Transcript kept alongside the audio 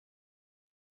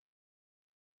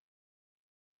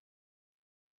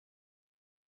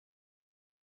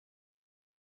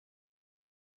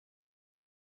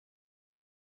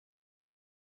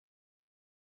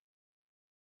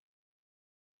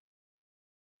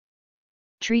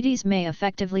Treaties may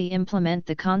effectively implement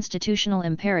the constitutional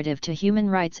imperative to human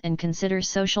rights and consider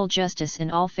social justice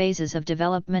in all phases of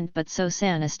development, but so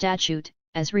san a statute,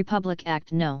 as Republic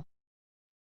Act No.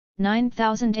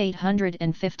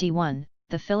 9851,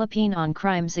 the Philippine on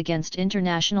Crimes Against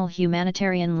International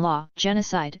Humanitarian Law,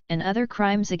 Genocide, and Other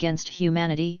Crimes Against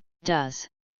Humanity, does.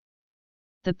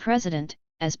 The President,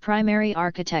 as primary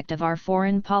architect of our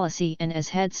foreign policy and as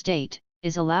head state,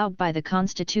 is allowed by the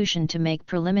Constitution to make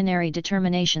preliminary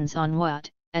determinations on what,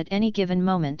 at any given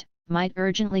moment, might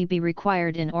urgently be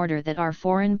required in order that our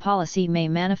foreign policy may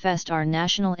manifest our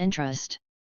national interest.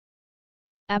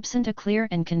 Absent a clear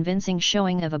and convincing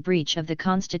showing of a breach of the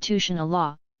constitutional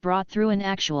law, brought through an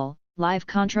actual, live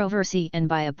controversy and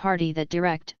by a party that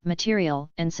direct,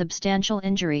 material, and substantial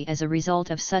injury as a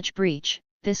result of such breach,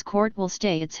 this court will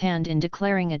stay its hand in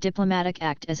declaring a diplomatic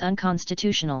act as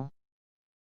unconstitutional.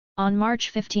 On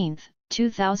March 15,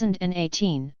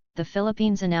 2018, the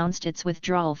Philippines announced its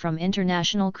withdrawal from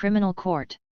International Criminal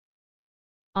Court.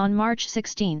 On March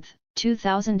 16,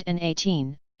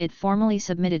 2018, it formally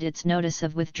submitted its notice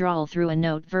of withdrawal through a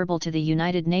note verbal to the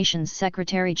United Nations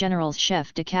Secretary-General's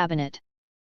chef de cabinet.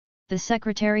 The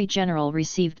Secretary-General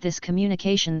received this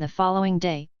communication the following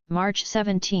day, March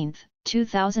 17,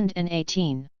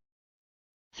 2018.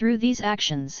 Through these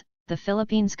actions, the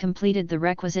Philippines completed the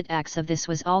requisite acts of this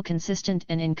was all consistent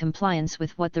and in compliance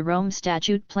with what the Rome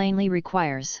Statute plainly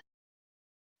requires.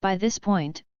 By this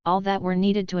point, all that were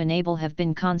needed to enable have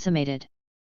been consummated.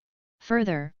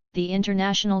 Further, the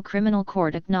International Criminal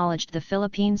Court acknowledged the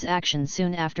Philippines' action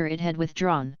soon after it had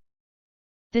withdrawn.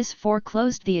 This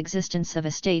foreclosed the existence of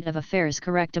a state of affairs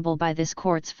correctable by this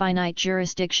court's finite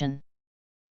jurisdiction.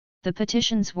 The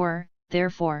petitions were,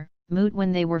 therefore, moot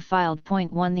when they were filed.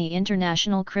 1. The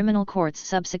International Criminal Court's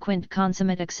subsequent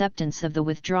consummate acceptance of the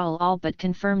withdrawal all but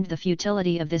confirmed the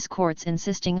futility of this court's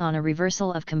insisting on a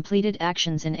reversal of completed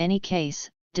actions in any case,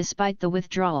 despite the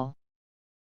withdrawal.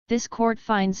 This court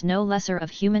finds no lesser of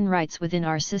human rights within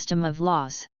our system of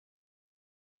laws.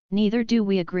 Neither do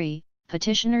we agree,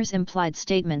 petitioners' implied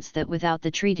statements that without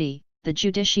the treaty, the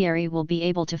judiciary will be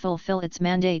able to fulfill its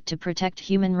mandate to protect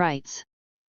human rights.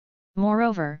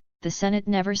 Moreover, the Senate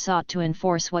never sought to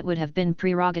enforce what would have been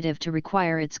prerogative to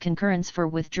require its concurrence for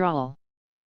withdrawal.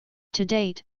 To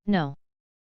date, No.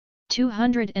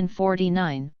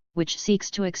 249, which seeks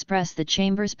to express the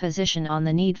Chamber's position on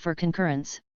the need for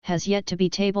concurrence, has yet to be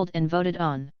tabled and voted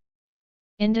on.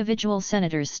 Individual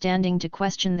senators standing to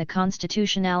question the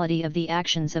constitutionality of the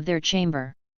actions of their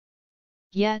chamber.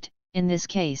 Yet, in this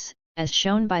case, as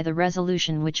shown by the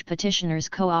resolution which petitioners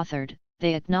co-authored,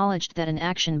 they acknowledged that an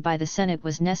action by the Senate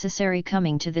was necessary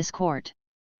coming to this court.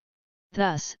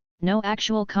 Thus, no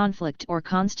actual conflict or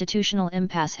constitutional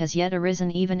impasse has yet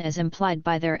arisen even as implied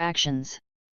by their actions.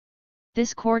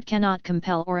 This court cannot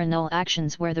compel or annul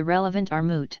actions where the relevant are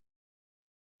moot.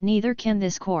 Neither can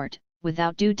this court,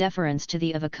 without due deference to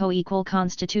the of a co-equal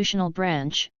constitutional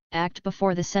branch, act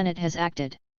before the Senate has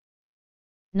acted.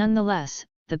 Nonetheless,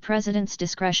 the President's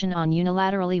discretion on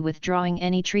unilaterally withdrawing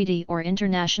any treaty or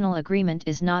international agreement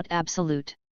is not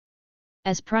absolute.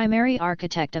 As primary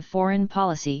architect of foreign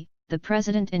policy, the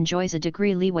President enjoys a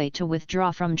degree leeway to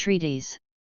withdraw from treaties.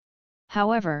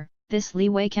 However, this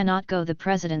leeway cannot go the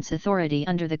President's authority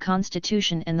under the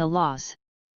Constitution and the laws.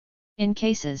 In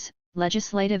cases,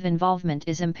 legislative involvement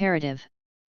is imperative.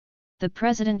 The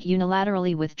President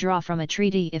unilaterally withdraw from a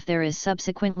treaty if there is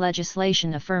subsequent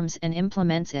legislation affirms and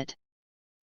implements it.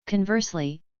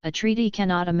 Conversely, a treaty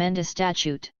cannot amend a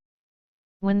statute.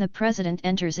 When the President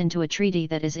enters into a treaty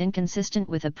that is inconsistent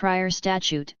with a prior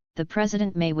statute, the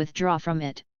President may withdraw from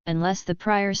it, unless the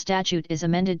prior statute is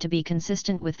amended to be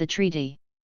consistent with the treaty.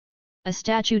 A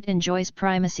statute enjoys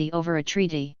primacy over a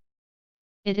treaty.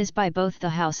 It is by both the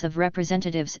House of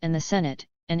Representatives and the Senate,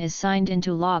 and is signed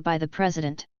into law by the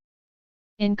President.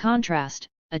 In contrast,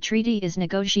 a treaty is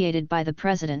negotiated by the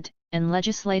President, and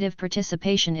legislative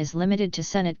participation is limited to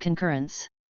Senate concurrence.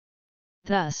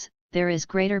 Thus, there is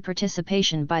greater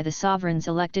participation by the sovereign's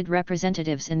elected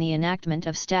representatives in the enactment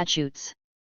of statutes.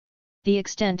 The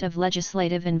extent of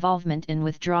legislative involvement in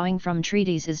withdrawing from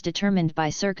treaties is determined by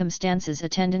circumstances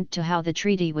attendant to how the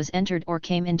treaty was entered or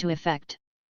came into effect.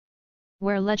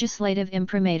 Where legislative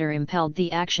imprimatur impelled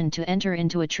the action to enter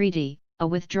into a treaty, a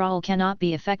withdrawal cannot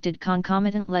be effected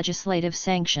concomitant legislative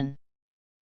sanction.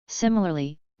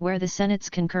 Similarly, where the Senate's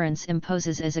concurrence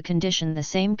imposes as a condition the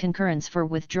same concurrence for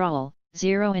withdrawal,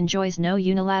 0 enjoys no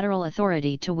unilateral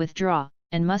authority to withdraw,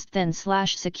 and must then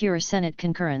secure Senate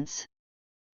concurrence.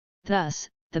 Thus,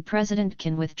 the President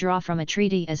can withdraw from a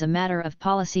treaty as a matter of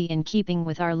policy in keeping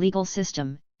with our legal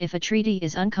system, if a treaty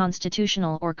is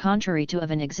unconstitutional or contrary to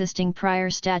an existing prior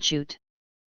statute.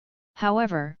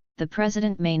 However, the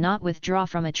President may not withdraw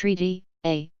from a treaty,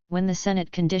 a. when the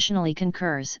Senate conditionally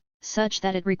concurs, such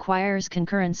that it requires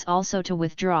concurrence also to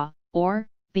withdraw, or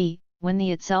b. when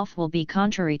the itself will be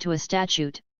contrary to a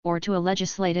statute, or to a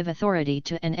legislative authority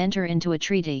to and enter into a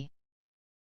treaty,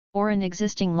 or an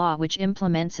existing law which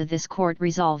implements a. This court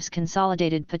resolves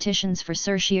consolidated petitions for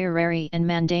certiorari and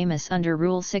mandamus under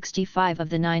Rule 65 of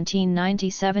the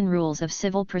 1997 Rules of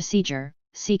Civil Procedure,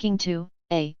 seeking to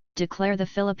a. declare the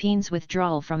Philippines'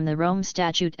 withdrawal from the Rome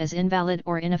Statute as invalid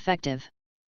or ineffective,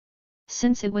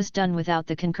 since it was done without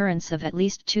the concurrence of at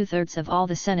least two-thirds of all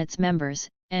the Senate's members,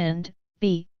 and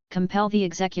b. compel the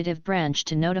executive branch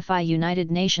to notify United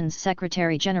Nations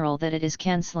Secretary-General that it is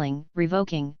cancelling,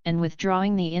 revoking, and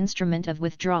withdrawing the instrument of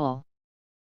withdrawal.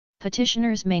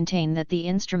 Petitioners maintain that the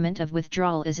instrument of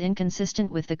withdrawal is inconsistent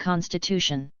with the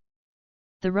Constitution.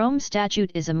 The Rome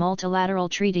Statute is a multilateral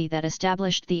treaty that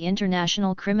established the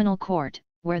International Criminal Court,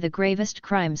 where the gravest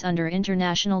crimes under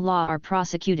international law are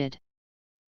prosecuted.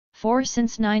 For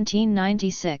since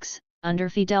 1996, under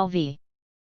Fidel V.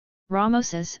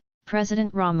 Ramos's,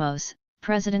 President Ramos'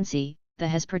 presidency, the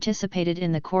has participated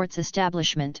in the court's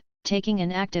establishment, taking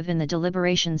an active in the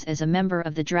deliberations as a member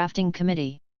of the drafting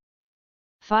committee.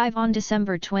 5 On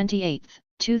December 28,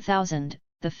 2000,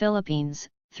 the Philippines,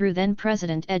 through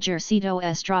then-President Ejercito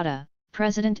Estrada,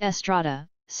 President Estrada,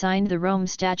 signed the Rome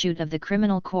Statute of the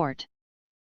Criminal Court.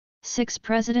 6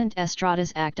 President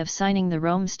Estrada's act of signing the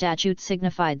Rome Statute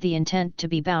signified the intent to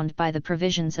be bound by the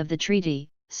provisions of the treaty,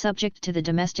 subject to the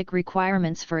domestic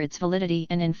requirements for its validity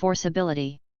and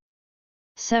enforceability.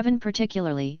 7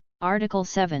 Particularly, Article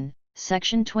 7,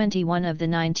 Section 21 of the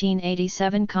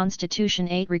 1987 Constitution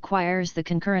 8 requires the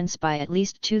concurrence by at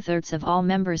least two-thirds of all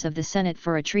members of the Senate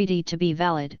for a treaty to be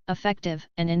valid, effective,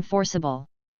 and enforceable.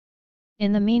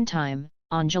 In the meantime,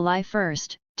 on July 1,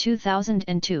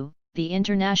 2002, the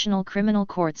International Criminal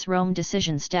Court's Rome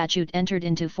Decision Statute entered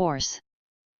into force.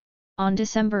 On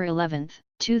December 11,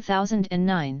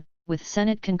 2009, with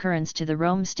Senate concurrence to the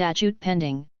Rome Statute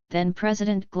pending,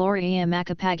 then-President Gloria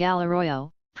Macapagal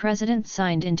Arroyo, President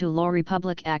signed into law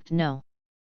Republic Act No.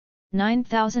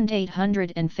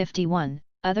 9851,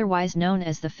 otherwise known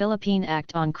as the Philippine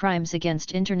Act on Crimes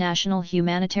Against International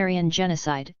Humanitarian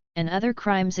Genocide, and Other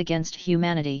Crimes Against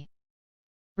Humanity.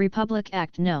 Republic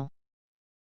Act No.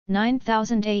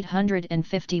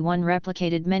 9851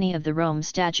 replicated many of the Rome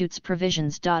Statute's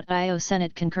provisions.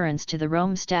 Senate concurrence to the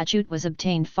Rome Statute was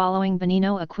obtained following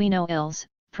Benigno Aquino Il's,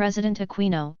 President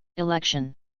Aquino,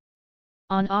 election.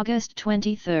 On August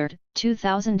 23,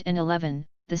 2011,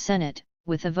 the Senate,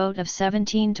 with a vote of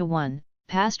 17-1,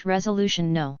 passed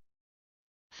Resolution No.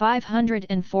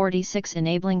 546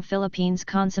 enabling Philippines'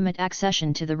 consummate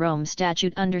accession to the Rome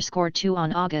Statute. 2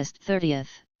 On August 30,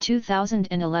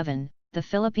 2011, the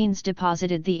Philippines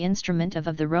deposited the instrument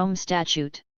of the Rome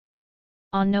Statute.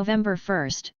 On November 1,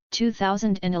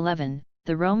 2011,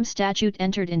 the Rome Statute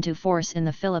entered into force in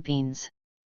the Philippines.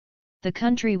 The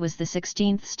country was the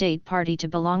 16th state party to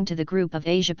belong to the group of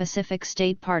Asia-Pacific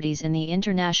state parties in the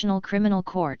International Criminal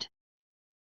Court.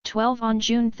 12 On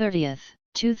June 30,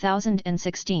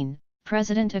 2016,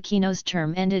 President Aquino's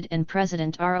term ended and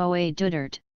President Roa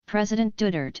Duterte, President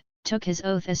Duterte, took his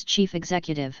oath as chief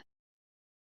executive.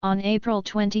 On April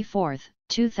 24,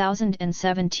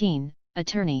 2017,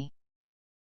 Attorney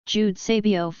Jude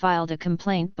Sabio filed a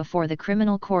complaint before the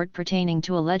criminal court pertaining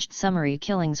to alleged summary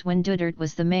killings when Duterte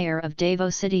was the mayor of Davao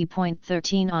City.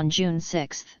 13 On June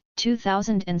 6,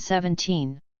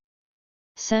 2017,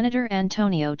 Senator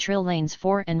Antonio Trillanes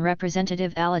IV and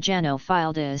Representative Alejano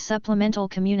filed a supplemental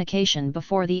communication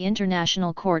before the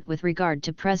International Court with regard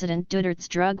to President Duterte's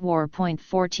drug war.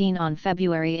 14 On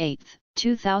February 8,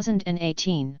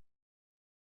 2018,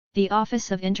 the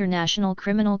Office of International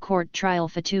Criminal Court Trial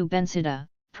Fatu Bensouda,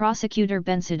 Prosecutor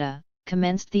Bensouda,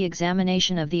 commenced the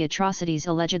examination of the atrocities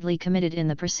allegedly committed in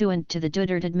the pursuant to the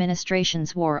Duterte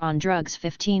administration's war on drugs.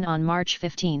 15 On March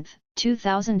 15,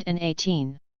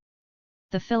 2018,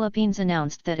 the Philippines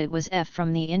announced that it was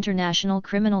from the International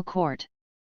Criminal Court.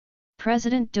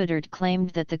 President Duterte claimed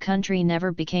that the country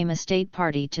never became a state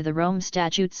party to the Rome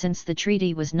Statute since the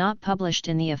treaty was not published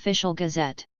in the official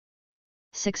gazette.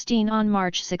 16 On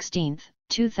March 16,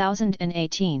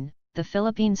 2018, the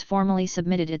Philippines formally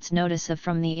submitted its notice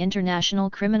from the International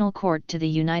Criminal Court to the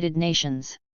United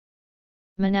Nations.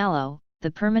 Manalo, the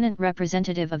permanent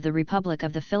representative of the Republic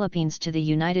of the Philippines to the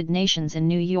United Nations in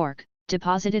New York,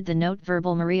 deposited the note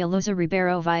verbal Maria Luisa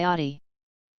Ribeiro Viotti.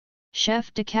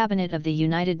 Chef de Cabinet of the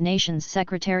United Nations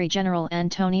Secretary-General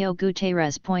Antonio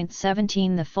Guterres.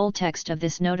 17 The full text of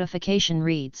this notification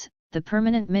reads, "The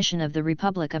Permanent Mission of the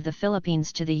Republic of the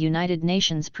Philippines to the United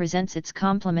Nations presents its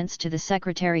compliments to the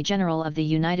Secretary-General of the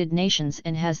United Nations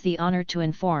and has the honor to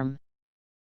inform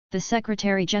the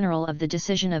Secretary-General of the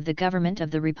decision of the Government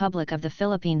of the Republic of the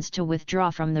Philippines to withdraw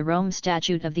from the Rome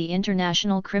Statute of the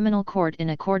International Criminal Court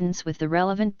in accordance with the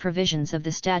relevant provisions of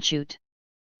the statute.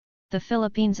 The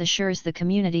Philippines assures the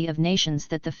community of nations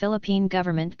that the Philippine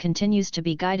government continues to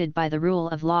be guided by the rule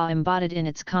of law embodied in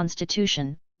its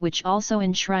constitution, which also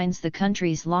enshrines the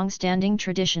country's long-standing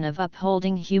tradition of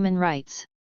upholding human rights.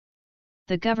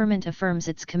 The government affirms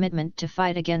its commitment to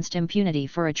fight against impunity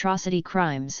for atrocity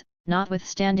crimes,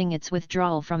 notwithstanding its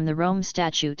withdrawal from the Rome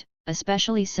Statute,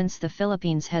 especially since the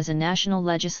Philippines has a national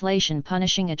legislation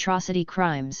punishing atrocity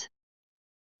crimes.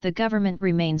 The government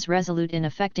remains resolute in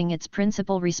effecting its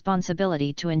principal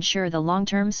responsibility to ensure the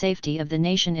long-term safety of the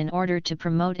nation in order to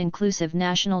promote inclusive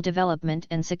national development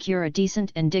and secure a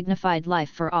decent and dignified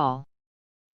life for all.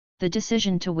 The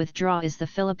decision to withdraw is the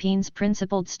Philippines'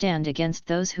 principled stand against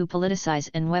those who politicize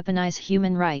and weaponize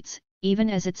human rights,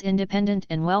 even as its independent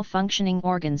and well-functioning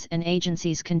organs and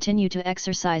agencies continue to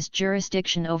exercise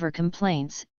jurisdiction over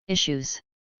complaints, issues,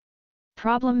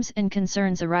 problems and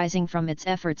concerns arising from its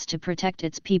efforts to protect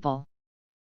its people.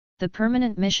 The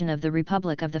Permanent Mission of the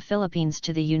Republic of the Philippines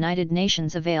to the United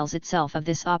Nations avails itself of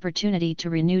this opportunity to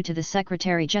renew to the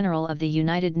Secretary-General of the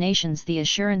United Nations the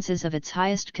assurances of its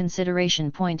highest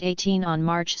consideration. 18 On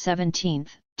March 17,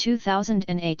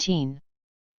 2018.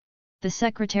 The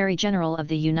Secretary-General of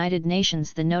the United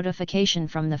Nations the notification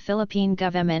from the Philippine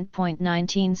Government.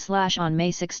 19 On May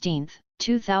 16,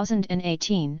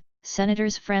 2018,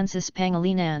 Senators Francis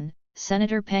Pangilinan,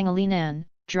 Senator Pangilinan,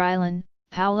 Drilon,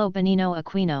 Paulo Benigno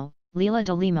Aquino, Leila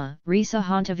de Lima, Risa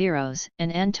Hontiveros,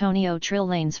 and Antonio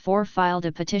Trillanes IV filed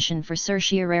a petition for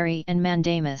certiorari and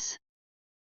mandamus.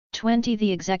 20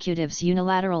 The Executive's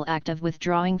unilateral act of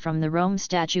withdrawing from the Rome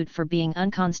Statute for being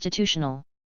unconstitutional.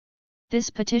 This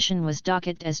petition was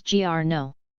docketed as Gr.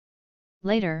 No.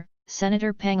 Later,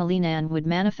 Senator Pangilinan would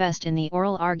manifest in the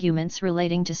oral arguments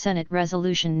relating to Senate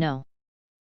Resolution No.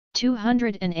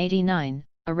 289,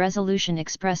 a resolution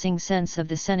expressing sense of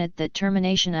the Senate that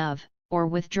termination of, or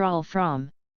withdrawal from,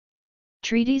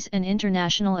 treaties and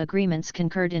international agreements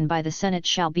concurred in by the Senate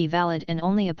shall be valid and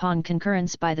only upon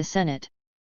concurrence by the Senate.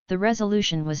 The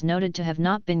resolution was noted to have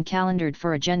not been calendared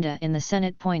for agenda in the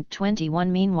Senate. 21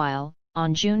 Meanwhile,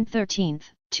 on June 13,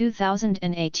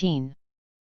 2018,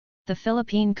 the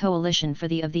Philippine Coalition for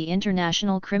the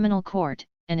International Criminal Court,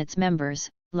 and its members,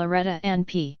 Loretta Ann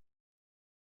P.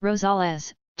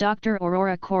 Rosales, Dr.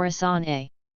 Aurora Corazon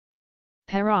A.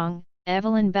 Perong,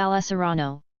 Evelyn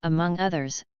Balacerano, among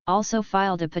others, also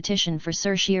filed a petition for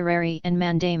certiorari and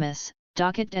mandamus,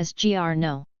 docket as Gr.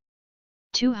 No.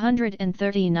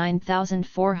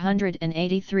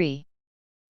 239,483.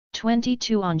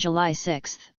 22 On July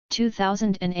 6,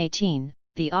 2018,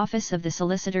 the Office of the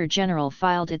Solicitor General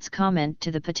filed its comment to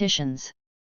the petitions.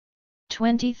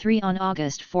 23 On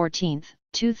August 14,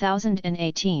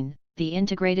 2018, the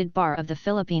Integrated Bar of the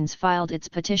Philippines filed its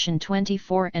petition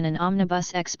 24 and an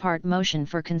omnibus ex parte motion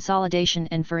for consolidation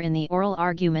and for in the oral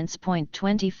arguments.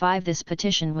 25 This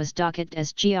petition was docketed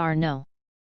as Gr. No.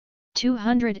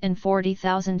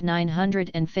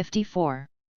 240,954.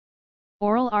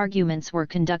 Oral arguments were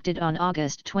conducted on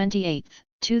August 28,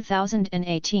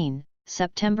 2018,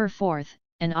 September 4,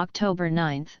 and October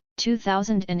 9,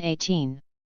 2018.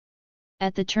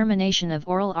 At the termination of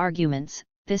oral arguments,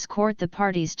 this court the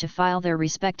parties to file their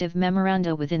respective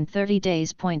memoranda within 30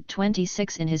 days.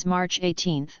 26 In his March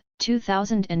 18,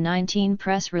 2019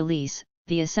 press release,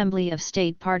 the Assembly of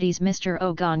State Parties Mr.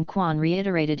 Ogon Kwan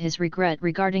reiterated his regret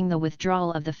regarding the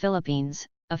withdrawal of the Philippines,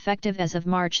 effective as of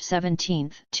March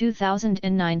 17,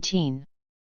 2019,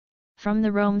 from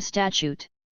the Rome Statute.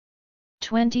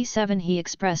 27 He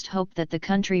expressed hope that the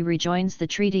country rejoins the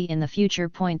treaty in the future.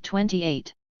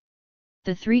 28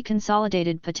 The three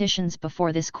consolidated petitions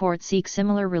before this court seek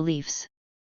similar reliefs.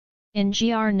 In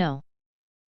Gr. No.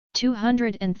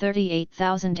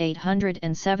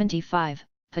 238,875,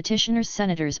 petitioners'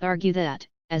 senators argue that,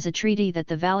 as a treaty that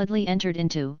the validly entered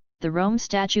into, the Rome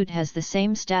Statute has the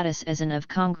same status as an of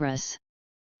Congress.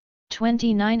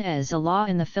 29 As a law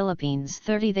in the Philippines.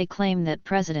 30 They claim that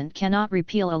President cannot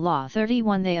repeal a law.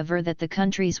 31 They aver that the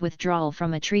country's withdrawal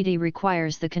from a treaty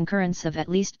requires the concurrence of at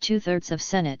least two-thirds of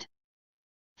Senate.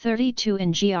 32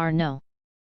 In Gr. No.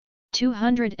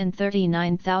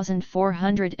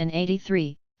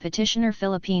 239,483, petitioner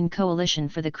Philippine Coalition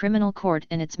for the Criminal Court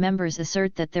and its members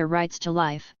assert that their rights to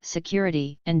life,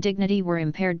 security, and dignity were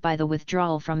impaired by the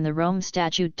withdrawal from the Rome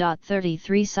Statute.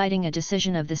 33 citing a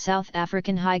decision of the South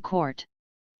African High Court.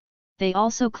 They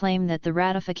also claim that the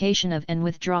ratification of and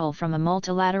withdrawal from a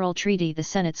multilateral treaty the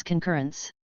Senate's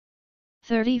concurrence.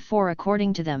 34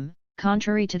 According to them,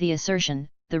 contrary to the assertion,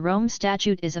 the Rome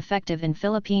Statute is effective in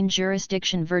Philippine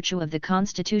jurisdiction virtue of the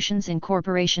Constitution's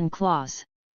incorporation clause.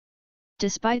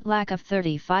 Despite lack of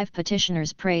 35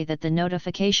 petitioners pray that the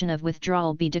notification of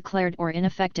withdrawal be declared or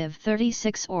ineffective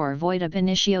 36 or void ab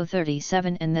initio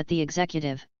 37 and that the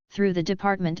Executive, through the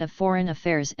Department of Foreign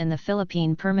Affairs and the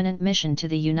Philippine Permanent Mission to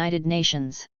the United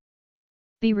Nations,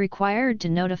 be required to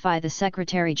notify the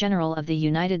Secretary-General of the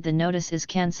United the notice is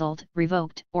cancelled,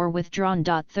 revoked, or withdrawn.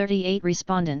 38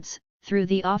 Respondents, through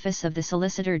the Office of the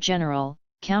Solicitor General,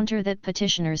 counter that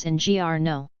petitioners in Gr.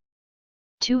 No.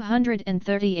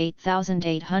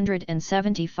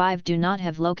 238,875 do not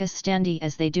have locus standi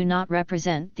as they do not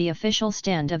represent the official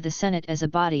stand of the Senate as a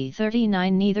body.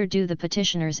 39 Neither do the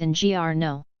petitioners in Gr.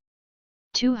 No.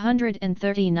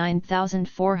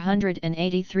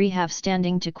 239,483 have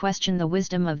standing to question the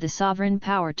wisdom of the sovereign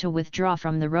power to withdraw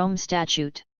from the Rome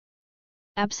Statute.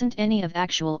 Absent any of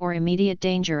actual or immediate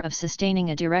danger of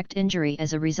sustaining a direct injury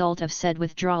as a result of said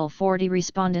withdrawal, 40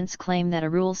 respondents claim that a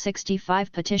Rule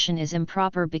 65 petition is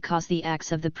improper because the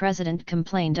acts of the President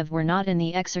complained of were not in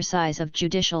the exercise of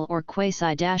judicial or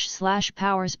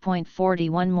quasi-powers.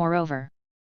 41 Moreover,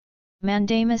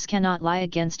 mandamus cannot lie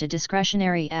against a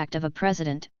discretionary act of a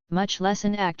President, much less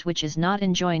an act which is not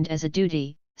enjoined as a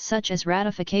duty, such as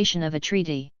ratification of a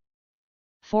treaty.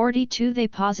 42 They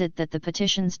posit that the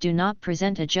petitions do not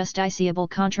present a justiciable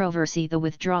controversy. The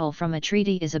withdrawal from a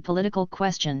treaty is a political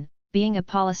question, being a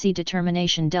policy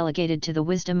determination delegated to the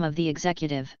wisdom of the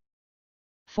executive.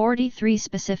 43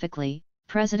 Specifically,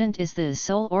 President is the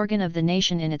sole organ of the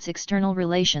nation in its external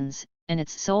relations, and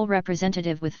its sole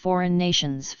representative with foreign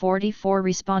nations. 44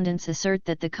 Respondents assert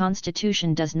that the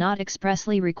Constitution does not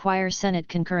expressly require Senate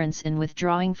concurrence in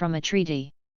withdrawing from a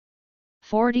treaty.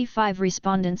 45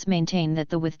 Respondents maintain that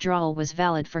the withdrawal was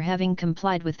valid for having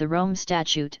complied with the Rome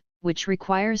Statute, which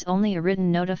requires only a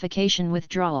written notification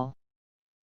withdrawal.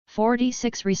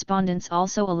 46 Respondents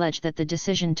also allege that the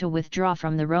decision to withdraw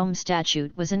from the Rome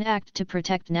Statute was an act to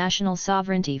protect national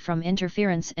sovereignty from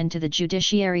interference and to the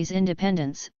judiciary's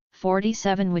independence.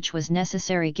 47 Which was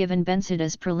necessary given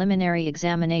Bensuda's preliminary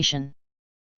examination.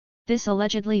 This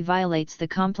allegedly violates the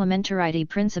complementarity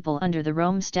principle under the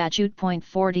Rome Statute.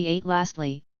 48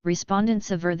 Lastly, respondents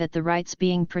aver that the rights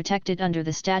being protected under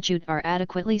the statute are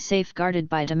adequately safeguarded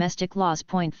by domestic laws.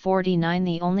 49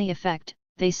 The only effect,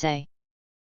 they say,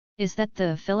 is that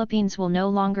the Philippines will no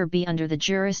longer be under the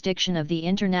jurisdiction of the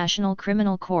International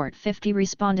Criminal Court. 50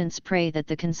 Respondents pray that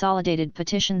the consolidated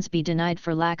petitions be denied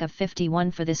for lack of 51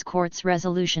 for this court's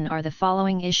resolution are the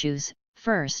following issues.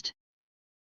 First,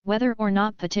 whether or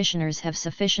not petitioners have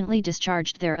sufficiently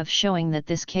discharged thereof showing that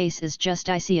this case is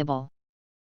justiciable.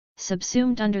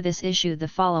 Subsumed under this issue the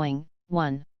following: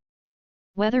 1.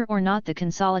 Whether or not the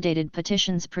consolidated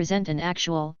petitions present an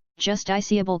actual,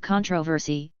 justiciable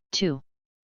controversy. 2.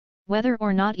 Whether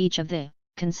or not each of the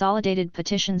consolidated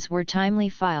petitions were timely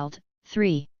filed.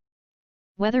 3.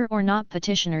 Whether or not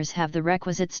petitioners have the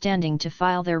requisite standing to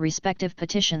file their respective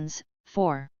petitions.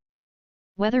 4.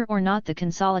 Whether or not the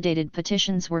consolidated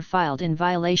petitions were filed in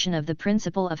violation of the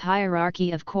principle of hierarchy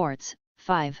of courts.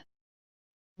 5.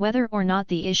 Whether or not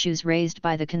the issues raised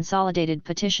by the consolidated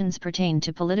petitions pertain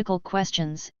to political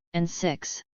questions, and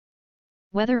 6.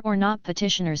 Whether or not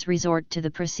petitioners' resort to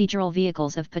the procedural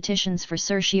vehicles of petitions for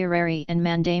certiorari and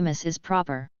mandamus is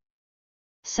proper.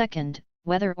 Second,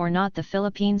 whether or not the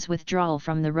Philippines' withdrawal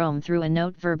from the Rome through a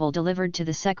note verbal delivered to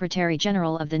the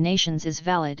Secretary-General of the Nations is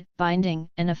valid, binding,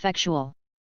 and effectual.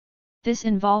 This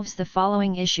involves the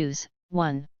following issues: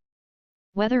 1.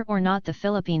 Whether or not the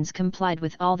Philippines complied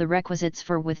with all the requisites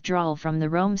for withdrawal from the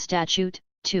Rome Statute.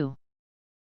 2.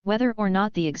 Whether or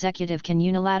not the executive can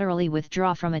unilaterally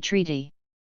withdraw from a treaty.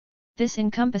 This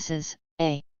encompasses,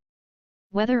 a.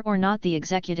 Whether or not the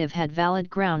executive had valid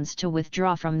grounds to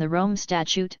withdraw from the Rome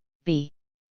Statute. B.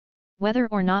 Whether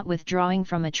or not withdrawing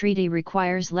from a treaty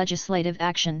requires legislative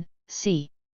action.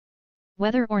 C.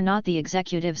 Whether or not the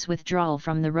executive's withdrawal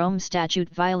from the Rome Statute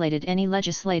violated any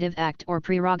legislative act or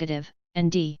prerogative,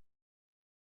 and D.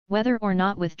 Whether or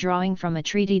not withdrawing from a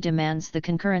treaty demands the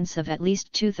concurrence of at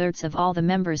least 2/3 of all the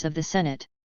members of the Senate.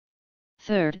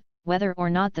 Third, whether or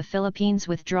not the Philippines'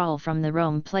 withdrawal from the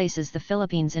Rome places the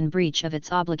Philippines in breach of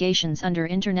its obligations under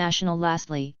international.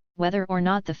 Lastly, whether or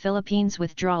not the Philippines'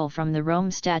 withdrawal from the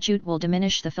Rome Statute will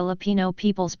diminish the Filipino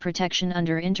people's protection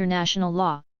under international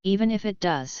law, even if it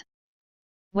does.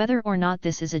 Whether or not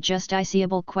this is a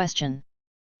justiciable question.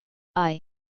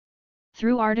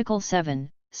 Through Article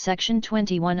 7, Section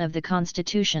 21 of the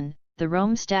Constitution, the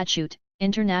Rome Statute,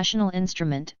 international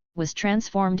instrument, was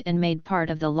transformed and made part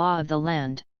of the law of the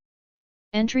land.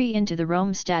 Entry into the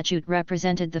Rome Statute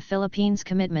represented the Philippines'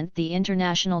 commitment the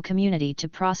international community to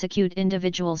prosecute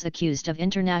individuals accused of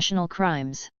international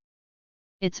crimes.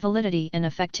 Its validity and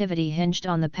effectivity hinged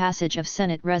on the passage of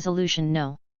Senate Resolution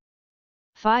No.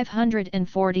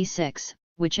 546,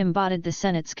 which embodied the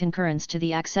Senate's concurrence to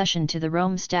the accession to the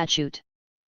Rome Statute.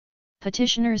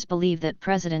 Petitioners believe that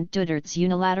President Duterte's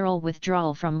unilateral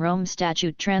withdrawal from Rome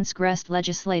Statute transgressed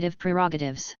legislative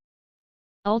prerogatives.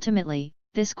 Ultimately,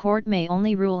 this court may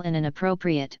only rule in an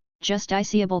appropriate,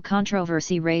 justiciable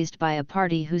controversy raised by a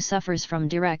party who suffers from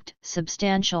direct,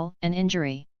 substantial, an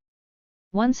injury.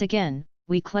 Once again,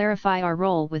 we clarify our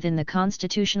role within the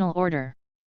constitutional order.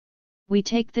 We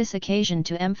take this occasion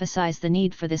to emphasize the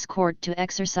need for this court to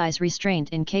exercise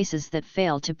restraint in cases that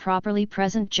fail to properly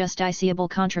present justiciable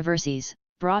controversies,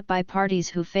 brought by parties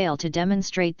who fail to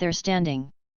demonstrate their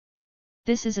standing.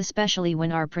 This is especially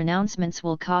when our pronouncements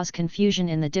will cause confusion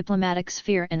in the diplomatic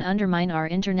sphere and undermine our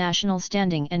international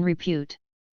standing and repute.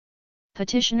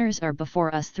 Petitioners are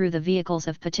before us through the vehicles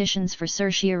of petitions for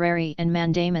certiorari and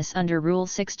mandamus under Rule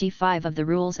 65 of the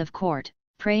Rules of Court,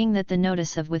 praying that the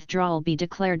notice of withdrawal be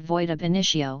declared void ab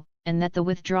initio, and that the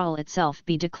withdrawal itself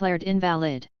be declared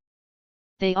invalid.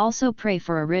 They also pray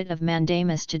for a writ of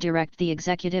mandamus to direct the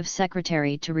Executive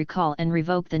Secretary to recall and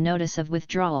revoke the notice of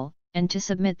withdrawal, and to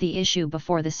submit the issue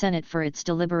before the Senate for its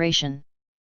deliberation.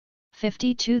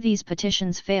 52 These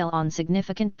petitions fail on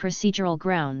significant procedural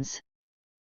grounds.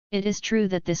 It is true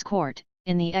that this court,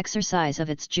 in the exercise of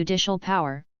its judicial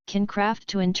power, can craft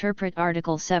to interpret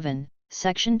Article 7,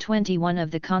 Section 21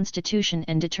 of the Constitution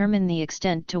and determine the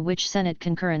extent to which Senate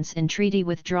concurrence in treaty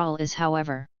withdrawal is.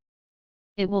 However,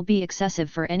 it will be excessive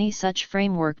for any such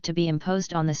framework to be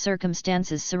imposed on the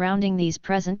circumstances surrounding these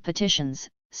present petitions,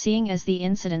 seeing as the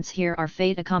incidents here are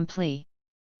fait accompli.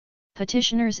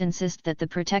 Petitioners insist that the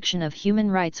protection of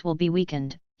human rights will be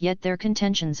weakened, yet their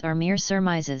contentions are mere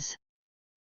surmises.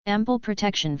 Ample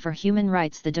protection for human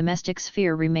rights the domestic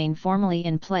sphere remain formally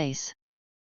in place.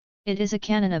 It is a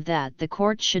canon of that the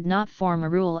court should not form a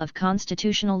rule of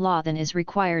constitutional law than is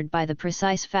required by the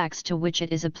precise facts to which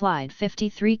it is applied.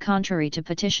 53 Contrary to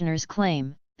petitioners'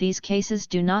 claim, these cases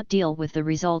do not deal with the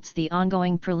results the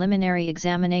ongoing preliminary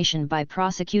examination by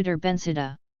Prosecutor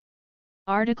Bensuda.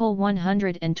 Article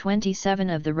 127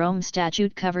 of the Rome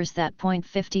Statute covers that point.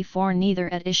 54 Neither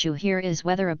at issue here is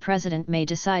whether a president may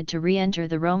decide to re-enter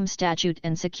the Rome Statute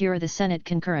and secure the Senate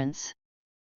concurrence.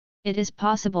 It is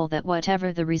possible that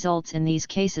whatever the results in these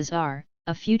cases are,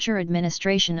 a future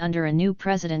administration under a new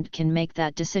president can make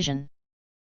that decision.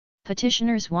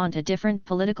 Petitioners want a different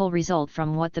political result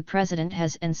from what the president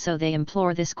has, and so they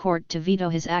implore this court to veto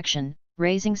his action,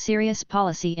 raising serious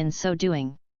policy in so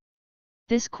doing.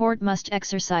 This court must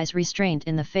exercise restraint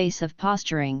in the face of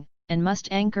posturing, and must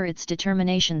anchor its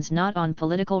determinations not on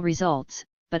political results,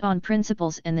 but on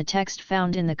principles and the text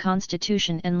found in the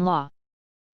Constitution and law.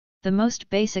 The most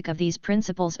basic of these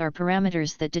principles are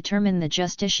parameters that determine the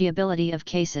justiciability of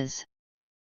cases.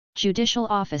 Judicial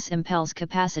office impels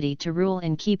capacity to rule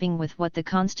in keeping with what the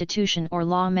Constitution or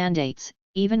law mandates,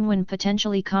 even when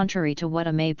potentially contrary to what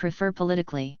a may prefer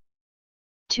politically.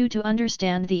 2. To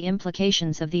understand the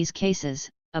implications of these cases,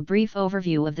 a brief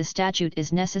overview of the statute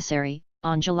is necessary.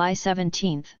 On July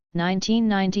 17,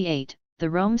 1998, the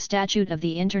Rome Statute of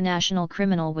the International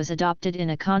Criminal was adopted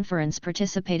in a conference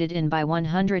participated in by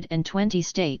 120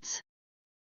 states.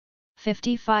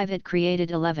 55. It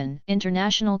created 11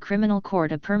 International Criminal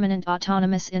Court, a permanent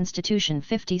autonomous institution.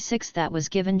 56. That was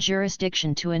given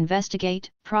jurisdiction to investigate,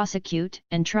 prosecute,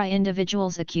 and try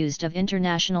individuals accused of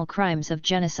international crimes of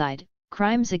genocide,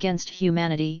 crimes against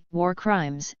humanity, war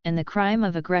crimes, and the crime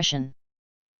of aggression.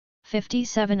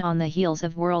 57. On the heels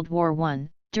of World War I,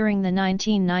 during the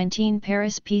 1919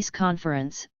 Paris Peace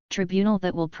Conference, tribunal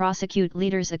that will prosecute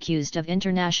leaders accused of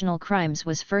international crimes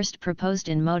was first proposed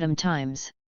in modem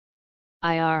times.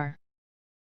 Ir.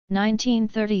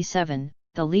 1937,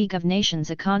 the League of Nations,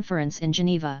 a conference in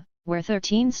Geneva, where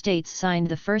 13 states signed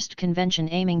the first convention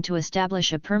aiming to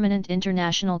establish a permanent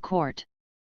international court.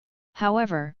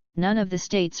 However, none of the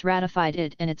states ratified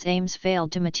it and its aims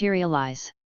failed to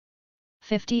materialize.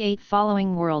 58.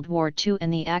 Following World War II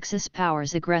and the Axis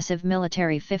powers' aggressive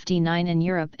military 59 in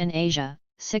Europe and Asia,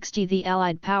 60 The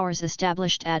Allied powers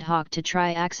established ad hoc to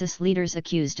try Axis leaders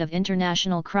accused of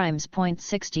international crimes.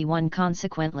 61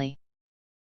 Consequently,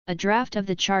 a draft of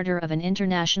the Charter of an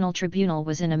International Tribunal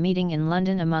was in a meeting in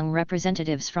London among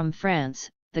representatives from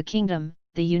France, the Kingdom,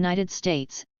 the United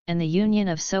States, and the Union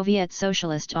of Soviet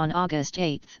Socialists on August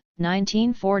 8,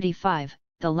 1945.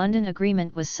 The London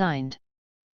Agreement was signed.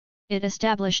 It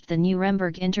established the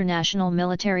Nuremberg International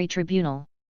Military Tribunal.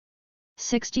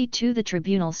 62 The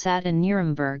tribunal sat in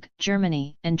Nuremberg,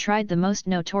 Germany, and tried the most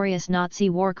notorious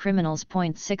Nazi war criminals.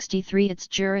 63 Its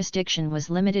jurisdiction was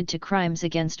limited to crimes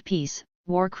against peace,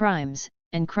 war crimes,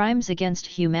 and crimes against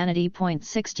humanity.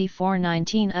 64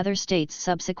 19 other states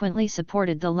subsequently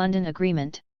supported the London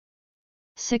Agreement.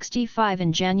 65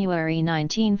 In January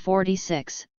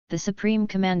 1946, the Supreme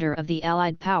Commander of the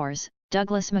Allied Powers,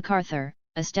 Douglas MacArthur,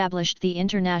 established the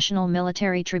International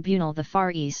Military Tribunal, the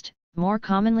Far East, more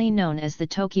commonly known as the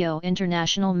Tokyo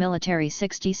International Military.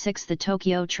 66 The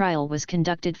Tokyo trial was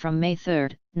conducted from May 3,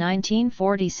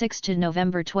 1946 to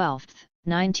November 12,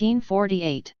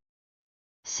 1948.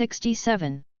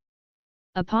 67.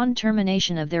 Upon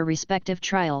termination of their respective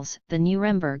trials, the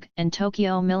Nuremberg and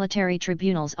Tokyo military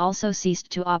tribunals also ceased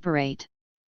to operate.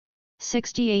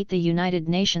 68 The United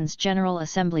Nations General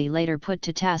Assembly later put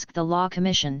to task the Law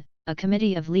Commission, a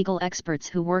committee of legal experts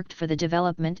who worked for the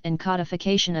development and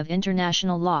codification of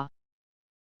international law.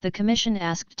 The Commission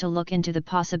asked to look into the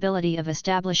possibility of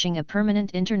establishing a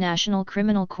permanent international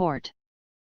criminal court.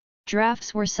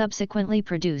 Drafts were subsequently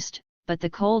produced, but the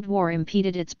Cold War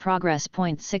impeded its progress.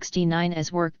 69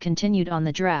 As work continued on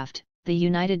the draft, the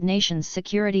United Nations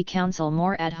Security Council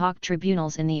more ad hoc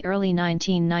tribunals in the early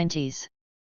 1990s.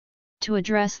 To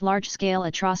address large-scale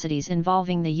atrocities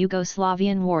involving the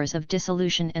Yugoslavian Wars of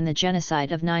Dissolution and the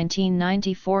genocide of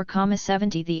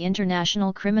 1994-70 the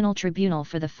International Criminal Tribunal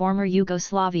for the former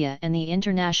Yugoslavia and the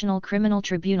International Criminal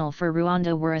Tribunal for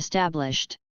Rwanda were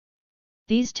established.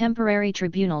 These temporary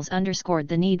tribunals underscored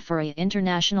the need for an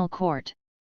international court.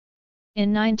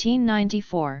 In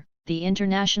 1994, the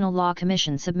International Law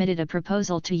Commission submitted a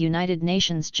proposal to United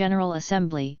Nations General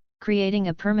Assembly, creating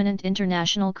a permanent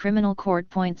international criminal court.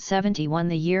 71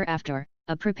 The year after,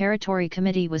 a preparatory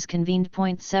committee was convened.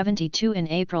 72 In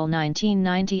April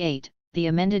 1998, the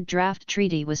amended draft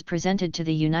treaty was presented to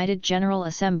the United General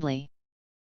Assembly.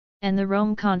 And the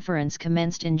Rome Conference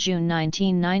commenced in June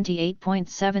 1998.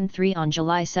 73 On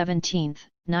July 17,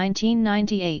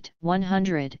 1998,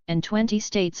 120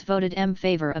 states voted in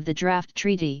favor of the draft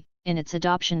treaty, in its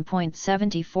adoption.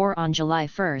 74 On July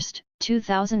 1,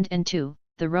 2002,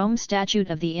 the Rome Statute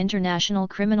of the International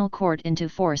Criminal Court into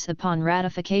force upon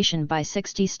ratification by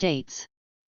 60 states.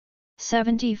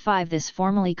 75 This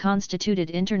formally constituted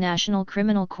International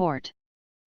Criminal Court.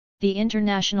 The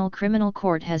International Criminal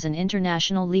Court has an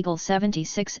international legal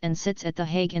 76 and sits at The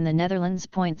Hague in the Netherlands.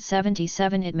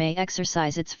 77 It may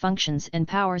exercise its functions and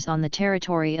powers on the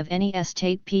territory of any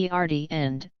state party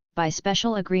and, by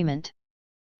special agreement,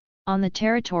 on the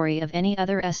territory of any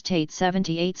other state.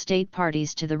 78 State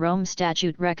parties to the Rome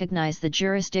Statute recognize the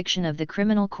jurisdiction of the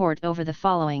Criminal Court over the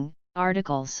following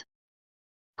articles.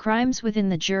 Crimes within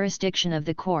the jurisdiction of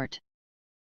the court.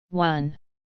 1.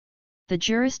 The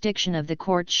jurisdiction of the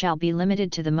court shall be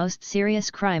limited to the most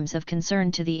serious crimes of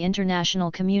concern to the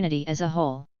international community as a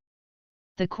whole.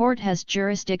 The court has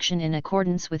jurisdiction in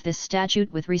accordance with this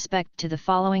statute with respect to the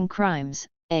following crimes: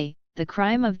 a. The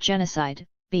crime of genocide,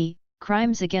 b.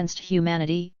 Crimes against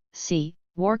humanity, c.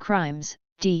 War crimes,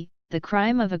 d. The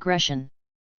crime of aggression.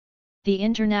 The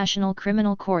International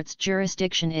Criminal Court's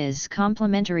jurisdiction is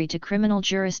complementary to criminal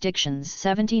jurisdictions.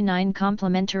 79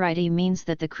 Complementarity means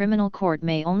that the criminal court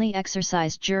may only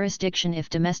exercise jurisdiction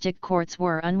if domestic courts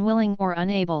were unwilling or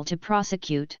unable to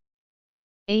prosecute.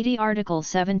 80 Article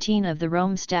 17 of the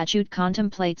Rome Statute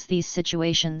contemplates these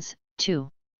situations. 2.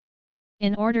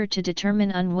 In order to determine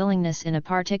unwillingness in a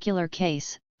particular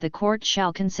case, the court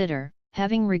shall consider,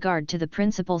 having regard to the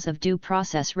principles of due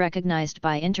process recognized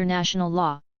by international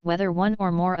law, whether one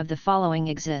or more of the following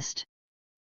exist.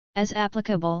 As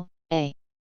applicable, a.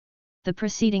 The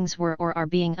proceedings were or are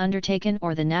being undertaken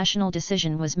or the national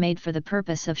decision was made for the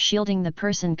purpose of shielding the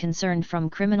person concerned from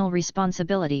criminal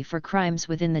responsibility for crimes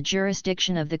within the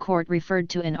jurisdiction of the court referred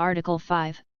to in Article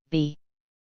 5, b.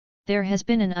 There has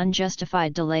been an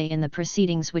unjustified delay in the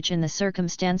proceedings which in the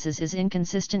circumstances is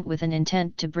inconsistent with an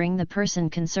intent to bring the person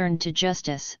concerned to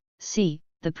justice. c.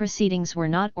 The proceedings were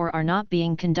not or are not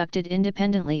being conducted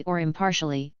independently or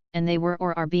impartially, and they were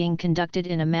or are being conducted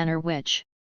in a manner which,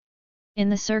 in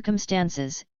the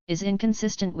circumstances, is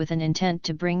inconsistent with an intent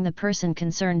to bring the person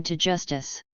concerned to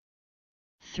justice.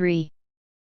 3.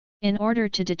 In order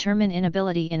to determine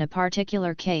inability in a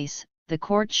particular case, the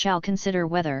court shall consider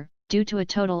whether, due to a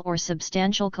total or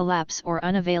substantial collapse or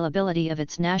unavailability of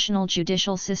its national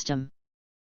judicial system,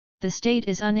 the state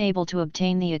is unable to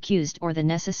obtain the accused or the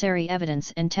necessary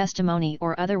evidence and testimony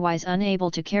or otherwise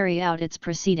unable to carry out its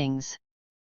proceedings.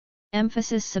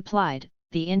 Emphasis supplied: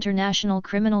 the International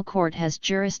Criminal Court has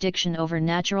jurisdiction over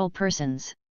natural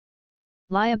persons.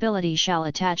 Liability shall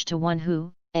attach to one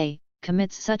who, a.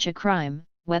 commits such a crime,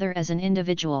 whether as an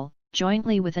individual,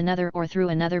 jointly with another or through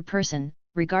another person,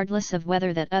 regardless of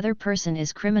whether that other person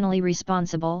is criminally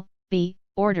responsible, b.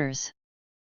 orders,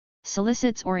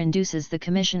 solicits or induces the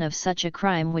commission of such a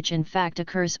crime which in fact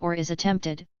occurs or is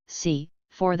attempted, c.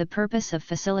 for the purpose of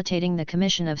facilitating the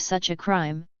commission of such a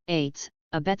crime, aids,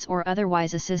 abets or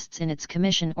otherwise assists in its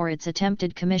commission or its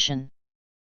attempted commission,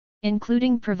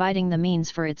 including providing the means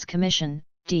for its commission,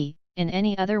 d. in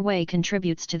any other way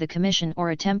contributes to the commission or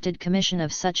attempted commission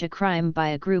of such a crime by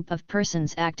a group of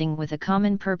persons acting with a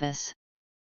common purpose.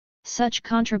 Such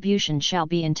contribution shall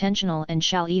be intentional and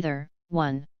shall either,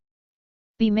 1.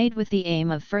 be made with the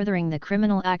aim of furthering the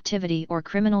criminal activity or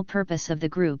criminal purpose of the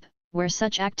group, where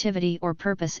such activity or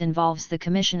purpose involves the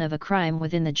commission of a crime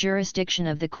within the jurisdiction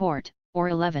of the court, or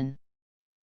 11.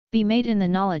 be made in the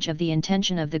knowledge of the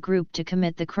intention of the group to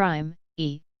commit the crime,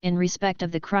 in respect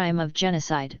of the crime of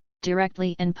genocide,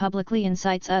 directly and publicly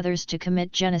incites others to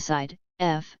commit genocide,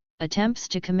 f. attempts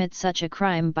to commit such a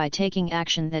crime by taking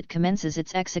action that commences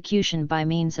its execution by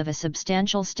means of a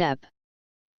substantial step.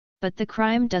 But the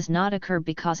crime does not occur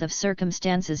because of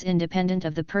circumstances independent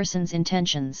of the person's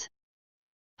intentions.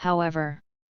 However,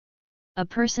 a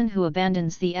person who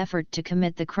abandons the effort to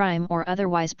commit the crime or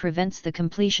otherwise prevents the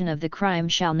completion of the crime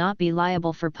shall not be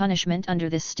liable for punishment under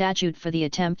this statute for the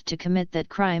attempt to commit that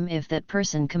crime if that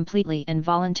person completely and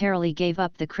voluntarily gave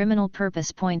up the criminal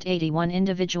purpose. 81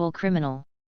 Individual criminal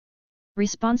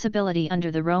responsibility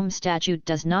under the Rome Statute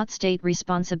does not state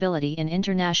responsibility in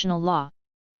international law.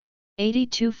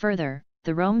 82 Further,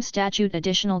 the Rome Statute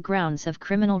additional grounds of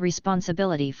criminal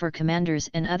responsibility for commanders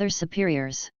and other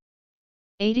superiors.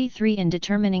 83 In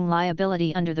determining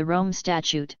liability under the Rome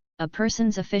Statute, a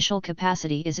person's official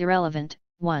capacity is irrelevant.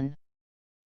 1.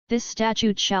 This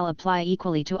statute shall apply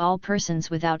equally to all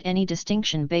persons without any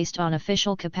distinction based on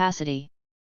official capacity.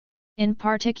 In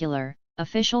particular,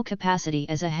 official capacity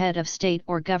as a head of state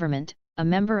or government, a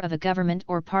member of a government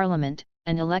or parliament,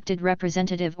 an elected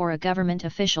representative or a government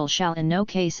official shall in no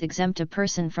case exempt a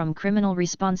person from criminal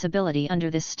responsibility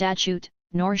under this statute,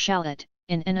 nor shall it,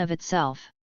 in and of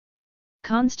itself,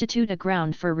 constitute a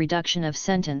ground for reduction of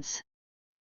sentence.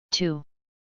 2.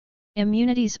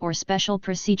 Immunities or special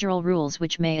procedural rules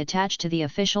which may attach to the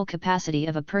official capacity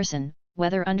of a person,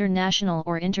 whether under national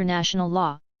or international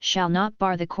law, shall not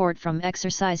bar the court from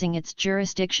exercising its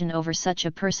jurisdiction over such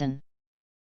a person.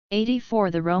 84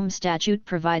 The Rome Statute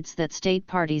provides that state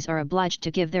parties are obliged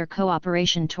to give their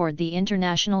cooperation toward the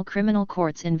International Criminal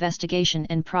Court's investigation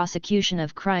and prosecution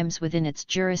of crimes within its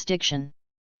jurisdiction.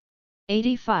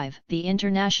 85 The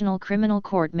International Criminal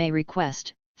Court may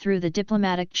request, through the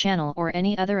diplomatic channel or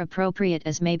any other appropriate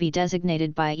as may be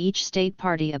designated by each state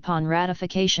party upon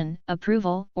ratification,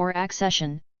 approval, or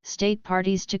accession, state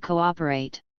parties to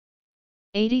cooperate.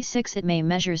 86 It may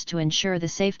measures to ensure the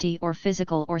safety or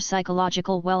physical or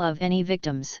psychological well of any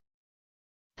victims,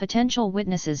 potential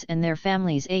witnesses and their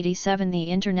families. 87 The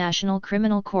International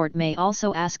Criminal Court may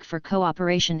also ask for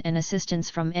cooperation and assistance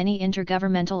from any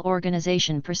intergovernmental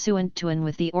organization pursuant to and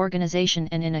with the organization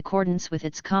and in accordance with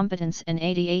its competence, and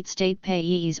 88 State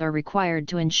payees are required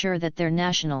to ensure that their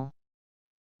national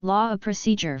law a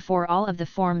procedure for all of the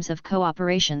forms of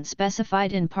cooperation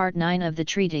specified in Part 9 of the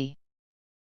treaty.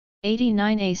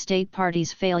 89 State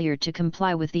parties' failure to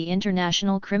comply with the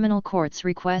International Criminal Court's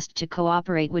request to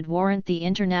cooperate would warrant the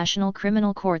International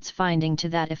Criminal Court's finding to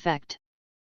that effect.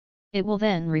 It will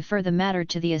then refer the matter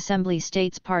to the Assembly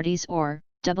States Parties or,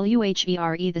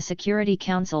 WHERE. The Security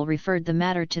Council referred the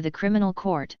matter to the Criminal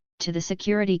Court, to the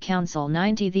Security Council.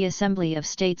 90 The Assembly of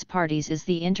States Parties is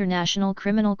the International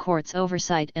Criminal Court's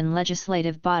oversight and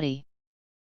legislative body,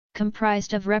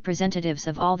 comprised of representatives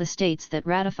of all the states that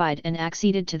ratified and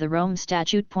acceded to the Rome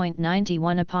Statute.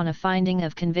 91 Upon a finding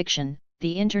of conviction,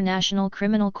 the International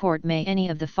Criminal Court may any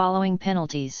of the following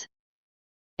penalties: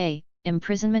 a.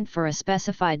 Imprisonment for a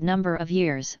specified number of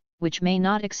years, which may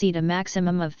not exceed a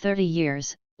maximum of 30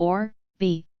 years, or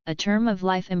b. A term of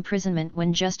life imprisonment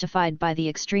when justified by the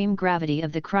extreme gravity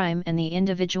of the crime and the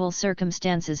individual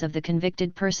circumstances of the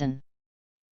convicted person.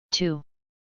 2.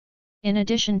 In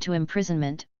addition to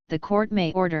imprisonment, the court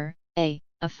may order a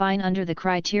fine under the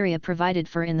criteria provided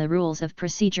for in the Rules of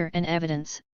Procedure and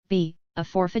Evidence, b. a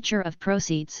forfeiture of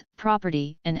proceeds,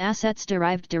 property, and assets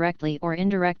derived directly or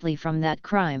indirectly from that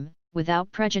crime,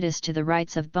 without prejudice to the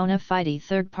rights of bona fide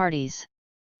third parties.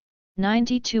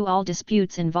 92. All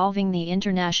disputes involving the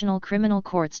International Criminal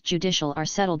Court's judicial are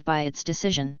settled by its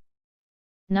decision.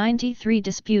 93.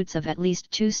 Disputes of at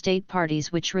least two state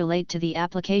parties which relate to the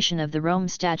application of the Rome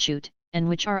Statute, and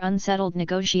which are unsettled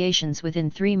negotiations within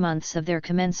 3 months of their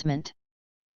commencement,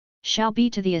 shall be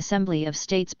to the Assembly of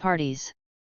States parties.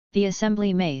 The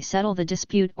Assembly may settle the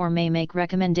dispute or may make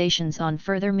recommendations on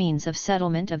further means of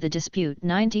settlement of the dispute.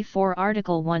 94.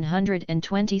 Article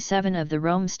 127 of the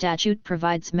Rome Statute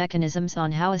provides mechanisms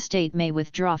on how a state may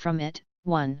withdraw from it.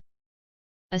 1.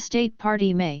 A state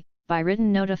party may, by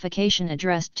written notification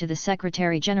addressed to the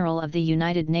Secretary-General of the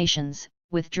United Nations,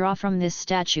 withdraw from this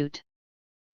statute.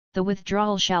 The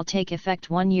withdrawal shall take effect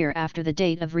 1 year after the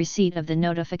date of receipt of the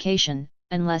notification,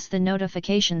 unless the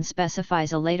notification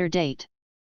specifies a later date.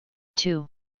 2.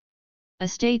 A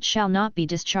state shall not be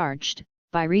discharged,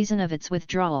 by reason of its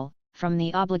withdrawal, from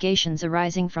the obligations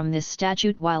arising from this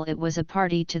statute while it was a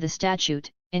party to the statute,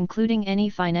 including any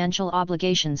financial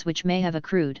obligations which may have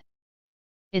accrued.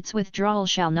 Its withdrawal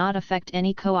shall not affect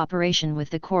any cooperation with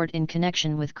the court in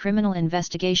connection with criminal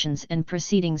investigations and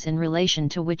proceedings in relation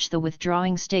to which the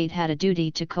withdrawing state had a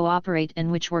duty to cooperate and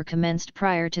which were commenced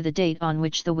prior to the date on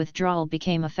which the withdrawal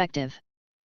became effective.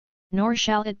 Nor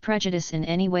shall it prejudice in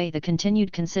any way the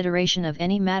continued consideration of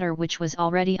any matter which was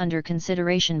already under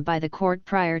consideration by the court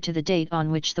prior to the date on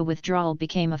which the withdrawal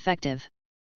became effective.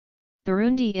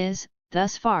 Burundi is,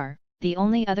 thus far, the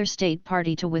only other state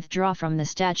party to withdraw from the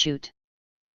statute.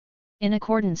 In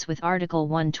accordance with Article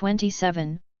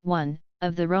 127(1)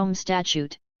 of the Rome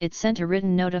Statute, it sent a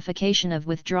written notification of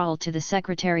withdrawal to the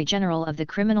Secretary-General of the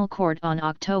Criminal Court on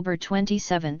October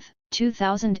 27,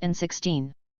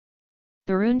 2016.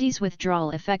 Burundi's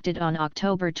withdrawal effected on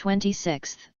October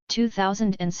 26,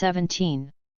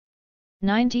 2017.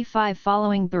 95.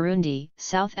 Following Burundi,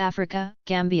 South Africa,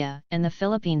 Gambia, and the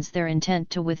Philippines their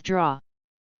intent to withdraw.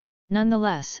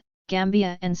 Nonetheless,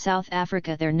 Gambia and South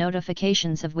Africa their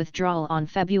notifications of withdrawal on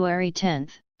February 10,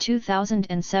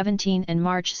 2017 and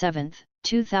March 7,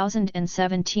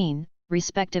 2017,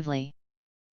 respectively.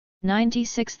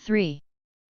 96.3.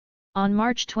 On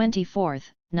March 24,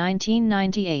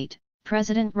 1998,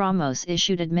 President Ramos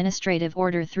issued Administrative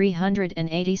Order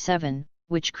 387,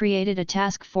 which created a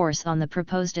task force on the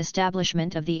proposed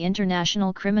establishment of the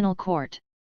International Criminal Court.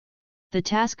 The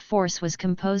task force was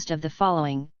composed of the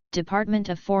following: Department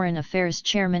of Foreign Affairs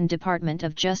Chairman, Department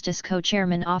of Justice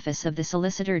Co-Chairman, Office of the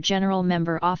Solicitor General,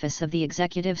 Member, Office of the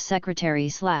Executive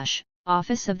Secretary /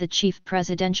 Office of the Chief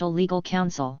Presidential Legal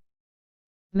Counsel.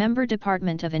 Member,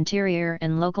 Department of Interior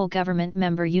and Local Government,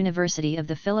 Member, University of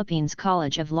the Philippines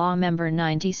College of Law. Member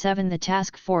 97. The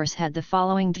task force had the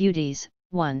following duties: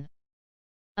 1.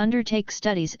 Undertake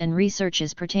studies and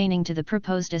researches pertaining to the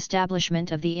proposed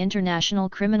establishment of the International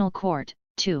Criminal Court.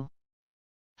 2.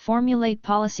 Formulate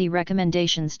policy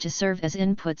recommendations to serve as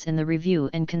inputs in the review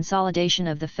and consolidation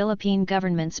of the Philippine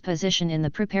government's position in the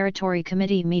preparatory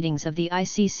committee meetings of the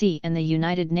ICC and the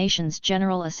United Nations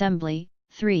General Assembly.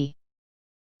 3.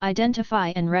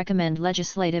 Identify and recommend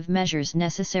legislative measures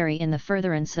necessary in the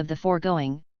furtherance of the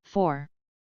foregoing. 4.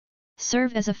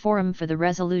 Serve as a forum for the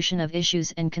resolution of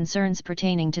issues and concerns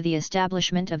pertaining to the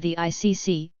establishment of the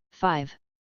ICC. 5.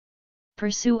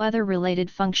 Pursue other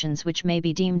related functions which may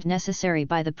be deemed necessary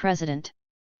by the President.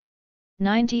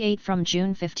 98. From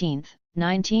June 15,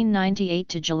 1998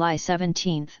 to July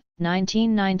 17,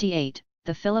 1998,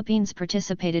 the Philippines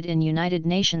participated in United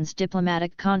Nations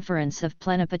Diplomatic Conference of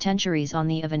Plenipotentiaries on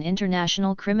the of an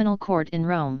International Criminal Court in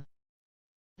Rome.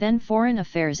 Then Foreign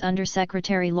Affairs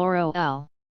Under-Secretary Lauro L.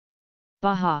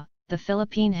 Baja, the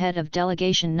Philippine head of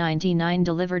Delegation 99,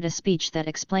 delivered a speech that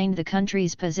explained the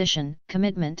country's position,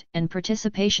 commitment, and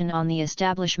participation on the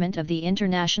establishment of the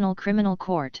International Criminal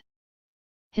Court.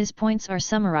 His points are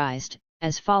summarized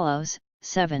as follows: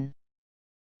 7.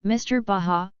 Mr.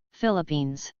 Baja,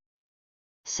 Philippines,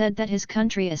 said that his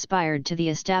country aspired to the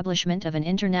establishment of an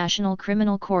international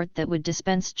criminal court that would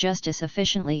dispense justice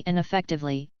efficiently and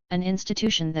effectively, an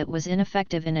institution that was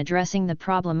ineffective in addressing the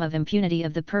problem of impunity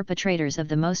of the perpetrators of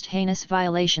the most heinous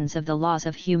violations of the laws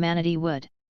of humanity, would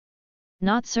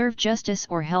not serve justice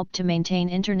or help to maintain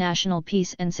international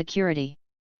peace and security.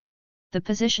 The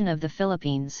position of the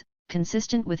Philippines,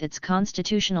 consistent with its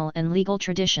constitutional and legal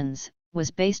traditions, was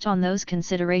based on those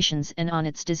considerations and on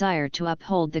its desire to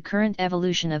uphold the current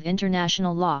evolution of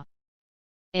international law.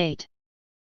 8.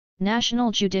 National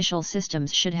judicial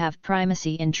systems should have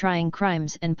primacy in trying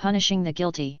crimes and punishing the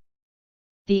guilty.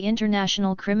 The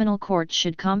International Criminal Court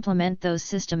should complement those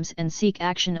systems and seek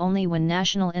action only when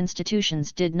national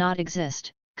institutions did not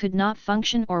exist, could not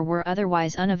function or were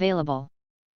otherwise unavailable.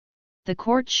 The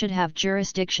court should have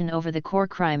jurisdiction over the core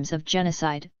crimes of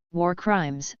genocide, war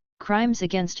crimes, crimes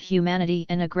against humanity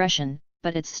and aggression,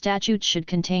 but its statute should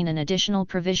contain an additional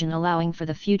provision allowing for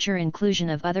the future inclusion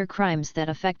of other crimes that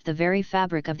affect the very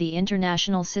fabric of the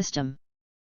international system.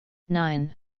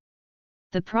 9.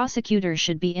 The prosecutor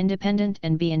should be independent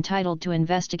and be entitled to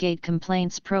investigate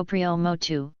complaints proprio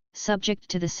motu, subject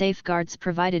to the safeguards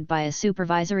provided by a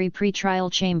supervisory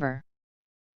pretrial chamber.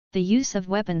 The use of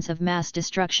weapons of mass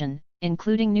destruction,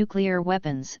 including nuclear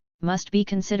weapons, must be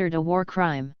considered a war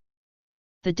crime.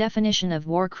 The definition of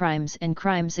war crimes and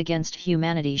crimes against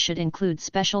humanity should include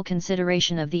special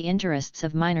consideration of the interests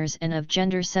of minors and of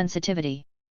gender sensitivity.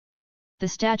 The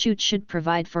statute should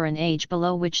provide for an age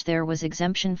below which there was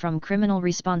exemption from criminal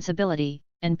responsibility,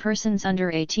 and persons under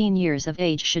 18 years of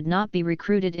age should not be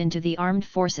recruited into the armed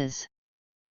forces.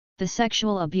 The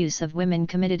sexual abuse of women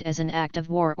committed as an act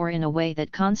of war or in a way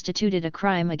that constituted a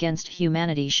crime against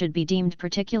humanity should be deemed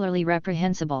particularly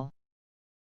reprehensible.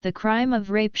 The crime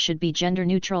of rape should be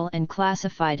gender-neutral and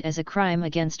classified as a crime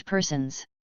against persons.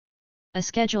 A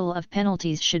schedule of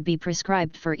penalties should be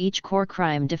prescribed for each core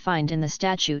crime defined in the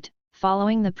statute,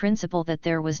 following the principle that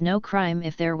there was no crime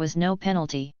if there was no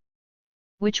penalty.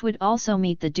 Which would also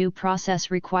meet the due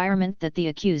process requirement that the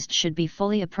accused should be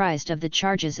fully apprised of the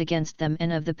charges against them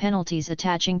and of the penalties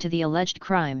attaching to the alleged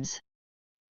crimes.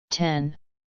 10.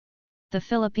 The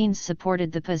Philippines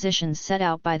supported the positions set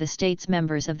out by the states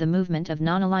members of the Movement of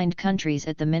Non-Aligned Countries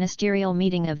at the ministerial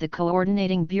meeting of the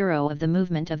Coordinating Bureau of the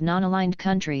Movement of Non-Aligned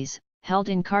Countries, held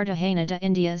in Cartagena de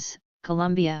Indias,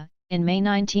 Colombia, in May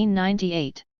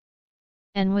 1998.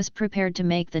 And was prepared to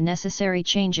make the necessary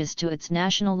changes to its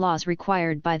national laws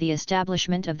required by the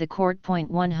establishment of the Court.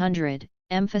 100,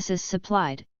 emphasis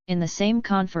supplied, in the same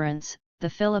conference, the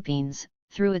Philippines,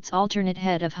 through its alternate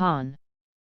head of Hon.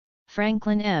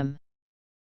 Franklin M.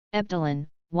 Ebdalin,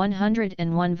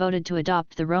 101 voted to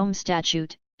adopt the Rome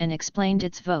Statute, and explained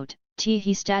its vote.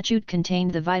 The statute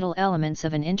contained the vital elements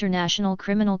of an international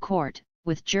criminal court,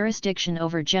 with jurisdiction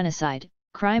over genocide,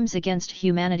 crimes against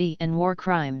humanity and war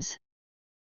crimes.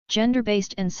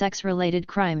 Gender-based and sex-related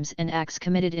crimes and acts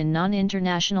committed in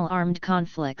non-international armed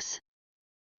conflicts.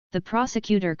 The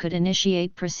prosecutor could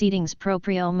initiate proceedings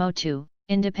proprio motu,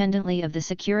 independently of the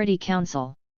Security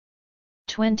Council.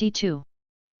 22.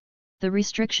 The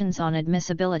restrictions on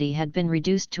admissibility had been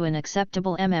reduced to an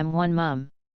acceptable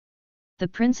mm1 The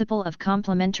principle of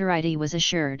complementarity was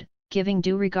assured, giving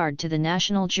due regard to the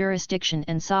national jurisdiction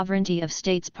and sovereignty of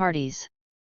states parties.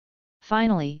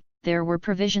 Finally, there were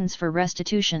provisions for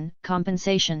restitution,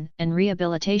 compensation, and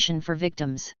rehabilitation for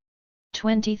victims.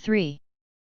 23.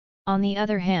 On the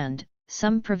other hand,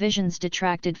 some provisions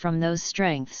detracted from those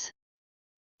strengths.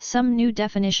 Some new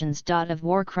definitions of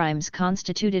war crimes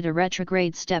constituted a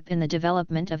retrograde step in the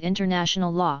development of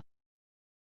international law.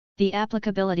 The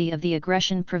applicability of the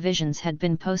aggression provisions had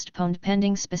been postponed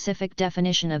pending specific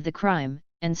definition of the crime,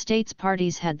 and states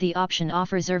parties had the option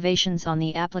of reservations on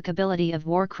the applicability of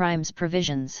war crimes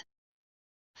provisions.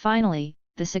 Finally,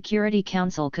 the Security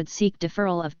Council could seek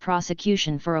deferral of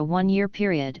prosecution for a one-year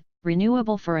period,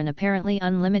 renewable for an apparently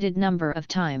unlimited number of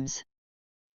times.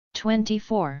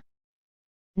 24.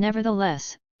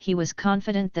 Nevertheless, he was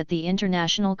confident that the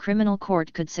International Criminal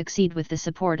Court could succeed with the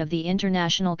support of the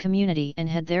international community and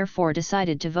had therefore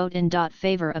decided to vote in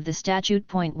favor of the statute.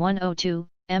 102,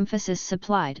 emphasis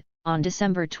supplied. On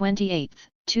December 28,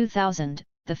 2000,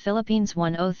 the Philippines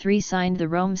 103 signed the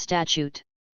Rome Statute.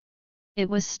 It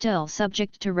was still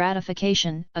subject to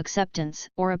ratification, acceptance,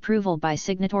 or approval by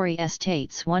signatory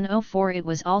states. 104 It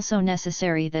was also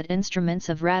necessary that instruments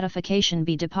of ratification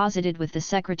be deposited with the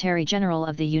Secretary-General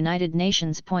of the United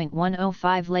Nations.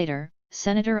 105 Later,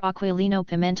 Senator Aquilino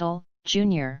Pimentel,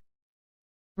 Jr.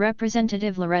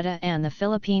 Representative Loretta and the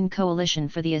Philippine Coalition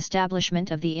for the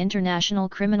Establishment of the International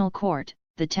Criminal Court,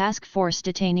 the Task Force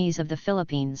Detainees of the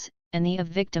Philippines, and the of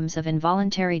Victims of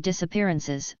Involuntary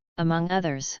Disappearances, among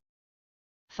others.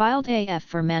 Filed AF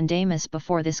for mandamus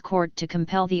before this court to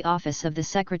compel the Office of the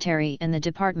Secretary and the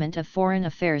Department of Foreign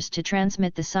Affairs to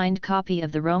transmit the signed copy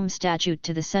of the Rome Statute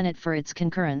to the Senate for its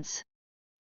concurrence.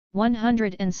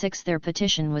 106 Their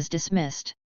petition was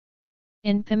dismissed.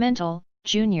 In Pimentel,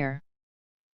 Jr.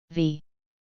 v.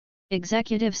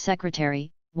 Executive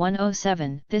Secretary,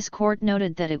 107 This court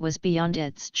noted that it was beyond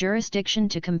its jurisdiction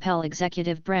to compel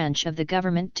executive branch of the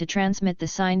government to transmit the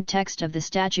signed text of the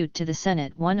statute to the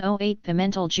Senate. 108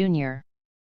 Pimentel Jr.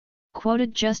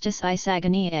 quoted Justice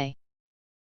Isagani A.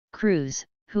 Cruz,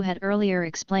 who had earlier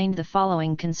explained the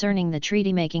following concerning the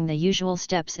treaty making. The usual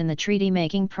steps in the treaty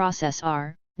making process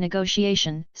are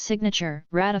negotiation, signature,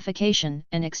 ratification,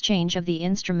 and exchange of the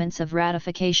instruments of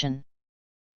ratification.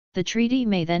 The treaty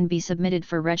may then be submitted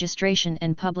for registration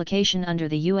and publication under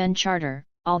the UN Charter,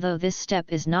 although this step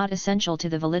is not essential to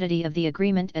the validity of the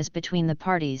agreement as between the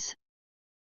parties.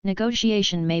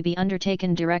 Negotiation may be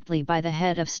undertaken directly by the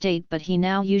head of state, but he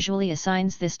now usually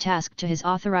assigns this task to his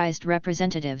authorized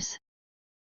representatives.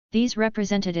 These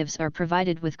representatives are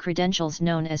provided with credentials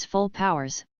known as full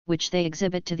powers, which they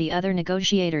exhibit to the other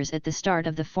negotiators at the start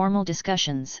of the formal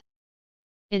discussions.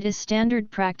 It is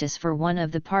standard practice for one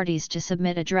of the parties to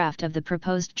submit a draft of the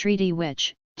proposed treaty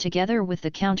which, together with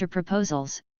the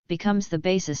counter-proposals, becomes the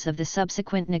basis of the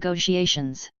subsequent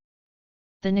negotiations.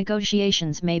 The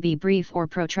negotiations may be brief or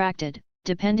protracted,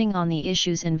 depending on the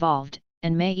issues involved,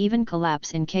 and may even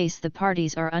collapse in case the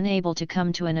parties are unable to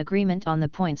come to an agreement on the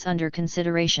points under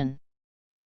consideration.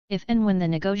 If and when the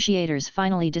negotiators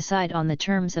finally decide on the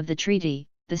terms of the treaty,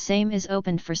 the same is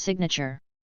opened for signature.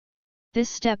 This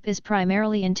step is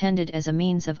primarily intended as a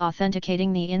means of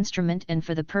authenticating the instrument and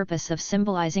for the purpose of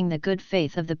symbolizing the good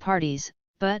faith of the parties,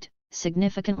 but,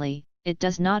 significantly, it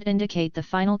does not indicate the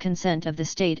final consent of the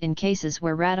state in cases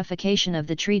where ratification of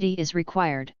the treaty is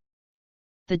required.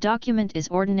 The document is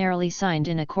ordinarily signed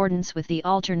in accordance with the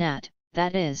alternate,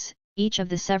 that is, each of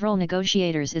the several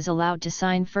negotiators is allowed to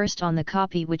sign first on the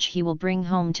copy which he will bring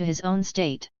home to his own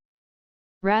state.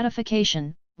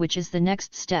 Ratification, which is the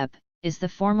next step, is the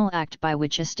formal act by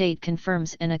which a state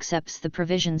confirms and accepts the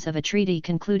provisions of a treaty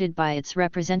concluded by its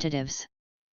representatives.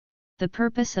 The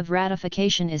purpose of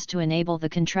ratification is to enable the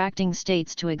contracting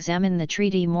states to examine the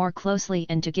treaty more closely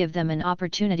and to give them an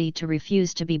opportunity to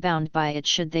refuse to be bound by it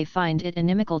should they find it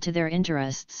inimical to their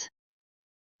interests.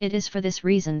 It is for this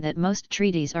reason that most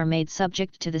treaties are made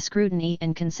subject to the scrutiny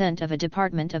and consent of a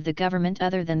department of the government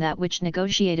other than that which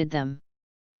negotiated them.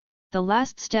 The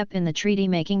last step in the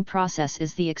treaty-making process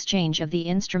is the exchange of the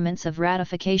instruments of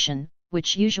ratification,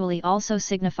 which usually also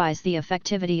signifies the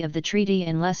effectivity of the treaty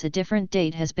unless a different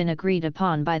date has been agreed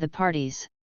upon by the parties.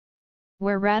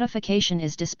 Where ratification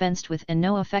is dispensed with and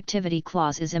no effectivity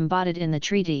clause is embodied in the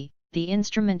treaty, the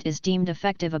instrument is deemed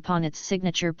effective upon its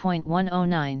signature.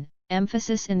 109,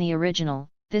 emphasis in the original,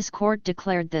 this court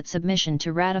declared that submission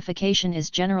to ratification is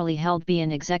generally held be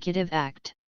an executive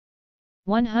act.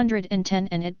 110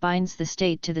 and it binds the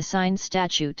state to the signed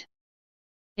statute.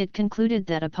 It concluded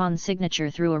that upon signature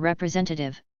through a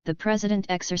representative, the President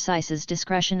exercises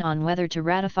discretion on whether to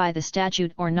ratify the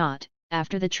statute or not.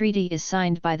 After the treaty is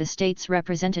signed by the state's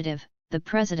representative, the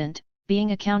President,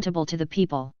 being accountable to the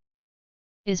people,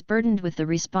 is burdened with the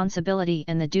responsibility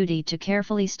and the duty to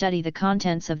carefully study the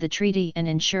contents of the treaty and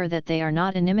ensure that they are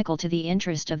not inimical to the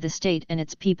interest of the state and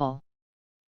its people.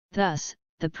 Thus,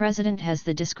 the President has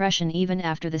the discretion even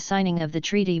after the signing of the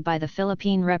treaty by the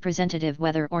Philippine representative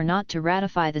whether or not to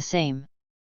ratify the same.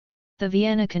 The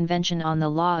Vienna Convention on the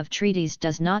Law of Treaties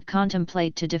does not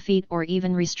contemplate to defeat or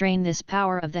even restrain this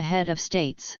power of the head of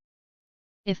states.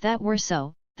 If that were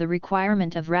so, the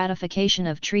requirement of ratification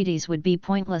of treaties would be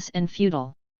pointless and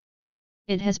futile.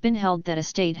 It has been held that a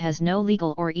state has no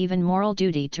legal or even moral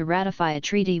duty to ratify a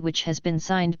treaty which has been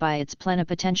signed by its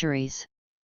plenipotentiaries.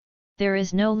 There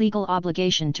is no legal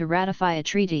obligation to ratify a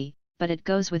treaty, but it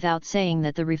goes without saying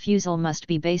that the refusal must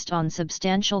be based on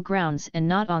substantial grounds and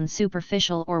not on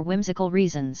superficial or whimsical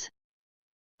reasons.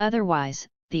 Otherwise,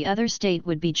 the other state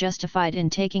would be justified in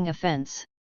taking offense.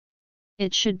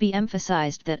 It should be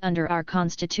emphasized that under our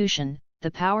Constitution,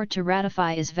 the power to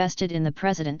ratify is vested in the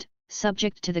President,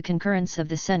 subject to the concurrence of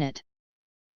the Senate.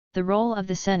 The role of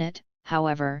the Senate,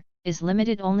 however, is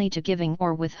limited only to giving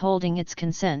or withholding its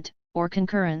consent, or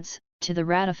concurrence, to the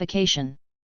ratification.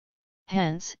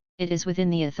 Hence, it is within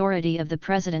the authority of the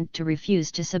President to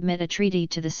refuse to submit a treaty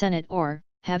to the Senate or,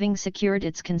 having secured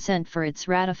its consent for its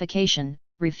ratification,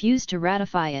 refuse to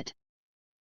ratify it.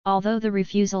 Although the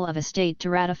refusal of a state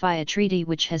to ratify a treaty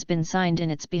which has been signed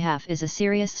in its behalf is a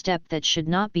serious step that should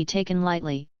not be taken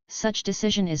lightly, such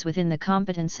decision is within the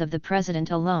competence of the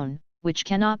President alone, which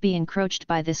cannot be encroached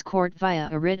by this court via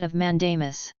a writ of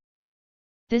mandamus.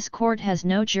 This court has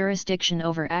no jurisdiction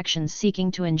over actions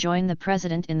seeking to enjoin the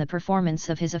President in the performance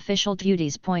of his official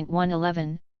duties.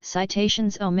 111,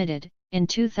 citations omitted. In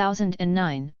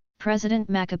 2009, President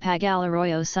Macapagal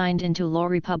Arroyo signed into law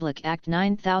Republic Act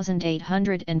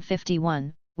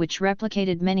 9851, which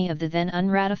replicated many of the then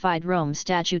unratified Rome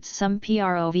statutes. Some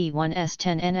Prov 1s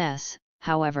 10ns,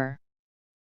 however,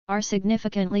 are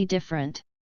significantly different.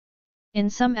 In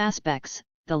some aspects,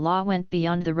 the law went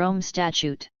beyond the Rome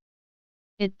statute.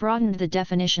 It broadened the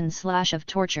definition of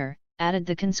torture, added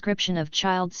the conscription of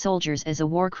child soldiers as a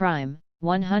war crime,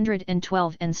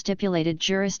 112, and stipulated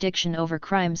jurisdiction over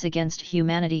crimes against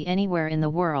humanity anywhere in the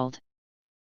world.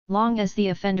 Long as the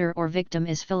offender or victim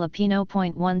is Filipino.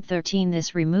 113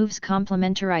 This removes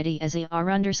complementarity as a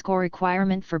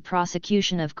requirement for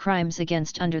prosecution of crimes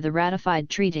against under the ratified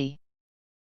treaty.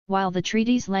 While the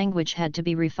treaty's language had to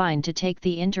be refined to take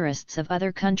the interests of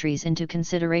other countries into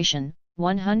consideration,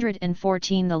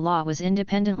 114 the law was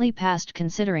independently passed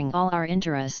considering all our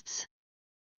interests.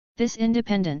 This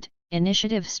independent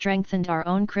initiative strengthened our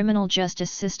own criminal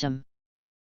justice system.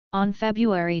 On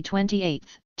February 28,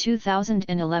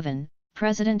 2011,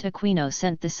 President Aquino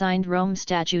sent the signed Rome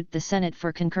Statute the Senate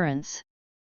for concurrence.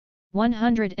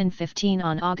 115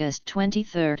 On August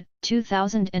 23,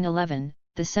 2011,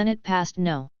 the Senate passed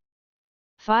No.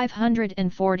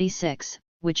 546,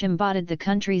 which embodied the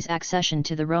country's accession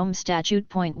to the Rome Statute.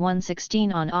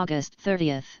 116 On August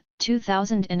 30,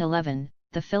 2011,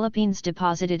 the Philippines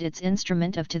deposited its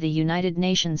instrument to the United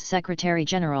Nations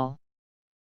Secretary-General.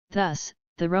 Thus,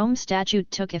 the Rome Statute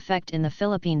took effect in the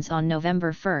Philippines on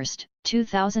November 1,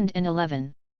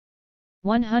 2011.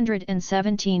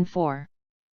 117.4.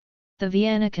 The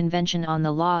Vienna Convention on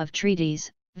the Law of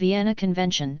Treaties, Vienna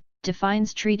Convention,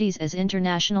 defines treaties as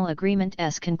international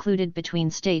agreements concluded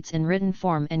between states in written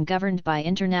form and governed by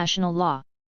international law.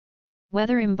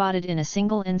 Whether embodied in a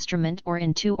single instrument or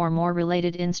in two or more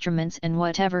related instruments and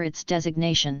whatever its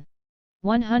designation.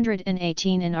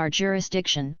 118 In our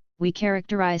jurisdiction, we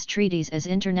characterize treaties as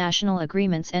international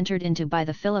agreements entered into by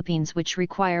the Philippines which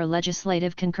require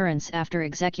legislative concurrence after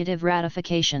executive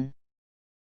ratification.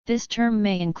 This term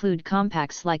may include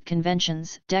compacts like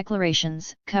conventions,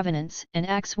 declarations, covenants, and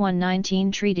acts.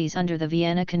 119 Treaties under the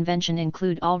Vienna Convention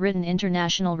include all written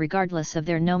international regardless of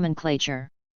their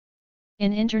nomenclature.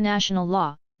 In international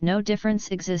law, no difference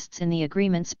exists in the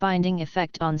agreement's binding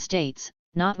effect on states,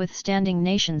 notwithstanding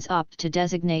nations opt to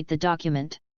designate the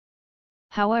document.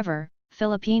 However,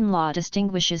 Philippine law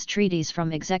distinguishes treaties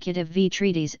from executive v.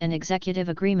 treaties and executive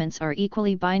agreements are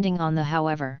equally binding on the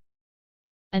however.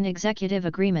 An executive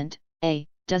agreement, A,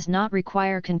 does not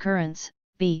require concurrence,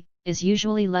 B, is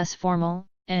usually less formal,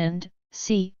 and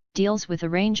C, deals with a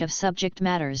range of subject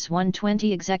matters.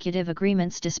 120 Executive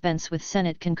agreements dispense with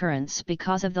Senate concurrence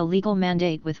because of the legal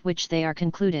mandate with which they are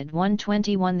concluded.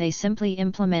 121 They simply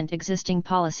implement existing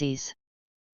policies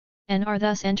and are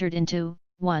thus entered into,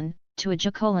 1. To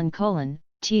adjudicate,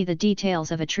 t. the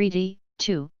details of a treaty,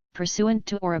 2. Pursuant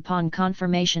to or upon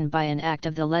confirmation by an act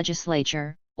of the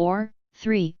legislature, or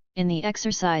 3. In the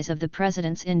exercise of the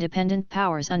President's independent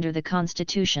powers under the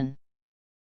Constitution.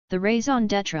 The raison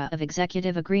d'etre of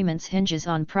executive agreements hinges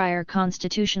on prior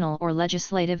constitutional or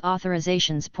legislative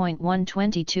authorizations.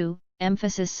 122,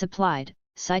 emphasis supplied,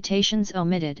 citations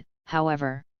omitted,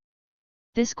 however.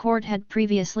 This court had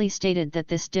previously stated that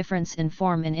this difference in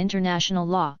form in international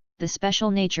law, the special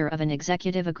nature of an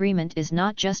executive agreement, is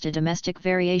not just a domestic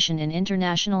variation in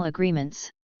international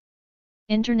agreements.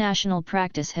 International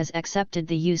practice has accepted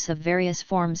the use of various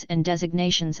forms and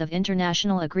designations of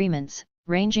international agreements,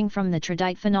 ranging from the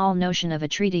traditional notion of a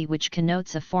treaty which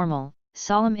connotes a formal,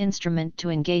 solemn instrument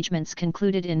to engagements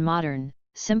concluded in modern,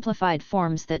 simplified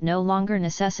forms that no longer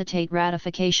necessitate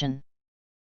ratification.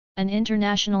 An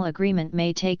international agreement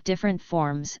may take different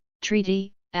forms: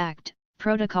 treaty, act,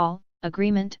 protocol,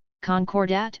 agreement,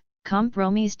 concordat,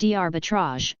 compromis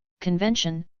d'arbitrage,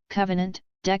 convention, covenant,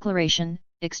 declaration,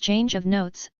 exchange of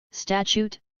notes,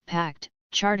 statute, pact,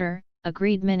 charter,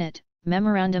 agreed minute,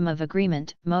 memorandum of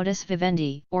agreement, modus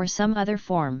vivendi, or some other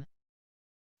form.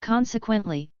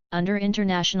 Consequently, under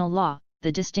international law,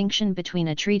 the distinction between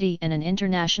a treaty and an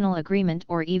international agreement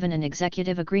or even an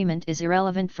executive agreement is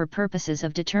irrelevant for purposes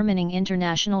of determining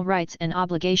international rights and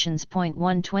obligations.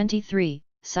 123,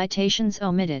 citations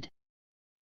omitted.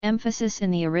 Emphasis in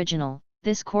the original.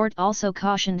 This court also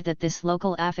cautioned that this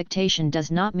local affectation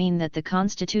does not mean that the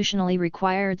constitutionally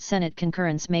required Senate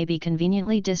concurrence may be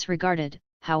conveniently disregarded.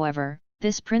 However,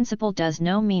 this principle does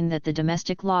not mean that the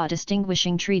domestic law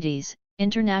distinguishing treaties,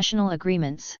 international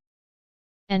agreements,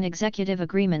 and executive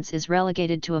agreements is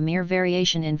relegated to a mere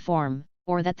variation in form,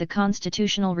 or that the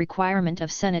constitutional requirement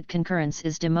of Senate concurrence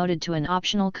is demoted to an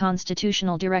optional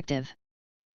constitutional directive.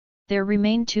 There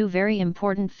remain two very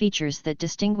important features that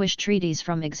distinguish treaties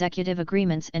from executive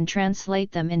agreements and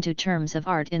translate them into terms of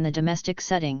art in the domestic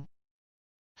setting.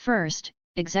 First,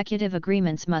 executive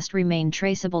agreements must remain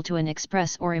traceable to an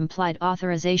express or implied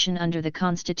authorization under the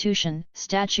Constitution,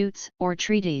 statutes, or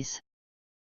treaties.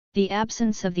 The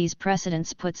absence of these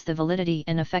precedents puts the validity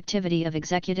and effectivity of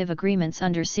executive agreements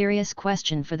under serious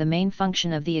question, for the main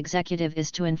function of the executive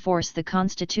is to enforce the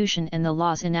Constitution and the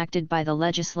laws enacted by the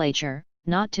legislature,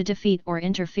 not to defeat or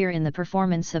interfere in the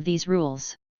performance of these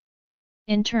rules.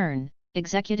 In turn,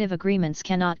 executive agreements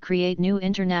cannot create new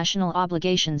international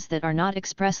obligations that are not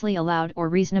expressly allowed or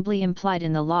reasonably implied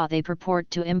in the law they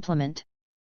purport to implement.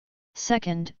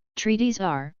 Second, treaties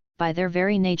are, by their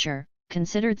very nature,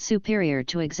 considered superior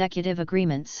to executive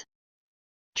agreements.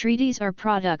 Treaties are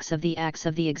products of the acts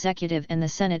of the executive and the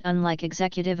Senate, unlike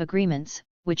executive agreements,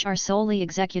 which are solely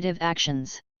executive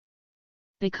actions.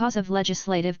 Because of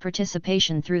legislative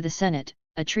participation through the Senate,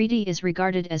 a treaty is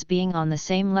regarded as being on the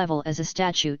same level as a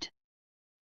statute.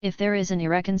 If there is an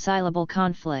irreconcilable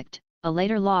conflict, a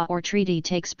later law or treaty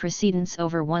takes precedence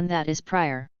over one that is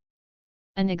prior.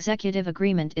 An executive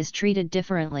agreement is treated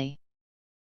differently.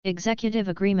 Executive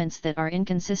agreements that are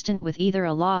inconsistent with either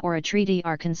a law or a treaty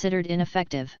are considered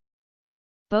ineffective.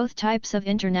 Both types of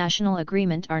international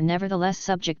agreement are nevertheless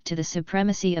subject to the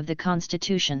supremacy of the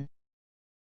Constitution.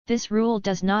 This rule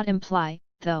does not imply,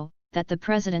 though, that the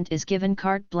President is given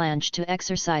carte blanche to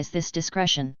exercise this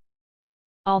discretion.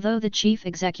 Although the chief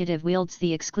executive wields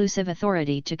the exclusive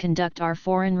authority to conduct our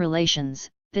foreign relations,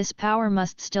 this power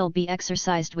must still be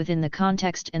exercised within the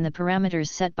context and the parameters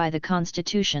set by the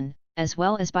Constitution, as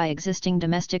well as by existing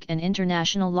domestic and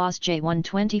international laws.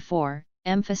 J124,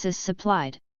 emphasis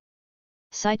supplied.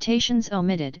 Citations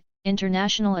omitted.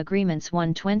 International agreements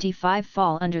 125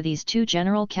 fall under these two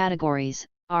general categories,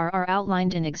 are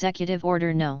outlined in Executive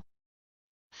Order No.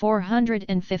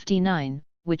 459,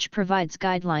 which provides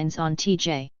guidelines on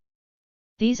TJ.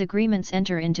 These agreements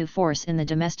enter into force in the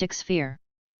domestic sphere.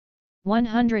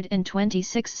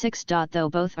 126.6. Though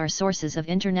both are sources of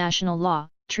international law,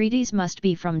 treaties must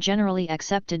be from generally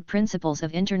accepted principles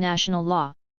of international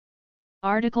law.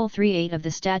 Article 3.8 of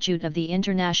the Statute of the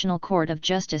International Court of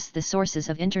Justice. The sources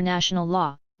of international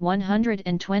law,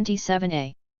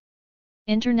 127a.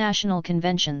 International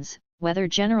conventions, whether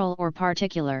general or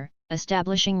particular,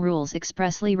 establishing rules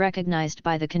expressly recognized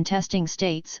by the contesting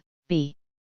states. B.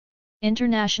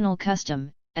 International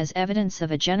custom, as evidence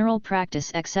of a general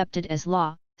practice accepted as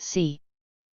law. C.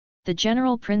 The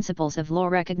general principles of law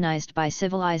recognized by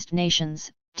civilized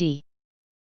nations. D.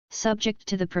 Subject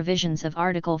to the provisions of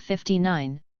Article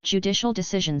 59, judicial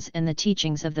decisions and the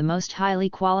teachings of the most highly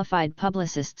qualified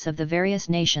publicists of the various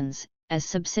nations, as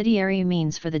subsidiary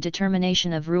means for the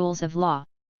determination of rules of law.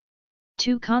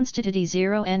 2. Constituti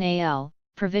 0 NAL,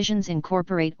 provisions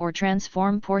incorporate or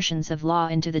transform portions of law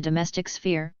into the domestic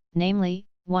sphere, namely,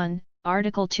 1.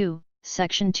 Article 2,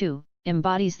 Section 2,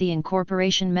 embodies the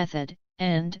incorporation method,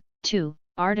 and 2.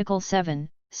 Article 7,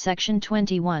 Section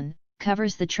 21,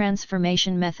 covers the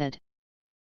transformation method.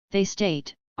 They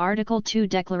state, Article 2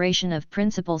 Declaration of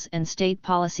Principles and State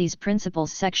Policies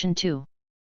Principles Section 2.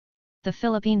 The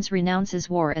Philippines renounces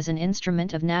war as an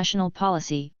instrument of national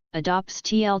policy, adopts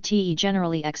TLTE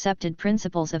generally accepted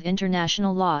principles of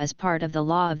international law as part of the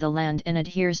law of the land, and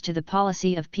adheres to the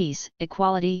policy of peace,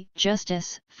 equality,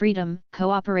 justice, freedom,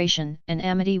 cooperation, and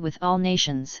amity with all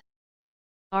nations.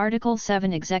 Article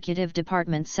 7 Executive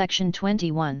Department Section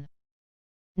 21.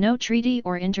 No treaty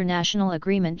or international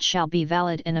agreement shall be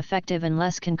valid and effective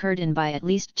unless concurred in by at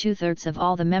least 2/3 of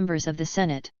all the members of the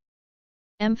Senate.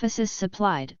 Emphasis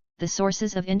supplied. The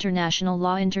sources of international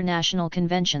law, international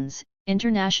conventions,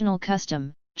 international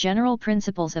custom, general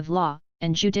principles of law,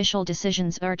 and judicial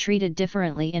decisions are treated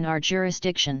differently in our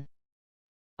jurisdiction.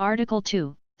 Article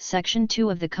 2, Section 2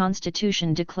 of the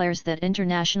Constitution declares that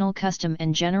international custom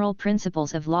and general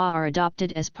principles of law are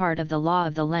adopted as part of the law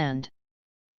of the land.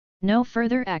 No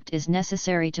further act is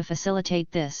necessary to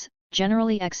facilitate this.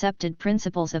 Generally accepted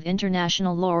principles of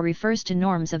international law refers to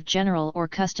norms of general or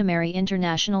customary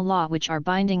international law which are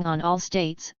binding on all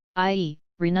states, i.e.,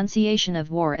 renunciation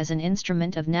of war as an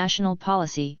instrument of national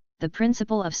policy, the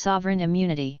principle of sovereign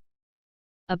immunity,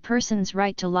 a person's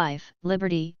right to life,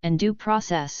 liberty, and due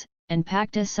process, and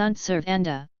pacta sunt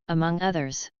servanda, among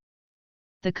others.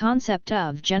 The concept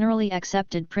of generally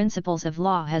accepted principles of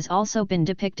law has also been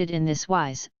depicted in this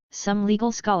wise. Some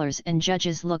legal scholars and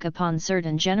judges look upon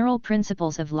certain general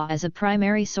principles of law as a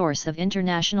primary source of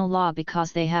international law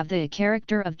because they have the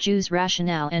character of jus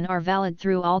rationale and are valid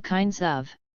through all kinds of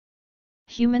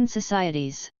human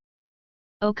societies.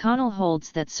 O'Connell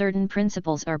holds that certain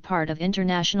principles are part of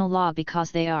international law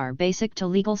because they are basic to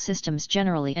legal systems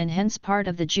generally and hence part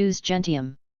of the jus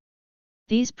gentium.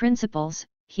 These principles,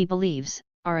 he believes,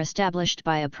 are established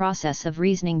by a process of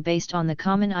reasoning based on the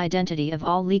common identity of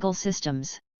all legal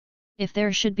systems. If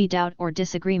there should be doubt or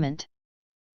disagreement,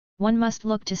 One must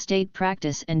look to state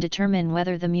practice and determine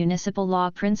whether the municipal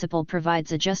law principle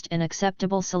provides a just and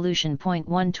acceptable solution.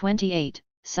 128,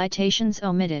 citations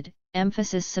omitted,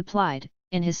 emphasis supplied,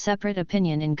 in his separate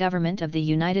opinion in Government of the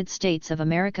United States of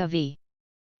America v.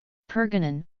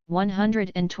 Pangilinan,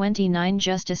 129.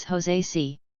 Justice Jose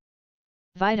C.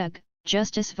 Vidug,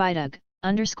 Justice Vidug,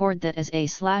 underscored that as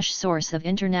a/source of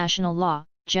international law,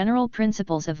 general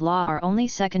principles of law are only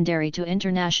secondary to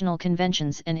international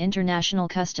conventions and international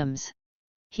customs.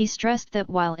 He stressed that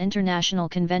while international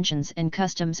conventions and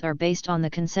customs are based on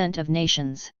the consent of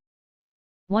nations,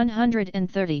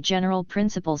 130 general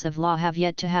principles of law have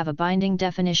yet to have a binding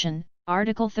definition.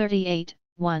 Article 38,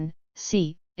 1,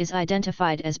 c, is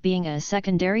identified as being a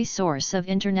secondary source of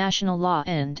international law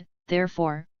and,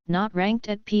 therefore, not ranked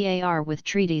at par with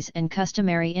treaties and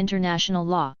customary international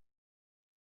law.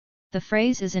 The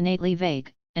phrase is innately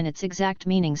vague, and its exact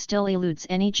meaning still eludes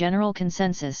any general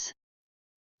consensus.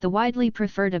 The widely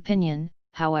preferred opinion,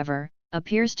 however,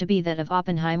 appears to be that of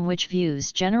Oppenheim, which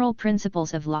views general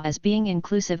principles of law as being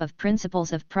inclusive of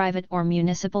principles of private or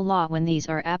municipal law when these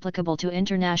are applicable to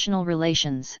international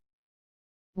relations.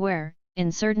 Where, in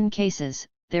certain cases,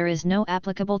 there is no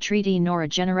applicable treaty nor a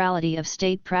generality of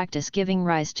state practice giving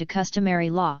rise to customary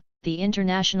law, the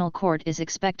International Court is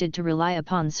expected to rely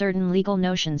upon certain legal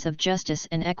notions of justice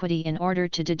and equity in order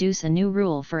to deduce a new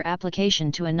rule for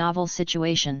application to a novel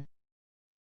situation.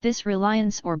 This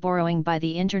reliance or borrowing by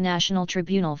the International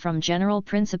Tribunal from general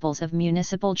principles of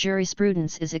municipal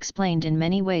jurisprudence is explained in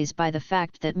many ways by the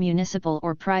fact that municipal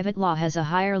or private law has a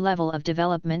higher level of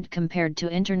development compared to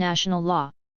international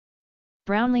law.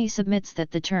 Brownlee submits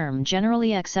that the term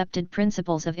generally accepted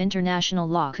principles of international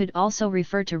law could also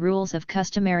refer to rules of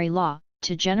customary law,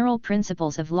 to general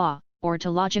principles of law, or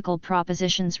to logical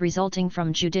propositions resulting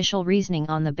from judicial reasoning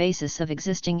on the basis of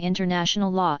existing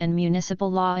international law and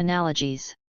municipal law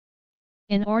analogies.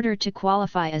 In order to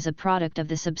qualify as a product of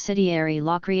the subsidiary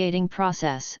law-creating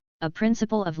process, a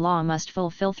principle of law must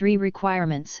fulfill three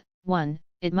requirements. 1.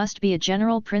 It must be a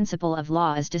general principle of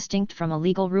law as distinct from a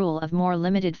legal rule of more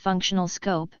limited functional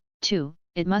scope. 2.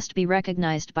 It must be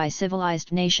recognized by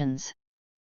civilized nations.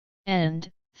 And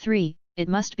 3. It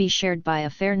must be shared by a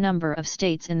fair number of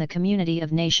states in the community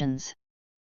of nations.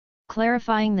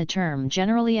 Clarifying the term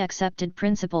generally accepted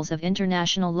principles of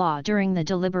international law during the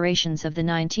deliberations of the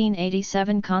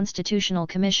 1987 Constitutional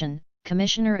Commission,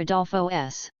 Commissioner Adolfo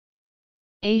S.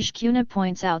 Cunha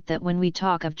points out that when we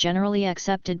talk of generally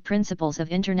accepted principles of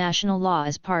international law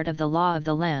as part of the law of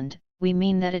the land, we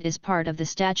mean that it is part of the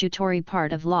statutory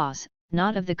part of laws,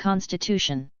 not of the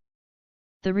Constitution.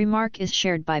 The remark is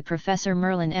shared by Professor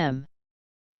Merlin M.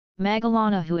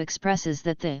 Magallana, who expresses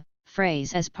that the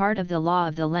phrase as part of the law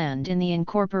of the land in the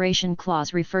incorporation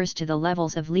clause refers to the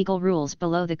levels of legal rules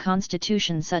below the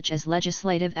Constitution, such as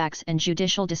legislative acts and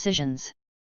judicial decisions.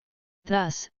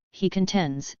 Thus, he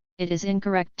contends, it is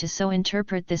incorrect to so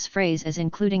interpret this phrase as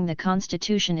including the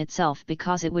Constitution itself,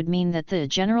 because it would mean that the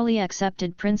generally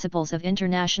accepted principles of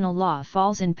international law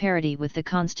falls in parity with the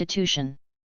Constitution.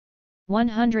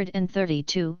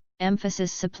 132,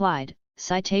 emphasis supplied,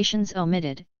 citations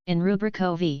omitted, in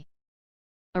Rubrico v.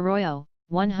 Arroyo,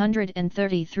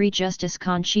 133. Justice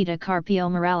Conchita Carpio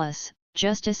Morales,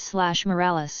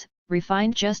 Justice/Morales,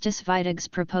 refined Justice Vidug's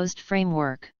proposed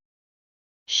framework.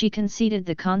 She conceded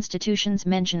the Constitution's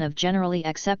mention of generally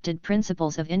accepted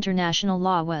principles of international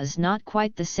law was not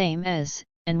quite the same as,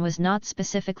 and was not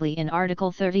specifically in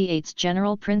Article 38's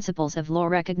general principles of law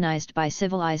recognized by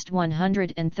civilized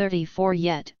 134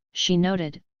 yet, she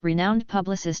noted, renowned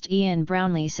publicist Ian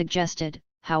Brownlee suggested,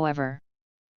 however,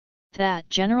 that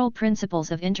general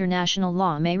principles of international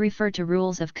law may refer to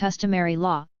rules of customary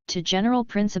law, to general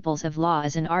principles of law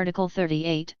as in Article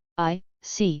 38, I,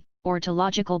 c, or to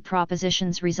logical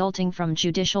propositions resulting from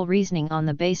judicial reasoning on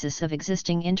the basis of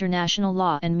existing international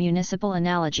law and municipal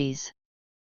analogies.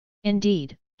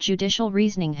 Indeed, judicial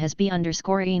reasoning has been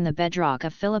underscoring the bedrock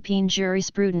of Philippine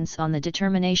jurisprudence on the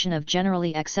determination of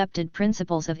generally accepted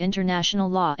principles of international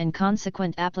law and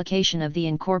consequent application of the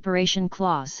incorporation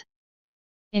clause.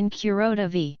 In Curoda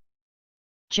v.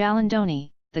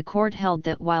 Jalandoni, the court held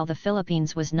that while the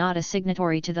Philippines was not a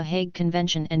signatory to the Hague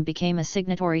Convention and became a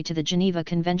signatory to the Geneva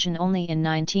Convention only in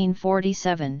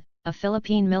 1947, a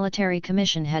Philippine military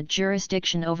commission had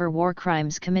jurisdiction over war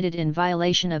crimes committed in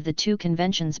violation of the two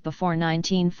conventions before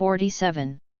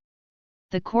 1947.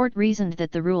 The court reasoned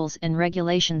that the rules and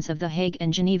regulations of the Hague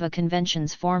and Geneva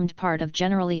Conventions formed part of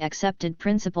generally accepted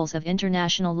principles of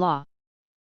international law.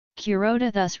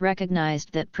 Kuroda thus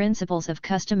recognized that principles of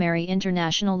customary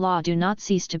international law do not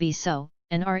cease to be so,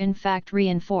 and are in fact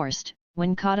reinforced,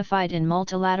 when codified in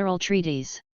multilateral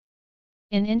treaties.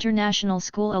 In International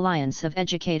School Alliance of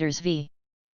Educators v.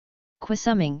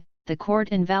 Quisuming, the court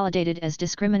invalidated as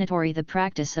discriminatory the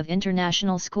practice of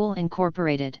International School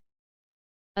Incorporated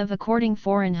of according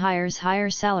foreign hires higher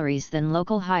salaries than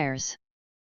local hires.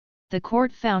 The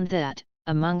court found that,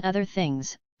 among other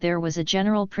things, there was a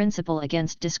general principle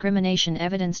against discrimination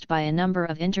evidenced by a number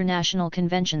of international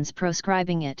conventions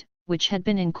proscribing it, which had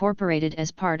been incorporated as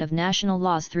part of national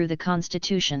laws through the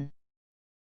Constitution.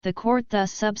 The court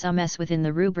thus subsumes within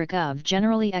the rubric of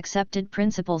generally accepted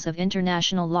principles of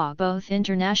international law both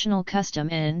international custom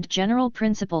and general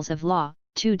principles of law,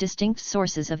 two distinct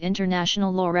sources of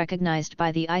international law recognized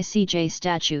by the ICJ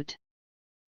Statute.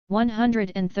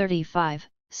 135,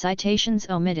 citations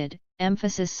omitted,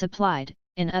 emphasis supplied.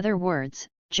 In other words,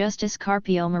 Justice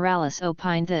Carpio Morales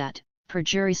opined that, per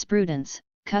jurisprudence,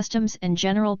 customs and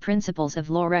general principles of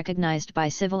law recognized by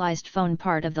civilized form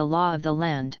part of the law of the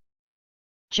land.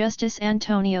 Justice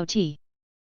Antonio T.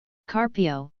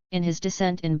 Carpio, in his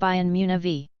dissent in Bayan Muna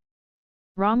v.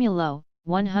 Romulo,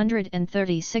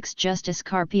 136 Justice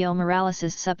Carpio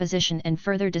Morales's supposition and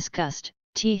further discussed,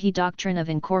 he doctrine of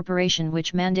incorporation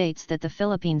which mandates that the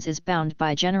Philippines is bound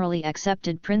by generally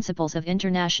accepted principles of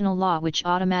international law which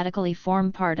automatically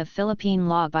form part of Philippine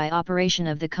law by operation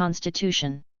of the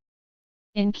Constitution.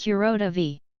 In Curoda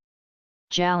v.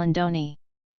 Jalandoni,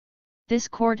 this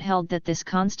court held that this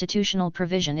constitutional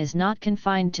provision is not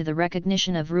confined to the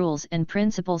recognition of rules and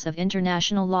principles of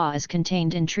international law as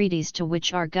contained in treaties to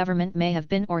which our government may have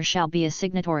been or shall be a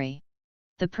signatory.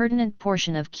 The pertinent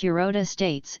portion of Curoda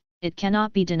states, it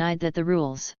cannot be denied that the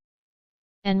rules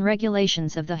and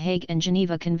regulations of the Hague and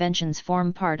Geneva Conventions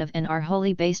form part of and are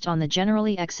wholly based on the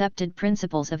generally accepted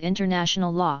principles of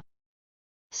international law.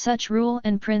 Such rule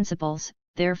and principles,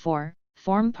 therefore,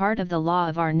 form part of the law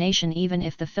of our nation even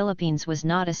if the Philippines was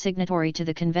not a signatory to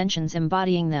the conventions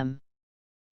embodying them.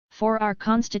 For our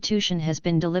Constitution has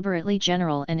been deliberately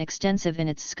general and extensive in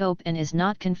its scope and is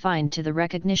not confined to the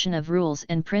recognition of rules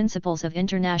and principles of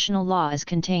international law as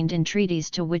contained in treaties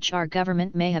to which our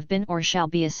government may have been or shall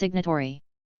be a signatory.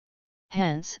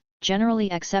 Hence,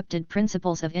 generally accepted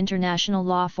principles of international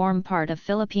law form part of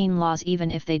Philippine laws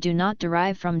even if they do not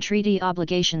derive from treaty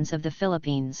obligations of the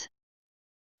Philippines.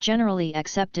 Generally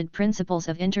accepted principles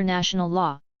of international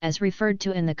law, as referred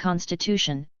to in the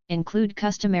Constitution, include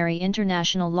customary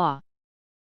international law.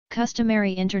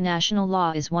 Customary international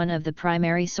law is one of the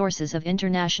primary sources of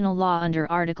international law under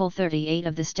Article 38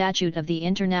 of the Statute of the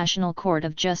International Court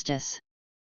of Justice.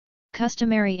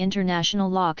 Customary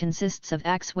international law consists of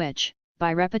acts which,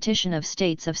 by repetition of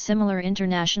states of similar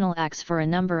international acts for a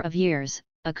number of years,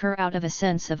 occur out of a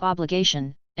sense of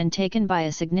obligation, and taken by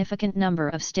a significant number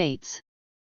of states.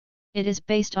 It is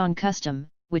based on custom,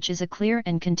 which is a clear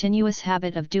and continuous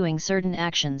habit of doing certain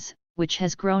actions, which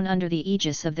has grown under the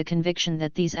aegis of the conviction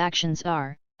that these actions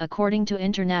are, according to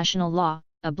international law,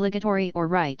 obligatory or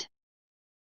right.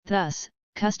 Thus,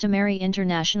 customary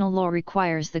international law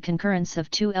requires the concurrence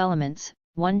of two elements,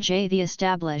 1j the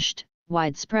established,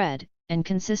 widespread, and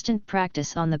consistent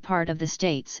practice on the part of the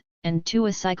states, and 2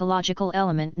 a psychological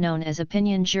element known as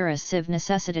opinion juris sive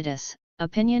necessitatis,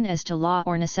 opinion as to law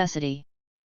or necessity.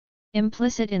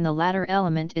 Implicit in the latter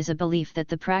element is a belief that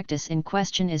the practice in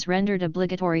question is rendered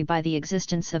obligatory by the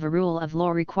existence of a rule of law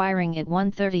requiring it.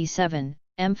 137,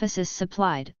 emphasis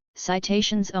supplied,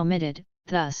 citations omitted.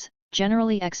 Thus,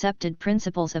 generally accepted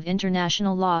principles of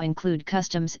international law include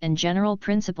customs and general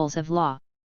principles of law.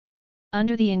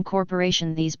 Under the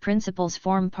incorporation, these principles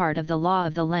form part of the law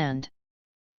of the land.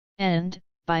 And,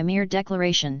 by mere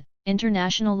declaration,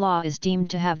 international law is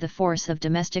deemed to have the force of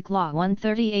domestic law.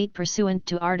 138 pursuant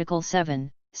to Article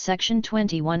 7, Section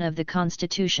 21 of the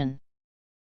Constitution.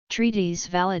 Treaties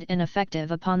valid and effective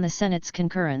upon the Senate's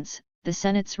concurrence. The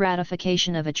Senate's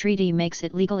ratification of a treaty makes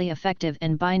it legally effective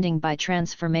and binding by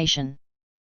transformation.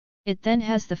 It then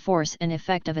has the force and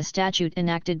effect of a statute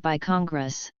enacted by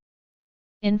Congress.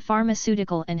 In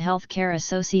Pharmaceutical and Healthcare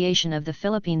Association of the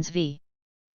Philippines v.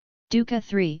 Duca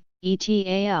 3,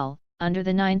 et.al., under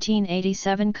the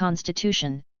 1987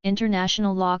 Constitution,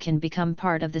 international law can become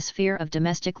part of the sphere of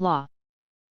domestic law,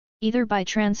 either by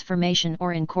transformation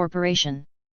or incorporation.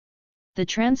 The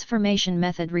transformation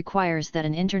method requires that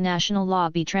an international law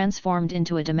be transformed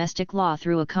into a domestic law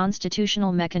through a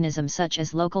constitutional mechanism such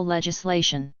as local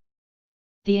legislation.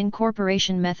 The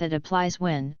incorporation method applies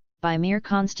when, by mere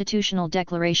constitutional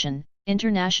declaration,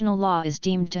 international law is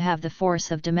deemed to have the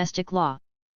force of domestic law.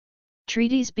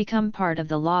 Treaties become part of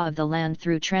the law of the land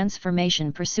through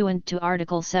transformation pursuant to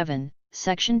Article 7,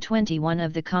 Section 21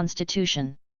 of the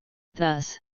Constitution.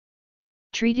 Thus,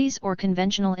 Treaties or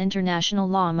conventional international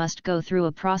law must go through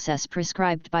a process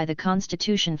prescribed by the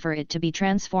Constitution for it to be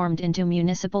transformed into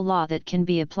municipal law that can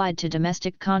be applied to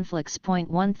domestic conflicts.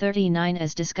 139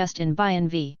 as discussed in Bayan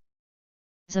v.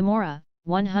 Zamora,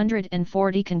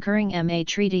 140 concurring MA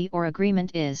treaty or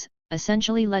agreement is,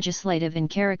 essentially legislative in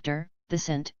character. The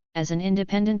Senate, as an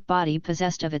independent body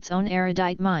possessed of its own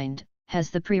erudite mind, has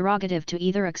the prerogative to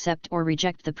either accept or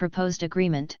reject the proposed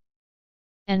agreement.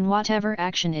 And whatever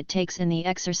action it takes in the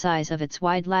exercise of its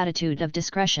wide latitude of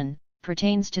discretion,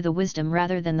 pertains to the wisdom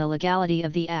rather than the legality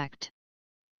of the act.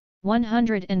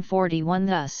 141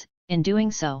 Thus, in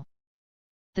doing so,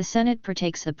 the Senate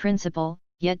partakes a principal,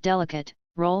 yet delicate,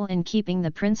 role in keeping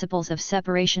the principles of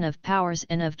separation of powers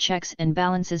and of checks and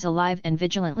balances alive and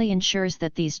vigilantly ensures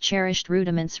that these cherished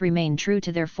rudiments remain true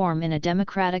to their form in a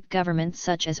democratic government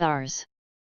such as ours.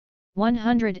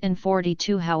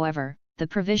 142 However, the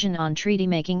provision on treaty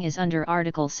making is under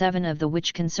Article 7 of the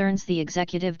which concerns the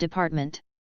Executive Department.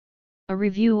 A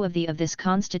review of this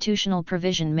constitutional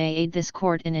provision may aid this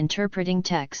court in interpreting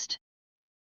text.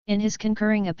 In his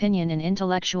concurring opinion in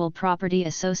Intellectual Property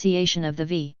Association of the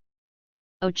V.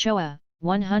 Ochoa,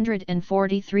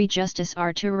 143 Justice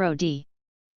Arturo D.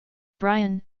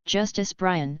 Bryan, Justice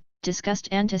Bryan, discussed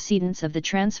antecedents of the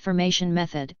transformation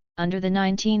method. Under the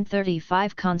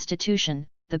 1935 Constitution,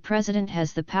 the President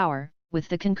has the power, with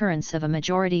the concurrence of a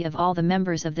majority of all the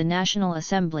members of the National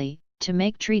Assembly, to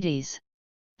make treaties.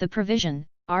 The provision,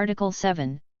 Article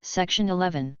 7, Section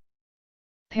 11.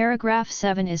 Paragraph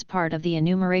 7 is part of the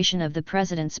enumeration of the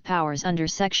President's powers under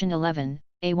Section 11,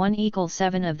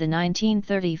 A1=7 of the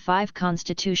 1935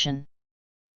 Constitution.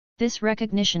 This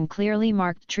recognition clearly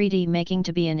marked treaty making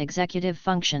to be an executive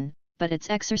function, but its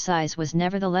exercise was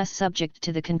nevertheless subject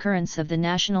to the concurrence of the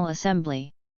National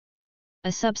Assembly.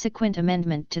 A subsequent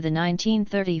amendment to the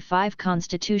 1935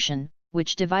 Constitution,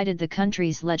 which divided the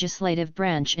country's legislative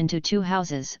branch into two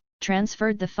houses,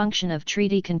 transferred the function of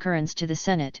treaty concurrence to the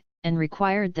Senate, and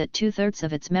required that 2/3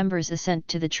 of its members assent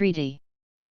to the treaty.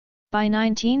 By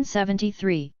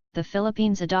 1973, the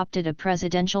Philippines adopted a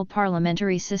presidential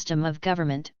parliamentary system of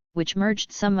government, which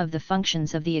merged some of the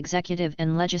functions of the executive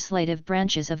and legislative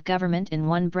branches of government in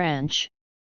one branch.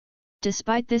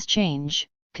 Despite this change,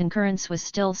 concurrence was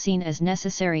still seen as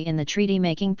necessary in the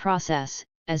treaty-making process,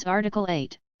 as Article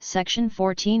 8, Section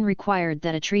 14 required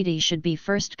that a treaty should be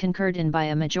first concurred in by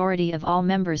a majority of all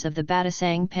members of the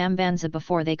Batasang Pambansa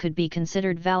before they could be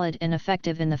considered valid and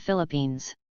effective in the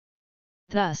Philippines.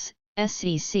 Thus,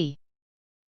 SCC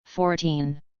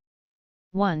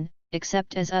 14.1,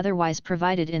 except as otherwise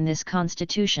provided in this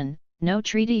Constitution, no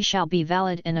treaty shall be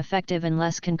valid and effective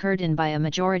unless concurred in by a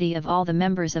majority of all the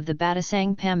members of the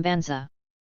Batasang Pambansa.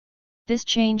 This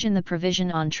change in the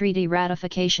provision on treaty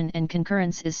ratification and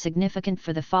concurrence is significant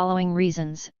for the following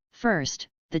reasons. First,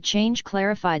 the change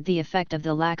clarified the effect of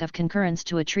the lack of concurrence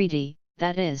to a treaty,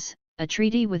 that is, a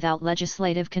treaty without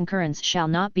legislative concurrence shall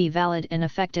not be valid and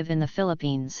effective in the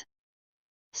Philippines.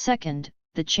 Second,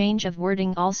 the change of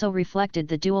wording also reflected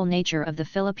the dual nature of the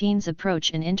Philippines' approach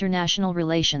in international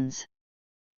relations.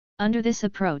 Under this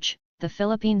approach, the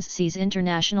Philippines sees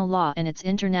international law and its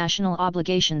international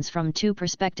obligations from two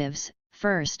perspectives: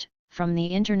 first, from the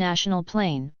international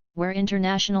plane, where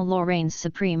international law reigns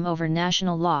supreme over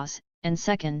national laws, and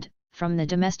second, from the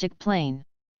domestic plane,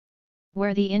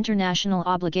 where the international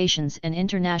obligations and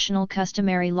international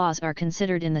customary laws are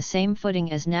considered in the same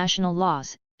footing as national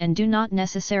laws, and do not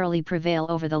necessarily prevail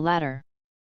over the latter.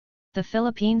 The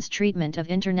Philippines' treatment of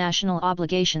international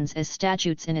obligations as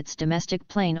statutes in its domestic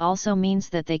plane also means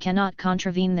that they cannot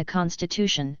contravene the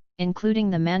Constitution, including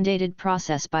the mandated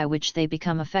process by which they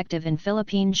become effective in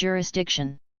Philippine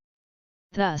jurisdiction.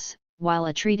 Thus, while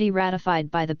a treaty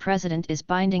ratified by the President is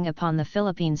binding upon the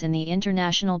Philippines in the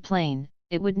international plane,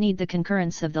 it would need the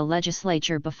concurrence of the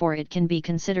legislature before it can be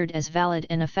considered as valid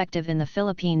and effective in the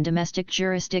Philippine domestic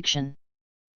jurisdiction.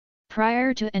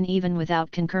 Prior to and even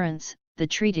without concurrence, the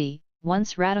treaty,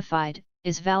 once ratified,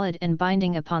 is valid and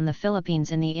binding upon the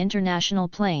Philippines in the international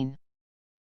plane.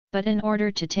 But in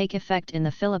order to take effect in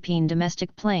the Philippine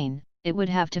domestic plane, it would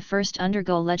have to first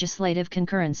undergo legislative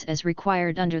concurrence as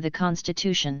required under the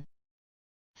Constitution.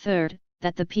 Third,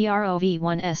 that the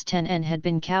PROV-1S10N had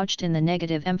been couched in the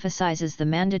negative emphasizes the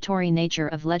mandatory nature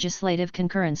of legislative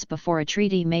concurrence before a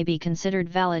treaty may be considered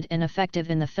valid and effective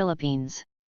in the Philippines.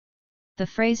 The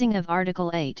phrasing of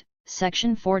Article 8,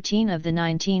 Section 14 of the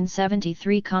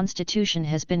 1973 Constitution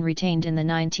has been retained in the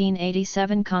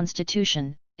 1987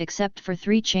 Constitution, except for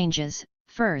three changes.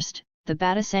 First, the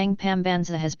Batasang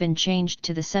Pambansa has been changed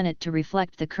to the Senate to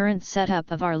reflect the current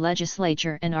setup of our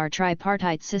legislature and our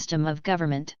tripartite system of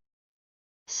government.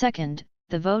 Second,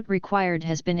 the vote required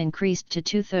has been increased to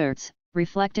 2/3,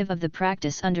 reflective of the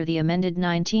practice under the amended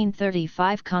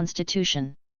 1935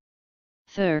 Constitution.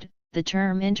 Third, the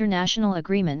term international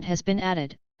agreement has been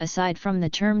added, aside from the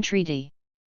term treaty.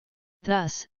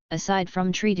 Thus, aside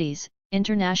from treaties,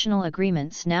 international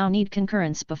agreements now need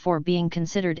concurrence before being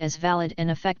considered as valid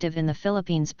and effective in the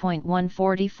Philippines.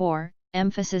 144,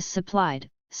 emphasis supplied,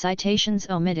 citations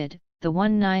omitted, the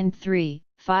 193,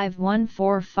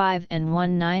 5145 and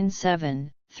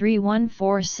 197,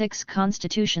 3146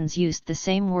 constitutions used the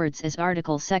same words as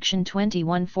Article Section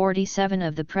 2147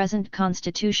 of the present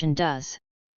Constitution does,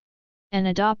 and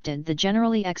adopted the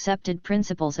generally accepted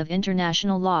principles of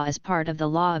international law as part of the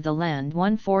law of the land.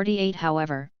 148.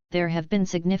 However, there have been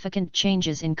significant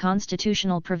changes in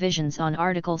constitutional provisions on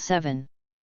Article 7.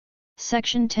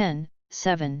 Section 10,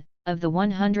 7, of the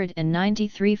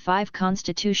 193-5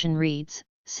 Constitution reads,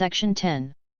 Section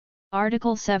 10.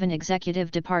 Article 7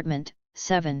 Executive Department,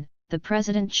 7. The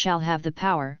President shall have the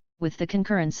power, with the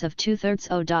concurrence of 2/3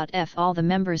 O.F. all the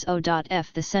members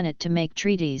O.F. the Senate to make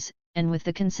treaties, and with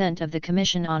the consent of the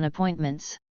Commission on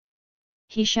Appointments.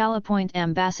 He shall appoint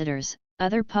ambassadors,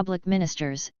 other public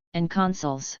ministers, and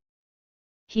consuls.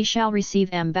 He shall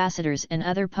receive ambassadors and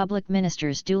other public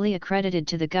ministers duly accredited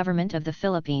to the Government of the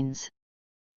Philippines.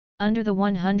 Under the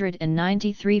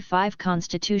 193-5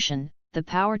 Constitution, the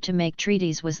power to make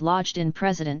treaties was lodged in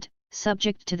President,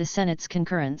 subject to the Senate's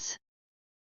concurrence.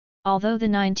 Although the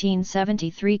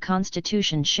 1973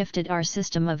 Constitution shifted our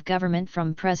system of government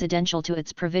from presidential to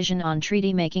its provision on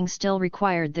treaty-making still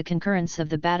required the concurrence of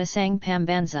the Batasang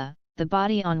Pambansa, the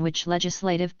body on which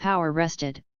legislative power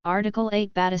rested, Article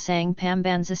 8 Batasang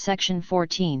Pambansa Section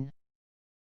 14.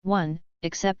 1.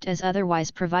 Except as otherwise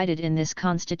provided in this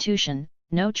Constitution,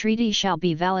 no treaty shall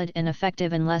be valid and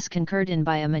effective unless concurred in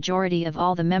by a majority of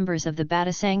all the members of the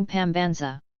Batasang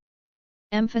Pambansa.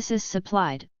 Emphasis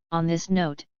supplied. On this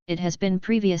note, it has been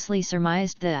previously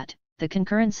surmised that the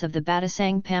concurrence of the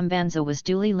Batasang Pambansa was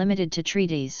duly limited to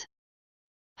treaties.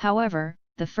 However,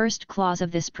 the first clause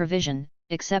of this provision,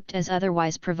 except as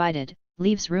otherwise provided,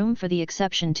 leaves room for the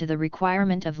exception to the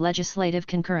requirement of legislative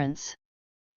concurrence.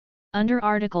 Under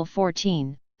Article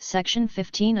 14, Section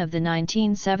 15 of the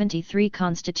 1973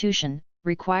 Constitution,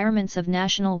 requirements of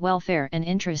national welfare and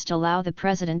interest allow the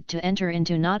President to enter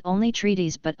into not only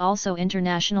treaties but also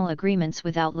international agreements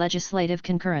without legislative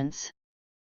concurrence.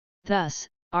 Thus,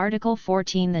 Article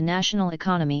 14 The national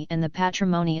economy and the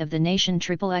patrimony of the nation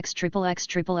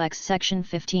XXX Section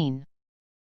 15.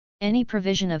 Any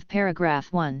provision of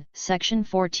Paragraph 1, Section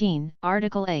 14,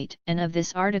 Article 8, and of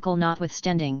this article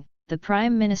notwithstanding, the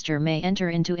Prime Minister may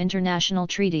enter into international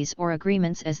treaties or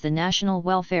agreements as the national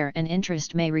welfare and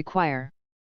interest may require.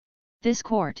 This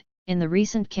Court, in the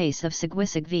recent case of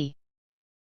Sigwisig v.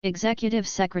 Executive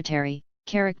Secretary,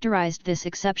 characterized this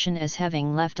exception as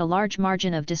having left a large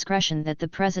margin of discretion that the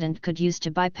President could use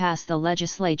to bypass the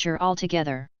legislature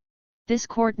altogether. This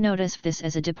Court noticed this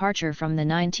as a departure from the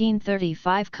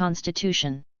 1935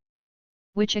 Constitution,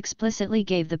 which explicitly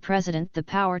gave the President the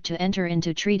power to enter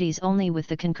into treaties only with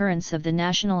the concurrence of the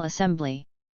National Assembly.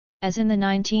 As in the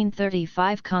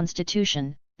 1935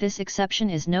 Constitution, this exception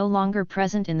is no longer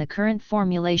present in the current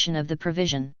formulation of the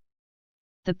provision.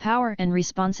 The power and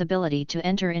responsibility to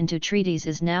enter into treaties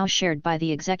is now shared by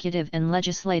the executive and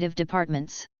legislative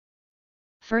departments.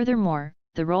 Furthermore,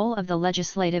 the role of the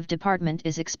legislative department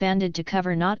is expanded to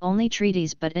cover not only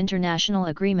treaties but international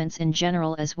agreements in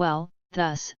general as well.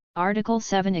 Thus, Article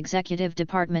 7 Executive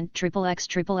Department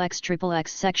XXX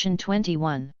Section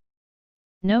 21.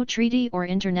 No treaty or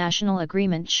international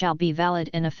agreement shall be valid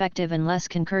and effective unless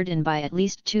concurred in by at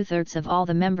least 2/3 of all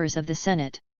the members of the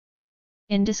Senate.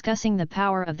 In discussing the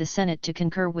power of the Senate to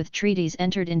concur with treaties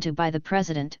entered into by the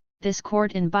President, this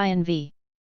Court in Bayan v.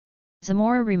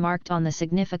 Zamora remarked on the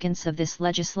significance of this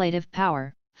legislative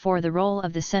power, for the role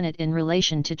of the Senate in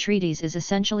relation to treaties is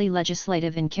essentially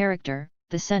legislative in character.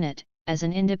 The Senate, as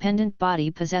an independent body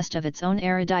possessed of its own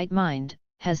erudite mind,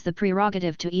 has the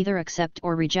prerogative to either accept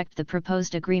or reject the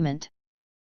proposed agreement.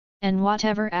 And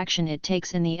whatever action it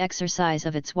takes in the exercise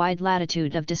of its wide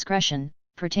latitude of discretion,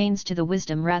 pertains to the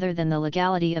wisdom rather than the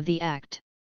legality of the act.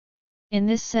 In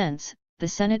this sense, the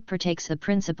Senate partakes a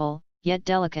principal, yet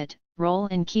delicate, role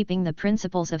in keeping the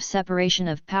principles of separation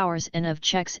of powers and of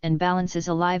checks and balances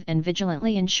alive and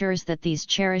vigilantly ensures that these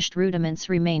cherished rudiments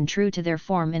remain true to their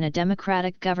form in a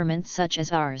democratic government such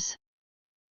as ours.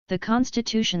 The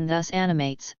Constitution thus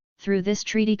animates, through this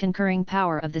treaty concurring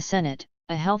power of the Senate,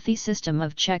 a healthy system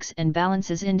of checks and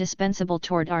balances indispensable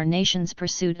toward our nation's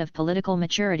pursuit of political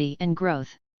maturity and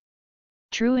growth.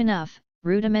 True enough,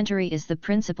 rudimentary is the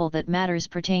principle that matters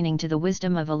pertaining to the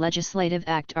wisdom of a legislative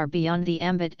act are beyond the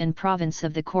ambit and province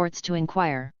of the courts to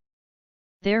inquire.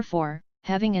 Therefore,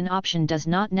 having an option does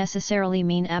not necessarily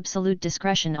mean absolute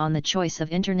discretion on the choice of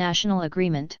international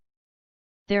agreement.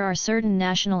 There are certain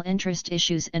national interest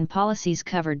issues and policies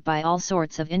covered by all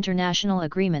sorts of international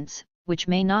agreements, which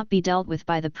may not be dealt with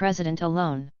by the President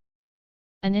alone.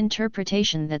 An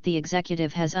interpretation that the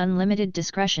executive has unlimited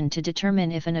discretion to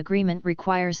determine if an agreement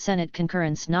requires Senate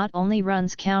concurrence not only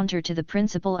runs counter to the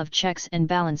principle of checks and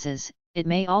balances, it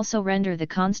may also render the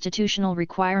constitutional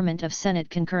requirement of Senate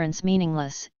concurrence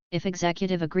meaningless, if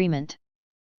executive agreement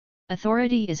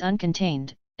authority is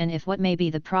uncontained, and if what may be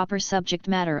the proper subject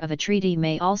matter of a treaty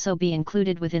may also be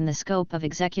included within the scope of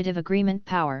executive agreement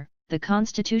power, the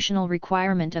constitutional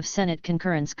requirement of Senate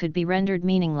concurrence could be rendered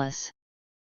meaningless.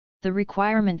 The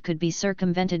requirement could be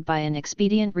circumvented by an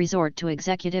expedient resort to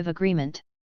executive agreement.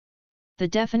 The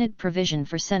definite provision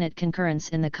for Senate concurrence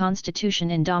in the Constitution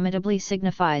indomitably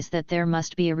signifies that there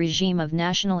must be a regime of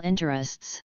national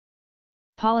interests.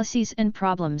 Policies and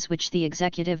problems which the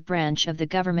executive branch of the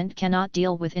government cannot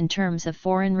deal with in terms of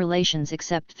foreign relations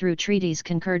except through treaties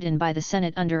concurred in by the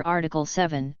Senate under Article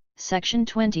 7, Section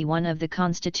 21 of the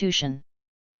Constitution.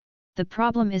 The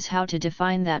problem is how to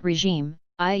define that regime,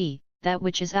 i.e., that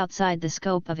which is outside the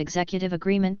scope of executive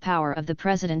agreement power of the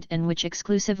President and which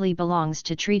exclusively belongs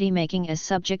to treaty making as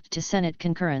subject to Senate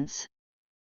concurrence.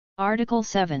 Article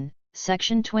 7,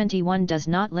 Section 21 does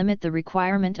not limit the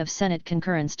requirement of Senate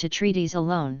concurrence to treaties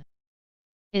alone.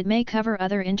 It may cover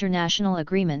other international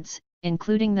agreements,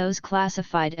 including those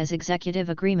classified as executive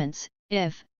agreements,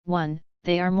 if 1.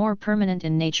 They are more permanent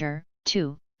in nature,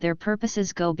 2. Their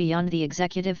purposes go beyond the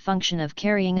executive function of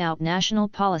carrying out national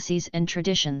policies and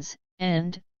traditions,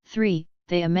 and 3.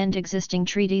 They amend existing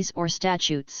treaties or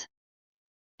statutes.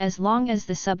 As long as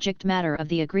the subject matter of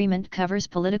the agreement covers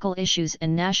political issues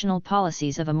and national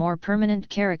policies of a more permanent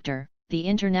character, the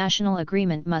international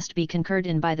agreement must be concurred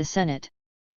in by the Senate.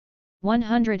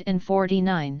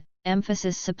 149.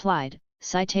 Emphasis supplied,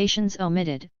 citations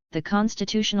omitted. The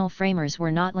constitutional framers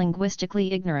were not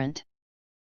linguistically ignorant.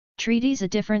 Treaties a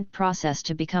different process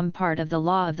to become part of the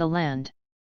law of the land.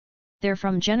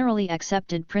 Therefrom generally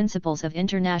accepted principles of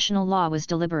international law was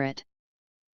deliberate.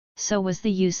 So was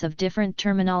the use of different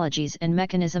terminologies and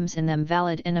mechanisms in them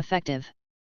valid and effective.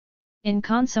 In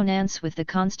consonance with the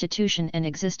Constitution and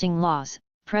existing laws,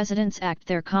 presidents act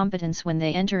their competence when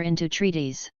they enter into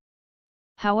treaties.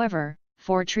 However,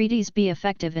 for treaties be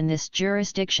effective in this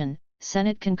jurisdiction,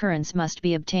 Senate concurrence must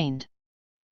be obtained.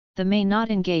 They may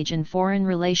not engage in foreign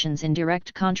relations in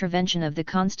direct contravention of the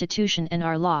Constitution and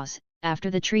our laws, after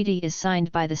the treaty is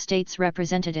signed by the state's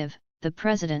representative, the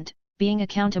President, being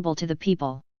accountable to the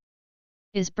people,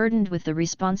 is burdened with the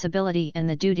responsibility and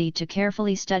the duty to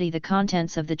carefully study the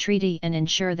contents of the treaty and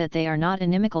ensure that they are not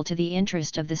inimical to the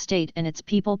interest of the state and its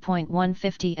people.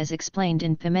 150 As explained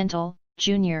in Pimentel,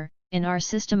 Jr., in our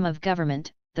system of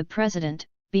government, the President,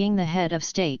 being the head of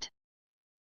state,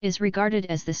 is regarded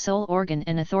as the sole organ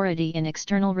and authority in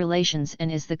external relations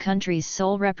and is the country's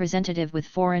sole representative with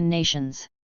foreign nations.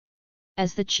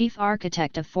 As the chief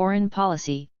architect of foreign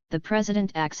policy, the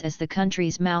President acts as the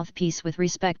country's mouthpiece with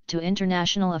respect to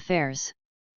international affairs.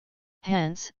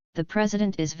 Hence, the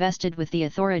President is vested with the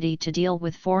authority to deal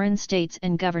with foreign states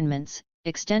and governments,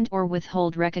 extend or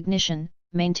withhold recognition,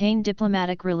 maintain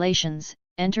diplomatic relations,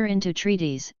 enter into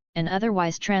treaties, and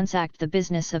otherwise transact the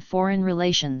business of foreign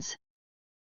relations.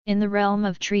 In the realm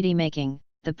of treaty making,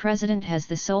 the President has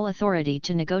the sole authority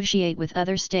to negotiate with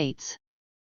other states.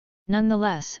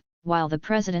 Nonetheless, while the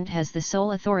President has the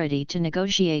sole authority to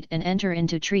negotiate and enter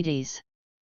into treaties,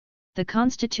 the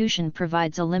Constitution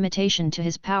provides a limitation to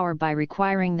his power by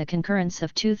requiring the concurrence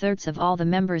of 2/3 of all the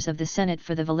members of the Senate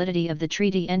for the validity of the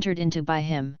treaty entered into by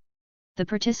him. The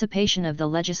participation of the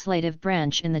legislative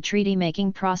branch in the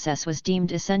treaty-making process was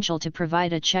deemed essential to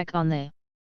provide a check on the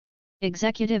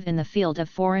executive in the field of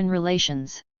foreign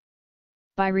relations.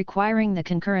 By requiring the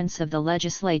concurrence of the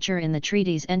legislature in the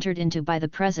treaties entered into by the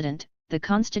President, the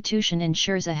Constitution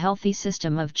ensures a healthy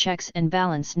system of checks and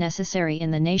balance necessary in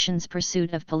the nation's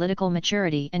pursuit of political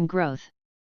maturity and growth.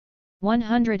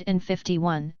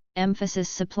 151. Emphasis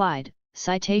supplied,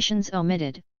 citations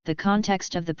omitted. The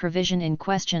context of the provision in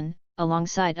question,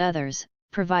 alongside others,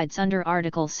 provides under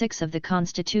Article 6 of the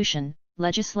Constitution,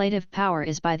 legislative power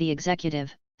is by the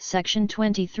executive, Section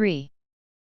 23.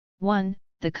 1.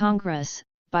 The Congress,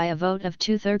 by a vote of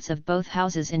 2/3 of both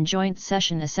houses in joint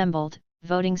session assembled,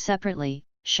 voting separately,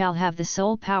 shall have the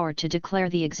sole power to declare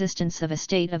the existence of a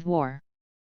state of war.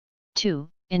 2.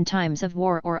 In times of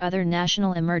war or other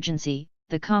national emergency,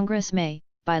 the Congress may,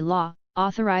 by law,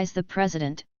 authorize the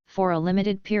President, for a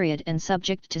limited period and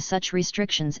subject to such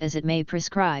restrictions as it may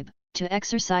prescribe, to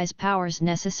exercise powers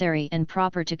necessary and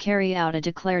proper to carry out a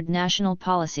declared national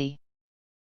policy.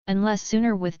 Unless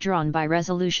sooner withdrawn by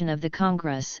resolution of the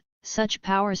Congress, such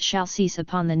powers shall cease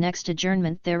upon the next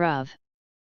adjournment thereof.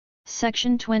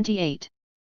 Section 28.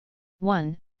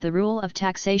 1. The rule of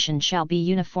taxation shall be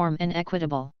uniform and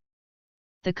equitable.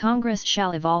 The Congress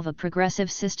shall evolve a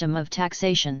progressive system of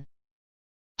taxation.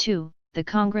 2. The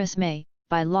Congress may,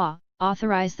 by law,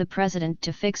 authorize the President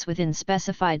to fix within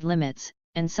specified limits,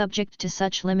 and subject to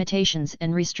such limitations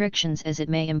and restrictions as it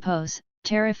may impose,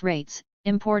 tariff rates,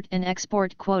 import and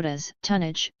export quotas,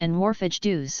 tonnage and wharfage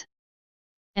dues,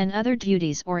 and other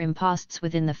duties or imposts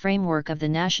within the framework of the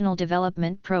national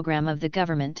development program of the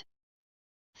government.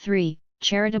 3.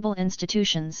 Charitable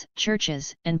institutions,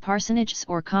 churches and parsonages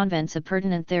or convents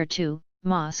appurtenant thereto,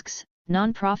 mosques,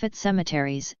 non-profit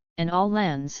cemeteries, and all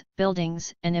lands,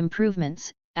 buildings and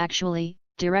improvements, actually,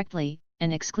 directly,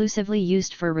 and exclusively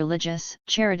used for religious,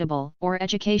 charitable, or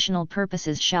educational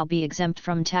purposes shall be exempt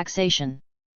from taxation.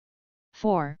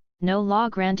 4. No law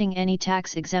granting any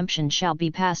tax exemption shall be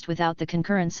passed without the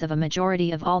concurrence of a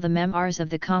majority of all the members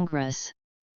of the Congress.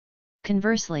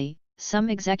 Conversely, some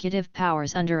executive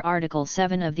powers under Article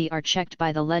 7 of the are checked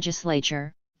by the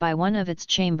legislature, by one of its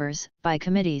chambers, by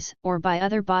committees, or by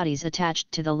other bodies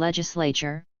attached to the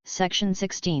legislature. Section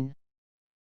 16.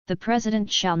 The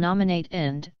President shall nominate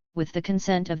and, with the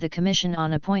consent of the Commission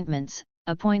on Appointments,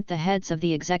 appoint the heads of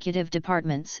the executive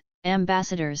departments,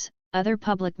 ambassadors, other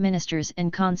public ministers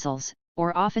and consuls,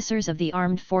 or officers of the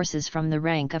armed forces from the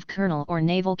rank of colonel or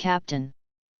naval captain,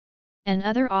 and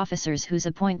other officers whose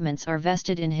appointments are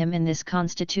vested in him in this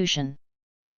Constitution.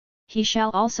 He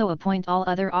shall also appoint all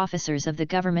other officers of the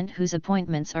government whose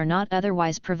appointments are not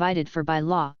otherwise provided for by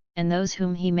law, and those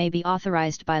whom he may be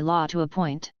authorized by law to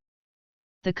appoint.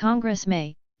 The Congress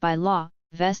may, by law,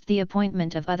 vest the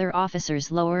appointment of other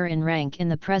officers lower in rank in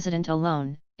the President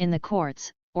alone, in the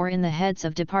courts, or in the heads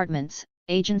of departments,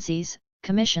 agencies,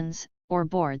 commissions, or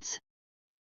boards.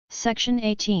 Section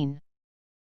 18.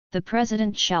 The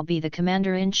President shall be the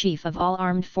Commander-in-Chief of all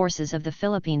armed forces of the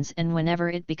Philippines, and whenever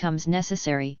it becomes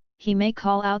necessary, he may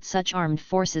call out such armed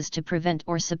forces to prevent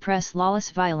or suppress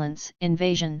lawless violence,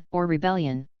 invasion, or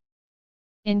rebellion.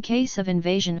 In case of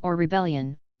invasion or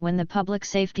rebellion, when the public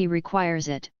safety requires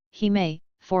it, he may,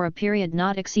 for a period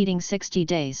not exceeding 60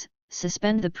 days,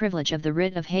 suspend the privilege of the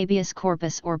writ of habeas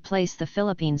corpus or place the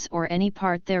Philippines or any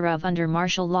part thereof under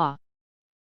martial law.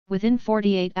 Within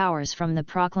 48 hours from the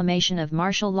proclamation of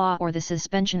martial law or the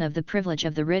suspension of the privilege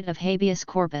of the writ of habeas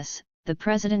corpus, the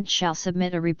President shall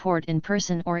submit a report in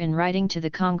person or in writing to the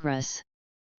Congress.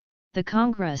 The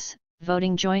Congress,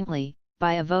 voting jointly,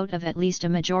 by a vote of at least a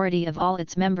majority of all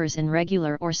its members in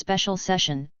regular or special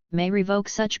session, may revoke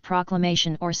such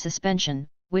proclamation or suspension,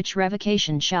 which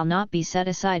revocation shall not be set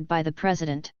aside by the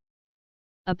President.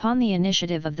 Upon the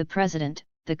initiative of the President,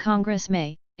 the Congress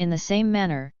may, in the same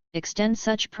manner, extend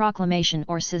such proclamation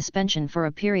or suspension for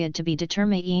a period to be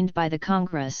determined by the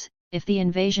Congress, if the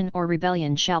invasion or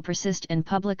rebellion shall persist and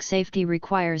public safety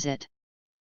requires it.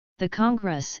 The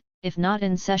Congress, if not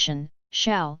in session,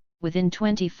 shall, within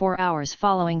 24 hours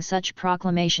following such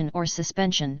proclamation or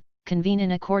suspension, convene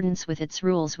in accordance with its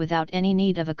rules without any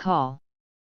need of a call.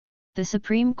 The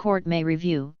Supreme Court may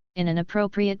review, in an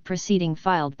appropriate proceeding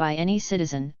filed by any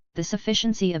citizen, the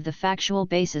sufficiency of the factual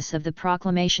basis of the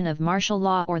proclamation of martial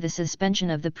law or the suspension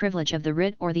of the privilege of the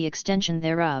writ or the extension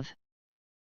thereof,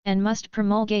 and must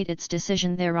promulgate its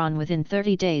decision thereon within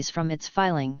 30 days from its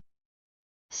filing.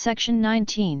 Section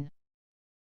 19.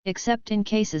 Except in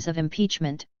cases of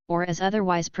impeachment, or as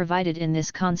otherwise provided in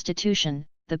this Constitution,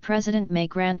 the President may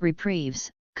grant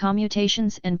reprieves,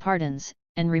 commutations and pardons,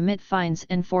 and remit fines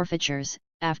and forfeitures,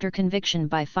 after conviction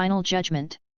by final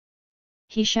judgment.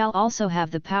 He shall also have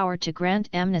the power to grant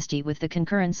amnesty with the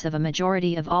concurrence of a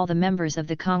majority of all the members of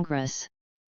the Congress.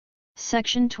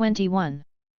 Section 21.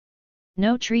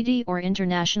 No treaty or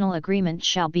international agreement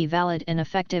shall be valid and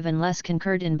effective unless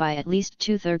concurred in by at least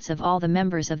 2/3 of all the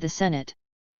members of the Senate.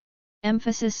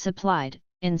 Emphasis supplied.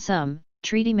 In sum,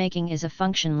 treaty-making is a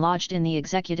function lodged in the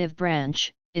executive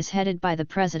branch, is headed by the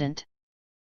President.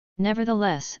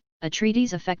 Nevertheless, a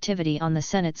treaty's effectivity on the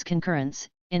Senate's concurrence,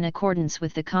 in accordance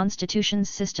with the Constitution's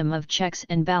system of checks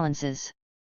and balances.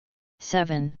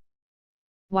 7.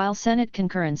 While Senate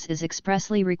concurrence is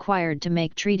expressly required to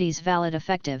make treaties valid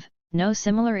effective, no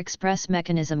similar express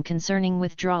mechanism concerning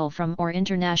withdrawal from or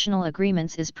international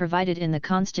agreements is provided in the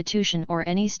Constitution or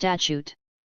any statute.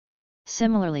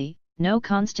 Similarly, no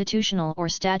constitutional or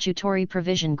statutory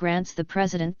provision grants the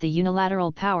President the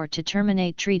unilateral power to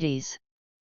terminate treaties.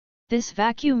 This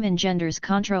vacuum engenders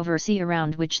controversy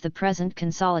around which the present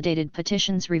consolidated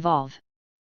petitions revolve.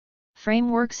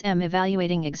 Frameworks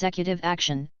evaluating executive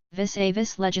action,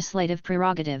 vis-a-vis legislative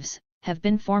prerogatives, have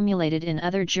been formulated in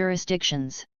other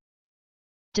jurisdictions.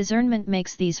 Discernment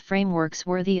makes these frameworks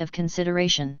worthy of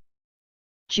consideration.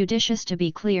 Judicious to be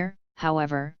clear,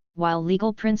 however, while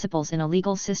legal principles in a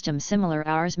legal system similar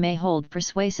ours may hold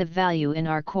persuasive value in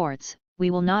our courts, we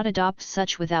will not adopt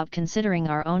such without considering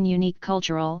our own unique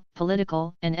cultural,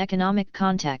 political, and economic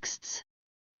contexts.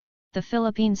 The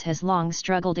Philippines has long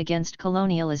struggled against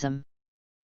colonialism.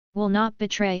 Will not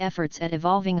betray efforts at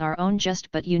evolving our own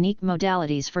just but unique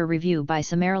modalities for review by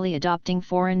summarily adopting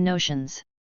foreign notions.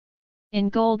 In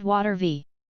Goldwater v.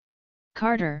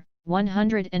 Carter,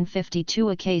 152,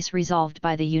 a case resolved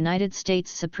by the United States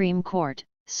Supreme Court,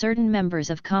 certain members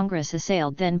of Congress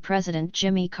assailed then-President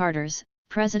Jimmy Carter's,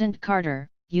 President Carter,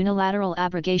 unilateral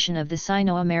abrogation of the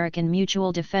Sino-American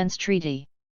Mutual Defense Treaty.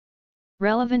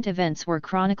 Relevant events were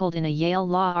chronicled in a Yale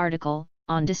Law article.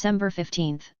 On December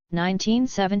 15,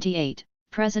 1978,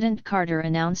 President Carter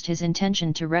announced his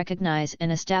intention to recognize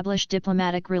and establish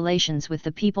diplomatic relations with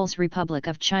the People's Republic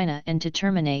of China and to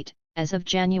terminate, as of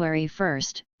January 1,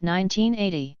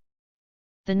 1980,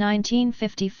 the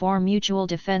 1954 Mutual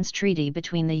Defense Treaty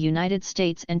between the United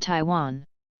States and Taiwan.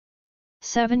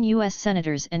 7 U.S.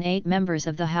 senators and 8 members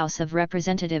of the House of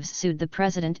Representatives sued the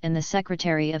President and the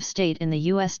Secretary of State in the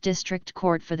U.S. District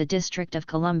Court for the District of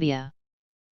Columbia.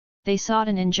 They sought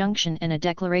an injunction and a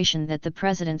declaration that the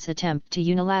President's attempt to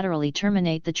unilaterally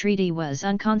terminate the treaty was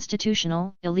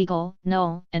unconstitutional, illegal,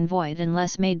 null and void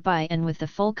unless made by and with the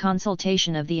full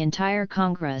consultation of the entire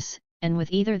Congress, and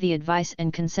with either the advice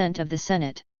and consent of the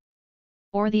Senate,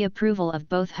 or the approval of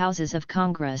both houses of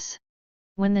Congress.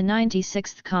 When the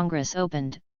 96th Congress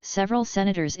opened, several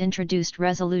senators introduced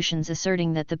resolutions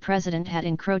asserting that the President had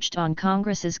encroached on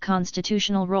Congress's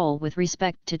constitutional role with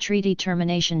respect to treaty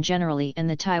termination generally and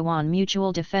the Taiwan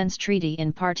Mutual Defense Treaty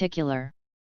in particular.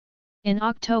 In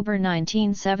October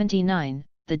 1979,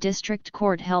 the District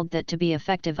Court held that to be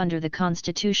effective under the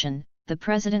Constitution, the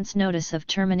President's notice of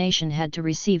termination had to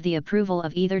receive the approval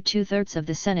of either 2/3 of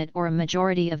the Senate or a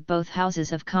majority of both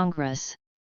houses of Congress.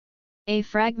 A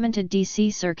fragmented D.C.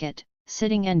 Circuit,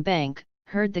 sitting en banc,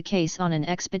 heard the case on an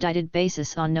expedited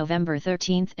basis on November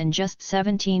 13 and just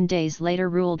 17 days later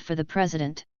ruled for the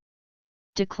President.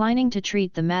 Declining to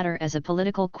treat the matter as a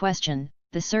political question,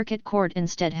 the Circuit Court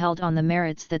instead held on the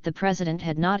merits that the President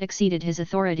had not exceeded his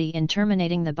authority in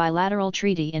terminating the bilateral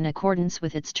treaty in accordance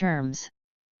with its terms.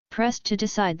 Pressed to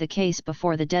decide the case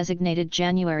before the designated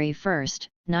January 1,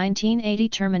 1980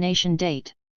 termination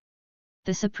date,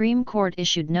 the Supreme Court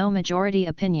issued no majority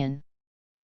opinion.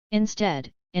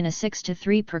 Instead, in a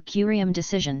 6-3 per curiam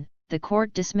decision, the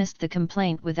court dismissed the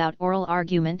complaint without oral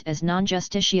argument as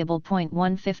non-justiciable.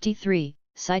 153,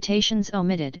 citations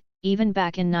omitted, even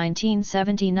back in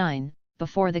 1979,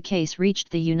 before the case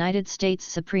reached the United States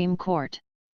Supreme Court.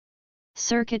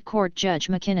 Circuit Court Judge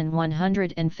McKinnon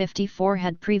 154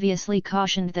 had previously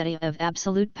cautioned that of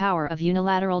absolute power of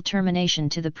unilateral termination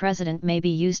to the President may be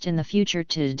used in the future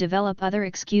to develop other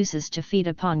excuses to feed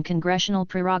upon congressional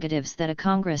prerogatives that a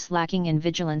Congress lacking in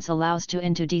vigilance allows to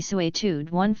into desuetude.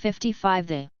 155.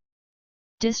 The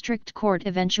District Court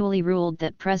eventually ruled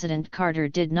that President Carter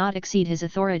did not exceed his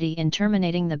authority in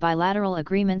terminating the bilateral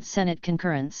agreement's Senate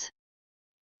concurrence.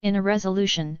 In a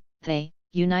resolution, the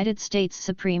United States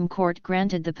Supreme Court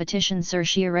granted the petition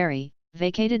certiorari,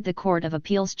 vacated the Court of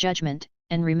Appeals judgment,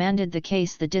 and remanded the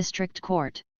case the District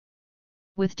Court,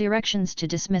 with directions to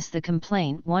dismiss the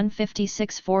complaint.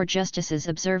 156. 4 justices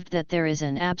observed that there is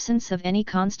an absence of any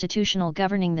constitutional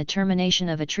governing the termination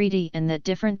of a treaty and that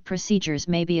different procedures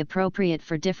may be appropriate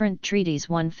for different treaties.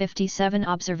 157.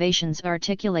 Observations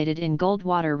articulated in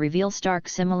Goldwater reveal stark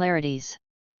similarities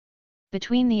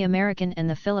between the American and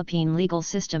the Philippine legal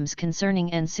systems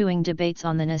concerning ensuing debates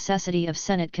on the necessity of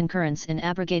Senate concurrence in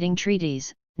abrogating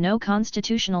treaties. No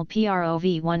constitutional Prov.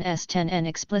 1s10n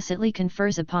explicitly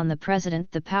confers upon the President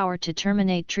the power to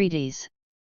terminate treaties.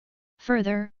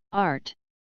 Further, Art.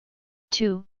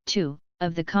 2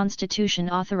 of the Constitution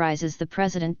authorizes the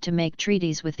President to make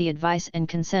treaties with the advice and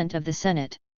consent of the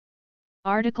Senate.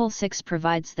 Article 6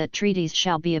 provides that treaties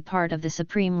shall be a part of the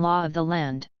supreme law of the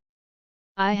land.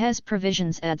 IHA's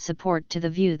provisions add support to the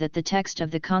view that the text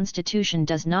of the Constitution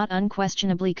does not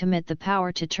unquestionably commit the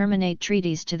power to terminate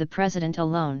treaties to the President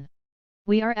alone.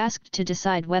 We are asked to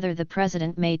decide whether the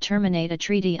President may terminate a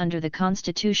treaty under the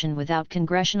Constitution without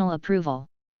congressional approval.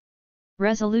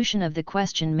 Resolution of the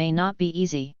question may not be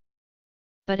easy,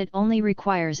 but it only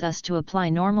requires us to apply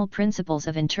normal principles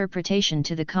of interpretation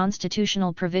to the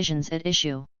constitutional provisions at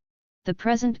issue. The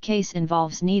present case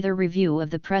involves neither review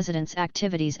of the President's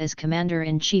activities as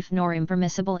Commander-in-Chief nor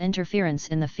impermissible interference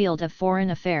in the field of foreign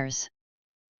affairs.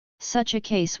 Such a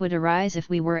case would arise if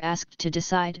we were asked to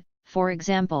decide, for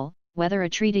example, whether a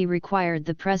treaty required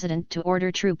the President to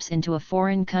order troops into a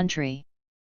foreign country.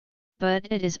 But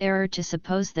it is error to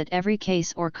suppose that every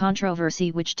case or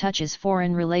controversy which touches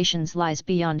foreign relations lies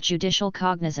beyond judicial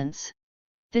cognizance.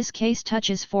 This case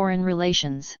touches foreign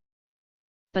relations.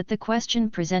 But the question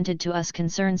presented to us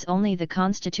concerns only the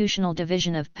constitutional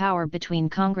division of power between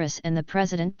Congress and the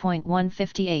President.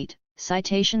 158,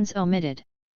 citations omitted.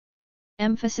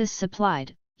 Emphasis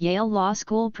supplied. Yale Law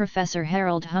School Professor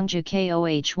Harold Hungja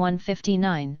KOH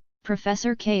 159,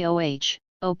 Professor KOH,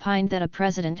 opined that a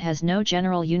president has no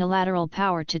general unilateral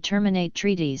power to terminate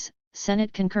treaties.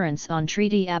 Senate concurrence on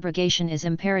treaty abrogation is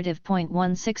imperative.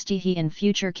 160 He in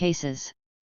future cases.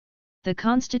 The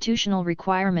constitutional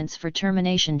requirements for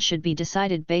termination should be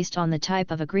decided based on the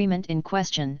type of agreement in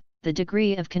question, the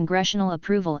degree of congressional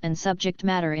approval and subject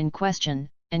matter in question,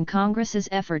 and Congress's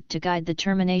effort to guide the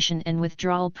termination and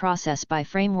withdrawal process by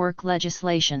framework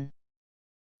legislation.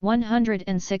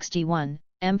 161,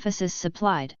 emphasis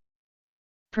supplied.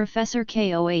 Professor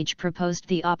KOH proposed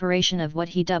the operation of what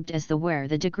he dubbed as where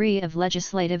the degree of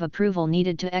legislative approval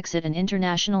needed to exit an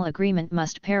international agreement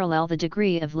must parallel the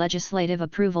degree of legislative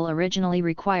approval originally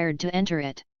required to enter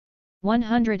it.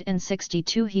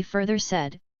 162 He further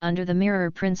said, under the mirror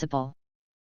principle,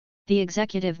 the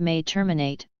executive may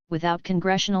terminate, without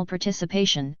congressional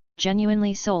participation,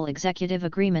 genuinely sole executive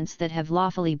agreements that have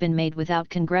lawfully been made without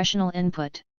congressional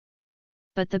input.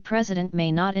 But the President may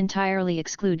not entirely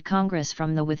exclude Congress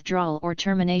from the withdrawal or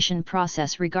termination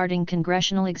process regarding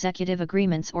congressional executive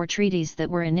agreements or treaties that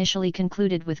were initially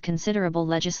concluded with considerable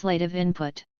legislative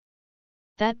input.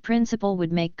 That principle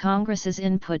would make Congress's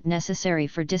input necessary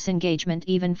for disengagement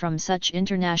even from such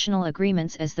international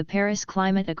agreements as the Paris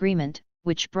Climate Agreement,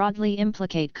 which broadly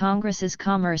implicate Congress's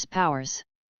commerce powers,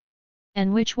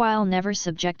 and which, while never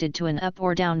subjected to an up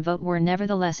or down vote, were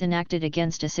nevertheless enacted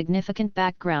against a significant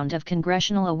background of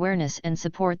congressional awareness and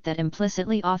support that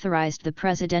implicitly authorized the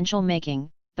presidential making,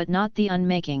 but not the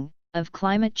unmaking, of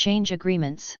climate change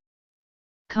agreements.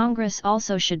 Congress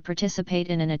also should participate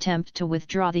in an attempt to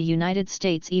withdraw the United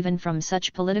States even from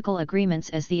such political agreements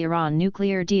as the Iran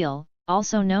nuclear deal,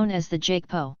 also known as the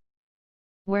JCPOA,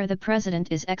 where the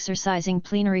President is exercising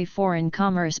plenary foreign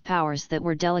commerce powers that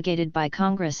were delegated by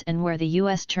Congress and where the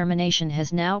U.S. termination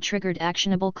has now triggered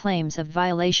actionable claims of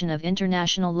violation of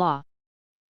international law.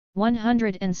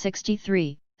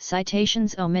 163,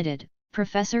 citations omitted.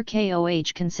 Professor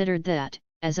KOH considered that,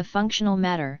 as a functional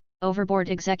matter, overboard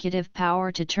executive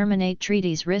power to terminate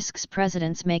treaties risks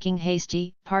presidents making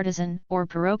hasty, partisan, or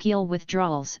parochial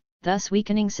withdrawals, thus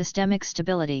weakening systemic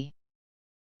stability,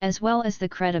 as well as the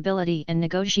credibility and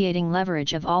negotiating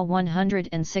leverage of all.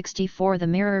 164 The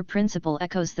mirror principle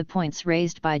echoes the points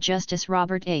raised by Justice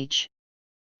Robert H.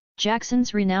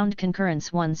 Jackson's renowned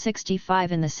concurrence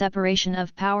 165 in the separation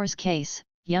of powers case,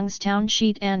 Youngstown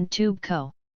Sheet and Tube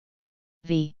Co.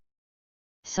 v.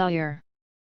 Sawyer.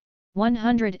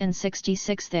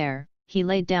 166 There, he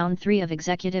laid down 3 of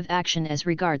executive action as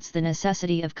regards the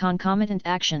necessity of concomitant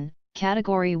action.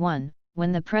 Category 1,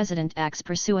 when the President acts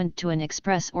pursuant to an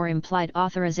express or implied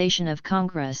authorization of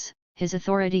Congress, his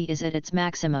authority is at its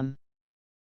maximum.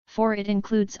 For it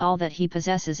includes all that he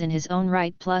possesses in his own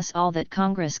right plus all that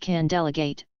Congress can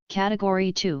delegate.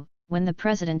 Category 2, when the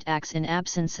President acts in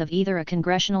absence of either a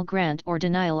congressional grant or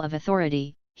denial of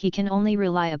authority, he can only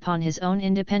rely upon his own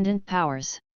independent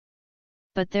powers.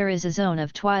 But there is a zone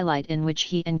of twilight in which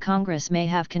he and Congress may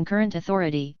have concurrent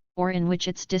authority, or in which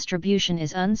its distribution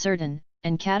is uncertain.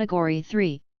 And Category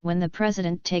 3, when the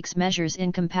President takes measures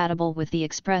incompatible with the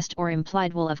expressed or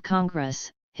implied will of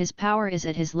Congress, his power is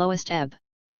at his lowest ebb.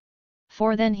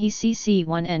 For then he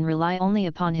cc1 and rely only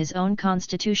upon his own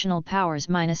constitutional powers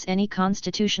minus any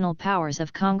constitutional powers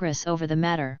of Congress over the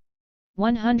matter.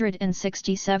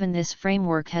 167 This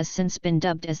framework has since been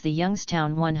dubbed as the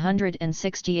Youngstown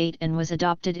 168 and was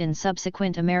adopted in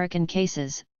subsequent American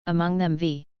cases, among them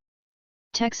v.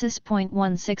 Texas.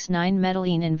 169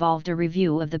 Medellin involved a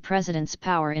review of the President's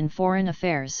power in foreign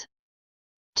affairs.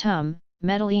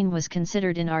 Medellin was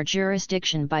considered in our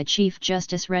jurisdiction by Chief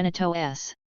Justice Renato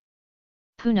S.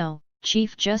 Puno,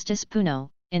 Chief Justice Puno,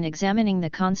 in examining the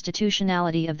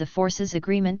constitutionality of the Forces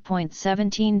Agreement.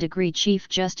 17 Chief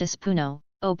Justice Puno,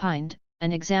 opined,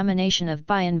 an examination of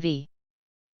Bayan v.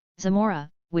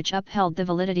 Zamora, which upheld the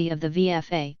validity of the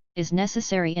VFA, is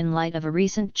necessary in light of a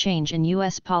recent change in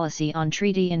U.S. policy on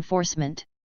treaty enforcement.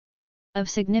 Of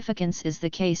significance is the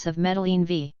case of Medellin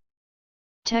v.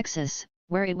 Texas,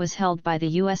 where it was held by the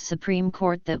U.S. Supreme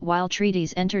Court that while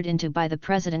treaties entered into by the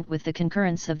President with the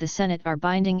concurrence of the Senate are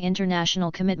binding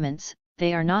international commitments,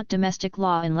 they are not domestic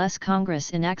law unless Congress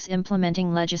enacts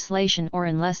implementing legislation or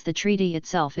unless the treaty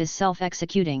itself is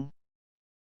self-executing.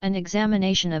 An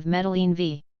examination of Medellin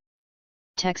v.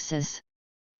 Texas.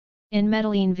 In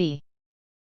Medellin v.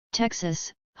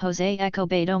 Texas, José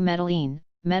Escobedo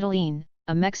Medellin,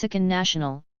 a Mexican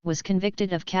national, was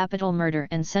convicted of capital murder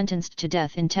and sentenced to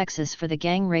death in Texas for the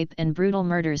gang rape and brutal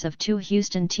murders of 2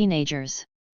 Houston teenagers.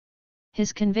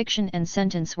 His conviction and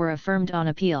sentence were affirmed on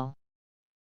appeal.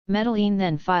 Medellin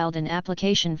then filed an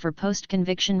application for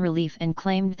post-conviction relief and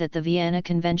claimed that the Vienna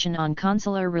Convention on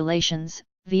Consular Relations,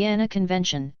 Vienna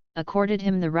Convention, accorded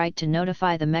him the right to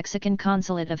notify the Mexican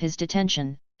consulate of his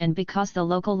detention, and because the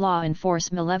local law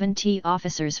enforcement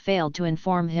officers failed to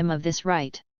inform him of this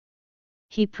right.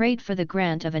 He prayed for the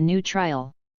grant of a new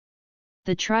trial.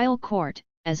 The trial court,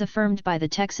 as affirmed by the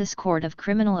Texas Court of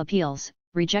Criminal Appeals,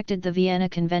 rejected the Vienna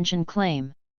Convention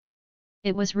claim.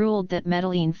 It was ruled that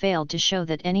Medellin failed to show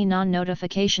that any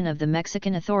non-notification of the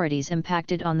Mexican authorities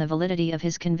impacted on the validity of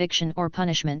his conviction or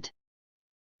punishment.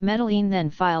 Medellin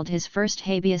then filed his first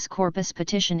habeas corpus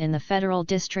petition in the Federal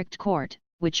District Court,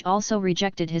 which also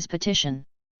rejected his petition.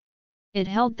 It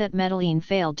held that Medellin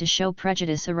failed to show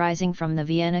prejudice arising from the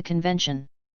Vienna Convention.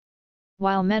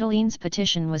 While Medellin's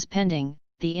petition was pending,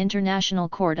 the International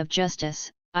Court of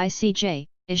Justice, ICJ,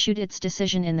 issued its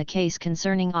decision in the case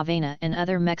concerning Avena and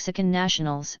other Mexican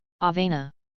nationals,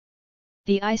 Avena.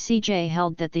 The ICJ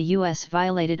held that the U.S.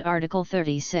 violated Article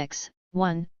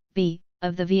 36(1)(b)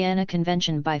 of the Vienna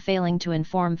Convention by failing to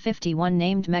inform 51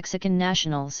 named Mexican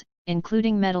nationals,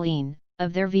 including Medellin,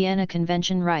 of their Vienna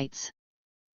Convention rights.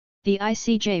 The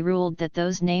ICJ ruled that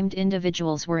those named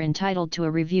individuals were entitled to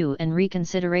a review and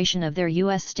reconsideration of their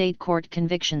U.S. state court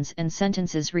convictions and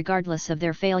sentences regardless of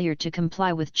their failure to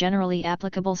comply with generally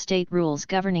applicable state rules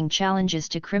governing challenges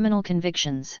to criminal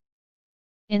convictions.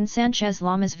 In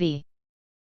Sanchez-Lamas v.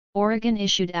 Oregon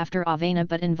issued after Avena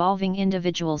but involving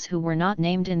individuals who were not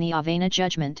named in the Avena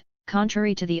judgment,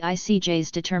 contrary to the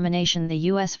ICJ's determination, the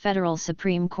U.S. Federal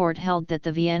Supreme Court held that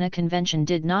the Vienna Convention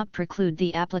did not preclude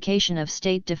the application of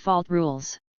state default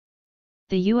rules.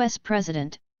 The U.S.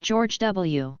 President, George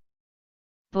W.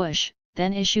 Bush,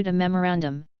 then issued a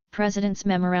memorandum, President's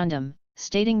Memorandum,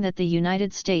 stating that the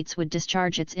United States would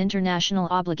discharge its international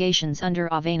obligations under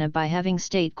Avena by having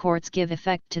state courts give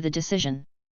effect to the decision.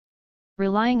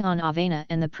 Relying on Avena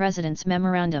and the President's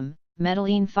Memorandum,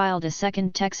 Medellin filed a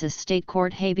second Texas state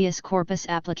court habeas corpus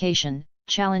application,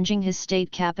 challenging his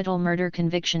state capital murder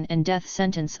conviction and death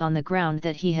sentence on the ground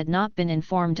that he had not been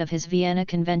informed of his Vienna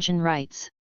Convention rights.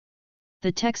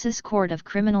 The Texas Court of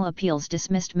Criminal Appeals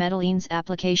dismissed Medellin's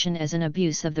application as an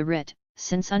abuse of the writ,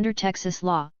 since under Texas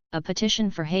law, a petition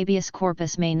for habeas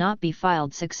corpus may not be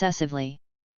filed successively.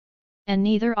 And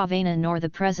neither Avena nor the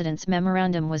President's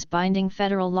Memorandum was binding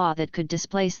federal law that could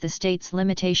displace the state's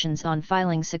limitations on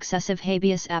filing successive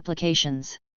habeas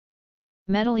applications.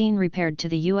 Medellin repaired to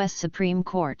the U.S. Supreme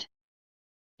Court.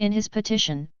 In his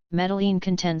petition, Medellin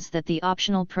contends that the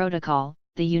optional protocol,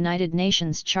 the United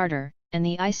Nations Charter, and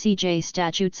the ICJ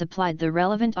statutes applied the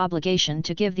relevant obligation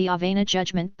to give the Avena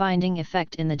judgment binding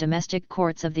effect in the domestic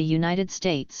courts of the United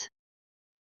States.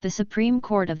 The Supreme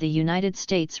Court of the United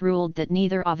States ruled that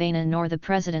neither Avena nor the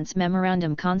President's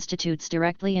Memorandum constitutes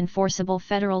directly enforceable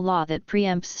federal law that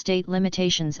preempts state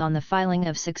limitations on the filing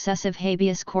of successive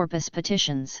habeas corpus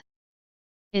petitions.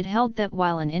 It held that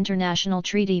while an international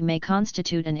treaty may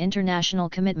constitute an international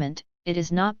commitment, it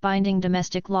is not binding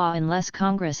domestic law unless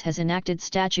Congress has enacted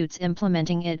statutes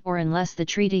implementing it or unless the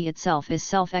treaty itself is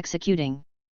self-executing.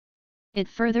 It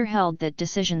further held that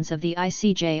decisions of the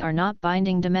ICJ are not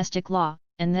binding domestic law,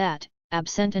 and that,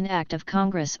 absent an act of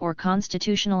Congress or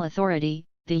constitutional authority,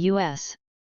 the U.S.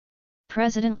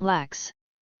 President lacks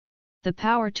the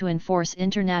power to enforce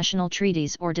international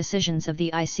treaties or decisions of the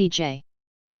ICJ.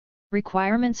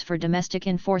 Requirements for domestic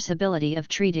enforceability of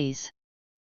treaties.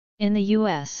 In the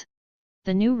U.S.,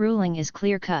 the new ruling is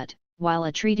clear-cut. While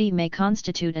a treaty may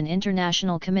constitute an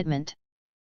international commitment,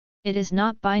 it is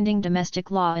not binding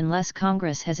domestic law unless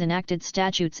Congress has enacted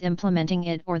statutes implementing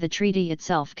it or the treaty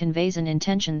itself conveys an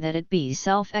intention that it be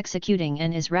self-executing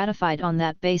and is ratified on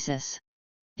that basis.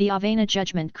 The Avena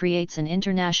judgment creates an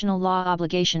international law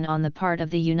obligation on the part of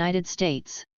the United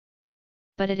States.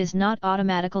 But it is not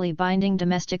automatically binding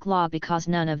domestic law because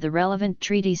none of the relevant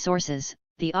treaty sources,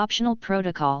 the optional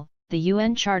protocol, the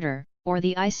UN Charter, or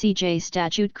the ICJ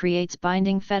statute creates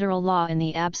binding federal law in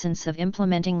the absence of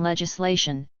implementing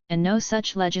legislation, and no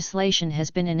such legislation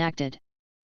has been enacted.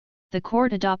 The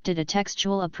court adopted a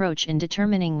textual approach in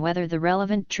determining whether the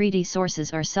relevant treaty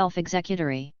sources are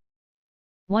self-executory.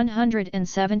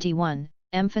 171,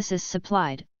 emphasis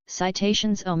supplied,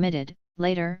 citations omitted,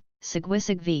 later,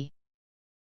 Seguisig v.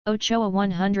 Ochoa.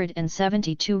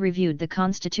 172 reviewed the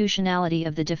constitutionality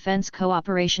of the Defense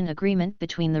Cooperation Agreement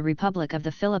between the Republic of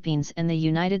the Philippines and the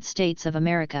United States of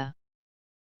America.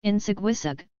 In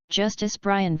Seguisig, Justice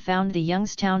Bryan found the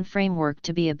Youngstown framework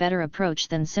to be a better approach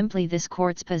than simply this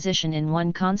court's position in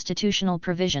one constitutional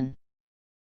provision.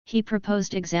 He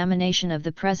proposed examination of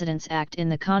the President's Act in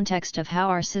the context of how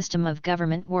our system of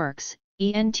government works.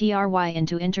 ENTRY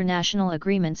into international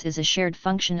agreements is a shared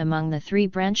function among the three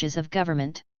branches of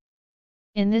government.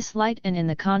 In this light and in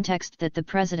the context that the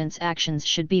President's actions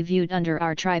should be viewed under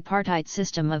our tripartite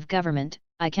system of government,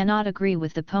 I cannot agree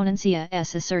with the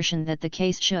ponencia's assertion that the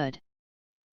case should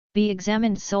be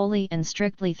examined solely and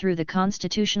strictly through the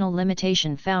constitutional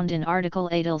limitation found in Article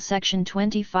 8 Section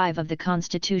 25 of the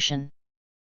Constitution.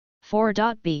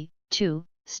 4.b. 2.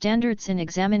 Standards in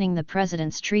examining the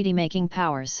President's treaty-making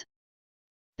powers.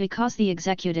 Because the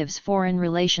executive's foreign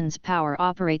relations power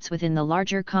operates within the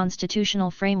larger constitutional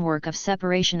framework of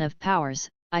separation of powers,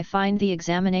 I find the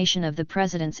examination of the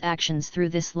President's actions through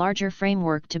this larger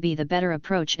framework to be the better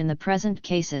approach in the present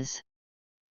cases.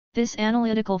 This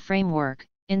analytical framework,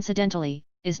 incidentally,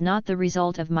 is not the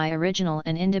result of my original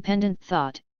and independent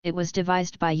thought. It was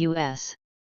devised by U.S.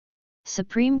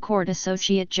 Supreme Court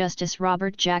Associate Justice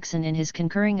Robert Jackson in his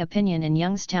concurring opinion in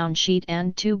Youngstown Sheet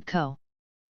and Tube Co.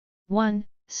 1.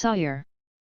 Sawyer.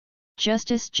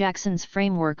 Justice Jackson's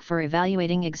framework for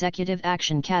evaluating executive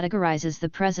action categorizes the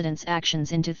President's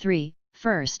actions into three.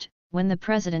 First, when the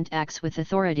President acts with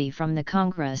authority from the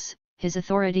Congress, his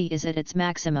authority is at its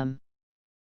maximum,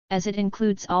 as it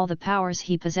includes all the powers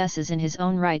he possesses in his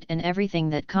own right and everything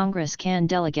that Congress can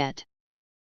delegate.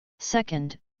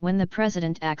 Second, when the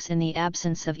President acts in the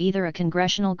absence of either a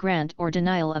congressional grant or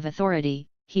denial of authority,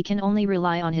 he can only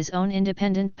rely on his own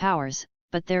independent powers,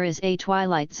 but there is a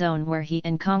twilight zone where he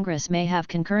and Congress may have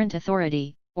concurrent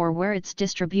authority, or where its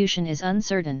distribution is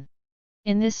uncertain.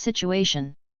 In this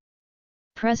situation,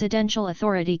 presidential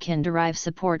authority can derive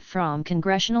support from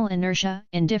congressional inertia,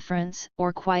 indifference,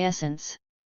 or quiescence.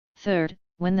 Third,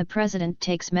 when the President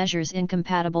takes measures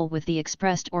incompatible with the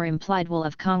expressed or implied will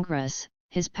of Congress,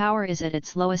 his power is at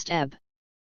its lowest ebb,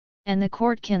 and the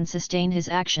court can sustain his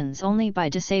actions only by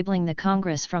disabling the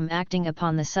Congress from acting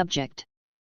upon the subject.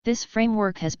 This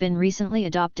framework has been recently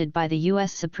adopted by the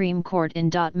U.S. Supreme Court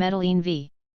in Medellin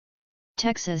v.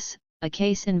 Texas, a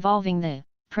case involving the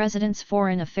President's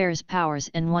foreign affairs powers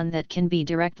and one that can be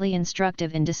directly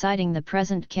instructive in deciding the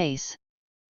present case.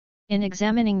 In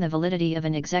examining the validity of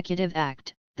an executive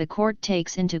act, the court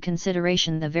takes into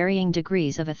consideration the varying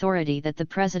degrees of authority that the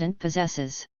President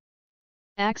possesses.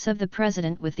 Acts of the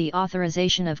President with the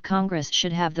authorization of Congress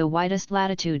should have the widest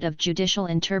latitude of judicial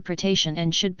interpretation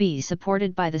and should be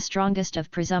supported by the strongest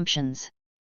of presumptions.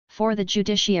 For the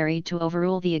judiciary to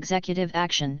overrule the executive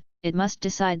action, it must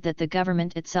decide that the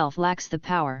government itself lacks the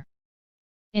power.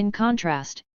 In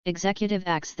contrast, executive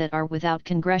acts that are without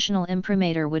congressional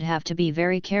imprimatur would have to be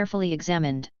very carefully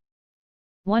examined.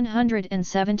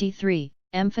 173.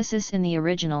 Emphasis in the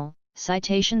original,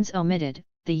 citations omitted.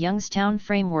 The Youngstown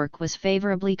framework was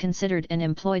favorably considered and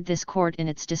employed this court in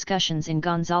its discussions in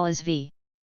Gonzalez v.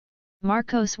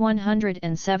 Marcos.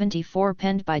 174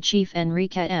 penned by Chief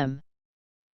Enrique M.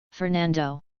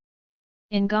 Fernando.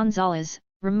 In Gonzalez,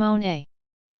 Ramon A.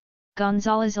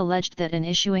 Gonzalez alleged that in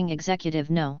issuing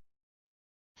Executive No.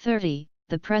 30,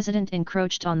 the President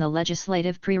encroached on the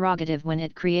legislative prerogative when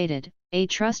it created a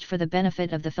trust for the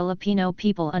benefit of the Filipino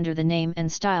people under the name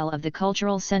and style of the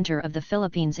Cultural Center of the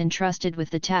Philippines, entrusted with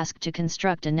the task to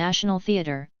construct a national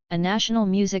theater, a national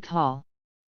music hall,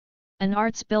 an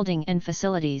arts building and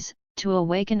facilities, to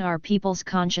awaken our people's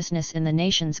consciousness in the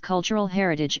nation's cultural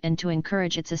heritage and to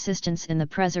encourage its assistance in the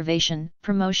preservation,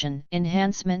 promotion,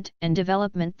 enhancement, and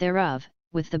development thereof,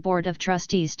 with the Board of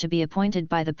Trustees to be appointed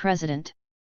by the President.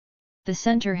 The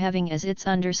center having as its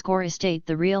estate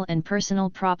the real and personal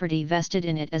property vested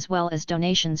in it as well as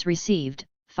donations received,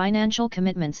 financial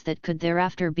commitments that could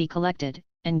thereafter be collected,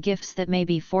 and gifts that may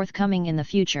be forthcoming in the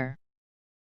future.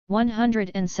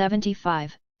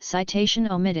 175.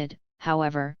 Citation omitted.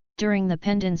 However, during the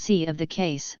pendency of the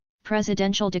case,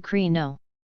 Presidential Decree No.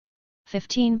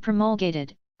 15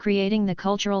 promulgated, creating the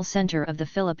Cultural Center of the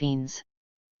Philippines.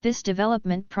 This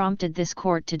development prompted this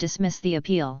court to dismiss the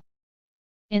appeal.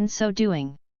 In so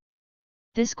doing,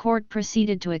 this court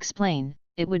proceeded to explain,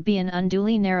 it would be an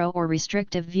unduly narrow or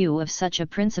restrictive view of such a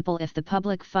principle if the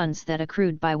public funds that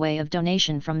accrued by way of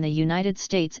donation from the United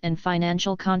States and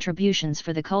financial contributions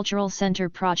for the Cultural Center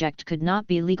project could not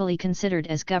be legally considered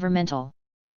as governmental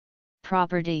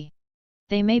property.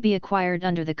 They may be acquired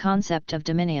under the concept of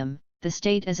dominium, the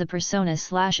state as a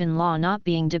persona/in law not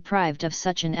being deprived of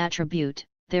such an attribute,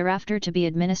 thereafter to be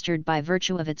administered by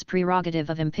virtue of its prerogative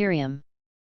of imperium.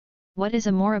 What is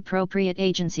a more appropriate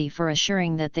agency for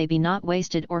assuring that they be not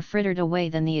wasted or frittered away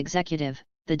than the executive,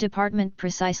 the department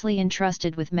precisely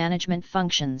entrusted with management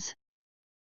functions?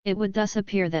 It would thus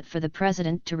appear that for the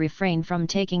President to refrain from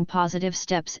taking positive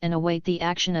steps and await the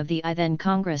action of the then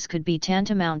Congress could be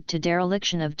tantamount to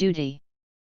dereliction of duty.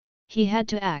 He had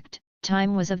to act,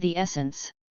 time was of the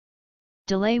essence.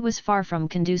 Delay was far from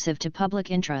conducive to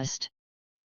public interest.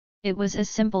 It was as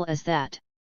simple as that.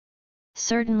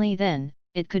 Certainly then,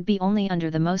 it could be only under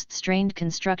the most strained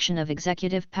construction of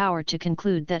executive power to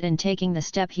conclude that in taking the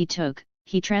step he took,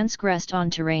 he transgressed on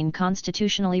terrain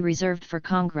constitutionally reserved for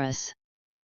Congress.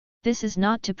 This is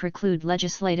not to preclude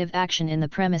legislative action in the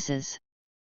premises.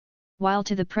 While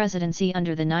to the presidency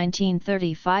under the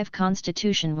 1935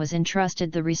 Constitution was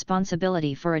entrusted the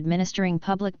responsibility for administering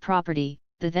public property,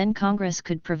 the then Congress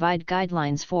could provide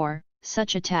guidelines for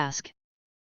such a task.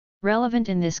 Relevant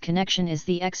in this connection is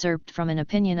the excerpt from an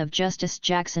opinion of Justice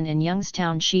Jackson in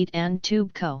Youngstown Sheet and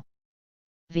Tube Co.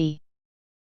 v.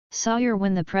 Sawyer.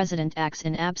 When the President acts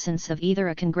in absence of either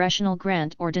a congressional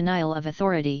grant or denial of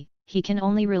authority, he can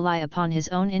only rely upon his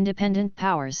own independent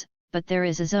powers, but there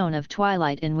is a zone of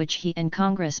twilight in which he and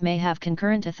Congress may have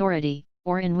concurrent authority,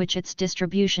 or in which its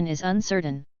distribution is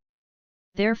uncertain.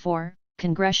 Therefore,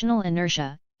 congressional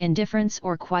inertia, indifference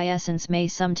or quiescence may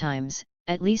sometimes,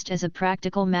 at least as a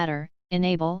practical matter,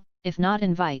 enable, if not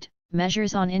invite,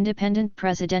 measures on independent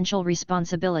presidential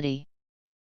responsibility.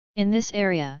 In this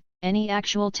area, any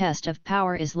actual test of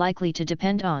power is likely to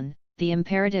depend on the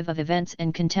imperative of events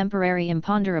and contemporary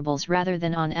imponderables rather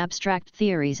than on abstract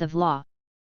theories of law.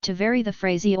 To vary the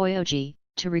phraseology,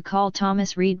 to recall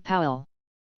Thomas Reed Powell.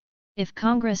 If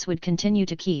Congress would continue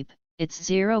to keep its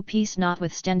zero peace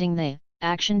notwithstanding the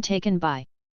action taken by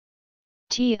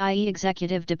the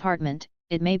executive department,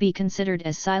 it may be considered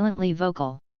as silently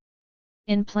vocal.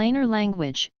 In plainer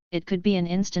language, it could be an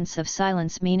instance of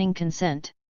silence meaning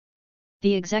consent.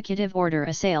 The executive order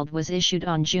assailed was issued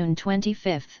on June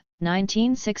 25,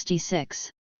 1966.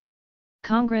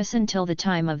 Congress until the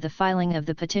time of the filing of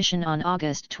the petition on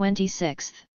August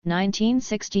 26,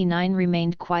 1969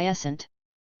 remained quiescent.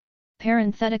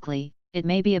 Parenthetically, it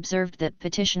may be observed that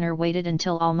petitioner waited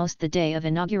until almost the day of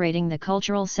inaugurating the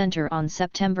Cultural Center on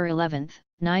September 11,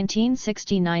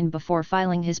 1969 before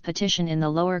filing his petition in the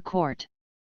lower court.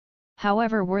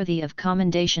 However worthy of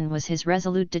commendation was his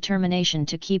resolute determination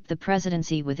to keep the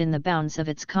presidency within the bounds of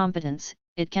its competence,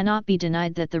 it cannot be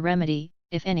denied that the remedy,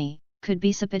 if any, could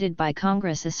be submitted by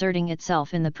Congress asserting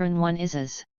itself in the Prun 1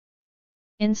 Isas.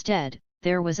 Instead,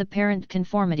 there was apparent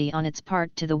conformity on its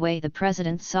part to the way the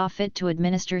President saw fit to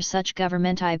administer such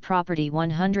governmental property.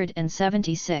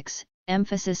 176,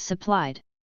 emphasis supplied.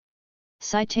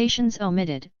 Citations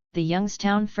omitted. The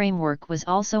Youngstown framework was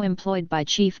also employed by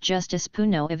Chief Justice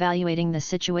Puno evaluating the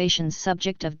situations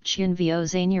subject of Chien v.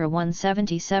 Ozanier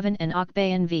 177 and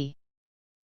Okbayan v.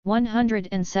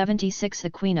 176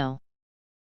 Aquino.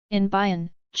 In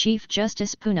Bayan, Chief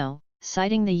Justice Puno,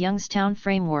 citing the Youngstown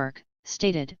framework,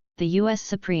 stated, "The U.S.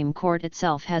 Supreme Court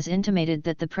itself has intimated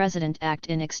that the President act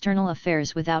in external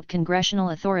affairs without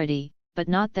congressional authority, but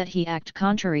not that he act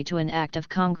contrary to an act of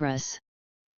Congress."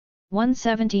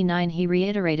 179 He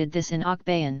reiterated this in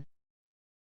Okbayan.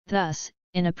 Thus,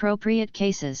 in appropriate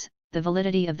cases, the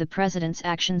validity of the President's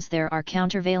actions there are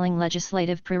countervailing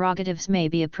legislative prerogatives may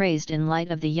be appraised in light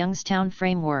of the Youngstown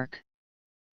framework.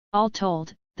 All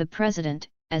told, the President,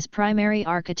 as primary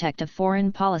architect of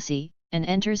foreign policy, and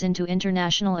enters into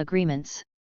international agreements.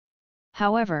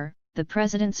 However, the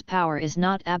President's power is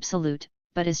not absolute,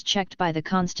 but is checked by the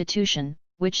Constitution,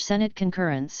 which Senate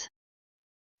concurrence.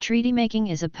 Treaty-making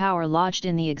is a power lodged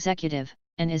in the executive,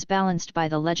 and is balanced by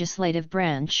the legislative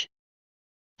branch.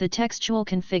 The textual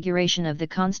configuration of the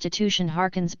Constitution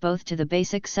harkens both to the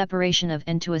basic separation of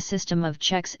and to a system of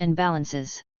checks and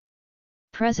balances.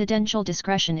 Presidential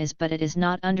discretion is but it is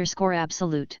not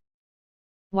absolute.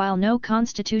 While no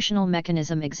constitutional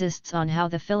mechanism exists on how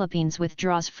the Philippines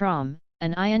withdraws from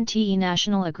an INTE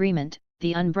national agreement,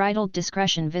 the unbridled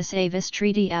discretion vis-a-vis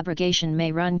treaty abrogation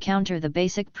may run counter the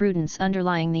basic prudence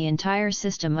underlying the entire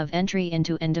system of entry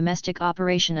into and domestic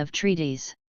operation of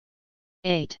treaties.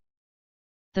 8.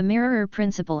 The mirror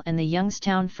principle and the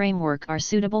Youngstown framework are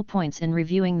suitable points in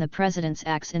reviewing the President's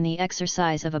acts in the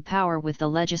exercise of a power with the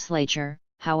legislature.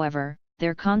 However,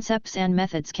 their concepts and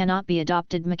methods cannot be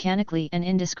adopted mechanically and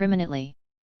indiscriminately.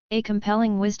 A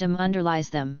compelling wisdom underlies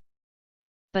them.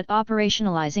 But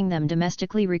operationalizing them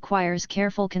domestically requires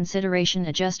careful consideration,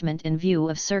 adjustment in view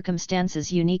of circumstances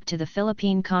unique to the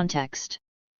Philippine context.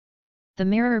 The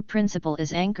mirror principle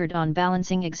is anchored on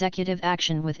balancing executive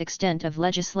action with extent of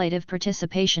legislative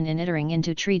participation in entering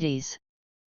into treaties.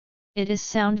 It is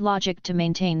sound logic to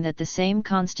maintain that the same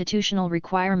constitutional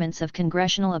requirements of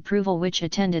congressional approval which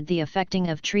attended the effecting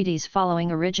of treaties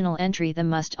following original entry them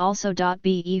must also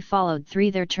be followed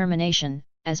through their termination,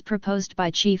 as proposed by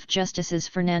Chief Justices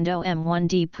Fernando M.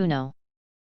 1D Puno.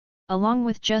 Along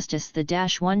with Justice the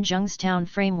 -1 Youngstown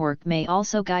framework may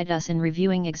also guide us in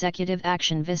reviewing executive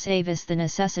action vis-a-vis the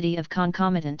necessity of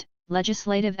concomitant,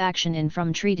 legislative action in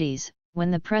from treaties,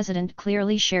 when the President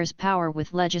clearly shares power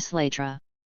with legislature.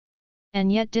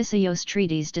 And yet disayos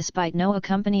treaties despite no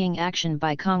accompanying action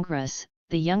by Congress.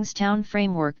 The Youngstown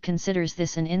framework considers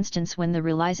this an instance when the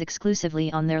relies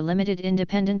exclusively on their limited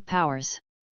independent powers.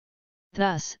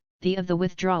 Thus, the of the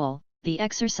withdrawal, the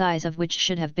exercise of which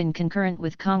should have been concurrent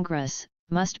with Congress,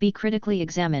 must be critically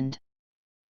examined.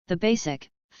 The basic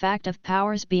fact of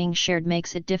powers being shared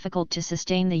makes it difficult to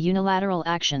sustain the unilateral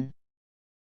action.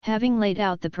 Having laid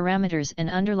out the parameters and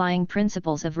underlying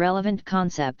principles of relevant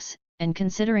concepts, and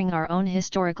considering our own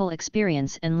historical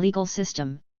experience and legal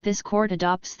system, this court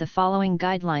adopts the following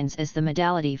guidelines as the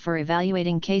modality for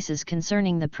evaluating cases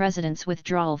concerning the President's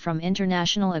withdrawal from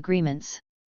international agreements.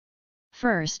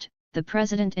 First, the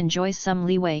President enjoys some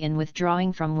leeway in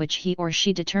withdrawing from which he or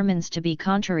she determines to be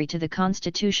contrary to the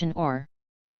Constitution or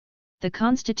the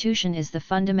Constitution is the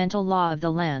fundamental law of the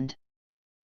land.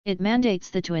 It mandates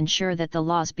to ensure that the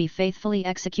laws be faithfully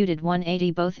executed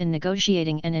 180 both in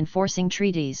negotiating and enforcing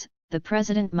treaties. The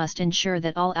President must ensure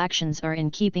that all actions are in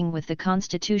keeping with the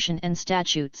Constitution and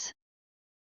statutes.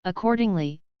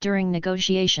 Accordingly, during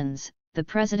negotiations, the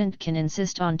President can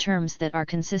insist on terms that are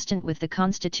consistent with the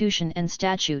Constitution and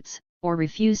statutes, or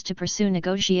refuse to pursue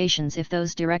negotiations if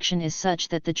those direction is such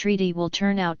that the treaty will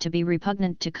turn out to be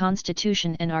repugnant to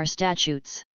Constitution and our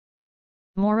statutes.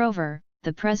 Moreover,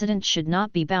 the President should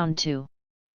not be bound to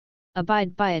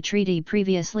abide by a treaty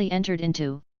previously entered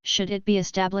into, should it be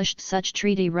established such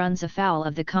treaty runs afoul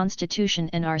of the Constitution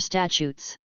and our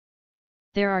statutes.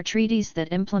 There are treaties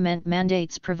that implement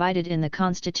mandates provided in the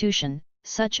Constitution,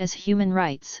 such as human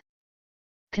rights.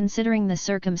 Considering the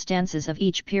circumstances of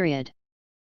each period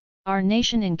our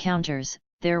nation encounters,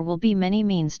 there will be many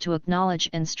means to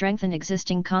acknowledge and strengthen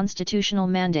existing constitutional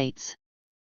mandates.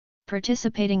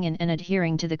 Participating in and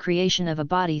adhering to the creation of a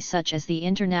body such as the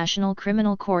International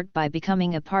Criminal Court by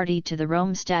becoming a party to the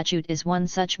Rome Statute is one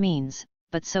such means,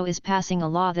 but so is passing a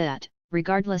law that,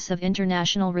 regardless of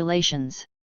international relations,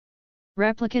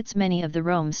 replicates many of the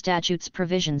Rome Statute's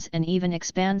provisions and even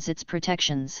expands its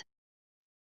protections.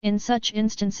 In such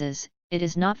instances, it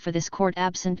is not for this court,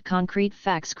 absent concrete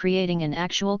facts creating an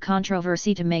actual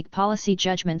controversy, to make policy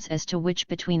judgments as to which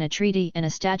between a treaty and a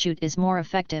statute is more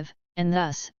effective, and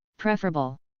thus,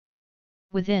 preferable.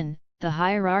 Within the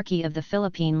hierarchy of the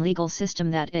Philippine legal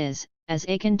system, that is, as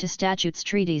akin to statutes,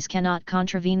 treaties cannot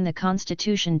contravene the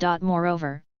Constitution.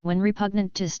 Moreover, when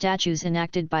repugnant to statutes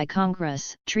enacted by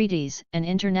Congress, treaties and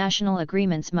international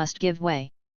agreements must give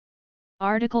way.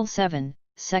 Article 7,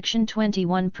 Section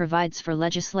 21 provides for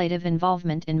legislative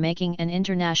involvement in making an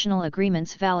international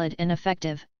agreements valid and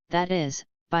effective, that is,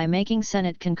 by making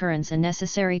Senate concurrence a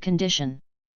necessary condition.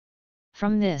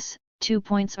 From this, 2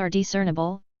 points are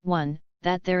discernible: 1,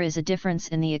 that there is a difference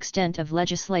in the extent of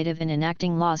legislative in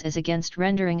enacting laws as against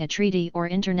rendering a treaty or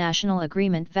international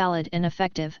agreement valid and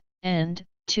effective, and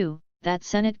 2, that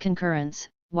Senate concurrence,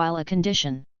 while a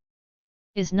condition,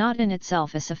 is not in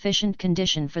itself a sufficient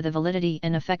condition for the validity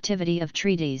and effectivity of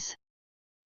treaties.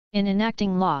 In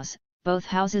enacting laws, both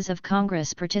houses of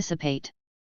Congress participate.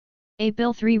 A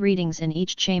bill 3 readings in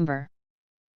each chamber.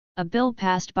 A bill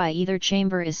passed by either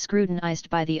chamber is scrutinized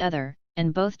by the other,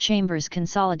 and both chambers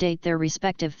consolidate their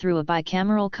respective through a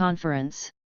bicameral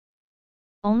conference.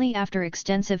 Only after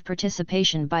extensive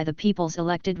participation by the people's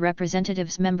elected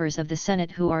representatives, members of the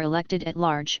Senate who are elected at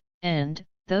large, and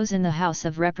those in the House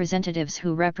of Representatives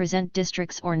who represent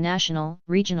districts or national,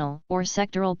 regional, or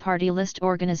sectoral party list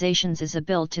organizations, is a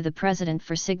bill to the President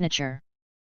for signature.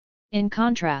 In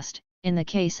contrast, in the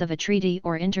case of a treaty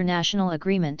or international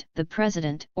agreement, the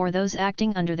President, or those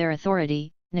acting under their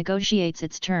authority, negotiates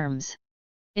its terms.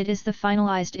 It is the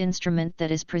finalized instrument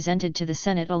that is presented to the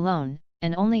Senate alone,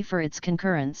 and only for its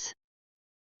concurrence.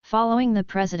 Following the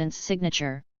President's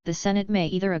signature, the Senate may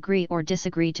either agree or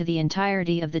disagree to the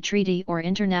entirety of the treaty or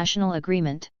international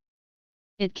agreement.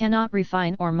 It cannot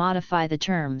refine or modify the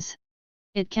terms.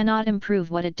 It cannot improve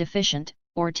what it deficient,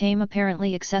 or tame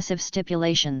apparently excessive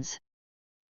stipulations.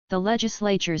 The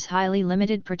legislature's highly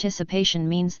limited participation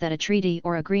means that a treaty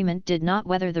or agreement did not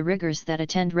weather the rigors that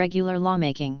attend regular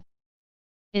lawmaking.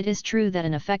 It is true that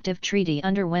an effective treaty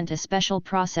underwent a special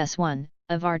process one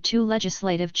of our two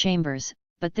legislative chambers,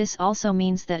 but this also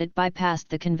means that it bypassed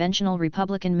the conventional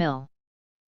Republican mill.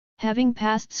 Having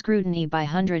passed scrutiny by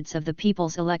hundreds of the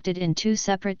peoples elected in two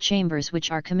separate chambers which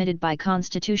are committed by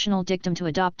constitutional dictum to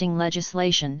adopting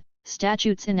legislation,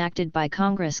 statutes enacted by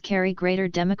Congress carry greater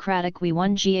democratic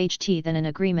V1GHT than an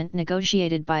agreement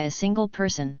negotiated by a single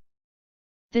person.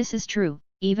 This is true,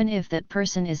 even if that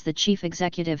person is the chief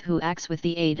executive who acts with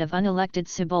the aid of unelected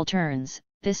subalterns.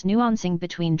 This nuancing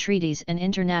between treaties and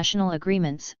international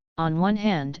agreements, on one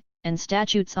hand, and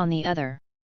statutes on the other,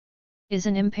 is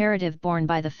an imperative borne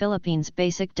by the Philippines'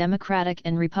 basic democratic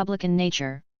and republican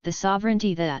nature. The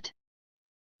sovereignty that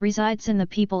resides in the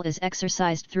people is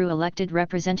exercised through elected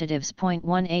representatives.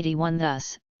 181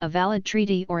 Thus, a valid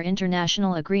treaty or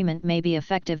international agreement may be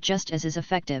effective just as is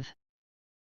effective.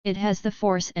 It has the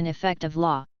force and effect of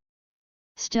law.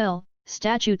 Still,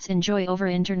 statutes enjoy over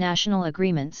international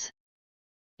agreements.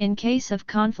 In case of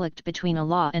conflict between a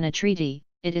law and a treaty,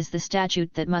 it is the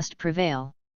statute that must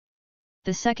prevail.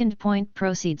 The second point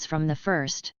proceeds from the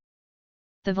first.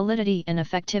 The validity and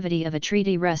effectivity of a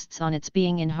treaty rests on its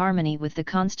being in harmony with the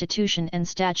Constitution and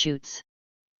statutes.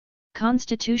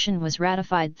 Constitution was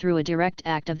ratified through a direct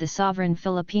act of the sovereign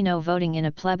Filipino voting in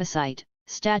a plebiscite.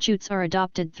 Statutes are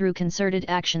adopted through concerted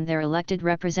action their elected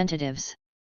representatives.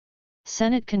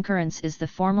 Senate concurrence is the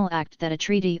formal act that a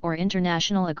treaty or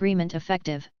international agreement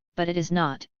effective, but it is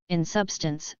not, in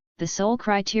substance, the sole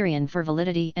criterion for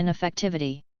validity and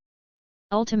effectivity.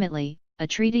 Ultimately, a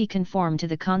treaty conform to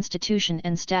the Constitution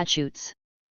and statutes.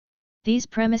 These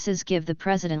premises give the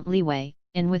President leeway,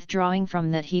 in withdrawing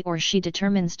from that he or she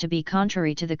determines to be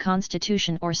contrary to the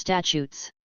Constitution or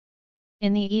statutes.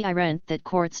 In the event that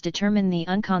courts determine the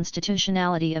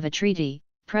unconstitutionality of a treaty,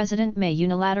 President may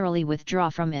unilaterally withdraw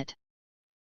from it.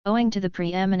 Owing to the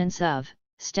preeminence of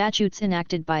statutes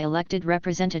enacted by elected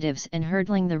representatives and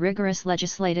hurdling the rigorous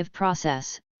legislative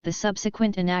process, the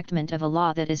subsequent enactment of a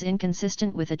law that is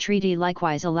inconsistent with a treaty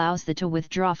likewise allows the to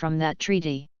withdraw from that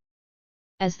treaty.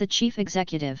 As the chief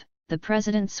executive, the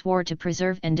President swore to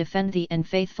preserve and defend the and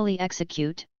faithfully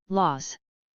execute laws.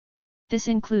 This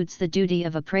includes the duty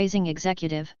of appraising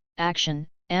executive action,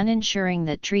 and ensuring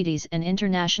that treaties and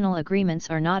international agreements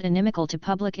are not inimical to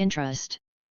public interest.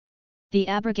 The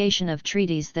abrogation of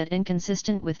treaties that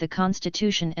inconsistent with the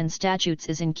Constitution and statutes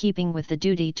is in keeping with the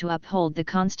duty to uphold the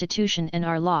Constitution and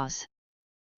our laws.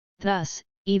 Thus,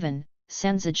 even,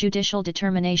 since a judicial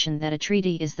determination that a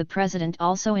treaty is the President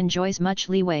also enjoys much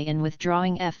leeway in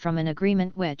withdrawing from an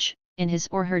agreement which, in his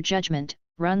or her judgment,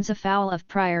 runs afoul of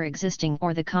prior existing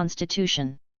or the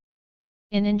Constitution.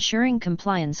 In ensuring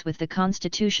compliance with the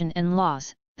Constitution and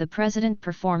laws, the President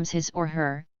performs his or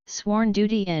her sworn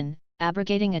duty in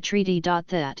abrogating a treaty.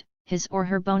 That, his or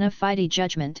her bona fide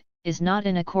judgment, is not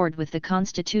in accord with the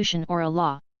Constitution or a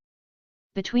law.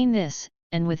 Between this,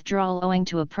 and withdrawal owing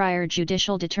to a prior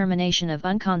judicial determination of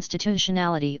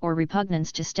unconstitutionality or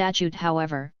repugnance to statute,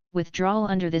 however, withdrawal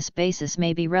under this basis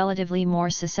may be relatively more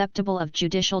susceptible of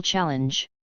judicial challenge.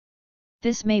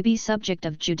 This may be subject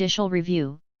of judicial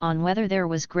review, on whether there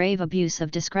was grave abuse of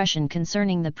discretion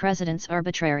concerning the President's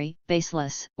arbitrary,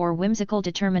 baseless, or whimsical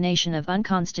determination of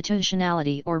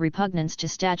unconstitutionality or repugnance to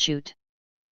statute.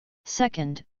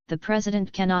 Second, the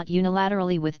President cannot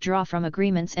unilaterally withdraw from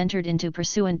agreements entered into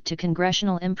pursuant to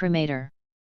congressional imprimatur.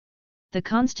 The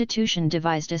Constitution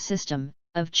devised a system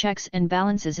of checks and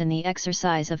balances in the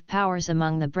exercise of powers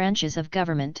among the branches of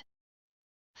government.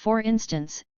 For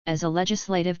instance, as a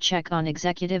legislative check on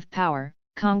executive power,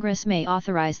 Congress may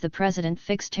authorize the President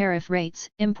fix tariff rates,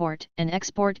 import and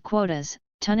export quotas,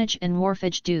 tonnage and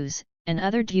wharfage dues, and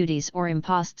other duties or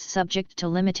imposts subject to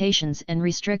limitations and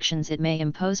restrictions it may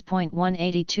impose.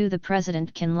 182 The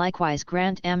President can likewise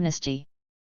grant amnesty,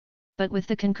 but with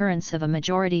the concurrence of a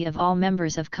majority of all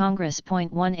members of Congress.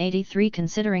 183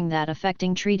 Considering that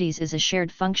effecting treaties is a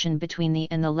shared function between the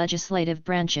and the legislative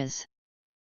branches.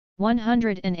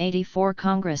 184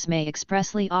 Congress may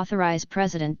expressly authorize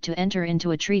President to enter into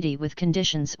a treaty with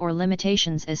conditions or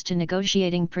limitations as to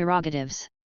negotiating prerogatives.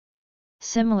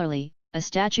 Similarly, a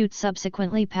statute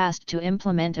subsequently passed to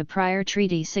implement a prior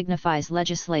treaty signifies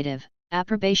legislative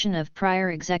approbation of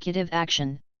prior executive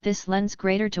action. This lends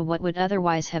greater to what would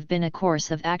otherwise have been a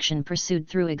course of action pursued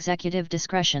through executive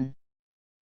discretion.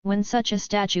 When such a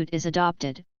statute is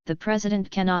adopted, the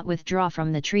President cannot withdraw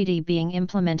from the treaty being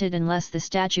implemented unless the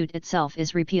statute itself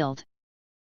is repealed.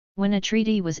 When a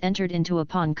treaty was entered into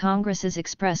upon Congress's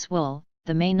express will,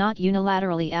 the may not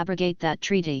unilaterally abrogate that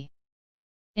treaty.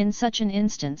 In such an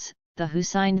instance, the who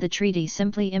signed the treaty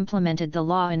simply implemented the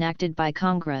law enacted by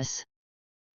Congress.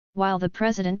 While the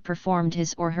President performed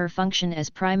his or her function as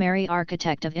primary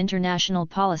architect of international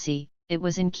policy, it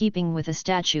was in keeping with a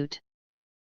statute.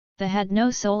 The had no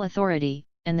sole authority,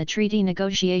 and the treaty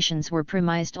negotiations were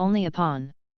premised only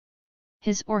upon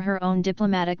his or her own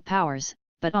diplomatic powers,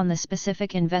 but on the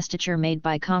specific investiture made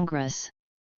by Congress.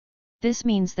 This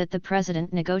means that the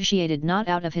President negotiated not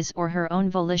out of his or her own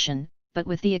volition, but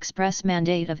with the express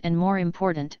mandate of, and more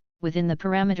important, within the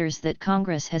parameters that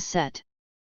Congress has set.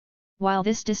 While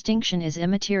this distinction is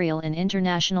immaterial in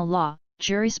international law,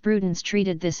 jurisprudence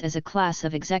treated this as a class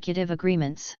of executive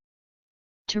agreements.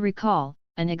 To recall,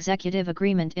 an executive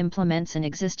agreement implements an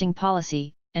existing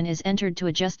policy, and is entered to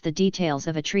adjust the details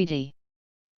of a treaty.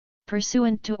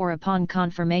 Pursuant to or upon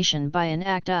confirmation by an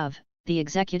act of, the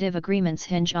executive agreements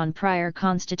hinge on prior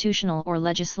constitutional or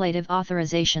legislative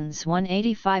authorizations.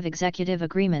 185 Executive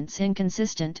agreements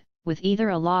inconsistent with either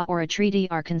a law or a treaty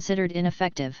are considered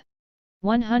ineffective.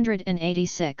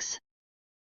 186.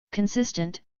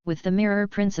 Consistent with the mirror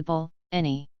principle,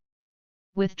 any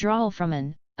withdrawal from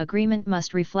an agreement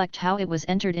must reflect how it was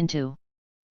entered into.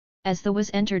 As the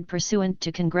was entered pursuant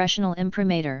to congressional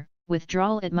imprimatur,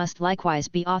 withdrawal it must likewise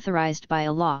be authorized by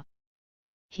a law.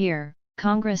 Here,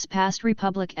 Congress passed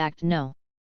Republic Act No.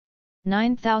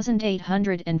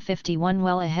 9851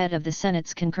 well ahead of the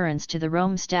Senate's concurrence to the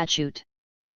Rome Statute.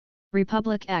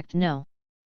 Republic Act No.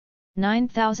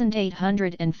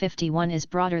 9851 is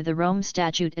broader the Rome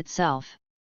Statute itself.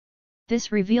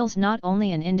 This reveals not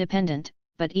only an independent,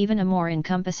 but even a more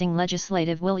encompassing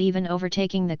legislative will, even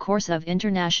overtaking the course of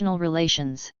international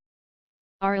relations.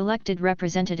 Our elected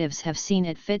representatives have seen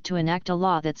it fit to enact a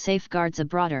law that safeguards a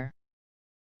broader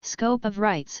scope of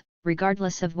rights,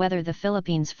 regardless of whether the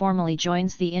Philippines formally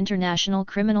joins the International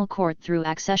Criminal Court through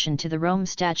accession to the Rome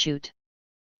Statute.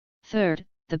 Third,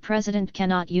 the President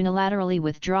cannot unilaterally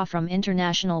withdraw from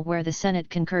international where the Senate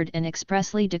concurred and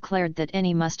expressly declared that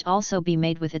any must also be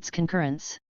made with its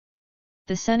concurrence.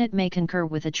 The Senate may concur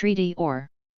with a treaty or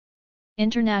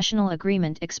international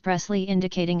agreement expressly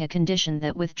indicating a condition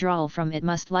that withdrawal from it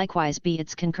must likewise be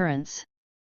its concurrence.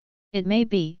 It may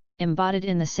be embodied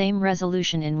in the same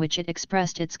resolution in which it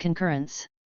expressed its concurrence.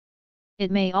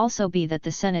 It may also be that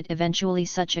the Senate eventually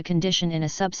such a condition in a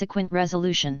subsequent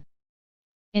resolution.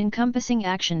 Encompassing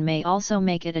action may also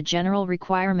make it a general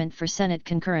requirement for Senate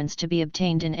concurrence to be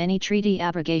obtained in any treaty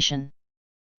abrogation.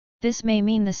 This may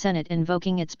mean the Senate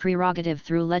invoking its prerogative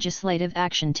through legislative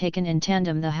action taken in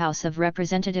tandem the House of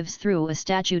Representatives through a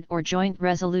statute or joint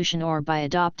resolution, or by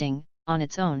adopting, on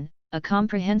its own, a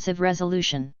comprehensive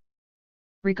resolution.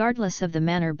 Regardless of the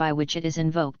manner by which it is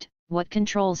invoked, what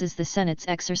controls is the Senate's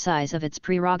exercise of its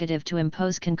prerogative to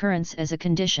impose concurrence as a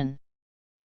condition.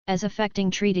 As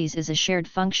affecting treaties is a shared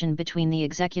function between the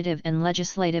executive and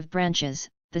legislative branches,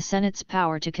 the Senate's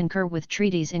power to concur with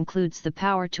treaties includes the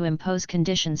power to impose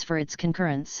conditions for its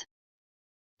concurrence.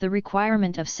 The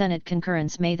requirement of Senate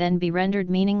concurrence may then be rendered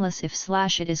meaningless if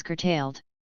it is curtailed.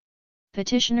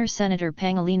 Petitioner Senator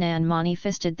Pangilinan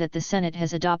manifested that the Senate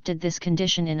has adopted this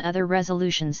condition in other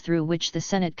resolutions through which the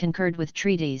Senate concurred with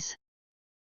treaties.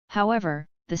 However,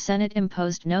 the Senate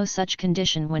imposed no such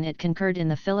condition when it concurred in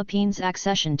the Philippines'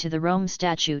 accession to the Rome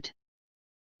Statute.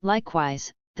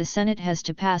 Likewise, the Senate has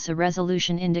to pass a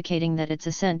resolution indicating that its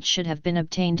assent should have been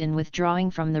obtained in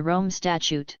withdrawing from the Rome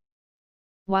Statute.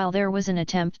 While there was an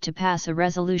attempt to pass a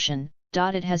resolution,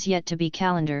 it has yet to be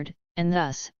calendared, and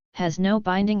thus, has no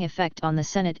binding effect on the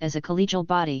Senate as a collegial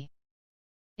body.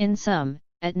 In sum,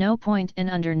 at no point and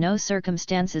under no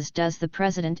circumstances does the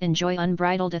President enjoy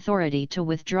unbridled authority to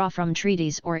withdraw from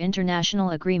treaties or international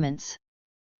agreements.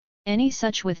 Any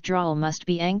such withdrawal must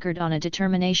be anchored on a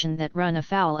determination that run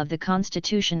afoul of the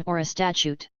Constitution or a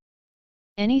statute.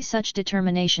 Any such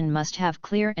determination must have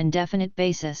clear and definite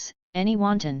basis. Any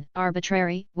wanton,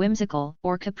 arbitrary, whimsical,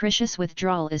 or capricious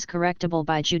withdrawal is correctable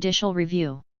by judicial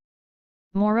review.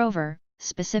 Moreover,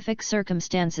 specific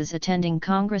circumstances attending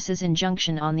Congress's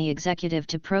injunction on the executive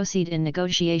to proceed in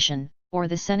negotiation, or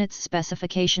the Senate's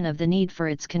specification of the need for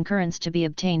its concurrence to be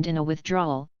obtained in a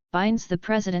withdrawal, binds the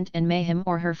President and may him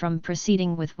or her from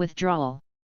proceeding with withdrawal.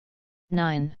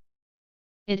 9.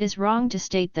 It is wrong to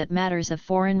state that matters of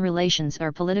foreign relations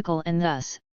are political and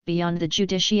thus, beyond the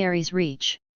judiciary's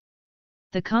reach.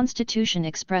 The Constitution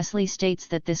expressly states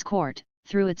that this court,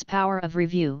 through its power of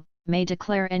review, may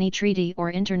declare any treaty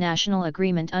or international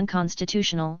agreement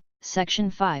unconstitutional. Section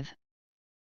 5.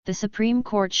 The Supreme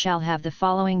Court shall have the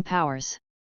following powers: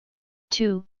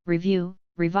 2. Review,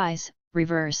 revise,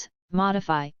 reverse,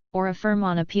 modify, or affirm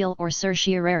on appeal or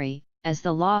certiorari, as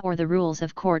the law or the rules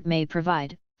of court may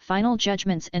provide, final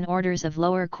judgments and orders of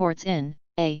lower courts in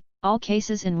a. all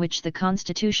cases in which the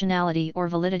constitutionality or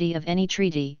validity of any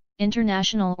treaty,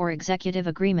 international or executive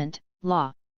agreement,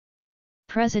 law,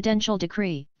 presidential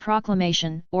decree,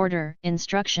 proclamation, order,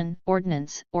 instruction,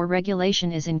 ordinance, or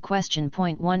regulation is in question.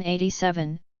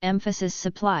 187, emphasis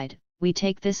supplied. We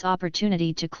take this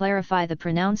opportunity to clarify the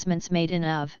pronouncements made in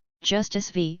of Justice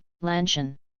v.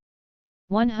 Leonen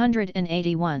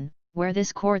 181, where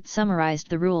this court summarized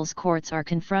the rules. Courts are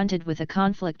confronted with a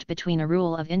conflict between a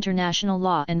rule of international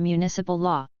law and municipal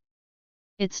law.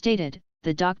 It stated,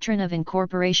 the doctrine of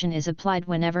incorporation is applied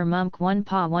whenever MUMC 1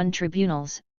 Pa 1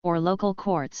 tribunals, or local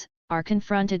courts, are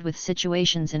confronted with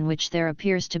situations in which there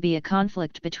appears to be a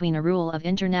conflict between a rule of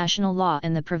international law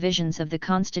and the provisions of the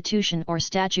constitution or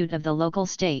statute of the local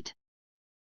state.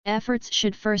 Efforts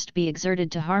should first be exerted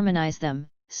to harmonize them,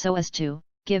 so as to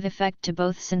give effect to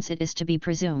both, since it is to be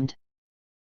presumed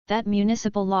that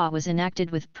municipal law was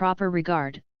enacted with proper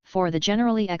regard for the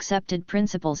generally accepted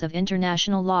principles of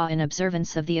international law in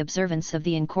observance of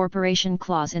the incorporation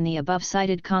clause in the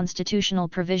above-cited constitutional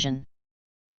provision.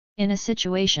 In a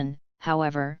situation,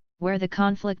 however, where the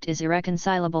conflict is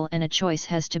irreconcilable and a choice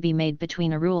has to be made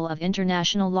between a rule of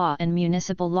international law and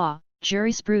municipal law,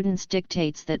 jurisprudence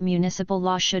dictates that municipal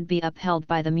law should be upheld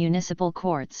by the municipal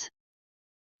courts,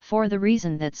 for the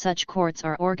reason that such courts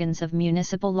are organs of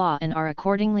municipal law and are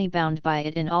accordingly bound by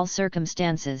it in all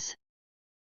circumstances.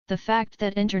 The fact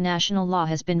that international law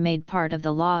has been made part of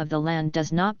the law of the land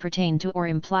does not pertain to or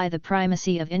imply the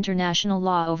primacy of international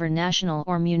law over national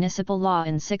or municipal law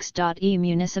in 6.e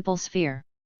municipal sphere.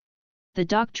 The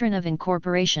doctrine of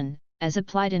incorporation, as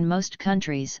applied in most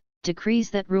countries, decrees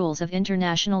that rules of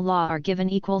international law are given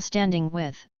equal standing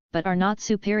with, but are not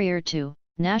superior to,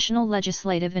 national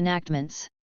legislative enactments.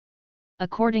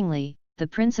 Accordingly, the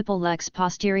principle lex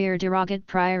posterior derogat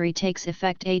priori takes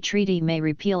effect. A treaty may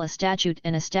repeal a statute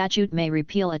and a statute may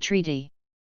repeal a treaty.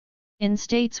 In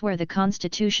states where the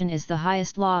constitution is the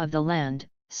highest law of the land,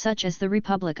 such as the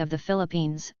Republic of the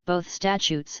Philippines, both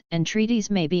statutes and treaties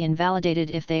may be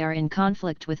invalidated if they are in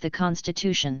conflict with the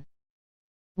constitution.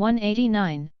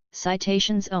 189,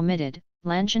 citations omitted.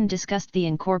 Leonen discussed the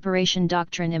incorporation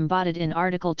doctrine embodied in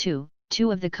Article 2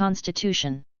 of the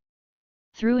Constitution.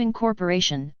 Through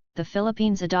incorporation, the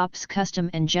Philippines adopts custom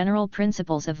and general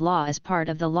principles of law as part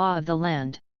of the law of the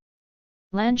land.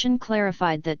 Leonen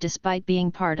clarified that despite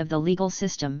being part of the legal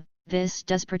system, this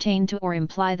does pertain to or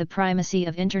imply the primacy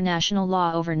of international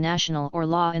law over national or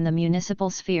law in the municipal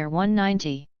sphere.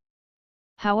 190.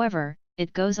 However,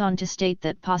 it goes on to state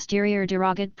that posterior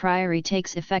derogat priori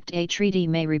takes effect. A treaty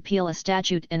may repeal a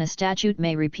statute and a statute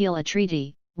may repeal a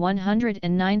treaty.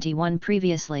 191.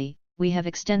 Previously, we have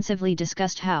extensively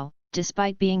discussed how,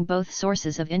 despite being both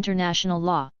sources of international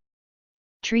law,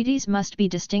 treaties must be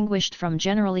distinguished from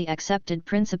generally accepted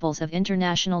principles of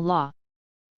international law.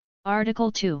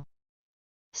 Article 2.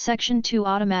 Section 2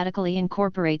 automatically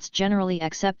incorporates generally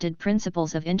accepted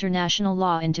principles of international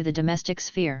law into the domestic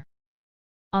sphere.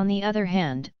 On the other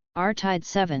hand, Article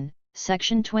 7,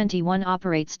 Section 21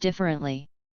 operates differently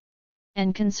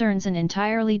and concerns an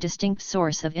entirely distinct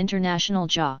source of international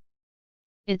law.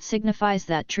 It signifies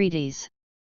that treaties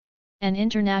and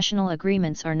international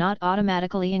agreements are not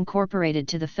automatically incorporated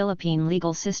to the Philippine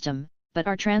legal system, but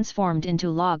are transformed into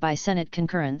law by Senate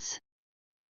concurrence.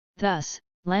 Thus,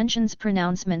 Leonen's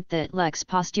pronouncement that lex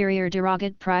posterior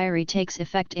derogat priori takes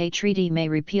effect. A treaty may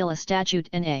repeal a statute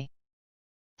and a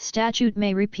statute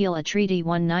may repeal a treaty.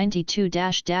 192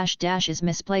 is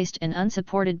misplaced and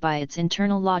unsupported by its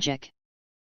internal logic.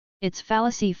 Its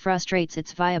fallacy frustrates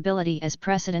its viability as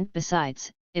precedent.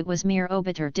 Besides, it was mere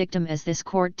obiter dictum, as this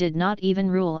court did not even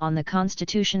rule on the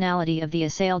constitutionality of the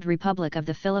assailed Republic of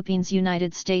the Philippines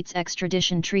United States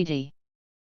extradition treaty.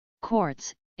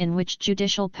 Courts, in which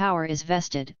judicial power is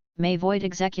vested, may void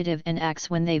executive and acts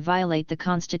when they violate the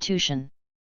Constitution.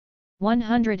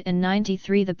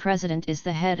 193. The President is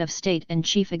the head of state and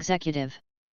chief executive.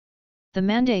 The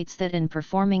mandates that in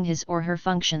performing his or her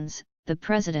functions, the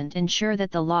President ensure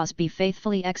that the laws be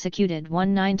faithfully executed.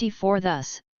 194.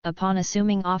 Thus, upon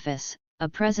assuming office, a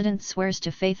President swears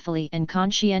to faithfully and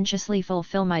conscientiously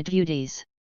fulfill my duties,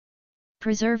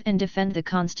 preserve and defend the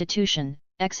Constitution,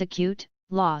 execute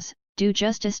laws, do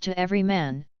justice to every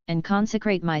man, and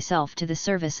consecrate myself to the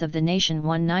service of the nation.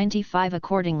 195.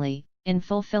 Accordingly, in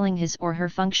fulfilling his or her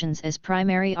functions as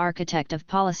primary architect of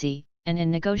policy, and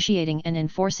in negotiating and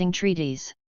enforcing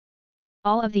treaties.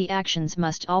 All of the actions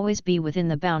must always be within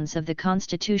the bounds of the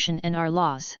Constitution and our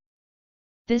laws.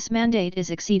 This mandate is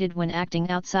exceeded when acting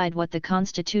outside what the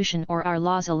Constitution or our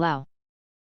laws allow.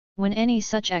 When any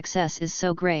such excess is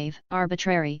so grave,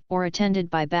 arbitrary, or attended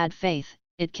by bad faith,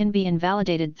 it can be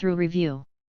invalidated through review.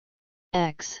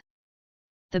 X.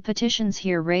 The petitions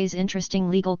here raise interesting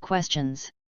legal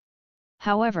questions.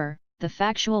 However, the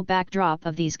factual backdrop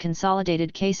of these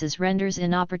consolidated cases renders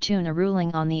inopportune a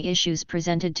ruling on the issues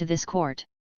presented to this court.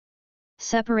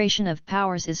 Separation of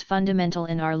powers is fundamental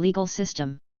in our legal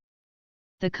system.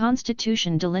 The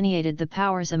Constitution delineated the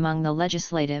powers among the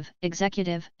legislative,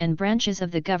 executive, and branches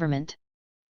of the government,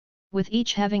 with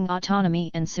each having autonomy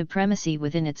and supremacy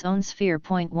within its own sphere.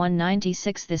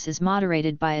 196 This is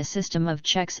moderated by a system of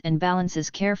checks and balances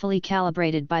carefully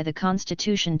calibrated by the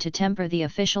Constitution to temper the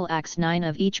official acts 9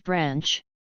 of each branch.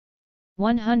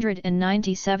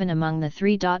 197 Among the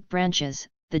three branches,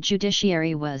 the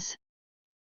judiciary was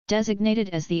designated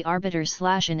as the arbiter in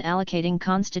allocating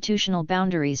constitutional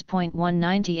boundaries.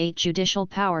 198 Judicial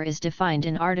power is defined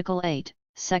in Article 8,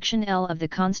 Section L of the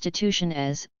Constitution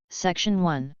as, Section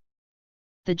 1.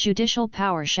 The judicial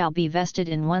power shall be vested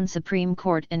in one Supreme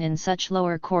Court and in such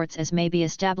lower courts as may be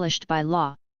established by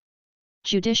law.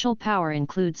 Judicial power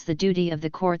includes the duty of the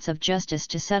courts of justice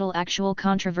to settle actual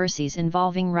controversies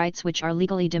involving rights which are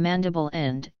legally demandable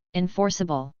and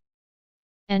enforceable,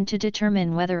 and to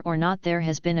determine whether or not there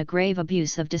has been a grave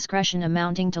abuse of discretion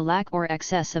amounting to lack or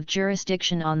excess of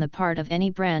jurisdiction on the part of any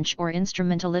branch or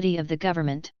instrumentality of the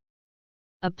government.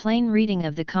 A plain reading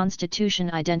of the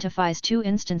Constitution identifies two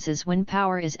instances when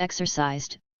power is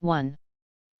exercised: 1.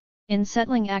 In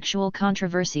settling actual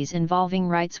controversies involving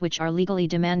rights which are legally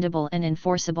demandable and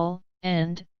enforceable,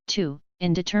 and 2.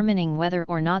 In determining whether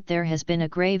or not there has been a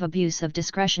grave abuse of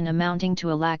discretion amounting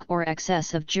to a lack or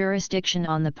excess of jurisdiction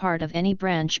on the part of any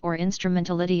branch or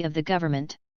instrumentality of the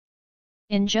government.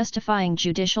 In justifying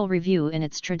judicial review in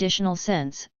its traditional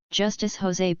sense, Justice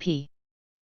Jose P.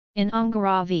 in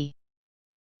Angara v.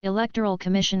 Electoral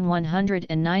Commission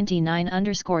 199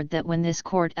 underscored that when this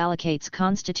court allocates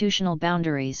constitutional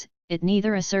boundaries, it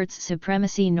neither asserts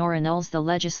supremacy nor annuls the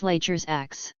legislature's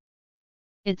acts.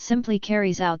 It simply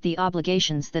carries out the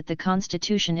obligations that the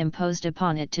Constitution imposed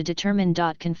upon it to determine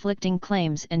conflicting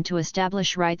claims and to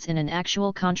establish rights in an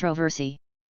actual controversy.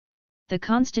 The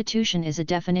Constitution is a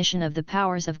definition of the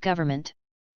powers of government.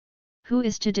 Who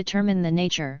is to determine the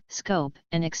nature, scope,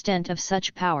 and extent of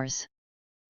such powers?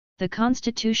 The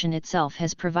Constitution itself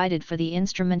has provided for the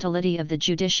instrumentality of the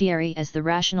judiciary as the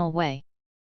rational way.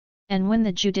 And when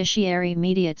the judiciary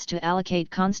mediates to allocate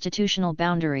constitutional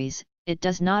boundaries, it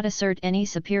does not assert any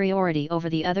superiority over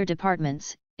the other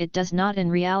departments, it does not in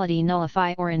reality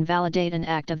nullify or invalidate an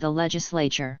act of the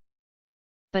legislature,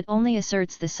 but only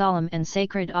asserts the solemn and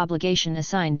sacred obligation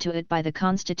assigned to it by the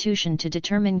Constitution to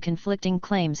determine conflicting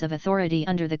claims of authority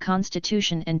under the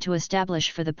Constitution and to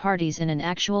establish for the parties in an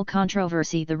actual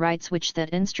controversy the rights which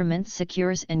that instrument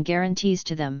secures and guarantees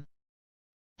to them.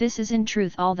 This is in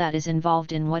truth all that is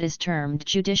involved in what is termed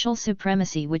judicial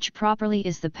supremacy, which properly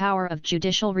is the power of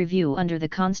judicial review under the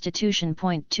Constitution.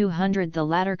 200 The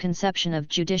latter conception of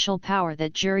judicial power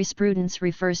that jurisprudence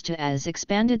refers to as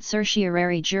expanded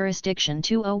certiorari jurisdiction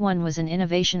 201 was an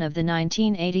innovation of the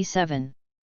 1987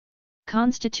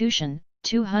 Constitution.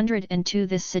 202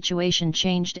 This situation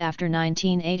changed after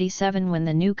 1987 when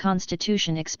the new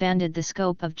Constitution expanded the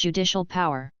scope of judicial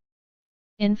power.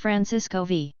 In Francisco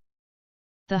v.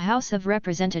 the House of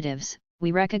Representatives,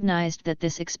 we recognized that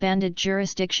this expanded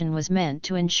jurisdiction was meant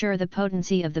to ensure the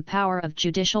potency of the power of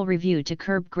judicial review to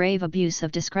curb grave abuse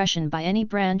of discretion by any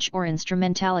branch or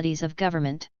instrumentalities of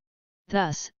government.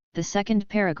 Thus, the second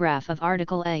paragraph of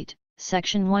Article 8,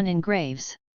 Section 1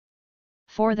 engraves,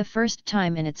 for the first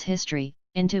time in its history,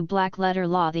 into black-letter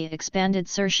law the expanded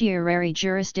certiorari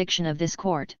jurisdiction of this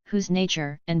court, whose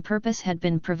nature and purpose had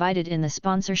been provided in the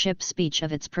sponsorship speech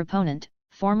of its proponent,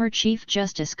 former Chief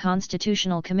Justice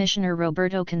Constitutional Commissioner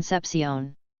Roberto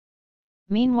Concepcion.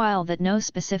 Meanwhile, that no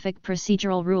specific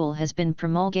procedural rule has been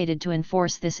promulgated to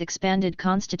enforce this expanded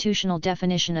constitutional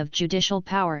definition of judicial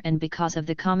power, and because of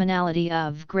the commonality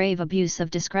of grave abuse of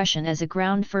discretion as a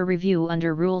ground for review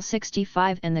under Rule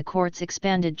 65 and the court's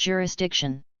expanded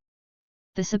jurisdiction,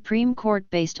 the Supreme Court,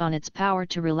 based on its power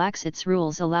to relax its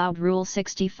rules, allowed Rule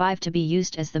 65 to be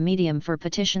used as the medium for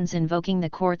petitions invoking the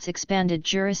court's expanded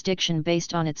jurisdiction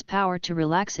based on its power to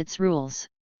relax its rules.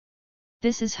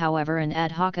 This is, however, an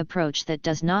ad hoc approach that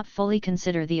does not fully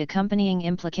consider the accompanying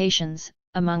implications,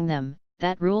 among them,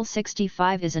 that Rule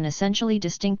 65 is an essentially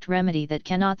distinct remedy that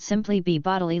cannot simply be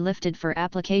bodily lifted for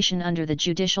application under the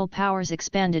judicial powers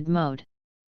expanded mode.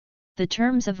 The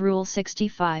terms of Rule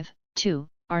 65, too,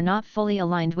 are not fully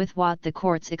aligned with what the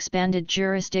court's expanded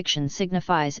jurisdiction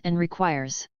signifies and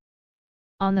requires.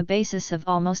 On the basis of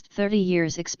almost 30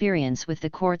 years' experience with the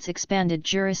court's expanded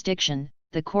jurisdiction,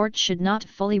 the court should not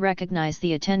fully recognize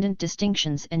the attendant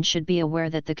distinctions and should be aware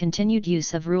that the continued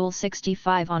use of Rule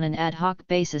 65 on an ad hoc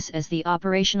basis as the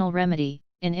operational remedy,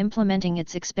 in implementing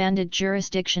its expanded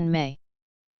jurisdiction may,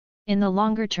 in the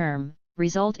longer term,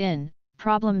 result in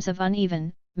problems of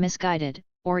uneven, misguided,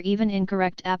 or even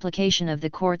incorrect application of the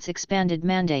court's expanded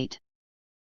mandate.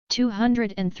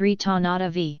 203 Tanada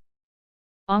v.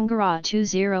 Ongara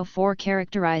 204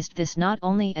 characterized this not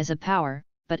only as a power,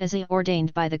 but as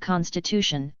ordained by the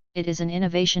Constitution. It is an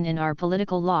innovation in our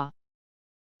political law.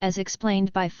 As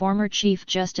explained by former Chief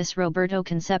Justice Roberto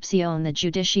Concepcion, the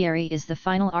judiciary is the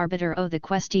final arbiter of the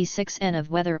Quaestie 6n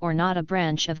of whether or not a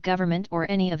branch of government or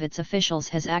any of its officials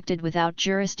has acted without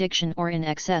jurisdiction or in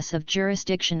excess of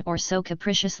jurisdiction or so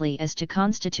capriciously as to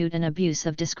constitute an abuse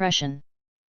of discretion,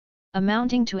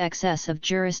 amounting to excess of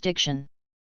jurisdiction.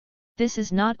 This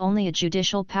is not only a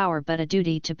judicial power but a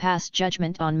duty to pass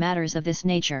judgment on matters of this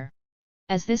nature.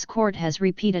 As this court has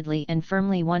repeatedly and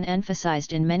firmly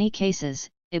emphasized in many cases,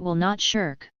 it will not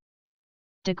shirk,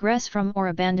 digress from or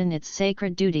abandon its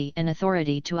sacred duty and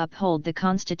authority to uphold the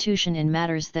Constitution in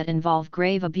matters that involve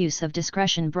grave abuse of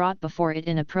discretion brought before it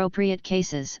in appropriate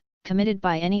cases, committed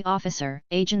by any officer,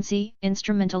 agency,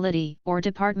 instrumentality, or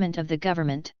department of the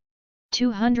government.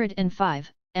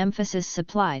 205. Emphasis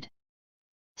supplied.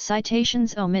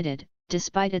 Citations omitted.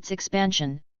 Despite its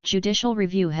expansion, judicial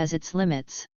review has its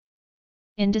limits.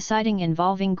 In deciding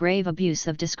involving grave abuse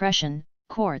of discretion,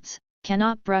 courts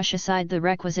cannot brush aside the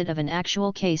requisite of an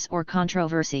actual case or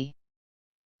controversy.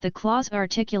 The clause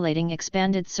articulating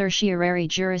expanded certiorari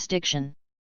jurisdiction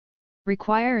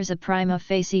requires a prima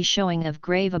facie showing of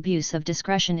grave abuse of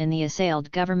discretion in the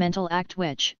assailed governmental act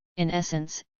which, in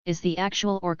essence, is the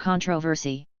actual or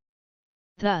controversy.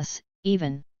 Thus,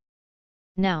 even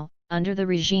now, under the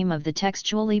regime of the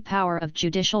textually power of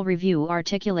judicial review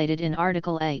articulated in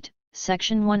Article 8,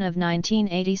 Section 1 of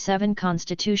 1987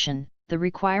 Constitution, the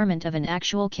requirement of an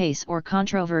actual case or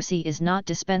controversy is not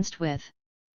dispensed with.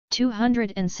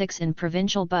 206 In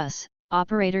Provincial Bus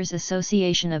Operators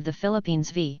Association of the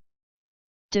Philippines v.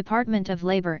 Department of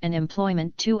Labor and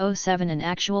Employment 207 An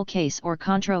actual case or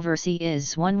controversy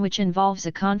is one which involves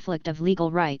a conflict of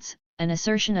legal rights, an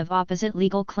assertion of opposite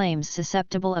legal claims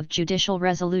susceptible of judicial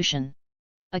resolution.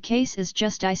 A case is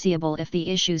justiciable if the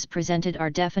issues presented are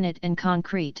definite and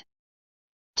concrete,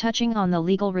 touching on the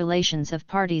legal relations of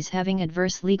parties having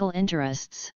adverse legal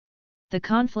interests. The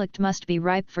conflict must be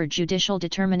ripe for judicial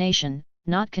determination,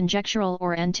 not conjectural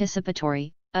or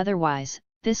anticipatory, otherwise,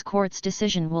 this court's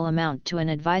decision will amount to an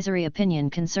advisory opinion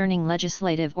concerning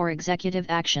legislative or executive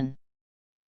action.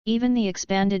 Even the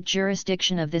expanded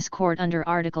jurisdiction of this court under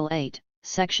Article 8,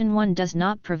 Section 1 does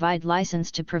not provide license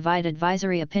to provide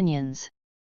advisory opinions.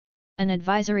 An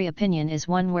advisory opinion is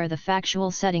one where the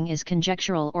factual setting is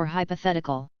conjectural or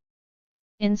hypothetical.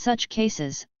 In such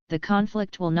cases, the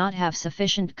conflict will not have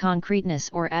sufficient concreteness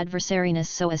or adversariness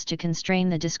so as to constrain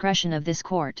the discretion of this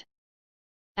court.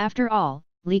 After all,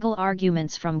 legal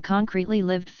arguments from concretely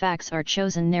lived facts are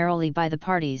chosen narrowly by the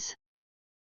parties.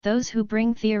 Those who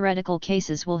bring theoretical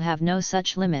cases will have no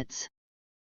such limits.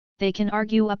 They can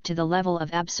argue up to the level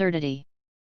of absurdity.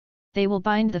 They will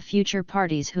bind the future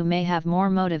parties who may have more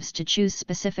motives to choose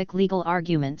specific legal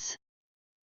arguments.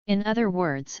 In other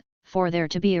words, for there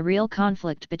to be a real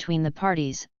conflict between the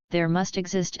parties, there must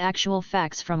exist actual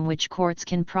facts from which courts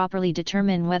can properly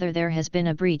determine whether there has been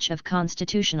a breach of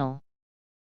constitutional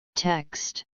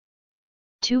text.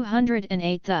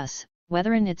 208 Thus,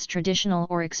 whether in its traditional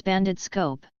or expanded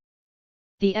scope,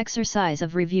 the exercise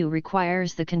of review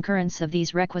requires the concurrence of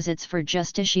these requisites for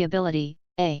justiciability.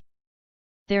 A.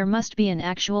 There must be an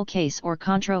actual case or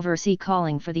controversy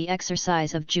calling for the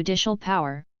exercise of judicial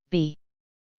power. B.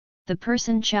 The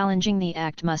person challenging the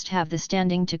act must have the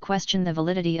standing to question the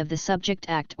validity of the subject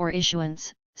act or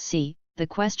issuance. C. The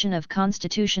question of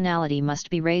constitutionality must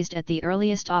be raised at the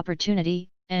earliest opportunity,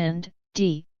 and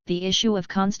D. The issue of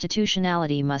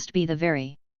constitutionality must be the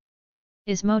very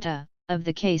ismota of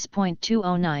the case.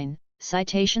 209,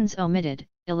 citations omitted.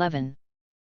 11.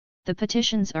 The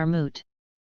petitions are moot.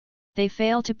 They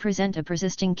fail to present a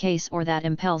persisting case or that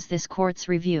impels this court's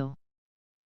review.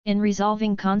 In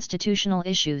resolving constitutional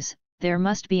issues, there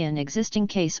must be an existing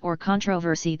case or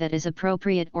controversy that is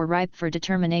appropriate or ripe for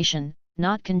determination,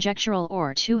 not conjectural,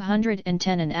 or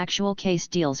 210 an actual case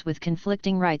deals with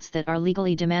conflicting rights that are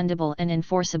legally demandable and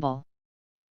enforceable.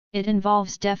 It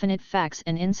involves definite facts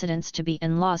and incidents to be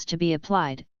and laws to be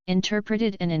applied,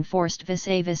 interpreted and enforced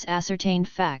vis-a-vis ascertained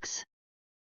facts.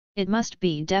 It must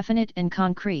be definite and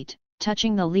concrete,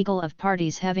 touching the legal of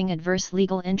parties having adverse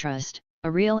legal interest,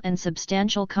 a real and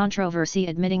substantial controversy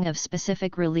admitting of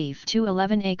specific relief.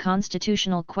 211 A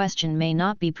constitutional question may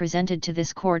not be presented to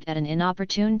this court at an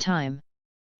inopportune time.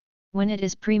 When it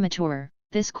is premature,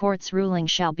 this court's ruling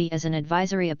shall be as an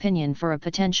advisory opinion for a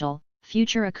potential,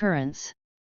 future occurrence.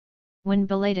 When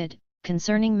belated,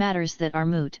 concerning matters that are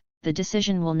moot, the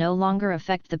decision will no longer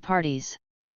affect the parties.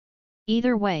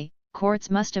 Either way, courts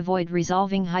must avoid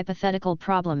resolving hypothetical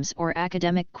problems or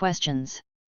academic questions.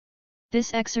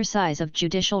 This exercise of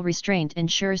judicial restraint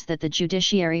ensures that the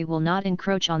judiciary will not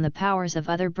encroach on the powers of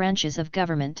other branches of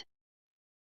government.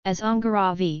 As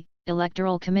Angara v.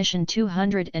 Electoral Commission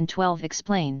 212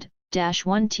 explained,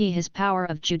 -1t his power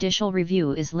of judicial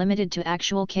review is limited to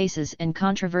actual cases and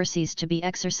controversies to be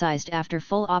exercised after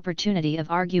full opportunity of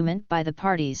argument by the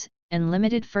parties, and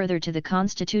limited further to the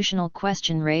constitutional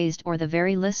question raised or the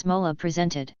very lis molla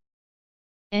presented.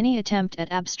 Any attempt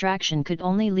at abstraction could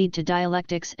only lead to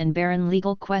dialectics and barren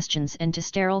legal questions and to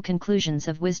sterile conclusions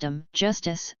of wisdom,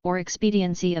 justice, or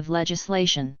expediency of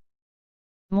legislation.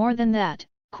 More than that,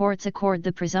 courts accord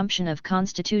the presumption of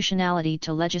constitutionality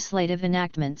to legislative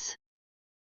enactments.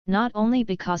 Not only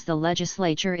because the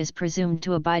legislature is presumed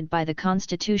to abide by the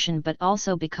Constitution, but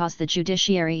also because the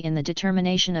judiciary in the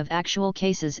determination of actual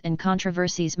cases and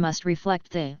controversies must reflect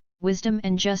the wisdom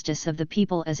and justice of the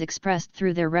people as expressed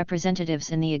through their representatives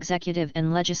in the executive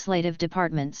and legislative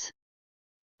departments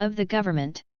of the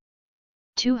government.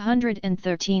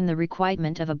 213 The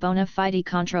requirement of a bona fide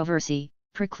controversy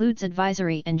precludes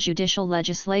advisory and judicial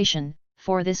legislation.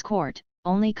 For this court,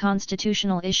 only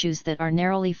constitutional issues that are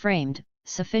narrowly framed,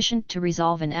 sufficient to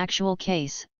resolve an actual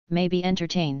case, may be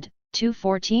entertained.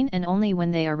 214 And only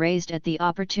when they are raised at the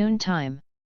opportune time.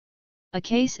 A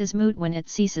case is moot when it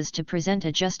ceases to present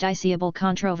a justiciable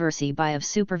controversy by of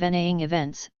supervening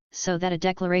events, so that a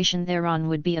declaration thereon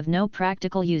would be of no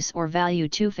practical use or value.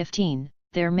 215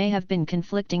 There may have been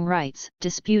conflicting rights,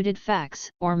 disputed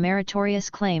facts, or meritorious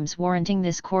claims warranting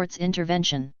this court's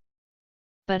intervention.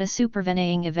 But a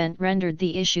supervening event rendered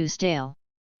the issue stale.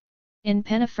 In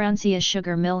Penafrancia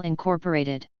Sugar Mill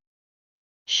Incorporated.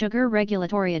 Sugar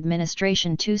Regulatory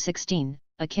Administration 216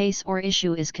 A case or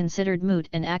issue is considered moot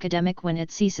and academic when it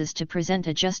ceases to present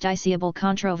a justiciable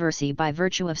controversy by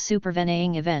virtue of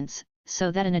supervening events,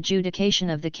 so that an adjudication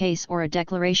of the case or a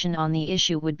declaration on the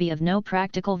issue would be of no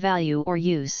practical value or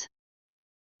use.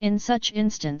 In such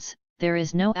instance, there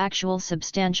is no actual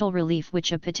substantial relief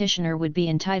which a petitioner would be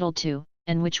entitled to,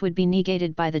 and which would be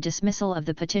negated by the dismissal of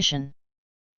the petition.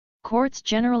 Courts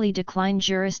generally decline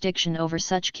jurisdiction over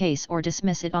such case or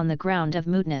dismiss it on the ground of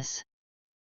mootness.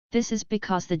 This is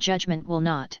because the judgment will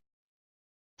not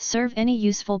serve any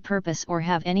useful purpose or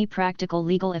have any practical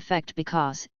legal effect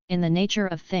because, in the nature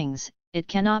of things, it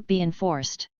cannot be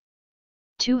enforced.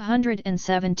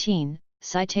 217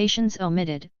 Citations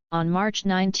omitted. On March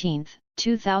 19,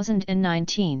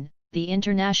 2019, the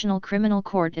International Criminal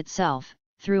Court itself,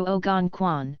 through Ogon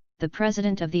Kwan, the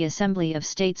President of the Assembly of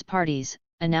States Parties,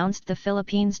 announced the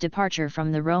Philippines' departure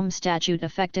from the Rome Statute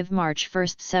effective March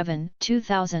 1,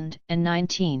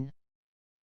 2019.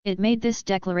 It made this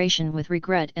declaration with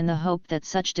regret and the hope that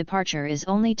such departure is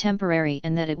only temporary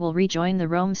and that it will rejoin the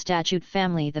Rome Statute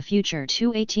family the future.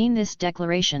 218 This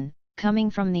declaration, coming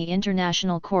from the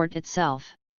International Court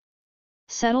itself,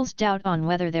 settles doubt on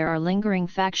whether there are lingering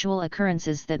factual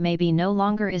occurrences that may be no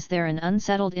longer is there an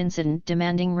unsettled incident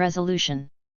demanding resolution.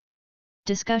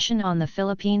 Discussion on the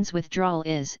Philippines' withdrawal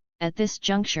is, at this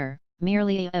juncture,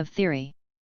 merely of theory.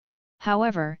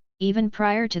 However, even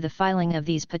prior to the filing of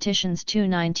these petitions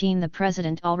 219 the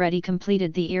President already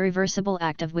completed the irreversible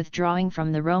act of withdrawing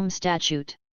from the Rome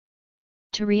Statute.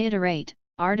 To reiterate,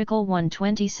 Article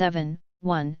 127,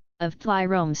 1, of the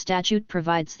Rome Statute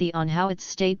provides on how its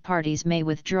state parties may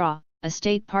withdraw. A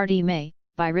state party may,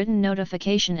 by written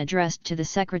notification addressed to the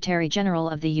Secretary-General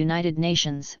of the United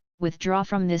Nations, withdraw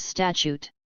from this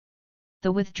statute.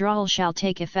 The withdrawal shall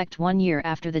take effect 1 year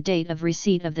after the date of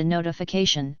receipt of the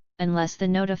notification, unless the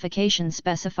notification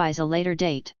specifies a later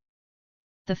date.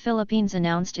 The Philippines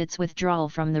announced its withdrawal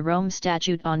from the Rome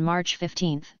Statute on March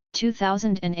 15,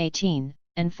 2018,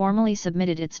 and formally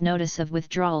submitted its notice of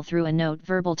withdrawal through a note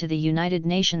verbal to the United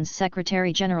Nations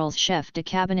Secretary-General's chef de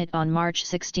cabinet on March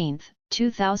 16,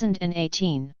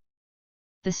 2018.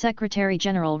 The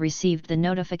Secretary-General received the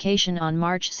notification on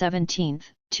March 17,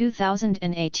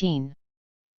 2018.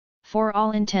 For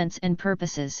all intents and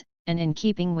purposes, and in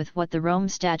keeping with what the Rome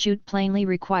Statute plainly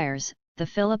requires, the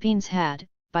Philippines had,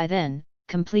 by then,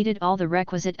 completed all the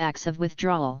requisite acts of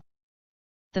withdrawal.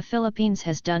 The Philippines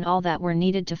has done all that were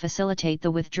needed to facilitate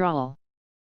the withdrawal.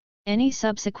 Any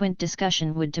subsequent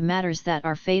discussion would to matters that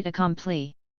are fait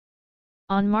accompli.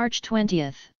 On March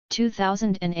 20,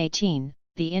 2018,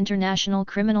 the International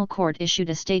Criminal Court issued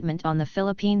a statement on the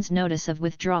Philippines' notice of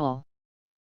withdrawal.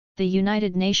 The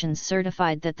United Nations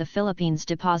certified that the Philippines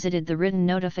deposited the written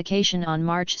notification on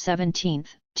March 17,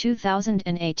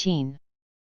 2018.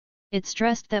 It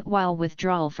stressed that while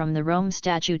withdrawal from the Rome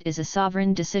Statute is a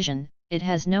sovereign decision, it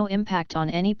has no impact on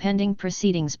any pending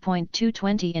proceedings.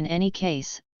 220 In any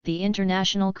case, the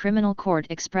International Criminal Court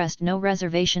expressed no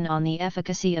reservation on the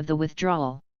efficacy of the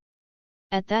withdrawal.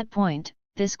 At that point,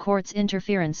 this court's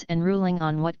interference and ruling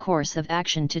on what course of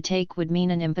action to take would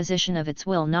mean an imposition of its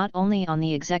will not only on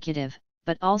the executive,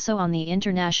 but also on the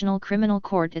International Criminal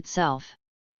Court itself.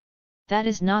 That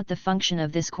is not the function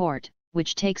of this court,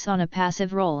 which takes on a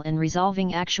passive role in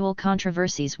resolving actual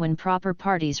controversies when proper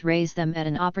parties raise them at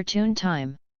an opportune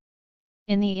time.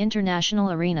 In the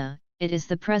international arena, it is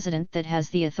the President that has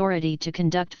the authority to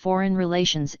conduct foreign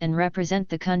relations and represent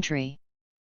the country.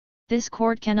 This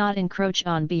court cannot encroach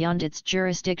on beyond its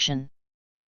jurisdiction.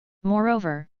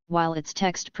 Moreover, while its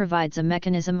text provides a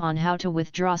mechanism on how to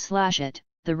withdraw/it,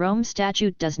 the Rome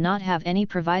Statute does not have any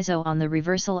proviso on the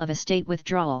reversal of a state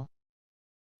withdrawal.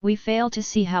 We fail to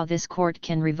see how this court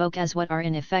can revoke as what are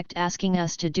in effect asking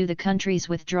us to do the country's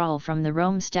withdrawal from the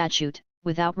Rome Statute,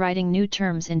 without writing new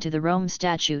terms into the Rome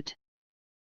Statute.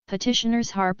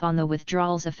 Petitioners harp on the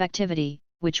withdrawal's effectivity,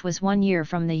 which was 1 year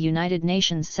from the United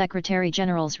Nations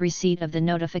Secretary-General's receipt of the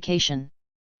notification.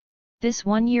 This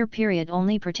 1-year period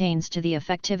only pertains to the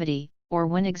effectivity, or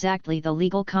when exactly the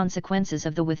legal consequences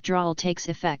of the withdrawal takes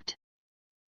effect.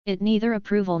 It neither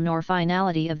approval nor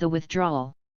finality of the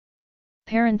withdrawal.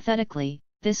 Parenthetically,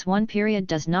 this 1 period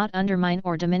does not undermine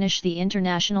or diminish the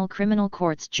International Criminal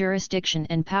Court's jurisdiction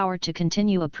and power to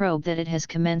continue a probe that it has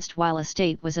commenced while a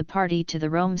state was a party to the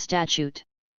Rome Statute.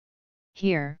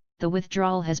 Here, the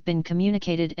withdrawal has been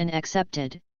communicated and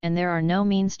accepted, and there are no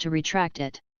means to retract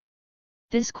it.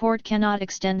 This court cannot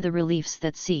extend the reliefs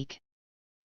that seek.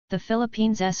 The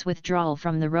Philippines' withdrawal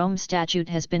from the Rome Statute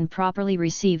has been properly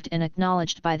received and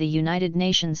acknowledged by the United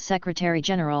Nations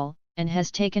Secretary-General, and has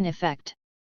taken effect.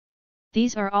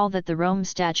 These are all that the Rome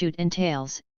Statute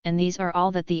entails, and these are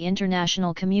all that the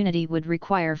international community would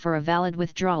require for a valid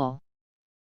withdrawal.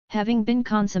 Having been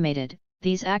consummated,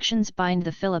 these actions bind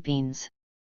the Philippines.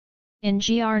 In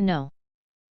Gr. No.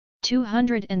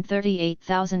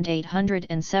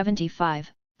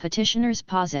 238,875, petitioners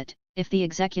posit, if the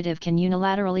executive can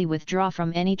unilaterally withdraw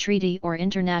from any treaty or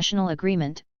international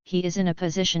agreement, he is in a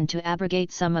position to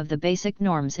abrogate some of the basic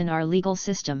norms in our legal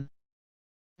system.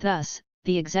 Thus,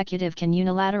 the executive can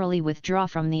unilaterally withdraw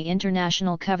from the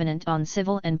International Covenant on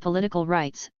Civil and Political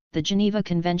Rights, the Geneva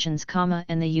Conventions,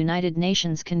 and the United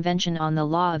Nations Convention on the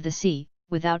Law of the Sea,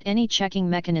 without any checking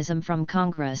mechanism from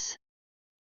Congress.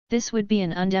 This would be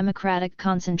an undemocratic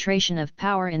concentration of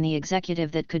power in the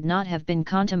executive that could not have been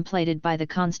contemplated by the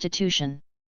Constitution.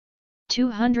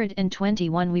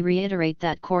 221 We reiterate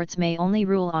that courts may only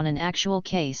rule on an actual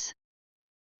case.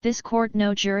 This court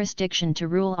no jurisdiction to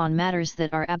rule on matters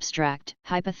that are abstract,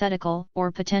 hypothetical,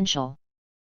 or potential.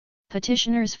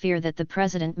 Petitioners fear that the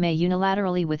President may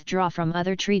unilaterally withdraw from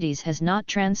other treaties has not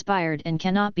transpired and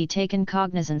cannot be taken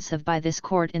cognizance of by this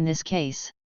court in this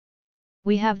case.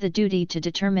 We have the duty to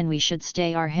determine we should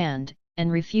stay our hand,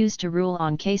 and refuse to rule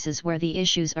on cases where the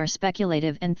issues are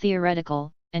speculative and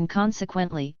theoretical, and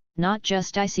consequently, not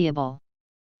justiciable.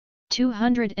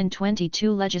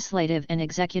 222 Legislative and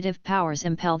executive powers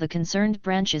impel the concerned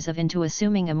branches of into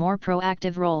assuming a more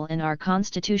proactive role in our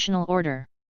constitutional order.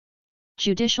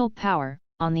 Judicial power,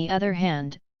 on the other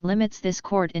hand, limits this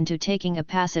court into taking a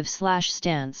passive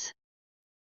stance.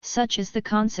 Such is the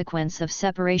consequence of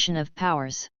separation of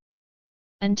powers.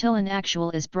 Until an actual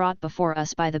is brought before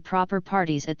us by the proper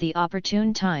parties at the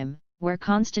opportune time, where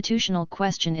constitutional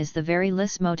question is the very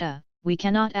lis mota, we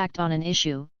cannot act on an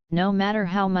issue, no matter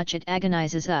how much it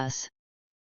agonizes us.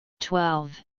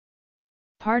 12.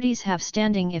 Parties have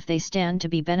standing if they stand to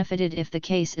be benefited if the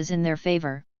case is in their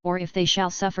favor, or if they shall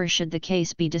suffer should the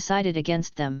case be decided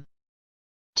against them.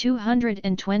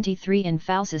 223 In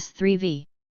Falsus 3v.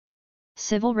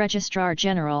 Civil Registrar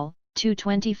General,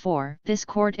 224 This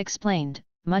court explained,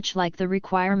 much like the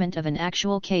requirement of an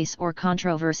actual case or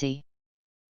controversy.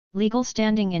 Legal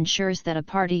standing ensures that a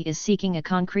party is seeking a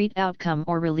concrete outcome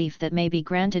or relief that may be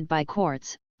granted by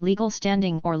courts, Legal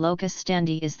standing or locus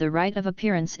standi is the right of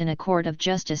appearance in a court of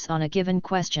justice on a given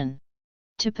question.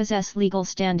 To possess legal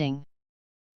standing,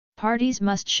 parties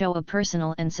must show a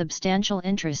personal and substantial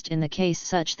interest in the case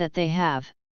such that they have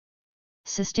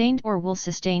sustained or will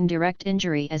sustain direct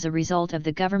injury as a result of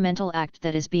the governmental act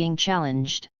that is being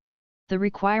challenged. The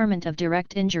requirement of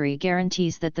direct injury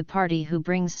guarantees that the party who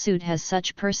brings suit has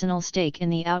such personal stake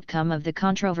in the outcome of the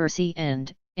controversy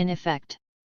and, in effect,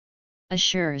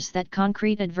 assures that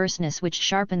concrete adverseness which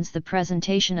sharpens the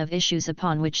presentation of issues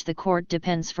upon which the court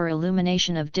depends for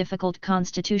illumination of difficult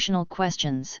constitutional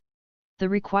questions. The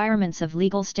requirements of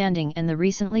legal standing and the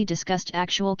recently discussed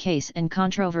actual case and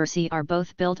controversy are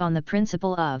both built on the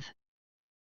principle of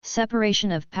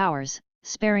separation of powers,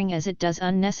 sparing as it does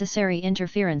unnecessary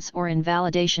interference or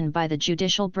invalidation by the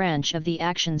judicial branch of the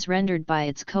actions rendered by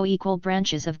its co-equal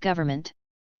branches of government.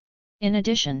 In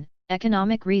addition,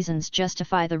 economic reasons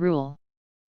justify the rule.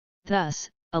 Thus,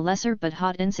 a lesser but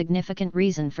not insignificant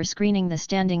reason for screening the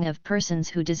standing of persons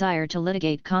who desire to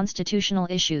litigate constitutional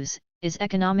issues is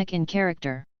economic in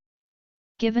character.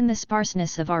 Given the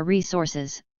sparseness of our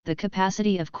resources, the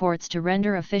capacity of courts to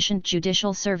render efficient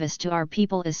judicial service to our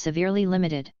people is severely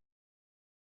limited.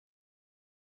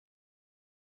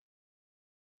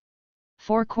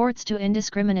 For courts to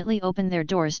indiscriminately open their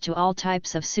doors to all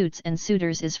types of suits and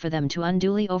suitors is for them to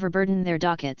unduly overburden their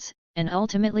dockets, and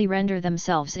ultimately render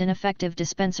themselves ineffective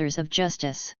dispensers of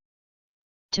justice.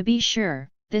 To be sure,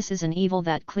 this is an evil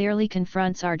that clearly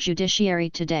confronts our judiciary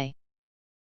today.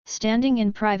 Standing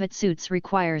in private suits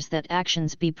requires that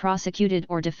actions be prosecuted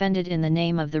or defended in the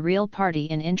name of the real party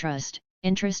in interest,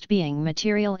 interest being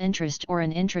material interest or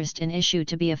an interest in issue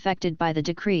to be affected by the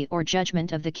decree or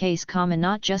judgment of the case,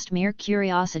 not just mere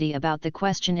curiosity about the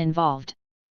question involved.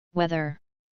 Whether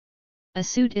a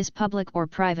suit is public or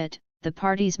private, the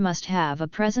parties must have a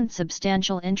present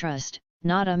substantial interest,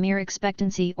 not a mere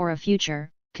expectancy or a future,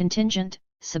 contingent,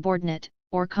 subordinate,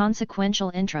 or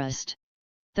consequential interest.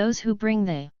 Those who bring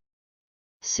the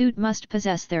suit must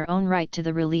possess their own right to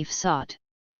the relief sought.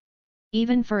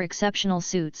 Even for exceptional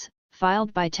suits,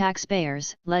 filed by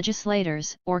taxpayers,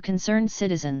 legislators, or concerned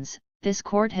citizens, this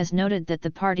court has noted that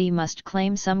the party must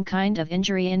claim some kind of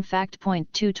injury in fact.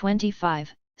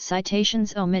 225,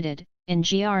 citations omitted, in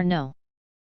Gr. No.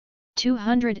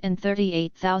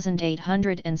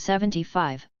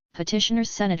 238,875, petitioners'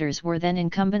 senators were then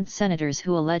incumbent senators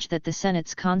who allege that the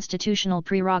Senate's constitutional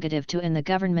prerogative to in the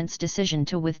government's decision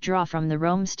to withdraw from the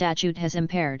Rome Statute has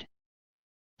impaired.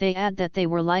 They add that they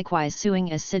were likewise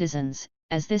suing as citizens,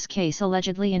 as this case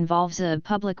allegedly involves a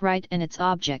public right and its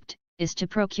object is to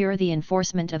procure the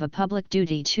enforcement of a public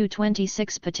duty.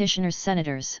 226 petitioners'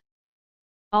 senators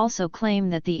also claim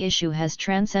that the issue has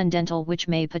transcendental which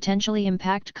may potentially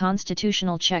impact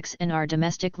constitutional checks in our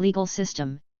domestic legal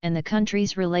system, and the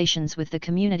country's relations with the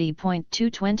community.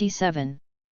 227.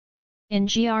 In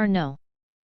Gr. No.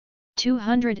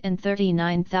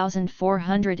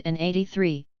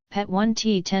 239,483, Pet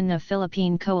 1T10, the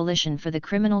Philippine Coalition for the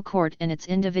Criminal Court and its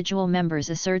individual members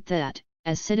assert that,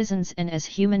 as citizens and as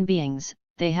human beings,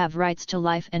 they have rights to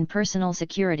life and personal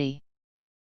security.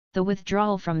 The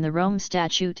withdrawal from the Rome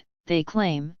Statute, they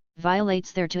claim,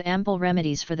 violates their too ample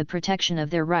remedies for the protection of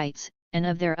their rights, and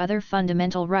of their other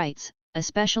fundamental rights,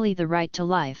 especially the right to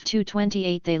life.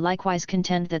 228. They likewise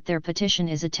contend that their petition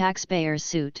is a taxpayer's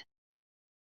suit.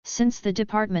 Since the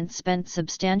department spent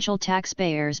substantial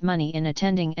taxpayers' money in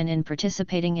attending and in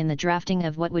participating in the drafting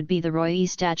of what would be the Roy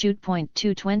Statute.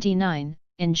 229,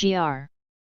 in Gr.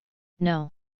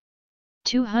 No.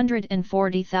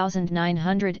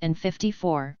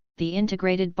 240,954, the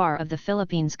Integrated Bar of the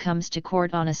Philippines comes to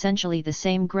court on essentially the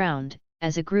same ground.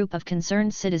 As a group of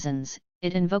concerned citizens,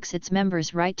 it invokes its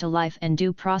members' right to life and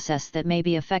due process that may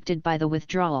be affected by the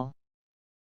withdrawal.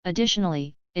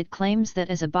 Additionally, it claims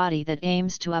that as a body that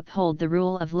aims to uphold the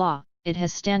rule of law, it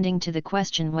has standing to the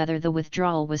question whether the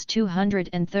withdrawal was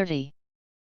 230.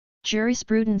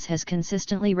 Jurisprudence has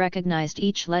consistently recognized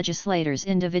each legislator's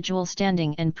individual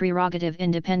standing and prerogative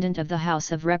independent of the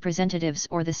House of Representatives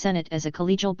or the Senate as a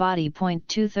collegial body.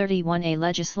 231. A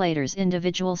legislator's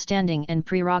individual standing and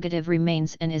prerogative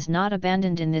remains and is not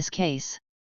abandoned in this case.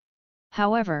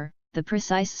 However, the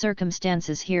precise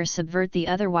circumstances here subvert the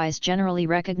otherwise generally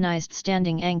recognized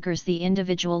standing anchors the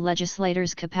individual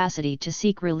legislator's capacity to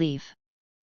seek relief.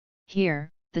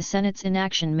 Here, the Senate's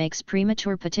inaction makes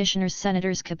premature petitioners'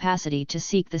 senators' capacity to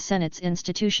seek the Senate's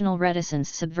institutional reticence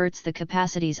subverts the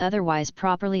capacities otherwise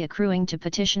properly accruing to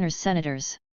petitioners'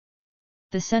 senators.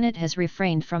 The Senate has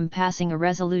refrained from passing a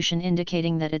resolution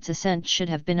indicating that its assent should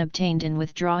have been obtained in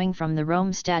withdrawing from the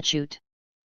Rome Statute.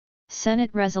 Senate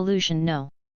Resolution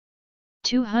No.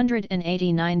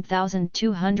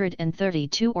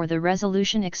 289,232 or the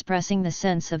resolution expressing the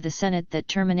sense of the Senate that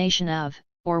termination of,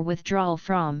 or withdrawal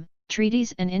from,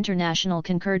 treaties and international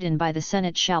concurred in by the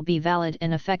Senate shall be valid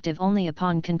and effective only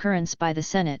upon concurrence by the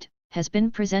Senate, has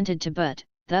been presented to but,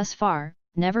 thus far,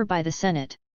 never by the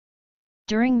Senate.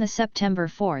 During the September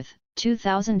 4,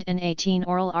 2018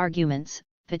 oral arguments,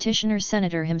 petitioner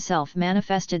senator himself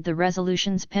manifested the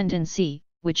resolution's pendency,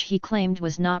 which he claimed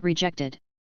was not rejected,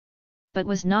 but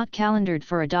was not calendared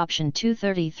for adoption.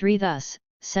 233 Thus,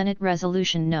 Senate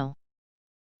Resolution No.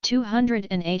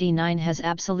 289 has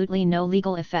absolutely no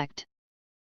legal effect.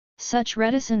 Such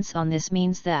reticence on this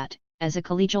means that, as a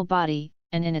collegial body,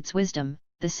 and in its wisdom,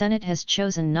 the Senate has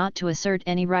chosen not to assert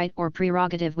any right or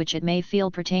prerogative which it may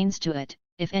feel pertains to it,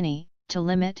 if any, to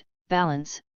limit,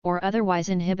 balance, or otherwise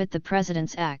inhibit the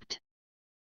President's act.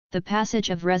 The passage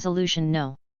of Resolution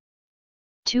No.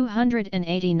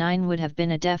 289 would have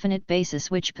been a definite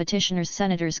basis which petitioners'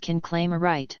 senators can claim a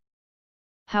right.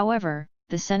 However,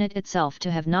 the Senate itself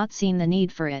to have not seen the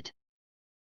need for it.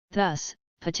 Thus,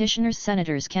 petitioners'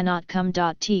 senators cannot come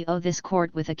to this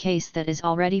court with a case that is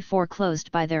already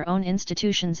foreclosed by their own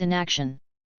institution's inaction.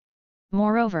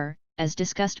 Moreover, as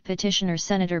discussed, petitioner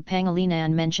Senator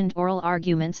Pangilinan mentioned oral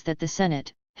arguments that the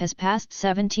Senate has passed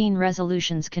 17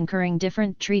 resolutions concurring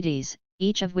different treaties,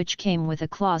 each of which came with a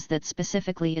clause that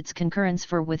specifically its concurrence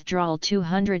for withdrawal.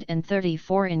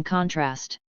 234 In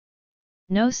contrast,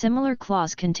 no similar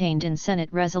clause contained in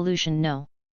Senate Resolution No.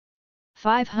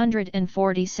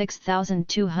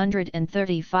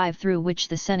 546,235 through which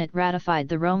the Senate ratified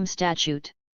the Rome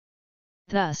Statute.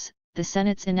 Thus, the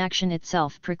Senate's inaction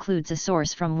itself precludes a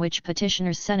source from which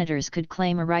petitioners' senators could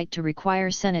claim a right to require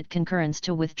Senate concurrence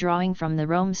to withdrawing from the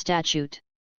Rome Statute.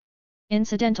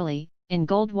 Incidentally, in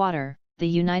Goldwater, the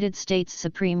United States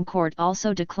Supreme Court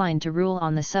also declined to rule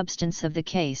on the substance of the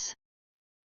case.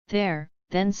 There,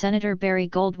 then Senator Barry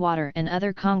Goldwater and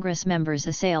other Congress members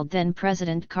assailed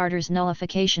then-President Carter's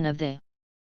nullification of the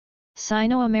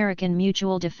Sino-American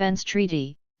Mutual Defense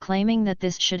Treaty, claiming that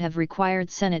this should have required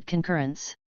Senate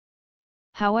concurrence.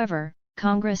 However,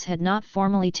 Congress had not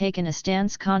formally taken a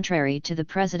stance contrary to the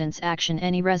President's action.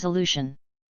 Any resolution.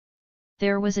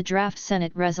 There was a draft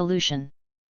Senate resolution,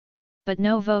 but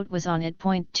no vote was on it.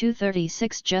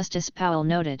 236 Justice Powell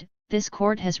noted, this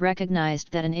court has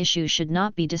recognized that an issue should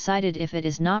not be decided if it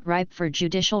is not ripe for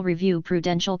judicial review.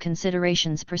 Prudential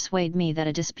considerations persuade me that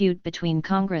a dispute between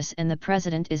Congress and the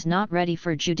President is not ready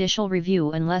for judicial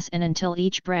review unless and until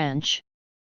each branch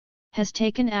has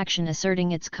taken action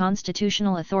asserting its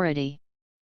constitutional authority.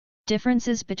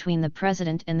 Differences between the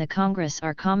President and the Congress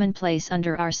are commonplace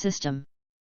under our system.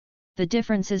 The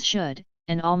differences should,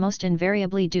 and almost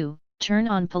invariably do, turn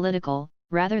on political,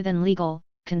 rather than legal,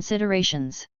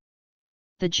 considerations.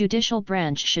 The judicial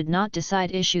branch should not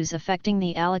decide issues affecting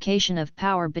the allocation of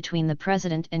power between the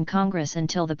President and Congress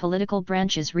until the political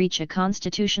branches reach a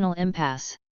constitutional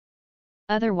impasse.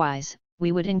 Otherwise,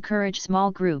 we would encourage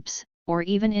small groups, or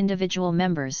even individual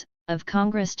members, of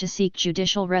Congress to seek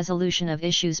judicial resolution of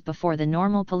issues before the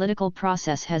normal political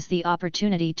process has the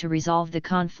opportunity to resolve the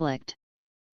conflict.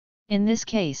 In this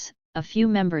case, a few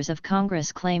members of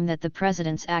Congress claim that the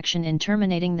President's action in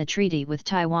terminating the treaty with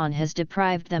Taiwan has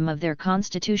deprived them of their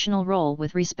constitutional role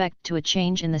with respect to a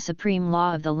change in the supreme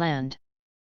law of the land.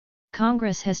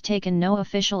 Congress has taken no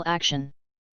official action.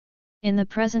 In the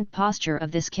present posture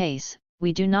of this case,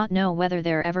 we do not know whether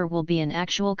there ever will be an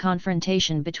actual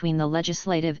confrontation between the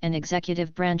legislative and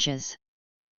executive branches.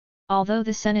 Although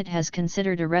the Senate has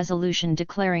considered a resolution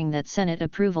declaring that Senate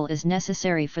approval is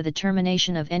necessary for the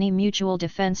termination of any mutual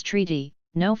defense treaty,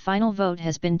 no final vote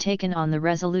has been taken on the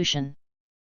resolution.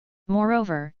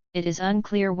 Moreover, it is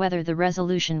unclear whether the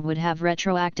resolution would have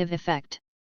retroactive effect.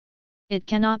 It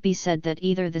cannot be said that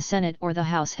either the Senate or the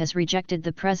House has rejected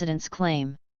the President's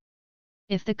claim.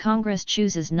 If the Congress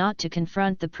chooses not to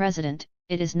confront the President,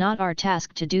 it is not our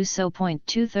task to do so.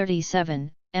 237,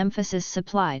 emphasis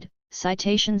supplied,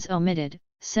 citations omitted.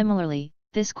 Similarly,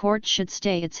 this court should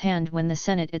stay its hand when the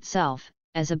Senate itself,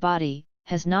 as a body,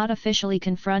 has not officially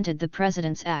confronted the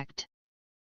President's act.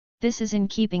 This is in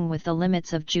keeping with the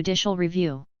limits of judicial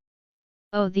review.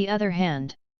 On the other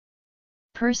hand,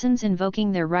 persons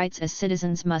invoking their rights as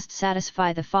citizens must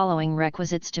satisfy the following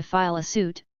requisites to file a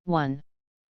suit. 1.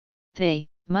 They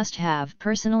must have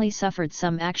personally suffered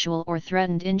some actual or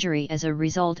threatened injury as a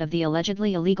result of the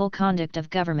allegedly illegal conduct of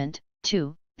government.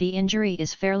 2. The injury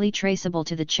is fairly traceable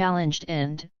to the challenged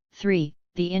end. 3.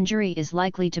 The injury is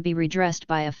likely to be redressed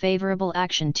by a favorable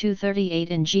action. 238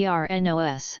 in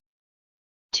GRNOS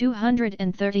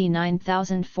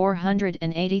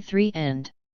 239,483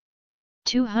 and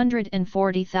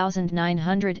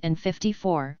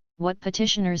 240,954. What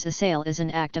petitioners assail is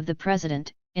an act of the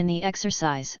President, in the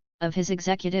exercise of his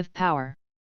executive power.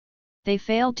 They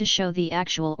failed to show the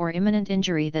actual or imminent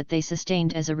injury that they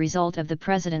sustained as a result of the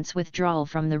President's withdrawal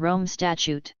from the Rome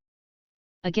Statute.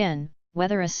 Again,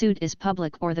 whether a suit is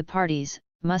public or the parties,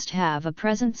 must have a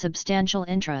present substantial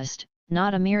interest,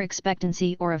 not a mere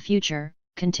expectancy or a future,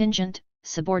 contingent,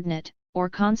 subordinate, or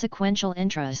consequential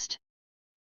interest.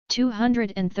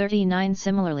 239.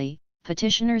 Similarly,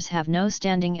 petitioners have no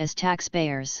standing as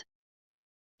taxpayers.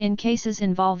 In cases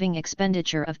involving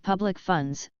expenditure of public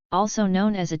funds, also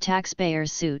known as a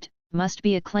taxpayer's suit, must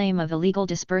be a claim of illegal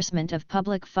disbursement of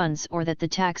public funds or that the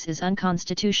tax is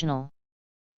unconstitutional.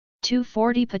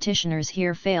 240. Petitioners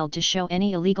here failed to show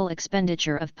any illegal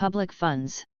expenditure of public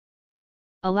funds.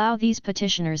 Allow these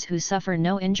petitioners who suffer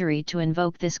no injury to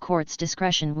invoke this court's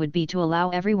discretion would be to allow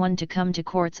everyone to come to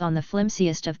courts on the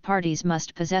flimsiest of parties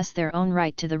must possess their own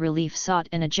right to the relief sought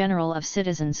and a general of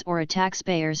citizens or a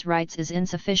taxpayer's rights is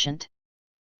insufficient.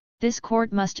 This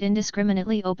court must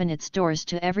indiscriminately open its doors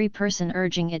to every person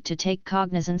urging it to take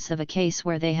cognizance of a case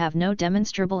where they have no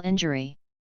demonstrable injury.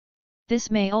 This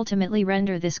may ultimately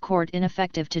render this court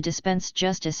ineffective to dispense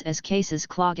justice as cases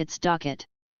clog its docket.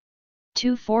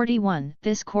 241.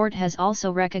 This court has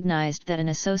also recognized that an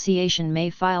association may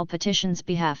file petitions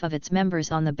behalf of its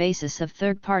members on the basis of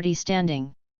third-party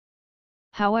standing.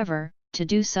 However, to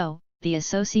do so, the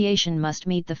association must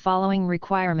meet the following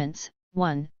requirements.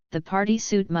 1. The party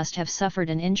suit must have suffered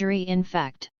an injury in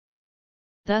fact,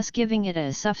 thus giving it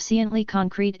a sufficiently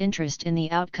concrete interest in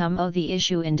the outcome of the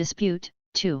issue in dispute.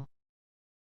 2.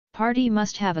 Party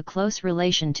must have a close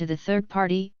relation to the third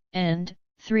party, and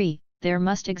 3. There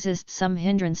must exist some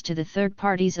hindrance to the third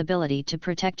party's ability to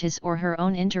protect his or her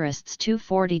own interests.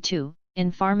 242.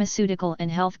 In Pharmaceutical and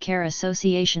Healthcare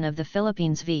Association of the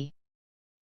Philippines v.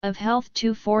 of Health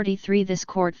 243, this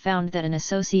court found that an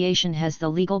association has the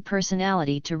legal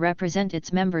personality to represent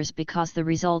its members because the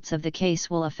results of the case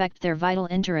will affect their vital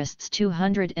interests.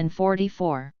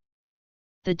 244.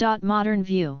 The modern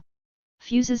view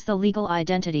fuses the legal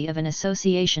identity of an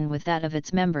association with that of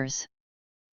its members.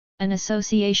 An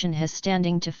association has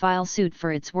standing to file suit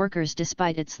for its workers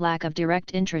despite its lack of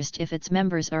direct interest if its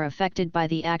members are affected by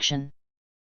the action.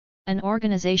 An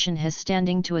organization has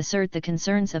standing to assert the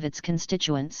concerns of its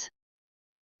constituents.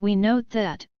 We note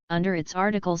that, under its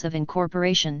Articles of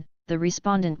Incorporation, the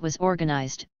respondent was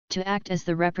organized to act as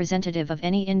the representative of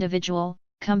any individual,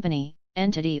 company,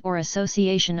 entity or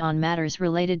association on matters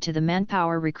related to the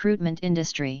manpower recruitment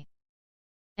industry,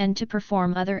 and to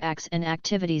perform other acts and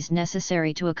activities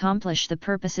necessary to accomplish the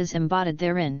purposes embodied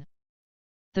therein.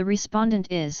 The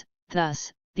respondent is,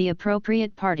 thus, the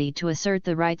appropriate party to assert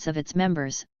the rights of its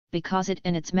members, because it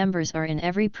and its members are in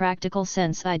every practical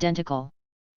sense identical.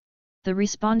 The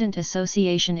respondent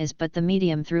association is but the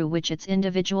medium through which its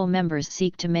individual members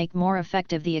seek to make more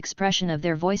effective the expression of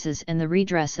their voices and the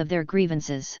redress of their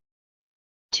grievances.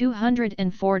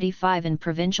 245. In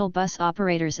Provincial Bus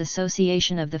Operators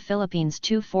Association of the Philippines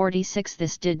 246,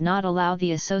 this did not allow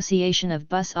the Association of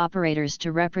Bus Operators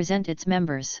to represent its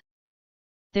members.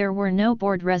 There were no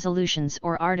board resolutions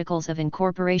or articles of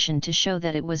incorporation to show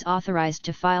that it was authorized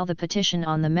to file the petition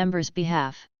on the members'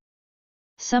 behalf.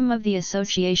 Some of the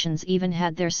associations even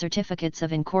had their certificates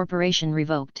of incorporation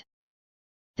revoked.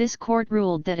 This court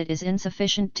ruled that it is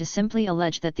insufficient to simply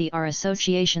allege that there are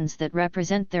associations that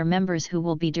represent their members who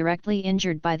will be directly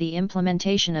injured by the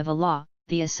implementation of a law.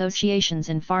 The associations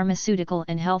in Pharmaceutical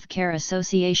and Healthcare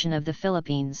Association of the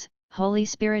Philippines, Holy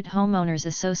Spirit Homeowners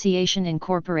Association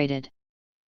Incorporated,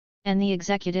 and the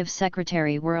Executive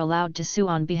Secretary were allowed to sue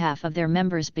on behalf of their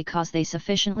members because they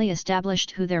sufficiently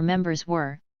established who their members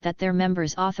were, that their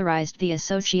members authorized the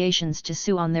associations to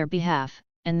sue on their behalf,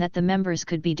 and that the members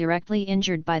could be directly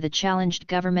injured by the challenged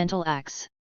governmental acts.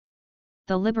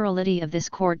 The liberality of this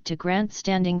court to grant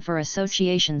standing for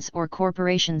associations or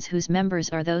corporations whose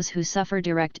members are those who suffer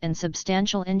direct and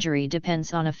substantial injury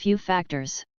depends on a few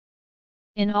factors.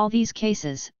 In all these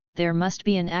cases, there must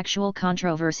be an actual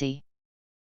controversy.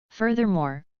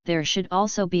 Furthermore, there should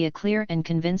also be a clear and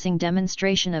convincing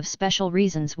demonstration of special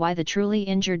reasons why the truly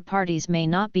injured parties may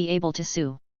not be able to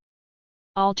sue.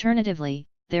 Alternatively,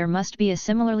 there must be a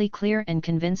similarly clear and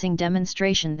convincing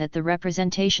demonstration that the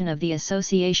representation of the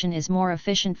association is more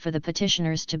efficient for the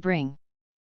petitioners to bring.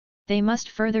 They must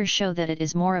further show that it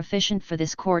is more efficient for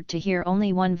this court to hear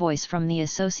only one voice from the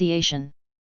association.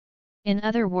 In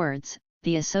other words,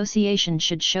 the association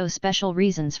should show special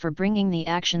reasons for bringing the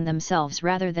action themselves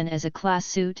rather than as a class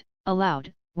suit,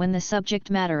 allowed, when the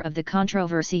subject matter of the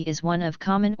controversy is one of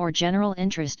common or general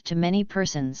interest to many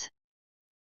persons.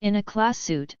 In a class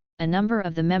suit, a number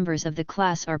of the members of the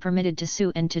class are permitted to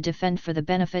sue and to defend for the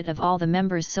benefit of all the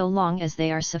members so long as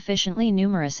they are sufficiently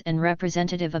numerous and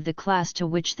representative of the class to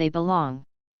which they belong.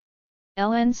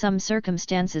 In some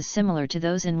circumstances similar to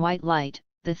those in white light,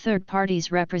 the third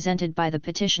parties represented by the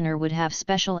petitioner would have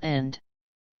special and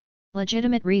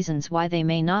legitimate reasons why they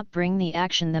may not bring the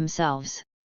action themselves.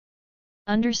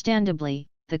 Understandably,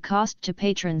 the cost to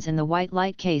patrons in the white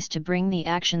light case to bring the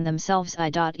action themselves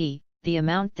i.e., the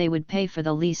amount they would pay for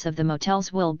the lease of the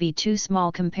motels will be too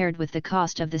small compared with the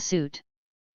cost of the suit.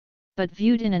 But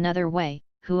viewed in another way,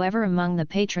 whoever among the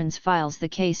patrons files the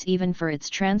case even for its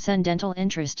transcendental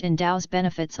interest endows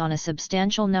benefits on a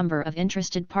substantial number of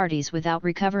interested parties without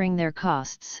recovering their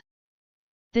costs.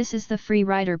 This is the free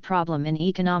rider problem in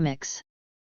economics.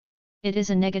 It is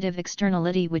a negative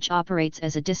externality which operates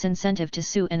as a disincentive to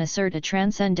sue and assert a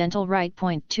transcendental right.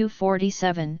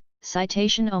 247,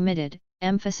 citation omitted,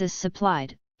 emphasis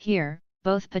supplied. Here,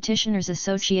 both petitioners'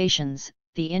 associations,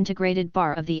 the Integrated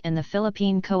Bar of the and the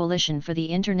Philippine Coalition for the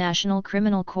International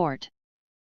Criminal Court,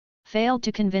 failed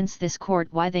to convince this court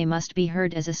why they must be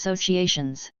heard as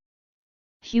associations.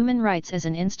 Human rights as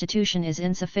an institution is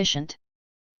insufficient.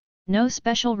 No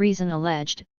special reason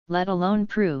alleged, let alone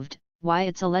proved, why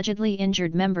its allegedly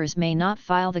injured members may not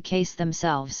file the case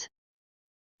themselves.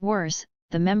 Worse,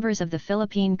 the members of the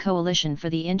Philippine Coalition for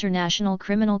the International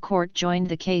Criminal Court joined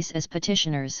the case as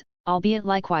petitioners, albeit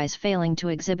likewise failing to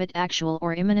exhibit actual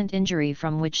or imminent injury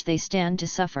from which they stand to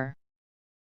suffer.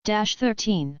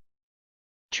 13.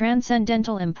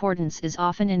 Transcendental importance is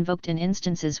often invoked in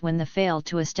instances when they fail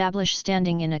to establish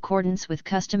standing in accordance with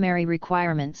customary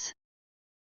requirements.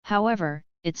 However,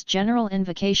 its general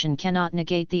invocation cannot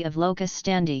negate the of locus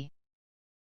standi.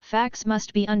 Facts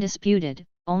must be undisputed,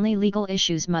 only legal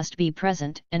issues must be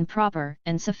present and proper,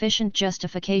 and sufficient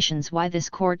justifications why this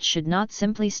court should not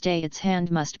simply stay its hand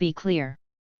must be clear.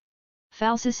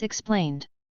 Falsus explained.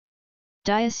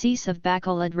 Diocese of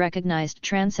Bacolod recognized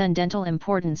transcendental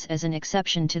importance as an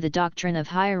exception to the doctrine of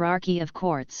hierarchy of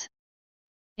courts.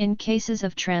 In cases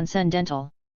of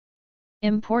transcendental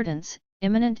importance,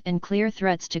 imminent and clear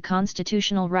threats to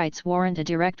constitutional rights warrant a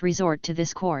direct resort to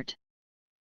this court.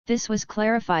 This was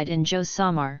clarified in Jose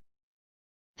Samar.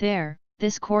 There,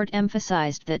 this court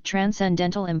emphasized that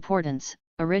transcendental importance,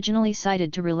 originally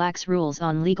cited to relax rules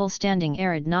on legal standing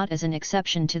erred not as an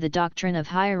exception to the doctrine of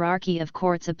hierarchy of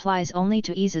courts applies only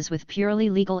to eases with purely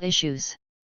legal issues.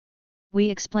 We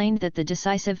explained that the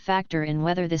decisive factor in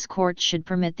whether this court should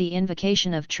permit the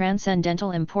invocation of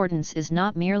transcendental importance is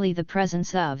not merely the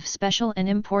presence of special and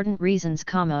important reasons,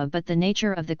 but the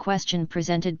nature of the question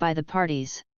presented by the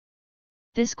parties.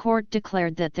 This court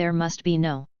declared that there must be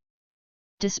no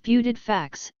disputed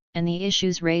facts, and the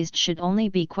issues raised should only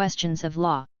be questions of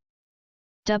law.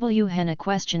 When a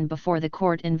question before the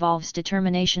court involves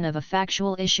determination of a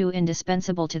factual issue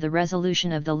indispensable to the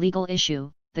resolution of the legal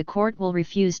issue, the court will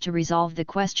refuse to resolve the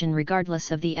question regardless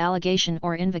of the allegation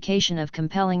or invocation of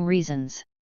compelling reasons,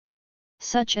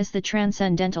 such as the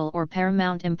transcendental or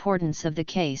paramount importance of the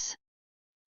case.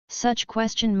 Such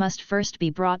question must first be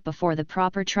brought before the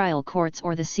proper trial courts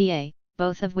or the CA,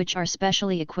 both of which are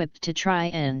specially equipped to try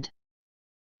and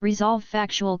resolve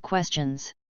factual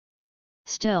questions.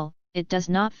 Still, it does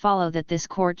not follow that this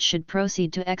court should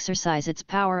proceed to exercise its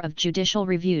power of judicial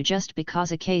review just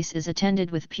because a case is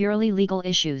attended with purely legal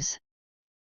issues.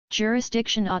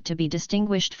 Jurisdiction ought to be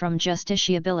distinguished from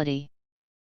justiciability.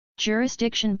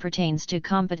 Jurisdiction pertains to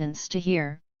competence to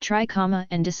hear, try,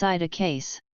 and decide a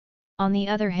case. On the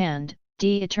other hand,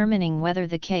 determining whether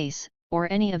the case,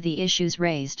 or any of the issues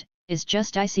raised, is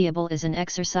justiciable is an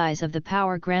exercise of the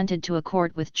power granted to a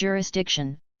court with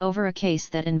jurisdiction, over a case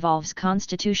that involves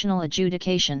constitutional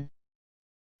adjudication.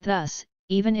 Thus,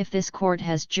 even if this court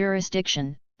has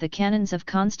jurisdiction, the canons of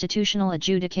constitutional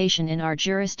adjudication in our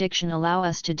jurisdiction allow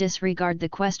us to disregard the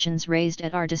questions raised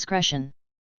at our discretion.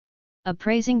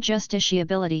 Appraising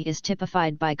justiciability is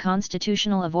typified by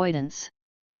constitutional avoidance.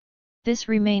 This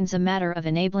remains a matter of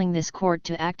enabling this court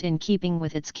to act in keeping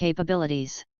with its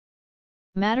capabilities.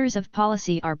 Matters of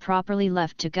policy are properly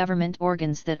left to government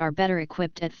organs that are better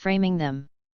equipped at framing them.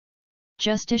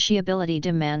 Justiciability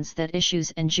demands that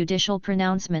issues and judicial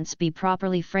pronouncements be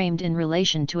properly framed in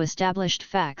relation to established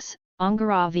facts.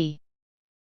 Angara v.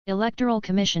 Electoral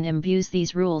Commission imbues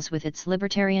these rules with its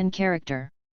libertarian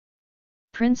character.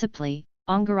 Principally,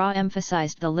 Angara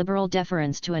emphasized the liberal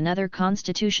deference to another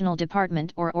constitutional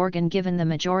department or organ given the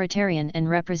majoritarian and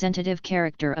representative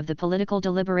character of the political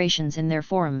deliberations in their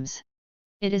forums.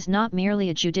 It is not merely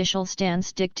a judicial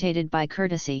stance dictated by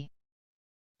courtesy,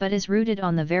 but is rooted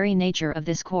on the very nature of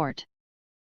this court.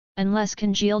 Unless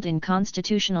congealed in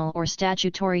constitutional or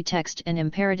statutory text and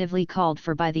imperatively called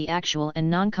for by the actual and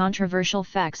non-controversial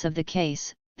facts of the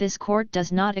case, this court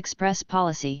does not express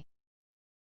policy.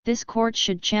 This court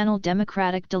should channel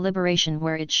democratic deliberation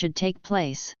where it should take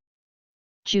place.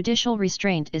 Judicial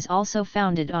restraint is also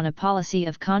founded on a policy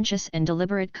of conscious and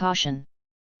deliberate caution.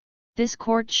 This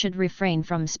court should refrain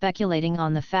from speculating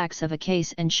on the facts of a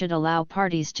case and should allow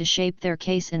parties to shape their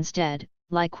case instead.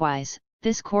 Likewise,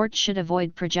 this court should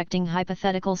avoid projecting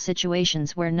hypothetical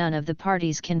situations where none of the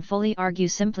parties can fully argue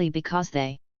simply because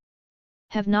they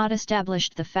have not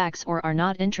established the facts or are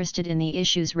not interested in the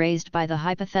issues raised by the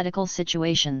hypothetical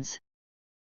situations.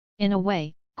 In a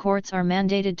way, courts are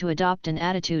mandated to adopt an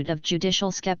attitude of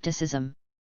judicial skepticism.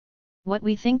 What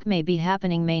we think may be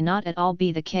happening may not at all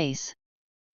be the case.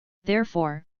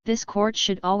 Therefore, this court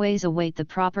should always await the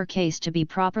proper case to be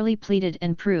properly pleaded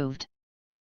and proved.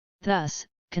 Thus,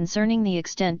 concerning the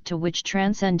extent to which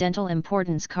transcendental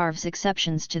importance carves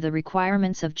exceptions to the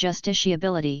requirements of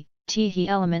justiciability, the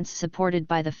elements supported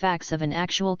by the facts of an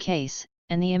actual case,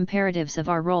 and the imperatives of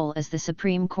our role as the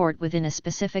Supreme Court within a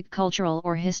specific cultural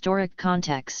or historic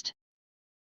context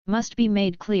must be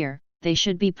made clear. They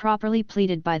should be properly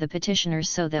pleaded by the petitioners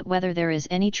so that whether there is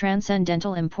any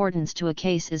transcendental importance to a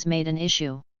case is made an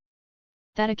issue.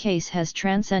 That a case has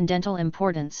transcendental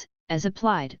importance, as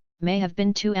applied, may have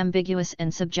been too ambiguous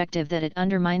and subjective that it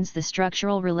undermines the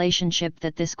structural relationship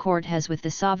that this court has with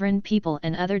the sovereign people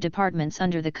and other departments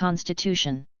under the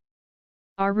Constitution.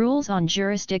 Our rules on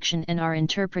jurisdiction and our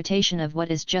interpretation of what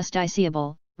is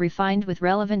justiciable, refined with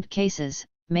relevant cases,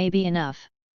 may be enough.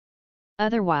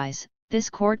 Otherwise, this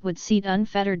court would cede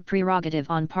unfettered prerogative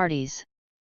on parties.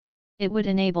 It would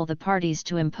enable the parties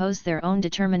to impose their own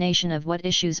determination of what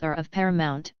issues are of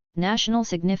paramount, national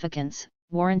significance,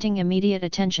 warranting immediate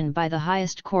attention by the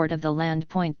highest court of the land.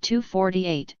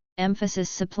 248, emphasis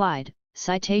supplied,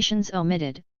 citations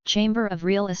omitted, Chamber of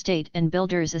Real Estate and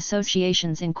Builders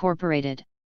Associations Incorporated.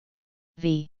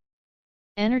 V.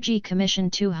 Energy Commission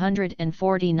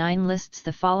 249 lists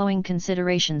the following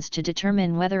considerations to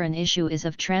determine whether an issue is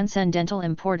of transcendental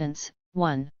importance.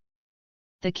 1.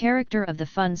 The character of the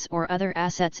funds or other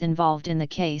assets involved in the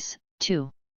case.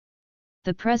 2.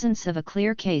 The presence of a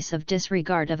clear case of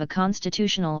disregard of a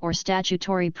constitutional or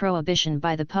statutory prohibition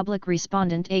by the public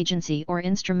respondent agency or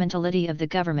instrumentality of the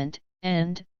government,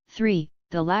 and 3.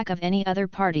 The lack of any other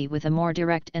party with a more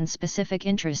direct and specific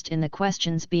interest in the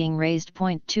questions being raised.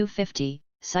 250,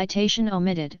 citation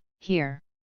omitted, here.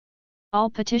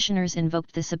 All petitioners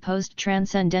invoked the supposed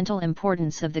transcendental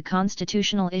importance of the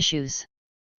constitutional issues.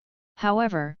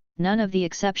 However, none of the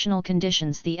exceptional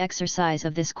conditions the exercise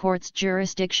of this court's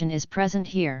jurisdiction is present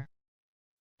here.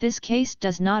 This case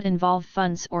does not involve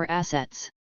funds or assets.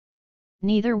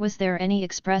 Neither was there any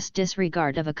express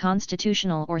disregard of a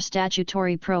constitutional or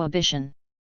statutory prohibition.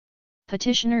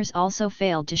 Petitioners also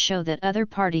failed to show that other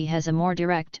party has a more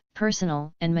direct,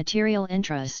 personal, and material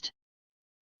interest.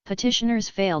 Petitioners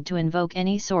failed to invoke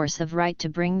any source of right to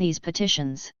bring these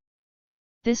petitions.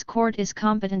 This court is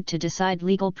competent to decide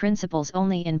legal principles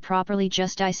only in properly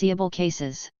justiciable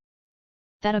cases.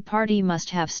 That a party must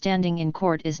have standing in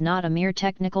court is not a mere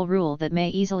technical rule that may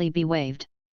easily be waived.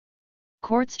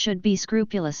 Courts should be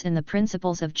scrupulous in the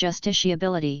principles of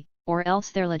justiciability, or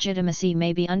else their legitimacy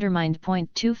may be undermined.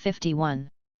 251.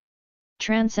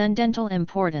 Transcendental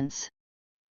importance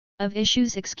of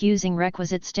issues excusing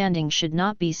requisite standing should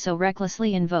not be so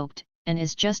recklessly invoked, and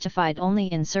is justified only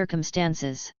in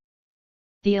circumstances.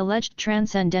 The alleged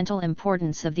transcendental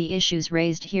importance of the issues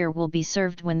raised here will be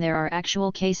served when there are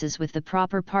actual cases with the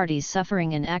proper parties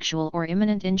suffering an actual or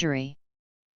imminent injury.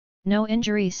 No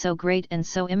injury so great and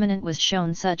so imminent was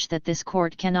shown such that this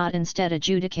court cannot instead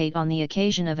adjudicate on the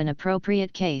occasion of an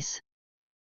appropriate case.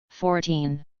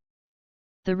 14.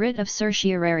 The writ of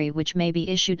certiorari which may be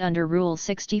issued under Rule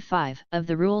 65 of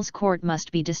the Rules Court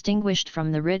must be distinguished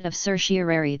from the writ of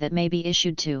certiorari that may be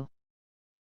issued to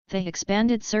the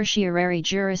expanded certiorari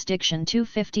jurisdiction.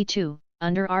 252,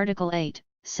 under Article 8,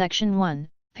 Section 1,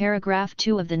 Paragraph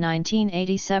 2 of the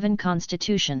 1987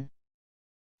 Constitution.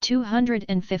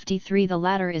 253 The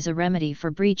latter is a remedy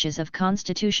for breaches of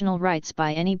constitutional rights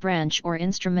by any branch or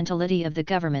instrumentality of the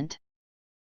government.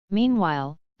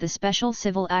 Meanwhile, the special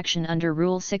civil action under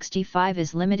Rule 65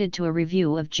 is limited to a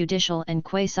review of judicial and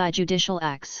quasi-judicial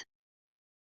acts.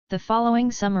 The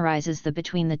following summarizes the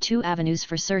between the two avenues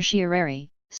for certiorari.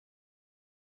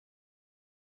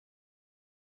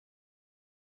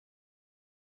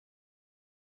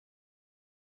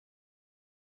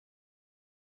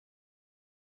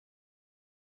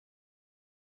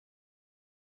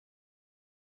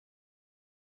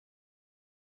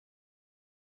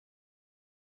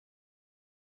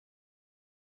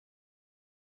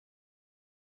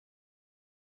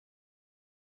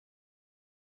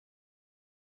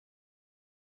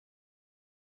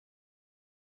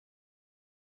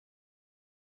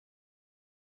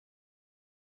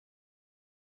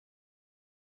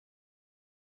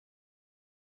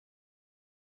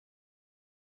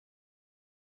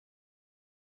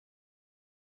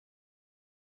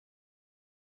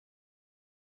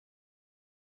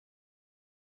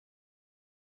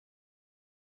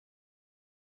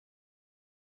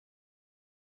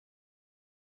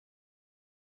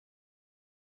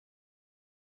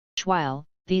 While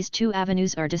these two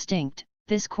avenues are distinct,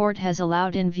 this court has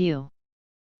allowed in view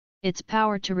its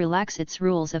power to relax its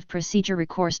rules of procedure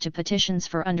recourse to petitions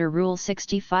for under Rule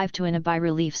 65 to inhibi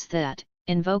reliefs that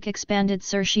invoke expanded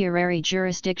certiorari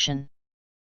jurisdiction.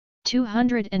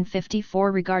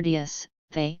 254 Regardius,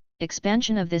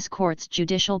 expansion of this court's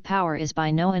judicial power is by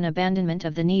no an abandonment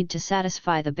of the need to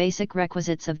satisfy the basic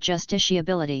requisites of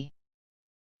justiciability.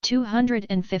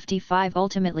 255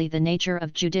 Ultimately, the nature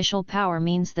of judicial power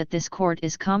means that this court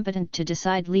is competent to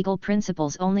decide legal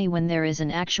principles only when there is an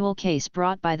actual case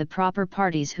brought by the proper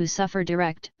parties who suffer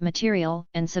direct, material,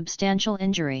 and substantial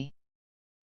injury.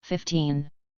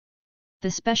 15. The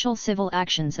special civil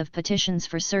actions of petitions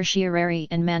for certiorari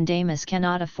and mandamus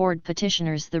cannot afford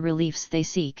petitioners the reliefs they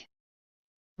seek.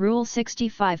 Rule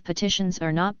 65 petitions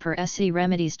are not per se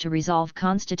remedies to resolve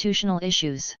constitutional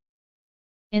issues.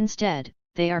 Instead,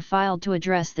 they are filed to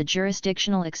address the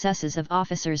jurisdictional excesses of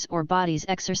officers or bodies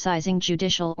exercising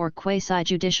judicial or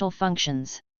quasi-judicial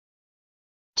functions.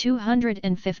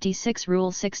 256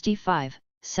 Rule 65,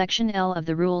 Section L of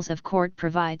the Rules of Court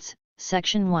provides,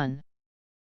 Section 1.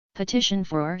 Petition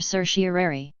for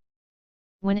certiorari.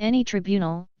 When any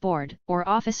tribunal, board, or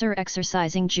officer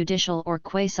exercising judicial or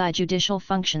quasi-judicial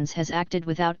functions has acted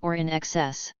without or in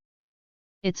excess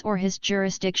its or his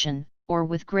jurisdiction, or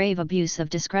with grave abuse of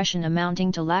discretion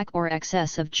amounting to lack or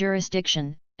excess of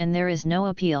jurisdiction, and there is no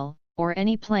appeal, or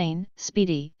any plain,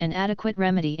 speedy, and adequate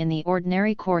remedy in the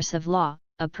ordinary course of law,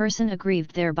 a person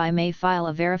aggrieved thereby may file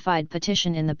a verified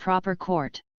petition in the proper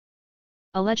court,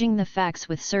 alleging the facts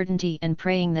with certainty and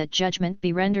praying that judgment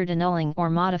be rendered annulling or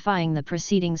modifying the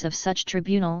proceedings of such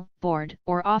tribunal, board,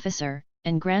 or officer,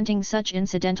 and granting such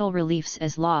incidental reliefs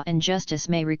as law and justice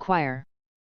may require.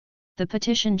 The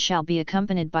petition shall be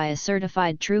accompanied by a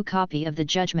certified true copy of the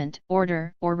judgment,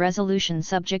 order, or resolution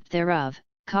subject thereof,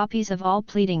 copies of all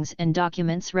pleadings and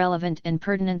documents relevant and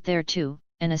pertinent thereto,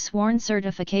 and a sworn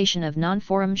certification of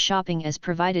non-forum shopping as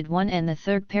provided 1 and the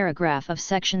third paragraph of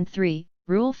Section 3,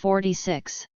 Rule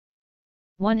 46.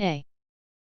 1a.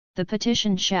 The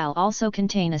petition shall also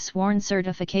contain a sworn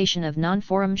certification of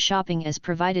non-forum shopping as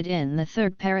provided in the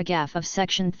third paragraph of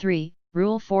Section 3,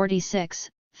 Rule 46,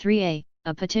 3a.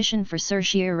 A petition for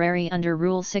certiorari under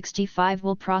Rule 65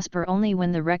 will prosper only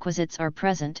when the requisites are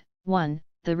present. 1.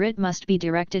 The writ must be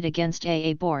directed against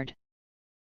a board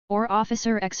or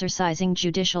officer exercising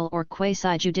judicial or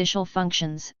quasi-judicial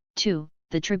functions. 2.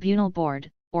 The tribunal,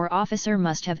 board, or officer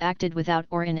must have acted without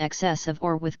or in excess of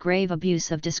or with grave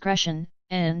abuse of discretion,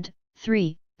 and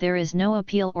 3. There is no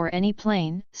appeal or any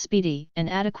plain, speedy, and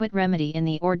adequate remedy in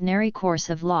the ordinary course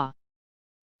of law.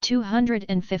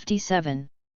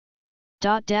 257.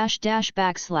 Not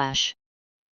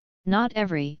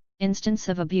every instance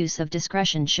of abuse of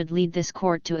discretion should lead this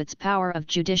court to its power of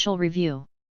judicial review.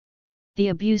 The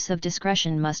abuse of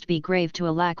discretion must be grave to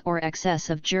a lack or excess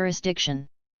of jurisdiction.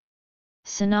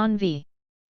 Sinon v.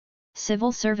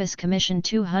 Civil Service Commission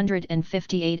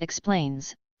 258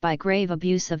 explains, by grave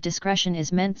abuse of discretion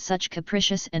is meant such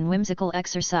capricious and whimsical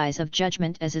exercise of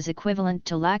judgment as is equivalent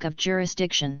to lack of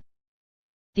jurisdiction.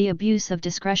 The abuse of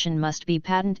discretion must be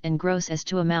patent and gross as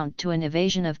to amount to an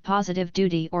evasion of positive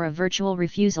duty or a virtual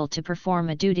refusal to perform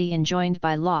a duty enjoined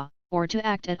by law, or to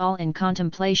act at all in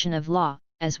contemplation of law,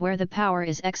 as where the power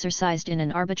is exercised in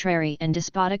an arbitrary and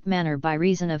despotic manner by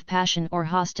reason of passion or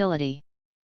hostility.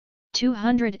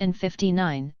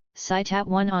 259, Citat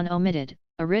 1 on omitted,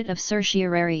 a writ of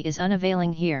certiorari is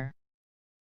unavailing here.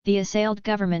 The assailed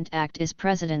Government Act is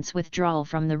President's withdrawal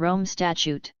from the Rome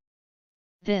Statute.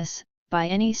 This, by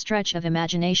any stretch of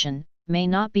imagination, may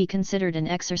not be considered an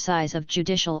exercise of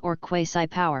judicial or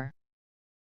quasi-power.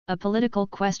 A political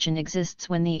question exists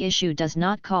when the issue does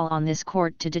not call on this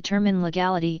court to determine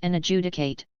legality and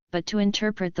adjudicate, but to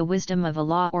interpret the wisdom of a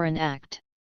law or an act.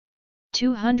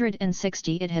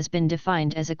 260 It has been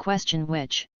defined as a question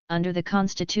which, under the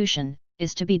Constitution,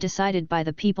 is to be decided by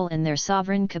the people in their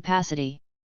sovereign capacity,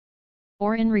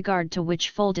 or in regard to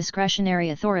which full discretionary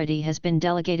authority has been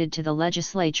delegated to the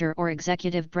legislature or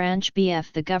executive branch.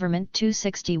 Bf. The Government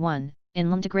 261,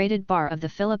 Integrated Bar of the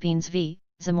Philippines v.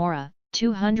 Zamora,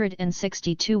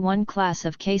 262 One class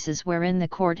of cases wherein the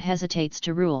court hesitates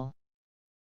to rule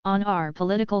on are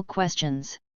political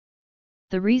questions.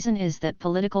 The reason is that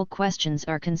political questions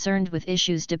are concerned with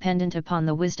issues dependent upon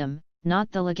the wisdom,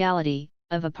 not the legality,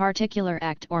 of a particular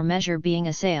act or measure being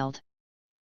assailed.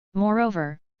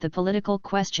 Moreover, the political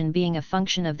question being a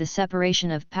function of the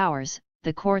separation of powers,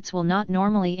 the courts will not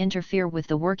normally interfere with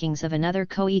the workings of another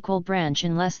co-equal branch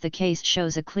unless the case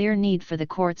shows a clear need for the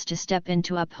courts to step in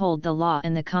to uphold the law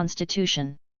and the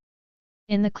Constitution.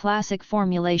 In the classic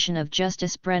formulation of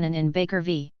Justice Brennan in Baker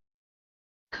v.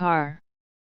 Car.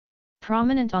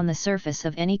 Prominent on the surface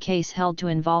of any case held to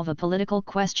involve a political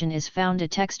question is found a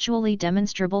textually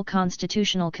demonstrable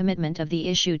constitutional commitment of the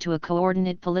issue to a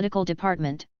coordinate political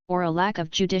department, or a lack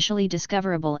of judicially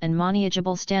discoverable and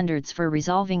manageable standards for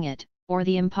resolving it, or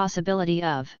the impossibility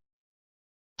of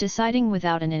deciding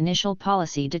without an initial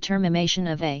policy determination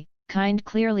of a kind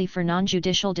clearly for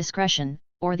non-judicial discretion,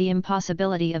 or the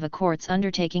impossibility of a court's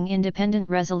undertaking independent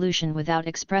resolution without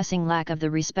expressing lack of the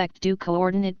respect due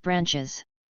coordinate branches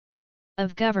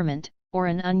of government, or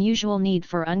an unusual need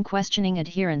for unquestioning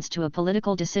adherence to a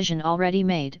political decision already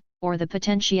made, or the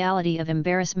potentiality of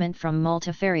embarrassment from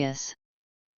multifarious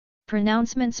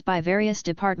pronouncements by various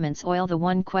departments oil the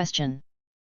one question.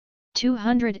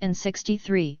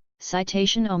 263,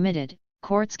 citation omitted,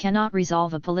 courts cannot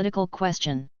resolve a political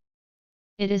question.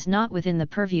 It is not within the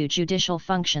purview judicial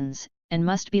functions, and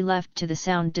must be left to the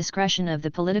sound discretion of the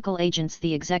political agents,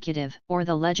 the executive, or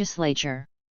the legislature.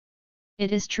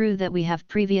 It is true that we have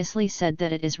previously said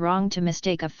that it is wrong to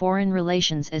mistake of foreign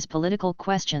relations as political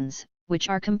questions, which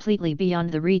are completely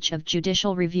beyond the reach of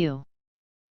judicial review.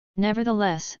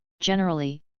 Nevertheless,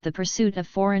 generally, the pursuit of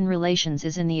foreign relations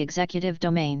is in the executive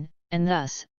domain, and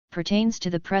thus, pertains to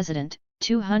the President.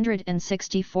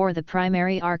 264 The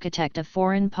primary architect of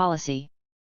foreign policy.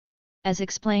 As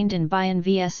explained in Bayan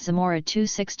vs Zamora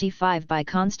 265 by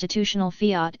constitutional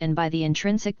fiat and by the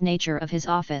intrinsic nature of his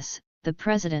office, the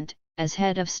President, as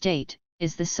head of state,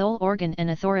 is the sole organ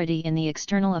and authority in the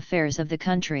external affairs of the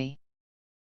country.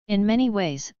 In many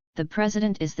ways, the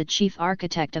President is the chief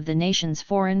architect of the nation's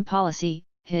foreign policy.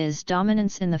 His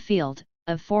dominance in the field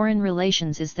of foreign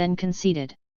relations is then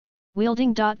conceded.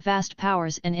 Wielding vast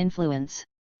powers and influence.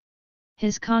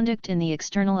 His conduct in the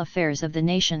external affairs of the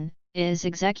nation is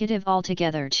executive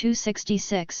altogether.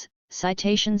 266,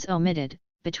 citations omitted,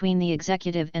 between the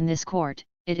executive and this court.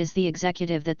 It is the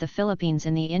executive that the Philippines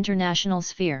in the international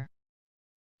sphere.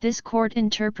 This court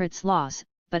interprets laws,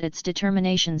 but its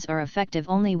determinations are effective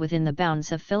only within the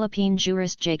bounds of Philippine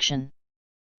jurisdiction.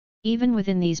 Even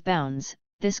within these bounds,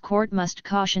 this court must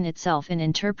caution itself in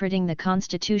interpreting the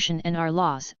Constitution and our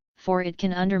laws, for it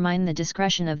can undermine the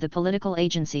discretion of the political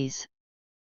agencies.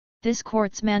 This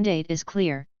court's mandate is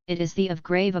clear: it is the of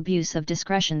grave abuse of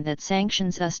discretion that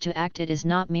sanctions us to act. It is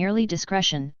not merely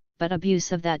discretion, but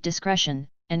abuse of that discretion,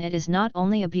 and it is not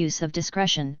only abuse of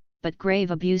discretion, but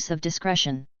grave abuse of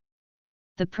discretion.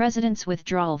 The President's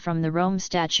withdrawal from the Rome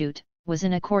Statute was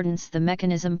in accordance the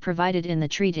mechanism provided in the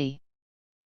treaty.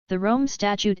 The Rome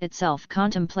Statute itself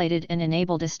contemplated and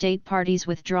enabled a state party's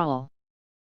withdrawal.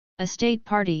 A state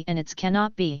party and its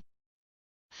cannot be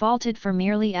faulted for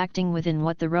merely acting within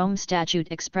what the Rome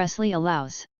Statute expressly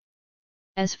allows.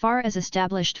 As far as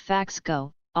established facts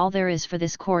go, all there is for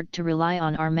this court to rely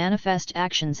on are manifest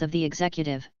actions of the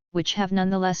executive, which have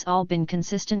nonetheless all been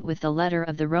consistent with the letter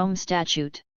of the Rome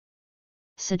Statute.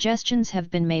 Suggestions have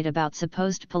been made about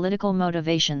supposed political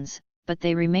motivations, but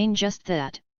they remain just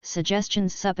that,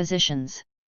 suggestions, suppositions.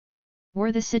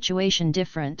 Were the situation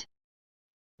different?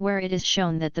 Where it is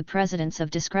shown that the precedence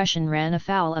of discretion ran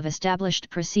afoul of established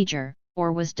procedure,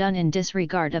 or was done in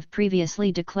disregard of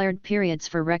previously declared periods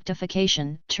for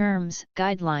rectification, terms,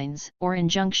 guidelines, or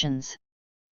injunctions,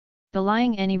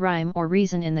 belying any rhyme or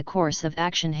reason in the course of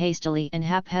action hastily and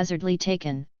haphazardly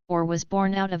taken, or was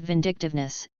born out of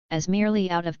vindictiveness, as merely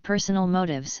out of personal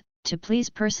motives, to please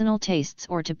personal tastes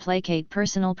or to placate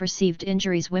personal perceived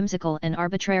injuries, whimsical and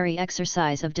arbitrary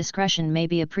exercise of discretion may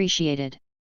be appreciated,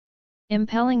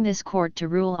 impelling this court to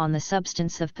rule on the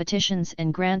substance of petitions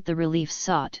and grant the reliefs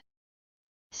sought.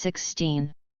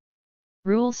 16.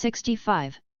 Rule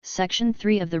 65, Section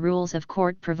 3 of the Rules of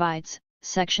Court provides,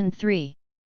 Section 3.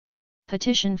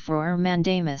 Petition for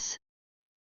mandamus.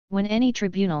 When any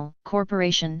tribunal,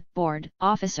 corporation, board,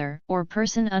 officer, or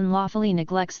person unlawfully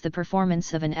neglects the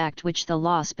performance of an act which the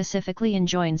law specifically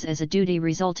enjoins as a duty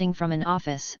resulting from an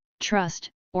office, trust,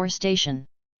 or station,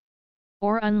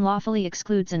 or unlawfully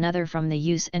excludes another from the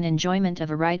use and enjoyment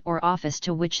of a right or office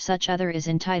to which such other is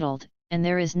entitled, and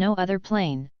there is no other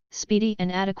plain, speedy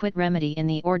and adequate remedy in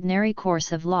the ordinary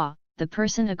course of law, the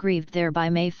person aggrieved thereby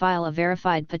may file a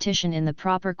verified petition in the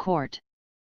proper court,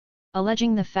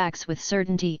 alleging the facts with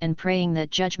certainty and praying that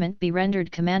judgment be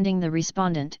rendered, commanding the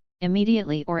respondent,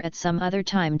 immediately or at some other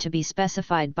time to be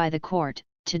specified by the court,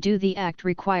 to do the act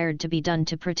required to be done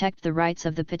to protect the rights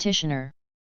of the petitioner,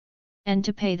 and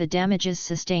to pay the damages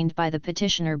sustained by the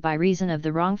petitioner by reason of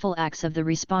the wrongful acts of the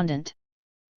respondent.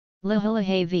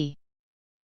 Lahulahay v.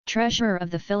 Treasurer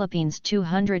of the Philippines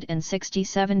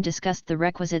 267 discussed the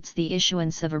requisites. The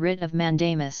issuance of a writ of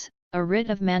mandamus. A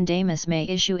writ of mandamus may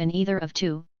issue in either of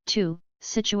two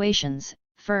situations: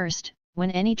 first, when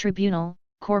any tribunal,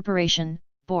 corporation,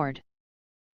 board.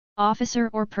 Officer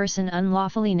or person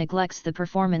unlawfully neglects the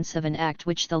performance of an act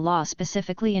which the law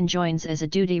specifically enjoins as a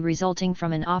duty resulting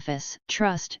from an office,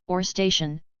 trust, or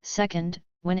station. Second,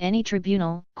 when any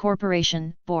tribunal,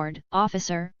 corporation, board,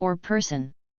 officer, or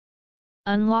person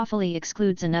unlawfully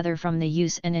excludes another from the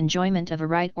use and enjoyment of a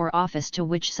right or office to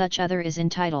which such other is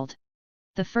entitled.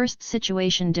 The first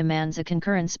situation demands a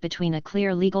concurrence between a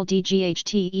clear legal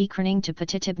dghte crning to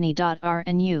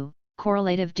petitibni.rnu,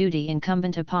 correlative duty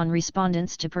incumbent upon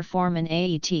respondents to perform an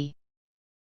AET.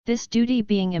 This duty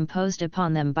being imposed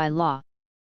upon them by law.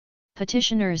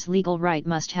 Petitioner's legal right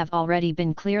must have already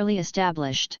been clearly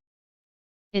established.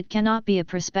 It cannot be a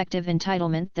prospective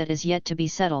entitlement that is yet to be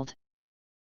settled.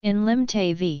 In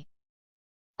Limte v.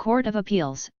 Court of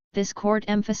Appeals, this court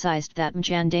emphasized that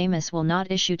mandamus will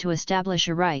not issue to establish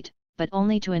a right, but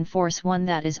only to enforce one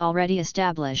that is already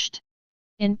established.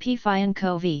 In P.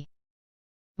 Co. v.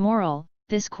 Morrill,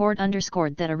 this court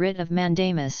underscored that a writ of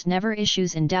mandamus never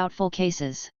issues in doubtful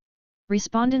cases.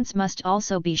 Respondents must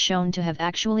also be shown to have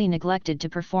actually neglected to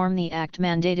perform the act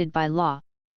mandated by law.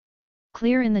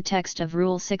 Clear in the text of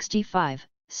Rule 65,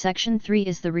 Section 3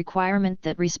 is the requirement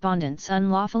that respondents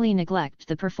unlawfully neglect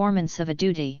the performance of a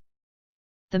duty.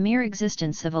 The mere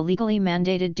existence of a legally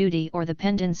mandated duty or the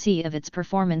pendency of its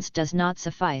performance does not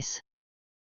suffice.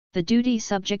 The duty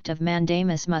subject of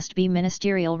mandamus must be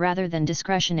ministerial rather than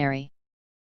discretionary.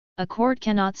 A court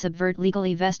cannot subvert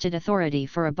legally vested authority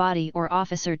for a body or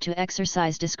officer to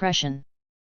exercise discretion.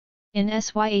 In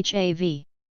Syha v.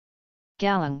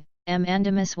 Gallang,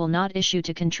 mandamus will not issue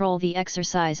to control the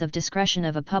exercise of discretion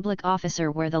of a public officer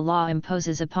where the law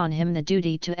imposes upon him the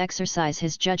duty to exercise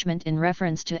his judgment in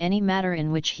reference to any matter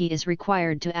in which he is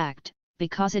required to act,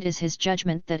 because it is his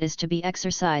judgment that is to be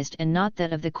exercised and not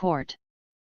that of the court.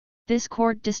 This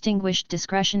court distinguished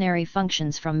discretionary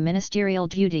functions from ministerial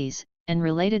duties, and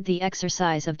related the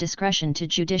exercise of discretion to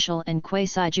judicial and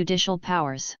quasi-judicial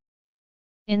powers.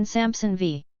 In Sampson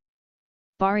v.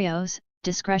 Barrios,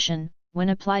 discretion, when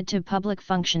applied to public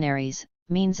functionaries,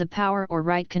 means a power or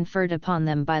right conferred upon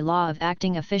them by law of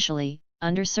acting officially,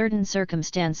 under certain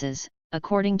circumstances,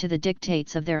 according to the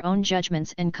dictates of their own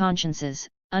judgments and consciences,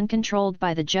 uncontrolled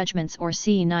by the judgments or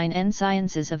c9n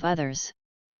sciences of others.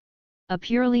 A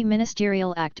purely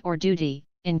ministerial act or duty,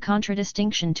 in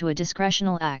contradistinction to a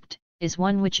discretional act, is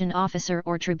one which an officer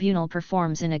or tribunal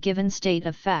performs in a given state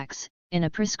of facts, in a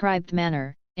prescribed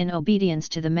manner, in obedience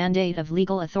to the mandate of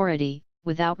legal authority,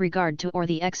 without regard to or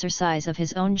the exercise of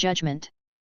his own judgment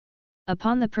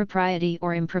upon the propriety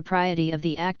or impropriety of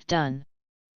the act done.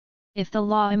 If the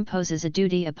law imposes a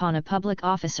duty upon a public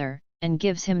officer, and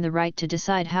gives him the right to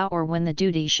decide how or when the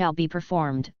duty shall be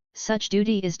performed, such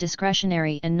duty is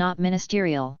discretionary and not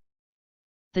ministerial.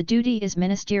 The duty is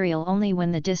ministerial only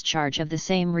when the discharge of the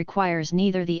same requires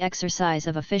neither the exercise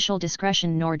of official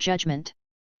discretion nor judgment.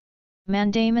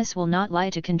 Mandamus will not lie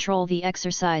to control the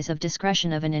exercise of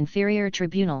discretion of an inferior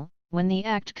tribunal, when the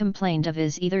act complained of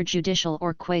is either judicial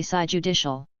or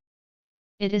quasi-judicial.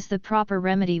 It is the proper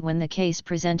remedy when the case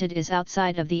presented is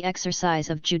outside of the exercise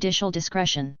of judicial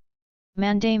discretion.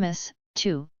 Mandamus,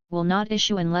 too, will not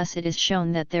issue unless it is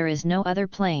shown that there is no other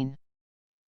plain,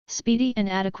 speedy and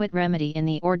adequate remedy in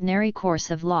the ordinary course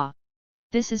of law.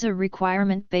 This is a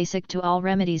requirement basic to all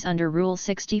remedies under Rule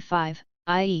 65,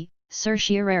 i.e.,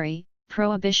 certiorari,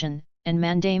 prohibition, and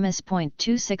mandamus.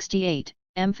 268,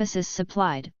 emphasis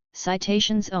supplied,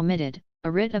 citations omitted. A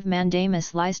writ of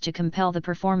mandamus lies to compel the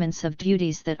performance of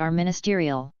duties that are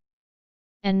ministerial,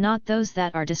 and not those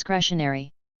that are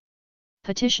discretionary.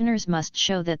 Petitioners must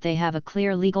show that they have a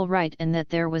clear legal right and that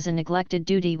there was a neglected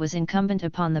duty was incumbent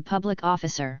upon the public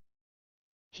officer.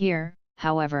 Here,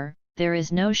 however, there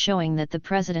is no showing that the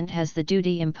President has the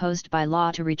duty imposed by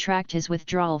law to retract his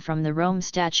withdrawal from the Rome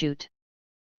Statute.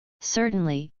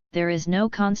 Certainly, there is no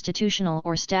constitutional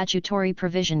or statutory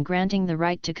provision granting the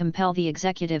right to compel the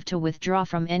executive to withdraw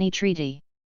from any treaty.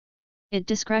 It is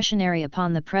discretionary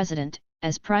upon the President,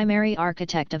 as primary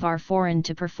architect of our foreign,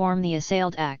 to perform the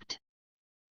assailed act.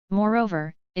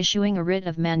 Moreover, issuing a writ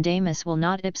of mandamus will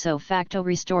not ipso facto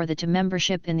restore the to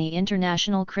membership in the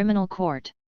International Criminal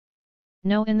Court.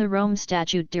 No, in the Rome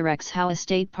Statute directs how a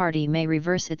state party may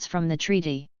reverse its from the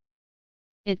treaty.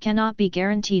 It cannot be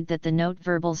guaranteed that the note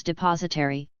verbal's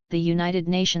depositary, the United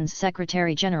Nations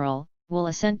Secretary-General, will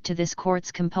assent to this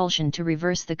court's compulsion to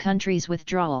reverse the country's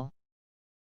withdrawal.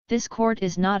 This court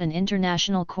is not an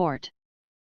international court.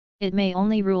 It may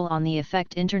only rule on the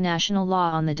effect international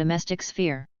law on the domestic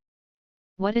sphere.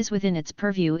 What is within its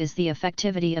purview is the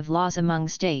effectivity of laws among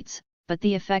states, but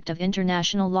the effect of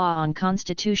international law on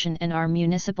constitution and our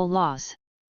municipal laws.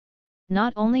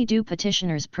 Not only do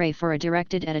petitioners pray for a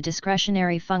directed at a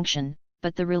discretionary function,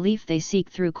 but the relief they seek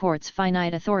through court's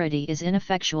finite authority is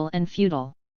ineffectual and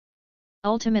futile.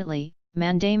 Ultimately,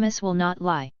 mandamus will not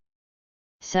lie.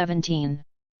 17.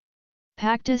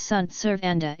 Pacta sunt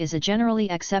servanda is a generally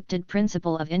accepted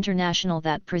principle of international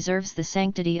that preserves the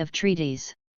sanctity of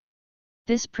treaties.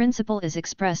 This principle is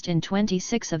expressed in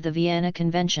 26 of the Vienna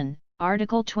Convention,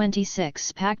 Article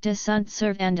 26. Pacta sunt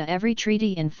servanda. Every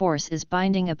treaty in force is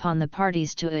binding upon the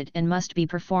parties to it and must be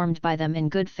performed by them in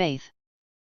good faith.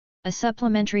 A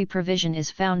supplementary provision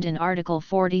is found in Article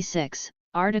 46.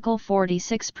 Article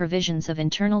 46 provisions of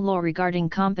internal law regarding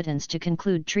competence to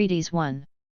conclude treaties. 1.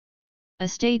 A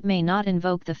state may not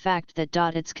invoke the fact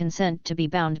that its consent to be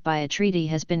bound by a treaty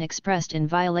has been expressed in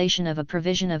violation of a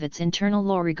provision of its internal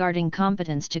law regarding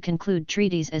competence to conclude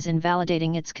treaties as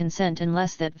invalidating its consent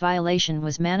unless that violation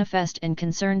was manifest and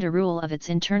concerned a rule of its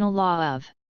internal law of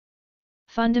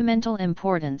fundamental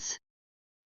importance.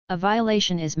 A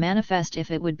violation is manifest if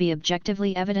it would be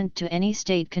objectively evident to any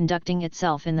state conducting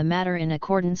itself in the matter in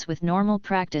accordance with normal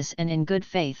practice and in good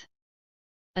faith.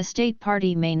 A state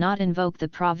party may not invoke the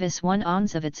provis 1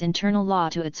 ons of its internal law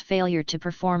to its failure to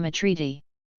perform a treaty.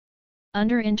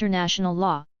 Under international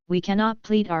law, we cannot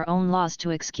plead our own laws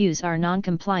to excuse our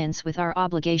non-compliance with our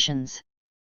obligations.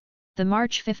 The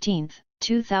March 15,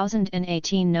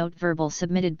 2018 note verbal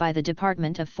submitted by the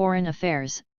Department of Foreign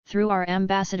Affairs, through our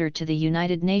ambassador to the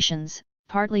United Nations,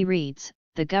 partly reads,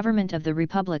 "The government of the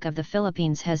Republic of the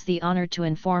Philippines has the honor to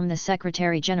inform the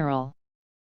Secretary General,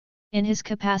 in his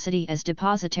capacity as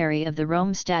depositary of the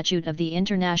Rome Statute of the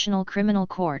International Criminal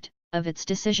Court, of its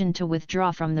decision to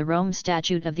withdraw from the Rome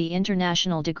Statute of the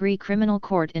International Degree Criminal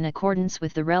Court in accordance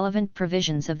with the relevant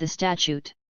provisions of the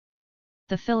statute.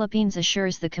 The Philippines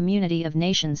assures the community of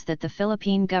nations that the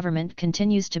Philippine government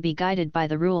continues to be guided by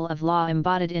the rule of law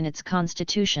embodied in its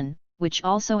constitution, which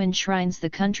also enshrines the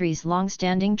country's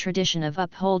long-standing tradition of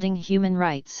upholding human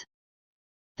rights.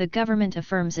 The government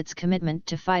affirms its commitment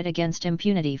to fight against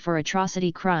impunity for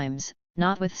atrocity crimes,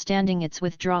 notwithstanding its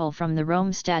withdrawal from the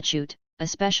Rome Statute,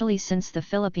 especially since the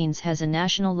Philippines has a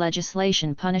national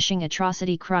legislation punishing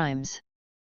atrocity crimes.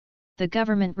 The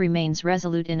government remains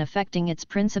resolute in effecting its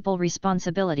principal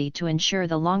responsibility to ensure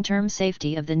the long-term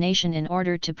safety of the nation in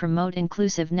order to promote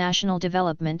inclusive national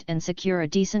development and secure a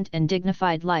decent and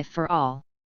dignified life for all.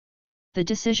 The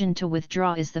decision to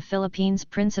withdraw is the Philippines'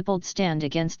 principled stand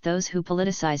against those who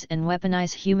politicize and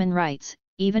weaponize human rights,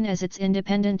 even as its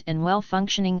independent and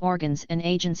well-functioning organs and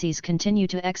agencies continue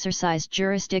to exercise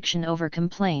jurisdiction over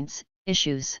complaints,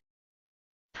 issues,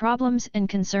 problems and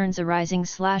concerns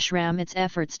arising/ram its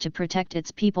efforts to protect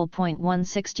its people.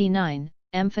 169,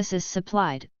 emphasis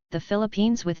supplied, the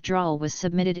Philippines' withdrawal was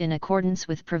submitted in accordance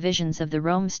with provisions of the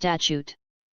Rome Statute.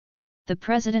 The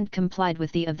President complied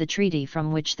with the treaty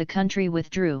from which the country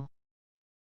withdrew.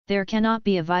 There cannot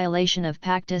be a violation of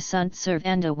Pacta sunt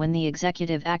servanda when the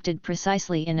executive acted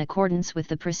precisely in accordance with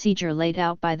the procedure laid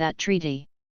out by that treaty.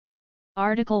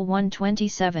 Article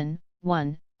 127,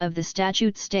 1, of the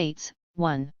statute states,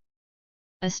 1.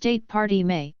 A state party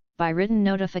may, by written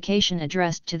notification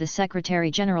addressed to the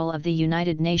Secretary General of the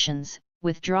United Nations,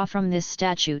 withdraw from this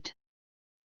statute.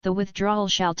 The withdrawal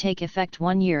shall take effect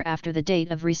 1 year after the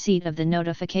date of receipt of the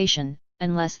notification,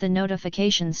 unless the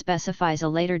notification specifies a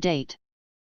later date.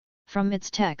 From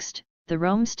its text, the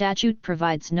Rome Statute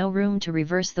provides no room to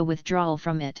reverse the withdrawal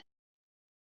from it.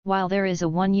 While there is a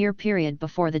 1-year period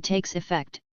before the takes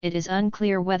effect, it is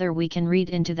unclear whether we can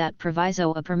read into that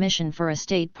proviso a permission for a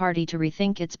state party to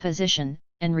rethink its position,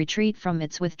 and retreat from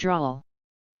its withdrawal.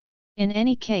 In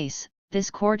any case, this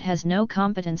court has no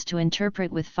competence to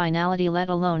interpret with finality, let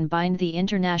alone bind the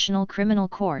International Criminal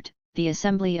Court, the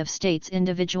Assembly of States,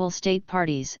 individual state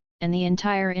parties, and the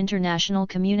entire international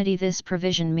community this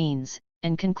provision means,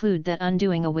 and conclude that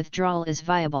undoing a withdrawal is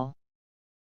viable.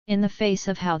 In the face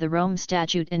of how the Rome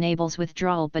Statute enables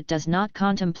withdrawal but does not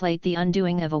contemplate the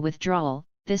undoing of a withdrawal,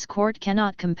 this court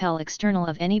cannot compel external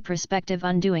of any prospective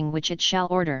undoing which it shall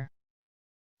order.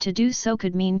 To do so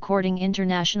could mean courting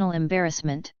international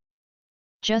embarrassment.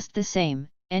 Just the same,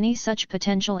 any such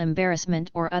potential embarrassment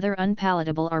or other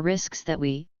unpalatable are risks that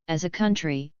we, as a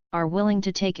country, are willing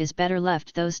to take is better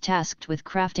left those tasked with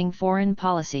crafting foreign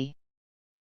policy.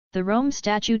 The Rome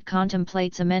Statute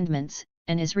contemplates amendments,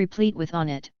 and is replete with on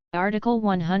it, Article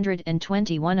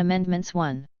 121 Amendments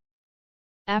 1.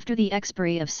 After the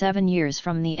expiry of 7 years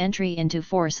from the entry into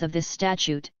force of this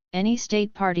statute, any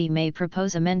state party may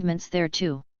propose amendments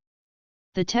thereto.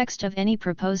 The text of any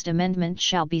proposed amendment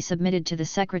shall be submitted to the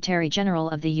Secretary General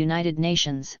of the United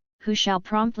Nations, who shall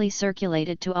promptly circulate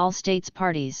it to all states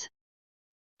parties.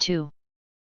 2.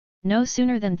 No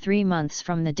sooner than 3 months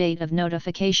from the date of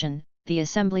notification, the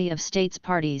Assembly of States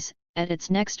Parties, at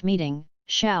its next meeting,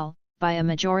 shall, by a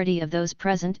majority of those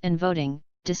present and voting,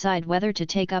 decide whether to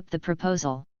take up the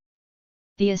proposal.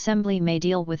 The Assembly may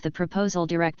deal with the proposal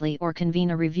directly or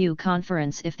convene a review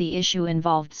conference if the issue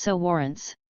involved so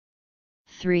warrants.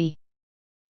 3.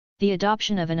 The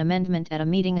adoption of an amendment at a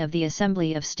meeting of the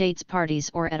Assembly of States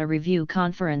Parties or at a review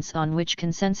conference on which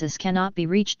consensus cannot be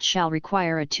reached shall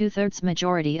require a 2/3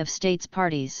 majority of States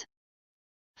Parties.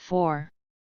 4.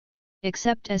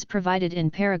 Except as provided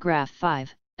in paragraph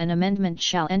 5, an amendment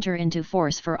shall enter into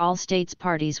force for all States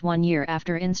Parties 1 year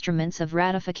after instruments of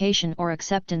ratification or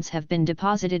acceptance have been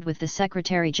deposited with the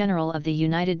Secretary-General of the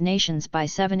United Nations by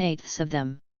 7/8 of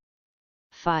them.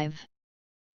 5.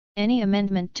 Any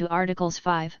amendment to Articles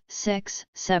 5, 6,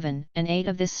 7, and 8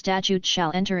 of this statute shall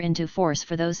enter into force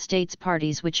for those States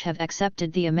Parties which have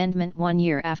accepted the amendment 1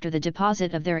 year after the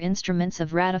deposit of their instruments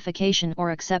of ratification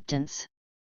or acceptance.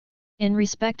 In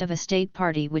respect of a State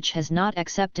Party which has not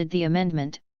accepted the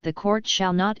amendment, the Court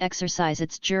shall not exercise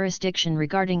its jurisdiction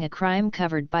regarding a crime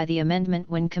covered by the amendment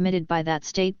when committed by that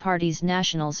State Party's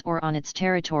nationals or on its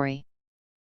territory.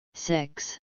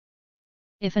 6.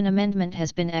 If an amendment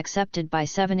has been accepted by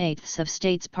 7/8 of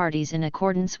States Parties in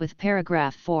accordance with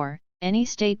paragraph 4, any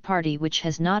State Party which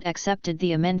has not accepted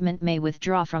the amendment may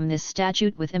withdraw from this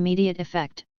statute with immediate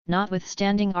effect,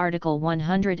 notwithstanding Article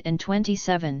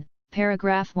 127,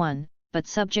 paragraph 1, but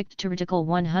subject to Article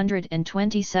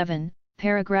 127,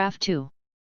 paragraph 2.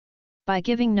 By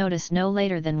giving notice no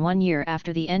later than 1 year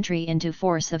after the entry into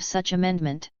force of such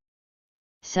amendment.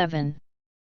 7.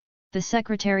 The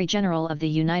Secretary-General of the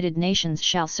United Nations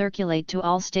shall circulate to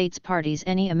all States Parties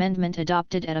any amendment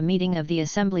adopted at a meeting of the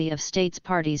Assembly of States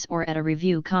Parties or at a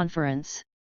review conference.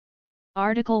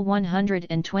 Article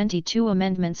 122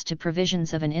 Amendments to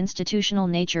provisions of an institutional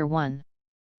nature. 1.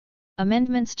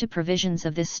 Amendments to provisions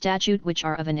of this statute which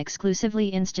are of an exclusively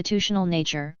institutional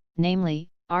nature, namely,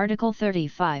 Article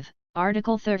 35,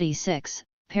 Article 36,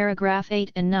 paragraph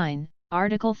 8 and 9,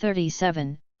 Article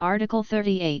 37, Article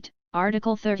 38,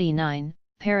 Article 39,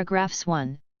 paragraphs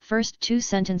 1, first 2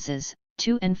 sentences,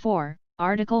 2 and 4,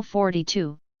 Article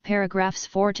 42, paragraphs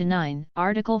 4 to 9,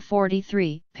 Article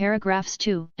 43, paragraphs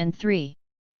 2 and 3,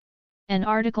 and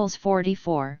Articles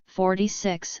 44,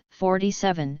 46,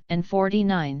 47, and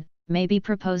 49, may be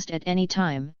proposed at any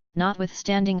time,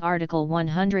 notwithstanding Article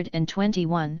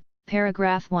 121,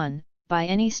 paragraph 1, by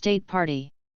any State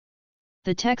Party.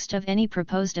 The text of any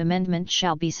proposed amendment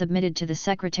shall be submitted to the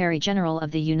Secretary-General of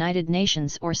the United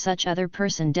Nations or such other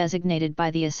person designated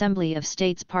by the Assembly of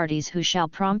States Parties who shall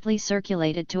promptly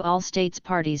circulate it to all States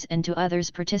Parties and to others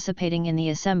participating in the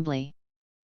Assembly.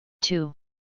 2.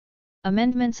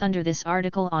 Amendments under this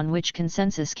article on which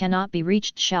consensus cannot be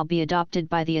reached shall be adopted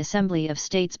by the Assembly of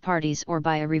States Parties or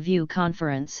by a review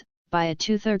conference, by a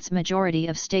 2/3 majority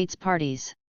of States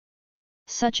Parties.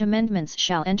 Such amendments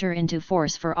shall enter into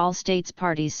force for all States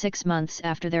Parties 6 months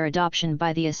after their adoption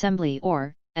by the Assembly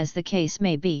or, as the case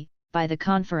may be, by the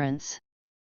Conference.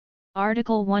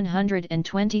 Article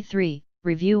 123,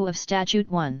 Review of Statute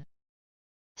 1.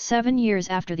 7 years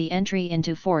after the entry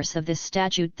into force of this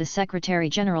statute, the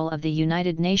Secretary-General of the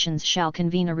United Nations shall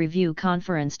convene a review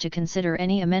conference to consider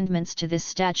any amendments to this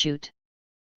statute.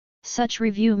 Such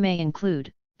review may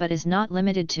include, but is not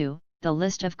limited to, the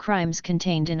list of crimes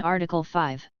contained in Article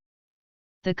 5.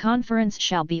 The conference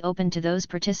shall be open to those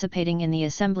participating in the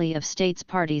Assembly of States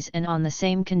Parties and on the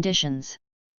same conditions.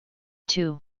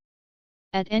 2.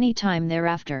 At any time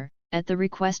thereafter, at the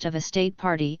request of a State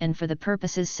Party and for the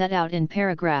purposes set out in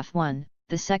paragraph 1,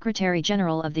 the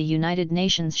Secretary-General of the United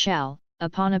Nations shall,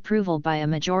 upon approval by a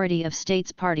majority of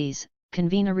States Parties,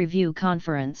 convene a review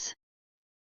conference.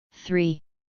 3.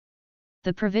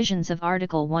 The provisions of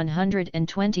Article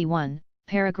 121,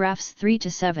 paragraphs 3 to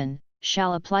 7,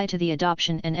 shall apply to the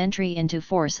adoption and entry into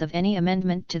force of any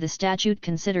amendment to the statute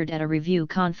considered at a review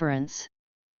conference.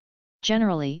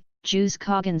 Generally, jus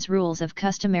cogens rules of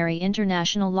customary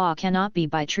international law cannot be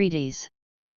by treaties.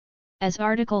 As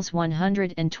Articles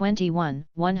 121,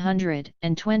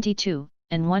 122,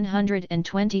 and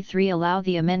 123 allow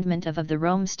the amendment of the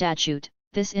Rome Statute,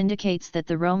 this indicates that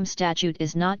the Rome Statute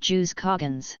is not jus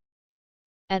cogens.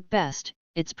 At best,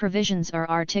 its provisions are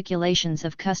articulations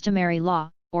of customary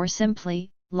law, or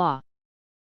simply, law.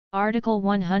 Article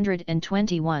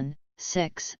 121,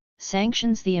 6,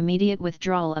 sanctions the immediate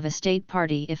withdrawal of a State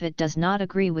Party if it does not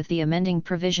agree with the amending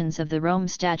provisions of the Rome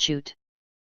Statute.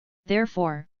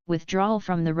 Therefore, withdrawal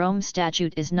from the Rome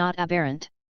Statute is not aberrant.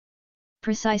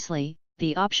 Precisely,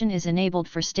 the option is enabled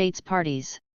for States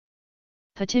Parties.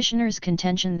 Petitioners'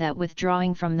 contention that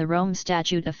withdrawing from the Rome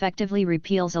Statute effectively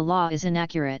repeals a law is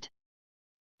inaccurate.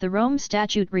 The Rome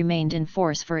Statute remained in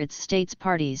force for its states'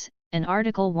 parties, and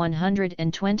Article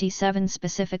 127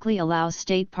 specifically allows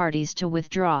state parties to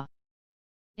withdraw.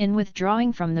 In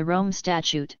withdrawing from the Rome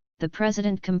Statute, the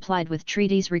President complied with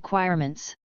treaty's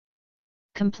requirements.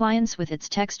 Compliance with its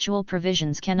textual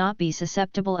provisions cannot be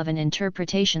susceptible of an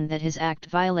interpretation that his act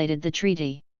violated the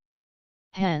treaty.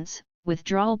 Hence,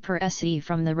 withdrawal per se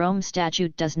from the Rome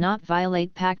Statute does not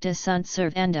violate Pacta sunt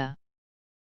servanda.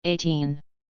 18.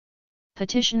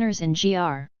 Petitioners in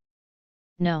Gr.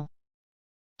 No.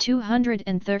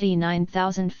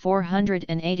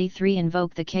 239,483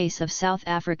 invoke the case of South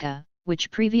Africa,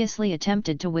 which previously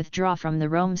attempted to withdraw from the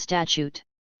Rome Statute.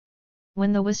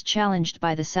 When the was challenged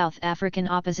by the South African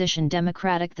opposition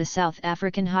Democratic, the South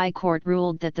African High Court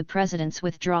ruled that the President's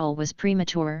withdrawal was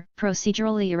premature,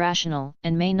 procedurally irrational,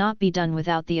 and may not be done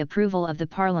without the approval of the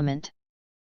Parliament.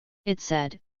 It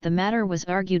said, the matter was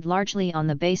argued largely on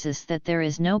the basis that there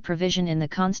is no provision in the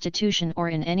Constitution or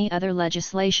in any other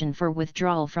legislation for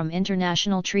withdrawal from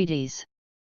international treaties.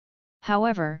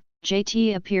 However,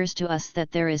 it appears to us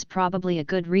that there is probably a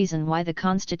good reason why the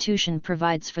Constitution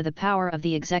provides for the power of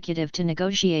the executive to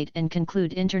negotiate and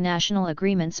conclude international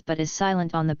agreements but is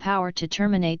silent on the power to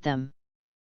terminate them.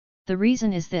 The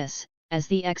reason is this: as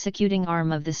the executing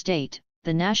arm of the state,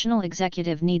 the national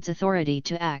executive needs authority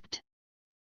to act.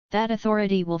 That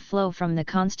authority will flow from the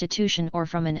Constitution or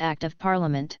from an Act of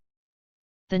Parliament.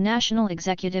 The national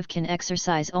executive can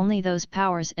exercise only those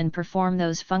powers and perform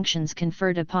those functions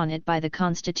conferred upon it by the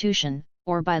Constitution,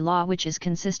 or by law which is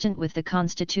consistent with the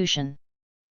Constitution.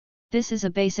 This is a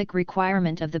basic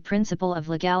requirement of the principle of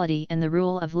legality and the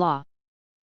rule of law.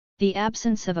 The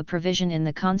absence of a provision in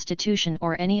the Constitution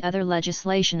or any other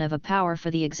legislation of a power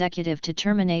for the executive to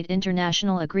terminate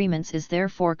international agreements is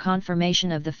therefore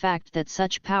confirmation of the fact that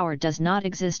such power does not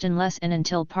exist unless and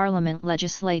until Parliament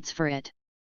legislates for it.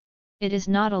 It is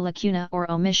not a lacuna or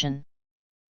omission.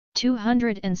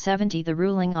 270 The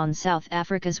ruling on South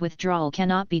Africa's withdrawal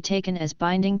cannot be taken as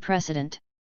binding precedent.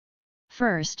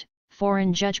 First,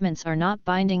 foreign judgments are not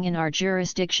binding in our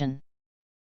jurisdiction.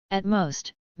 At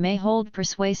most, may hold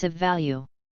persuasive value.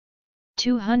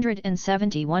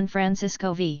 271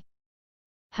 Francisco v.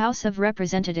 House of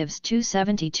Representatives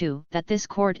 272 That this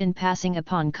court in passing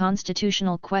upon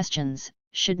constitutional questions,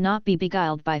 should not be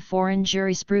beguiled by foreign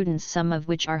jurisprudence, some of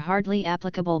which are hardly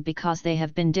applicable because they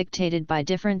have been dictated by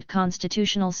different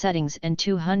constitutional settings. And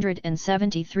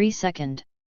 273 Second.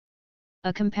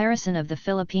 A comparison of the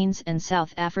Philippines and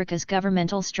South Africa's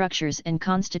governmental structures and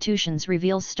constitutions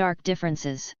reveals stark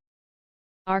differences.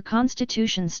 Our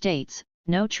constitution states,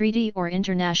 no treaty or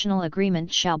international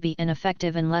agreement shall be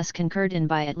ineffective unless concurred in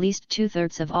by at least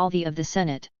 2/3 of all of the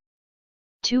Senate.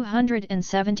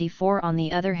 274 On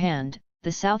the other hand,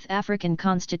 the South African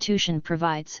Constitution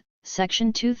provides,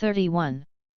 Section 231.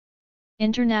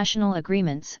 International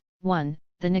agreements. 1.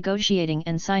 The negotiating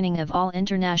and signing of all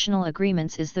international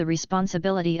agreements is the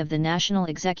responsibility of the national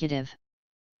executive.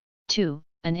 2.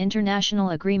 An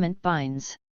international agreement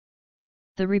binds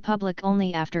the Republic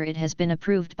only after it has been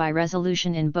approved by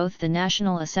resolution in both the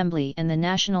National Assembly and the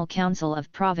National Council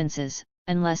of Provinces,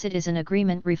 unless it is an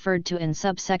agreement referred to in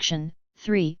subsection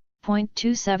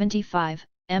 3.275.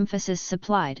 Emphasis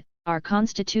supplied. Our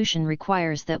Constitution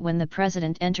requires that when the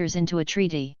President enters into a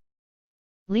treaty,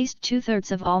 least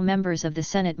 2/3 of all members of the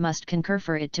Senate must concur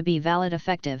for it to be valid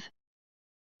effective.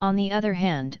 On the other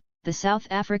hand, the South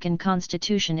African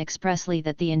Constitution expressly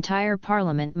that the entire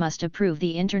Parliament must approve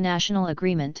the international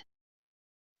agreement.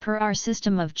 Per our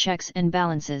system of checks and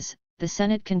balances, the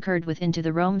Senate concurred with into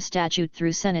the Rome Statute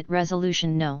through Senate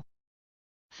Resolution No.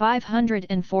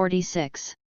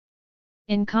 546.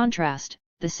 In contrast,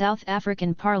 the South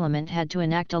African Parliament had to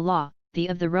enact a law, the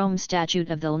of the Rome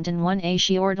Statute of the London 1A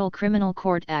Shiordal Criminal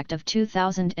Court Act of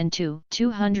 2002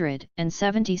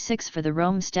 276 for the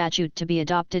Rome Statute to be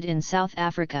adopted in South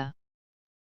Africa.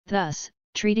 Thus,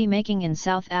 treaty making in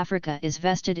South Africa is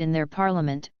vested in their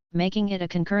parliament, making it a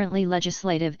concurrently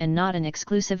legislative and not an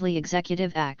exclusively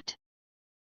executive act.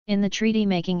 In the treaty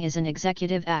making is an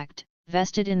executive act,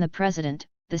 vested in the President.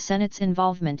 The Senate's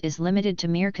involvement is limited to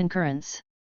mere concurrence.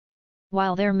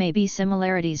 While there may be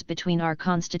similarities between our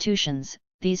constitutions,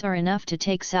 these are enough to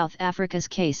take South Africa's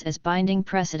case as binding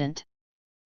precedent.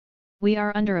 We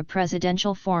are under a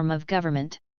presidential form of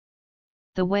government.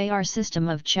 The way our system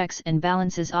of checks and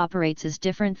balances operates is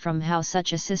different from how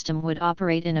such a system would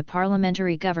operate in a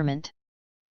parliamentary government.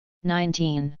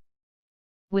 19.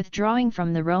 Withdrawing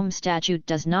from the Rome Statute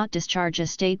does not discharge a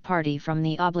state party from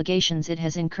the obligations it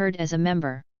has incurred as a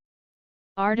member.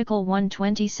 Article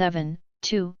 127,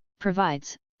 2,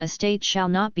 provides, a state shall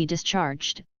not be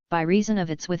discharged, by reason of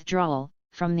its withdrawal,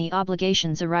 from the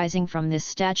obligations arising from this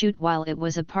statute while it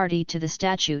was a party to the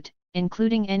statute,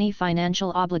 including any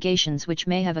financial obligations which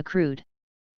may have accrued.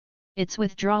 Its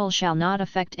withdrawal shall not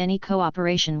affect any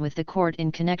cooperation with the court in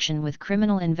connection with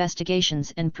criminal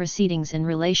investigations and proceedings in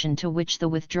relation to which the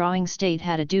withdrawing state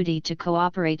had a duty to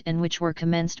cooperate and which were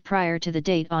commenced prior to the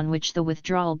date on which the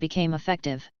withdrawal became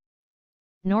effective.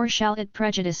 Nor shall it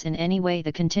prejudice in any way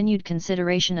the continued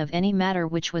consideration of any matter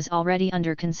which was already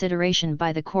under consideration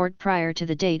by the court prior to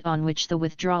the date on which the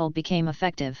withdrawal became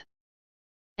effective.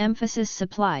 Emphasis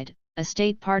supplied. A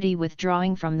state party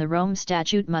withdrawing from the Rome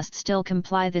Statute must still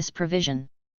comply this provision.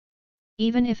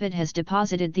 Even if it has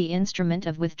deposited the instrument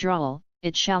of withdrawal,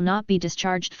 it shall not be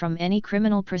discharged from any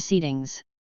criminal proceedings.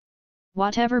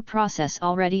 Whatever process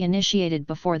already initiated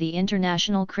before the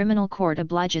International Criminal Court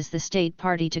obliges the state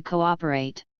party to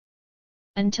cooperate.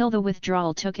 Until the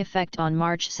withdrawal took effect on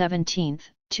March 17,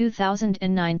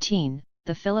 2019,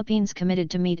 the Philippines committed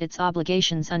to meet its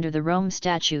obligations under the Rome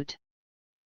Statute.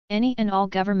 Any and all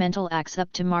governmental acts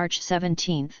up to March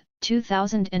 17,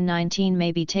 2019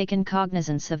 may be taken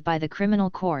cognizance of by the Criminal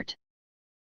Court.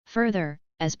 Further,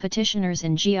 as petitioners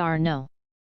in GR No.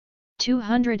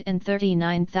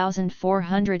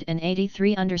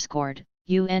 239,483 underscored,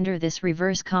 you enter this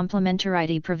reverse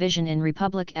complementarity provision in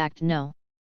Republic Act No.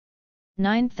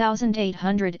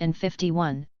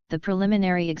 9851, the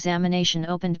preliminary examination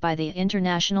opened by the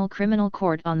International Criminal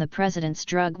Court on the President's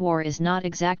drug war is not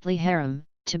exactly haram,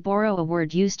 to borrow a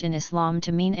word used in Islam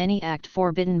to mean any act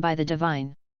forbidden by the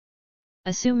divine.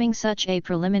 Assuming such a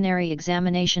preliminary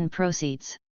examination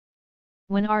proceeds.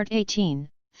 When Art 18,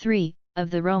 3, of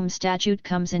the Rome Statute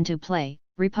comes into play,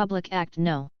 Republic Act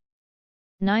No.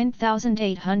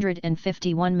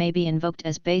 9851 may be invoked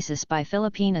as basis by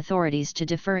Philippine authorities to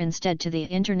defer instead to the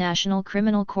International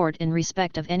Criminal Court in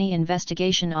respect of any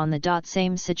investigation on the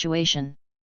same situation.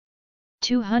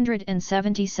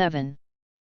 277.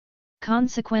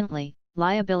 Consequently,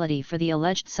 liability for the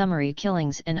alleged summary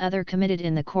killings and other committed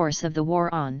in the course of the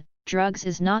war on drugs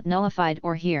is not nullified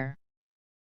or here.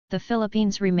 The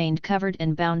Philippines remained covered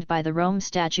and bound by the Rome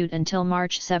Statute until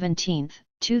March 17,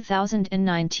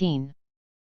 2019.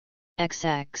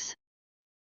 XX.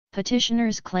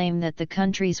 Petitioners claim that the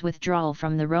country's withdrawal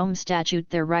from the Rome Statute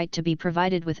their right to be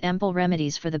provided with ample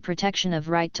remedies for the protection of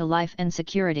right to life and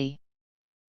security.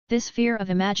 This fear of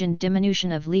imagined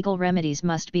diminution of legal remedies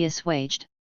must be assuaged.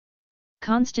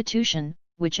 Constitution,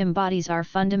 which embodies our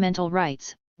fundamental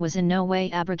rights, was in no way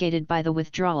abrogated by the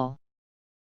withdrawal.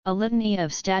 A litany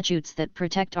of statutes that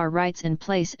protect our rights in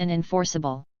place and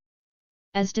enforceable.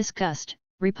 As discussed,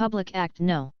 Republic Act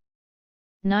No.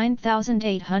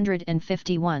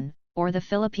 9851, or the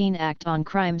Philippine Act on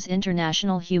Crimes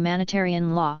International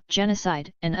Humanitarian Law,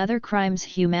 Genocide and Other Crimes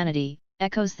Humanity,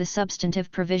 echoes the substantive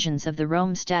provisions of the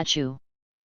Rome Statute.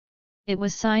 It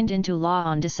was signed into law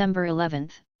on December 11,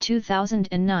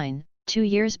 2009, 2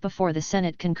 years before the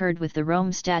Senate concurred with the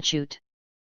Rome Statute.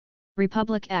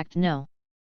 Republic Act No.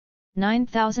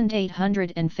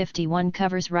 9851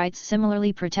 covers rights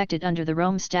similarly protected under the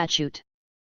Rome Statute.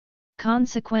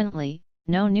 Consequently,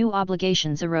 no new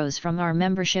obligations arose from our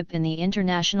membership in the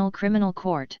International Criminal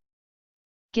Court.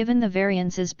 Given the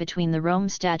variances between the Rome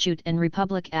Statute and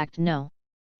Republic Act No.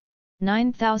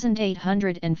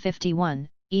 9851,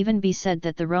 even be said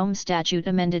that the Rome Statute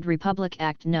amended Republic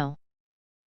Act No.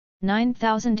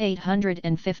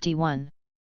 9851.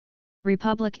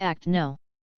 Republic Act No.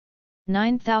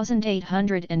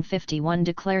 9851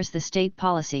 declares the state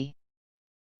policy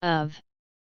of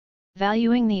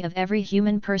valuing the of every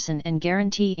human person and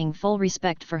guaranteeing full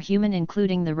respect for human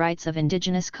including the rights of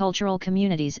indigenous cultural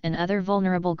communities and other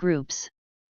vulnerable groups,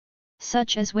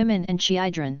 such as women and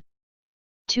children.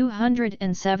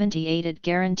 278 It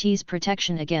guarantees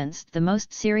protection against the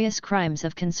most serious crimes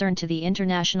of concern to the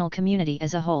international community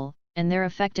as a whole, and their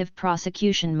effective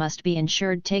prosecution must be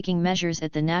ensured taking measures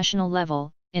at the national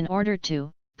level, in order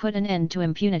to put an end to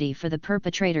impunity for the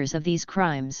perpetrators of these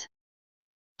crimes.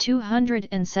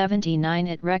 279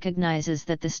 It recognizes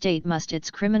that the state must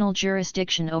its criminal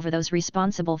jurisdiction over those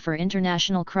responsible for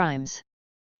international crimes.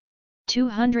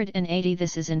 280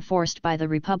 This is enforced by the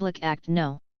Republic Act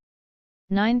No.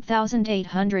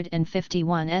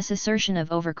 9851's assertion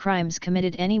of over crimes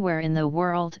committed anywhere in the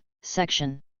world,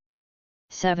 Section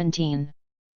 17.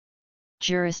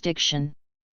 Jurisdiction.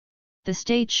 The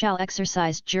state shall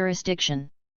exercise jurisdiction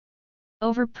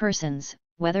over persons,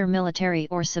 whether military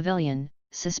or civilian,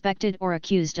 suspected or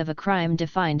accused of a crime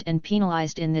defined and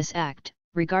penalized in this Act,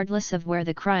 regardless of where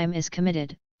the crime is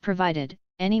committed, provided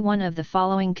any one of the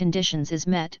following conditions is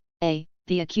met: a.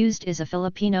 the accused is a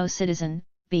Filipino citizen,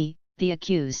 b. the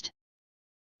accused,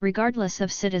 regardless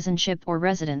of citizenship or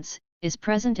residence, is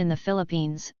present in the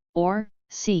Philippines, or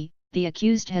c. the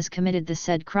accused has committed the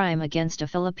said crime against a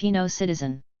Filipino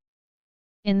citizen.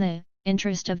 In the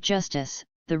interest of justice,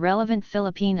 the relevant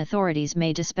Philippine authorities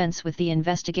may dispense with the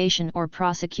investigation or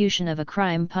prosecution of a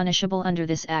crime punishable under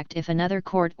this Act if another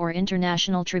court or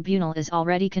international tribunal is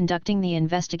already conducting the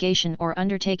investigation or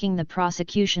undertaking the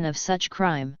prosecution of such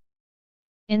crime.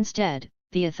 Instead,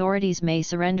 the authorities may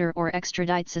surrender or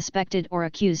extradite suspected or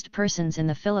accused persons in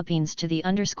the Philippines to the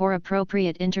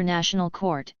appropriate international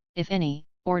court, if any,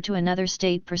 or to another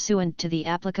state pursuant to the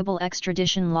applicable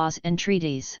extradition laws and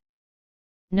treaties.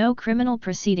 No criminal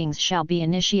proceedings shall be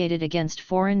initiated against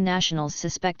foreign nationals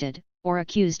suspected, or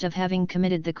accused of having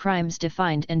committed the crimes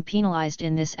defined and penalized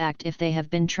in this Act if they have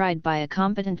been tried by a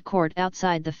competent court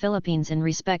outside the Philippines in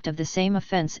respect of the same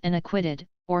offense and acquitted,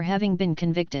 or having been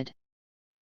convicted,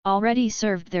 already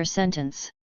served their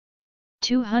sentence.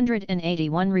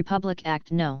 281 Republic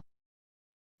Act No.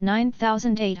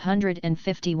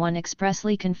 9851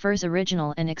 expressly confers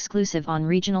original and exclusive on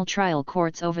regional trial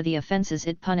courts over the offences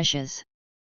it punishes.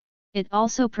 It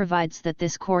also provides that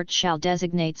this court shall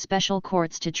designate special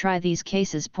courts to try these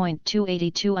cases.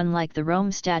 282 Unlike the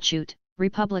Rome Statute,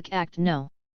 Republic Act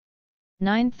No.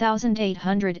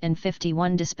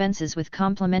 9851 dispenses with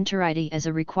complementarity as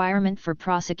a requirement for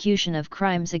prosecution of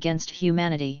crimes against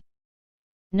humanity.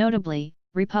 Notably,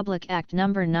 Republic Act No.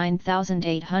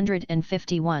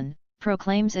 9851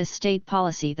 proclaims as state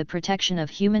policy the protection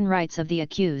of human rights of the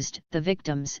accused, the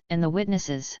victims, and the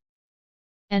witnesses,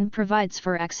 and provides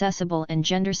for accessible and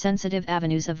gender-sensitive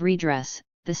avenues of redress.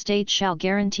 The state shall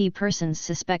guarantee persons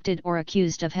suspected or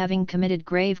accused of having committed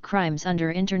grave crimes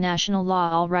under international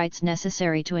law all rights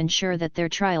necessary to ensure that their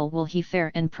trial will be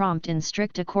fair and prompt in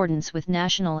strict accordance with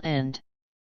national and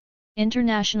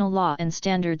international law and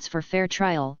standards for fair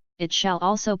trial. It shall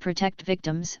also protect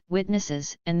victims,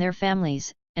 witnesses, and their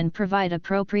families, and provide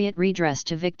appropriate redress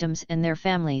to victims and their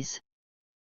families.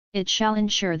 It shall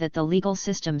ensure that the legal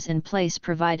systems in place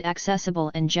provide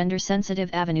accessible and gender-sensitive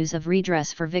avenues of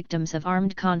redress for victims of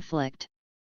armed conflict.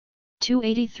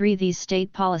 283 These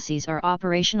state policies are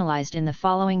operationalized in the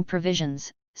following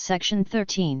provisions. Section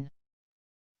 13.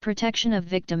 Protection of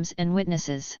victims and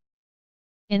witnesses.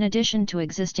 In addition to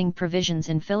existing provisions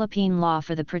in Philippine law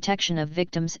for the protection of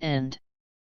victims and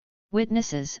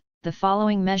witnesses, the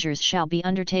following measures shall be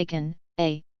undertaken.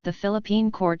 A. The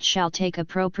Philippine court shall take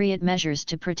appropriate measures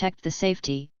to protect the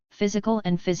safety, physical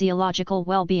and physiological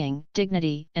well-being,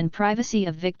 dignity, and privacy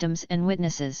of victims and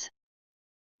witnesses.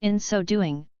 In so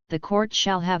doing, the court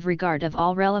shall have regard of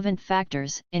all relevant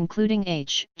factors, including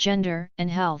age, gender, and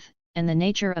health, and the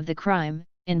nature of the crime,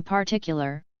 in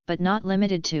particular, but not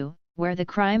limited to, where the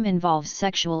crime involves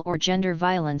sexual or gender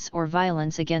violence or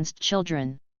violence against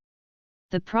children.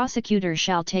 The prosecutor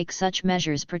shall take such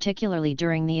measures particularly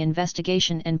during the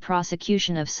investigation and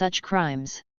prosecution of such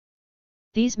crimes.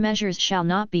 These measures shall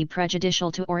not be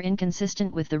prejudicial to or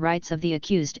inconsistent with the rights of the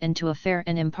accused and to a fair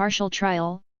and impartial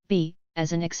trial. B.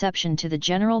 As an exception to the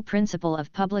general principle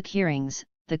of public hearings,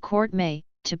 the court may,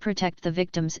 to protect the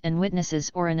victims and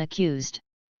witnesses or an accused,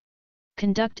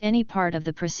 conduct any part of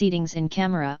the proceedings in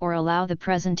camera or allow the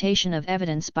presentation of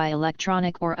evidence by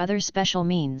electronic or other special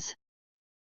means.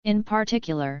 In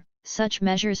particular, such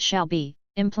measures shall be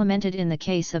implemented in the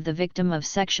case of the victim of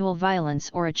sexual violence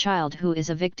or a child who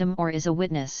is a victim or is a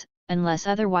witness, unless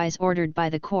otherwise ordered by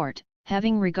the court,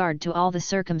 having regard to all the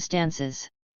circumstances,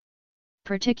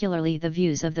 particularly the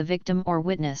views of the victim or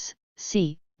witness.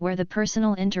 C. Where the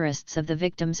personal interests of the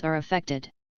victims are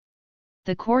affected,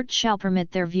 the court shall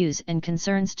permit their views and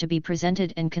concerns to be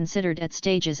presented and considered at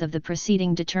stages of the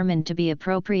proceeding determined to be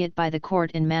appropriate by the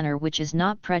court in manner which is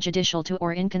not prejudicial to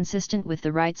or inconsistent with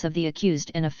the rights of the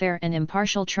accused in a fair and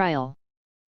impartial trial.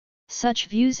 Such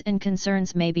views and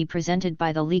concerns may be presented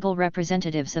by the legal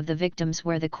representatives of the victims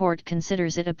where the court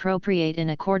considers it appropriate in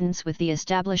accordance with the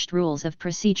established rules of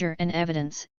procedure and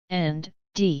evidence, and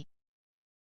d.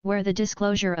 Where the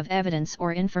disclosure of evidence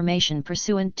or information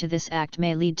pursuant to this Act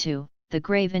may lead to the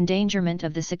grave endangerment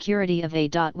of the security of a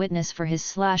witness for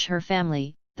his/her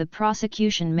family, the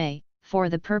prosecution may, for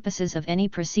the purposes of any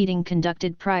proceeding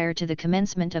conducted prior to the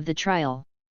commencement of the trial,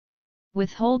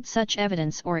 withhold such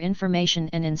evidence or information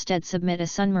and instead submit a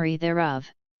summary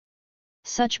thereof.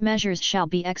 Such measures shall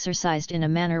be exercised in a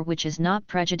manner which is not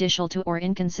prejudicial to or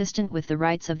inconsistent with the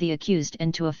rights of the accused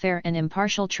and to a fair and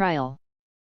impartial trial.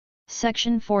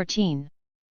 Section 14.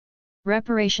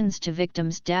 Reparations to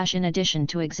victims. In addition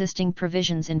to existing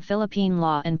provisions in Philippine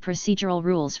law and procedural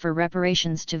rules for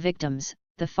reparations to victims,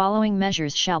 the following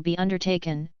measures shall be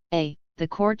undertaken. A. the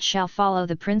court shall follow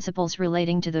the principles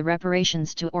relating to the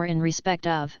reparations to or in respect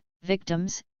of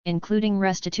victims, including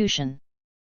restitution,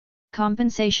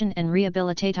 compensation and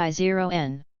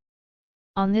rehabilitation.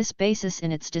 On this basis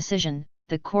in its decision,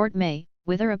 the court may,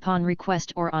 whether upon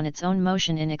request or on its own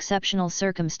motion in exceptional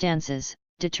circumstances,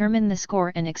 determine the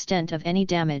score and extent of any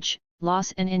damage,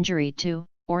 loss and injury to,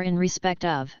 or in respect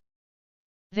of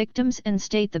victims and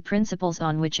state the principles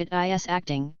on which it is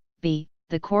acting. B.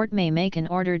 The court may make an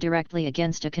order directly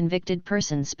against a convicted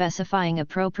person specifying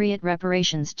appropriate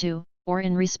reparations to, or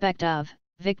in respect of,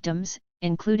 victims,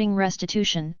 including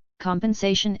restitution,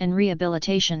 compensation and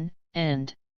rehabilitation,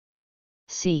 and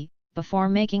c. Before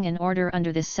making an order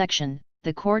under this section,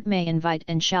 the court may invite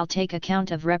and shall take account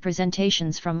of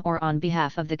representations from or on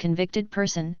behalf of the convicted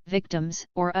person, victims,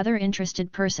 or other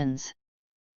interested persons.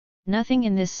 Nothing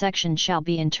in this section shall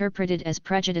be interpreted as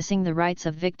prejudicing the rights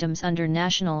of victims under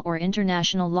national or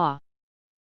international law.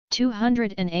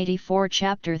 284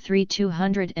 Chapter 3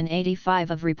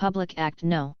 285 of Republic Act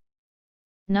No.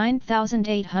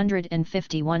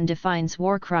 9851 defines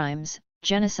war crimes,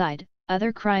 genocide,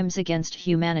 other crimes against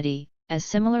humanity, as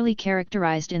similarly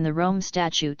characterized in the Rome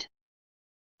Statute.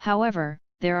 However,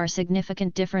 there are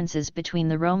significant differences between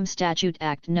the Rome Statute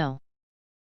Act No.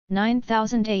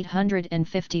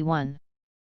 9851,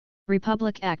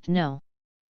 Republic Act No.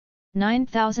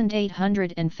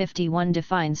 9851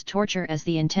 defines torture as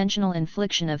the intentional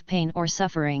infliction of pain or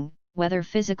suffering, whether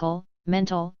physical,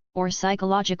 mental, or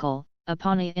psychological,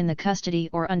 upon a in the custody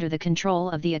or under the control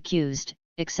of the accused,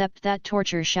 except that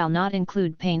torture shall not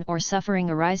include pain or suffering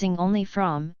arising only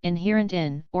from, inherent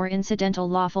in, or incidental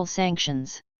lawful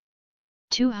sanctions.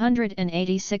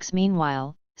 286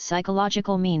 Meanwhile,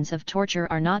 psychological means of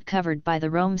torture are not covered by the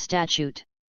Rome Statute.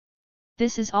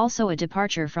 This is also a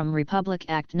departure from Republic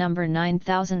Act No.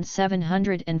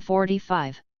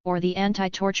 9745, or the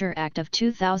Anti-Torture Act of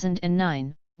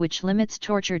 2009, which limits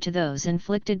torture to those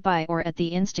inflicted by or at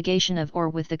the instigation of or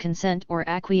with the consent or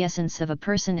acquiescence of a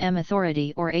person m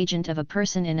authority or agent of a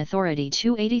person in authority.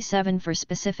 287 For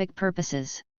specific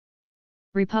purposes.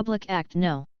 Republic Act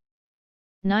No.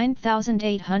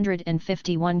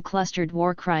 9851 clustered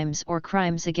war crimes or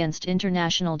crimes against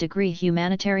international degree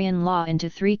humanitarian law into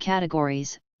three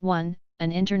categories: 1.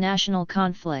 An international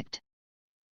conflict,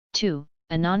 2.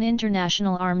 A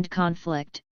non-international armed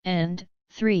conflict, and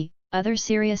 3. Other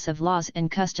series of laws and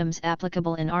customs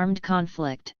applicable in armed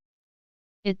conflict.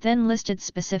 It then listed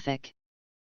specific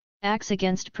acts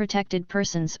against protected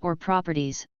persons or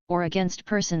properties, or against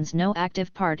persons no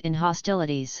active part in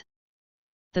hostilities.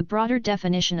 The broader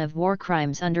definition of war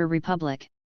crimes under Republic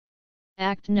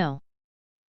Act No.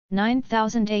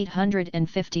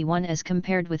 9851 as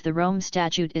compared with the Rome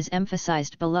Statute is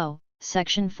emphasized below,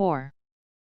 Section 4.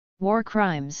 War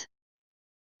crimes.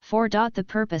 4. The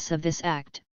purpose of this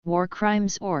Act, war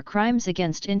crimes or crimes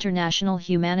against international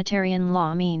humanitarian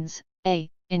law means, a.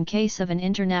 In case of an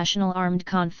international armed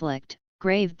conflict,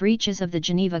 grave breaches of the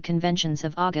Geneva Conventions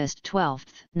of August 12,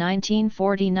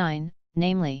 1949,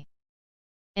 namely,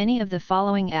 any of the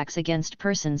following acts against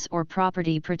persons or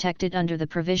property protected under the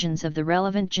provisions of the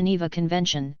relevant Geneva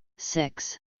Convention.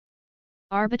 6.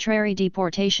 Arbitrary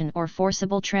deportation or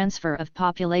forcible transfer of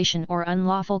population or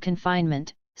unlawful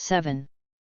confinement. 7.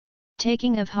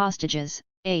 Taking of hostages.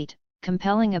 8.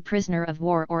 Compelling a prisoner of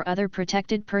war or other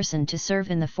protected person to serve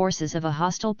in the forces of a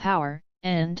hostile power,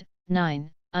 and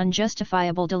 9.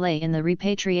 Unjustifiable delay in the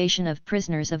repatriation of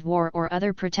prisoners of war or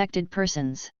other protected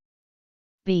persons.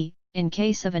 b. In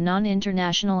case of a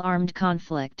non-international armed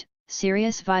conflict,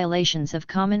 serious violations of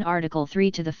Common Article 3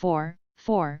 to the 4.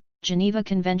 Geneva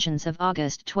Conventions of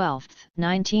August 12,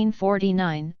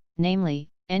 1949, namely,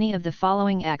 any of the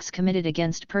following acts committed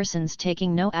against persons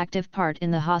taking no active part in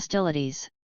the hostilities,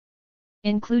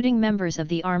 including members of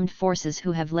the armed forces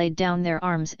who have laid down their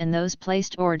arms and those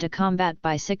placed hors de combat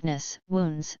by sickness,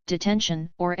 wounds, detention,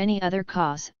 or any other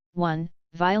cause. 1.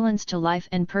 Violence to life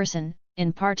and person,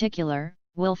 in particular,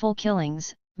 willful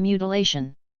killings,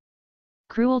 mutilation,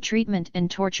 cruel treatment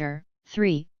and torture.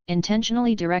 3.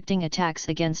 Intentionally directing attacks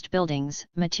against buildings,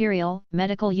 material,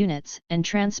 medical units, and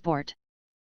transport,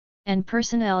 and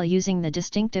personnel using the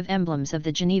distinctive emblems of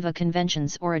the Geneva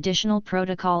Conventions or Additional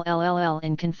Protocol LLL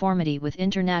in conformity with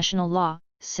international law.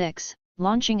 6.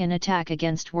 Launching an attack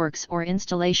against works or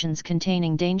installations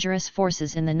containing dangerous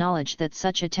forces in the knowledge that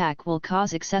such attack will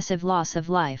cause excessive loss of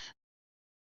life,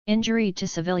 injury to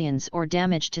civilians or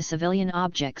damage to civilian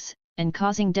objects, and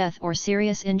causing death or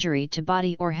serious injury to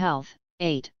body or health.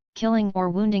 8. Killing or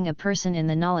wounding a person in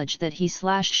the knowledge that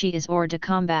he/she is hors de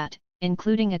combat,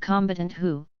 including a combatant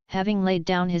who, having laid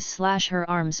down his/her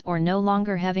arms or no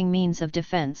longer having means of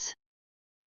defense,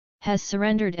 has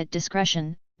surrendered at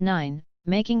discretion. 9.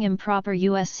 Making improper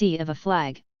USC of a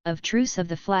flag, of truce of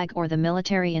the flag or the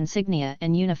military insignia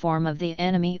and uniform of the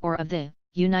enemy or of the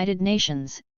United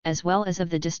Nations, as well as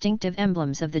of the distinctive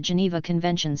emblems of the Geneva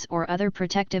Conventions or other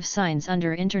protective signs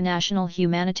under international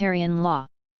humanitarian law.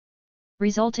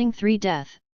 Resulting 3.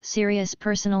 Death, serious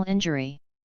personal injury,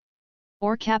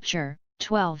 or capture.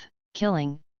 12.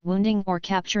 Killing, wounding or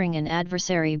capturing an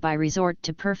adversary by resort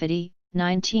to perfidy.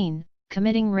 19.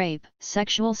 Committing rape,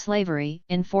 sexual slavery,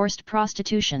 enforced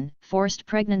prostitution, forced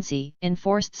pregnancy,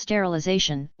 enforced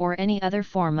sterilization, or any other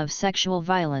form of sexual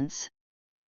violence.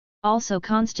 Also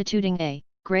constituting a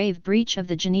grave breach of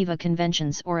the Geneva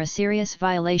Conventions or a serious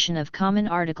violation of Common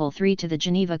Article 3 to the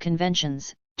Geneva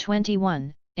Conventions.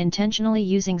 21. Intentionally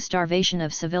using starvation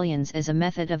of civilians as a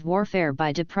method of warfare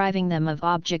by depriving them of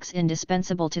objects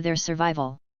indispensable to their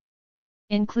survival,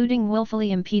 including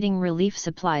willfully impeding relief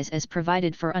supplies as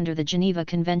provided for under the Geneva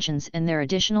Conventions and their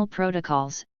additional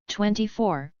protocols.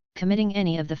 24. Committing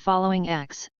any of the following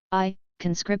acts: I.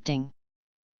 Conscripting,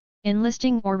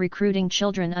 enlisting or recruiting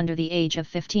children under the age of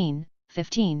 15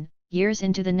 years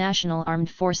into the National Armed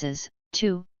Forces.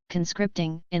 2.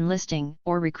 Conscripting, enlisting,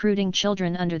 or recruiting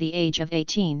children under the age of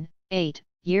 8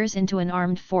 years into an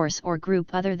armed force or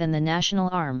group other than the National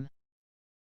Armed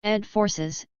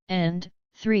Forces, and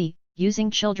 3.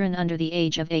 Using children under the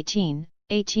age of 18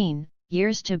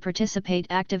 years to participate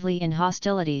actively in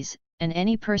hostilities, and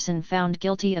any person found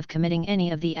guilty of committing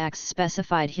any of the acts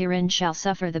specified herein shall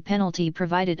suffer the penalty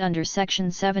provided under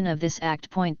Section 7 of this Act.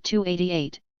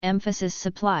 288, emphasis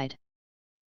supplied.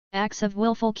 Acts of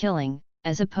willful killing,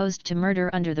 as opposed to murder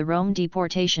under the Rome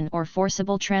deportation or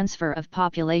forcible transfer of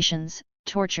populations,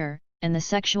 torture, and the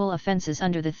sexual offences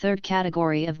under the third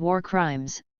category of war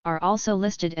crimes, are also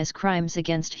listed as crimes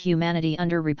against humanity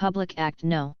under Republic Act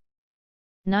No.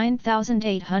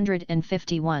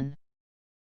 9851.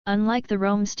 Unlike the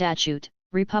Rome Statute,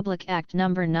 Republic Act No.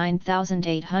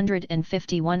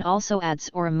 9851 also adds,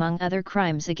 or among other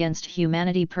crimes against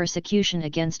humanity, persecution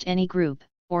against any group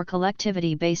or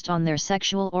collectivity based on their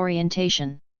sexual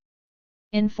orientation.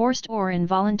 Enforced or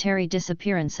involuntary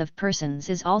disappearance of persons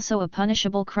is also a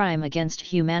punishable crime against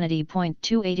humanity.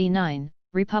 289,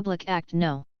 Republic Act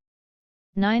No.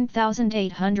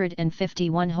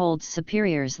 9851 holds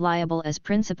superiors liable as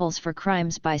principals for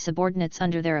crimes by subordinates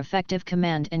under their effective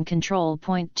command and control.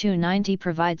 290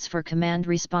 provides for command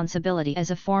responsibility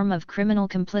as a form of criminal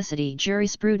complicity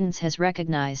jurisprudence has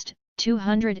recognized.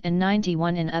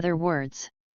 291 In other words,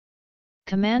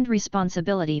 command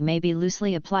responsibility may be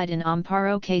loosely applied in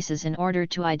amparo cases in order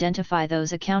to identify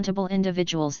those accountable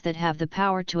individuals that have the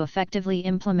power to effectively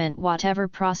implement whatever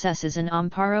processes an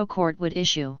amparo court would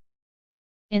issue.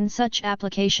 In such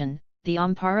application, the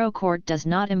amparo court does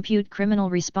not impute criminal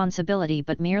responsibility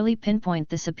but merely pinpoint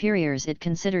the superiors it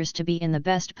considers to be in the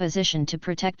best position to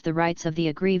protect the rights of the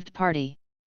aggrieved party.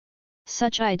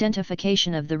 Such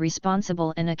identification of the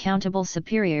responsible and accountable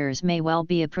superiors may well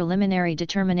be a preliminary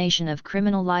determination of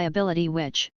criminal liability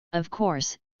which, of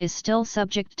course, is still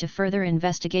subject to further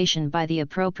investigation by the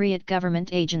appropriate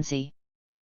government agency.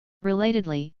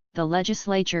 Relatedly, the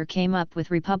legislature came up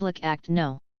with Republic Act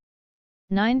No.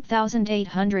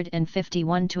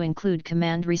 9851 to include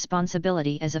command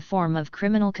responsibility as a form of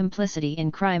criminal complicity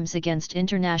in crimes against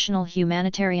international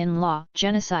humanitarian law,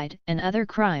 genocide, and other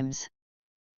crimes.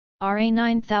 RA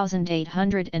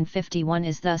 9851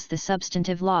 is thus the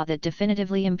substantive law that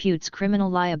definitively imputes criminal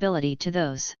liability to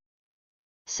those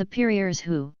superiors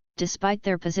who, despite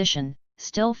their position,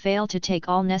 still fail to take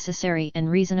all necessary and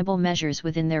reasonable measures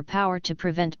within their power to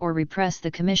prevent or repress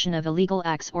the commission of illegal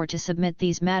acts or to submit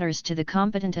these matters to the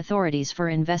competent authorities for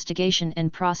investigation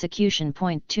and prosecution.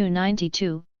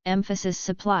 292, emphasis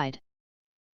supplied.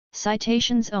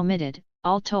 Citations omitted.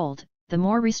 All told, the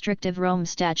more restrictive Rome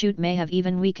Statute may have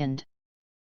even weakened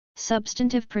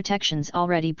substantive protections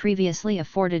already previously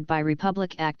afforded by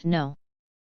Republic Act No.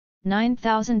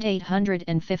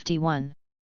 9851.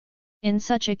 In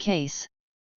such a case,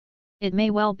 it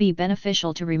may well be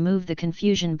beneficial to remove the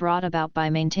confusion brought about by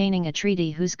maintaining a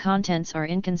treaty whose contents are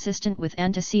inconsistent with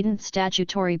antecedent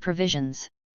statutory provisions.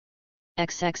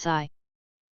 XXI.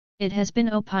 It has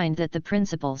been opined that the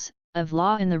principles of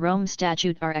law in the Rome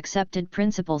Statute are accepted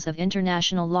principles of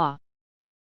international law.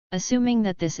 Assuming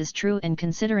that this is true and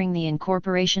considering the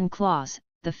incorporation clause,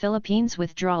 the Philippines'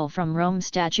 withdrawal from Rome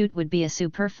Statute would be a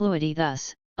superfluity,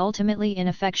 thus, ultimately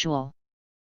ineffectual.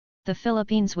 The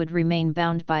Philippines would remain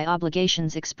bound by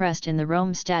obligations expressed in the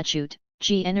Rome Statute.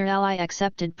 Generally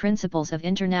accepted principles of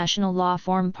international law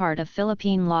form part of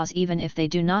Philippine laws even if they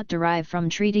do not derive from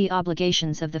treaty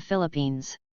obligations of the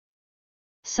Philippines.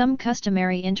 Some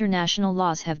customary international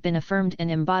laws have been affirmed and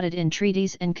embodied in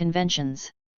treaties and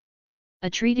conventions. A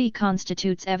treaty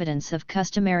constitutes evidence of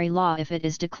customary law if it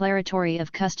is declaratory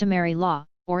of customary law,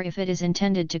 or if it is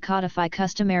intended to codify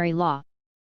customary law.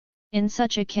 In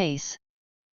such a case,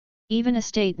 even a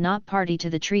state not party to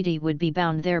the treaty would be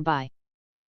bound thereby.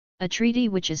 A treaty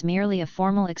which is merely a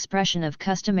formal expression of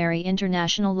customary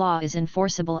international law is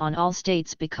enforceable on all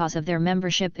states because of their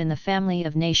membership in the family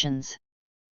of nations.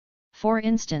 For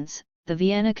instance, the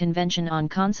Vienna Convention on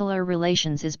Consular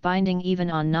Relations is binding even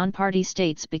on non-party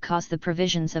states because the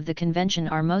provisions of the convention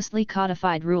are mostly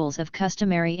codified rules of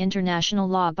customary international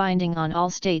law binding on all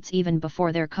states even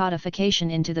before their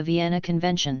codification into the Vienna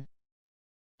Convention.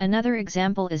 Another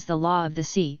example is the law of the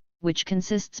sea, which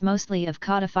consists mostly of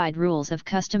codified rules of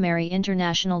customary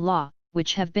international law,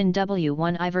 which have been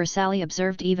universally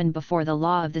observed even before the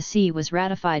law of the sea was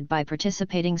ratified by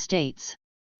participating states.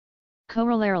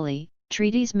 Corollarily,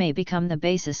 treaties may become the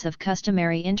basis of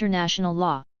customary international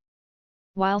law.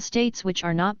 While states which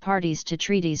are not parties to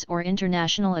treaties or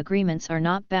international agreements are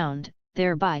not bound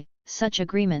thereby, such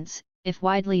agreements, if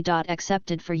widely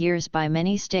accepted for years by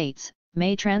many states,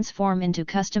 may transform into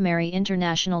customary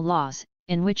international laws,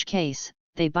 in which case,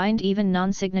 they bind even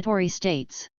non-signatory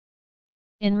states.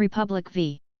 In Republic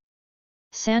v.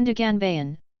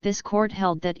 Sandiganbayan, this court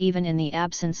held that even in the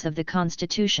absence of the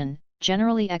Constitution,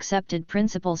 generally accepted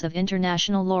principles of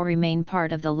international law remain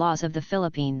part of the laws of the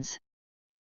Philippines.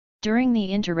 During the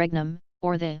interregnum,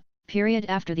 or the period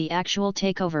after the actual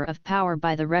takeover of power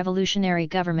by the revolutionary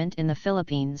government in the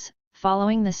Philippines,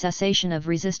 following the cessation of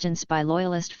resistance by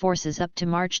loyalist forces up to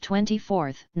March 24,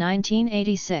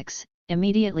 1986,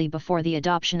 immediately before the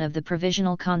adoption of the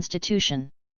Provisional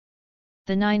Constitution.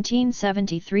 The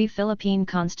 1973 Philippine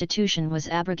Constitution was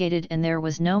abrogated and there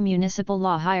was no municipal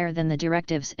law higher than the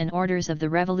directives and orders of the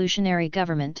revolutionary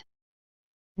government.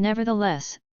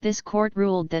 Nevertheless, this court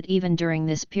ruled that even during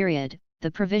this period,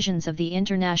 the provisions of the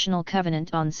International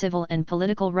Covenant on Civil and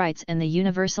Political Rights and the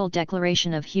Universal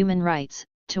Declaration of Human Rights,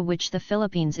 to which the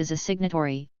Philippines is a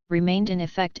signatory, remained in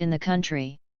effect in the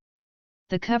country.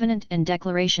 The Covenant and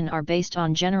Declaration are based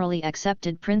on generally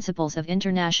accepted principles of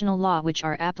international law which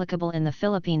are applicable in the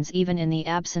Philippines even in the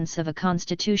absence of a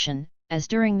constitution, as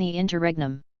during the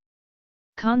interregnum.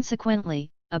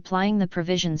 Consequently, applying the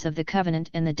provisions of the Covenant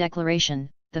and the Declaration,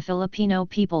 the Filipino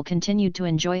people continued to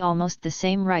enjoy almost the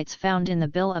same rights found in the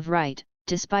Bill of Rights,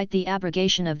 despite the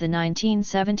abrogation of the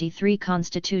 1973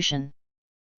 Constitution.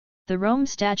 The Rome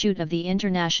Statute of the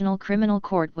International Criminal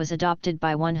Court was adopted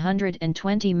by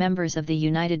 120 members of the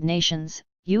United Nations,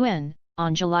 UN,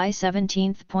 on July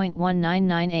 17,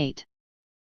 1998.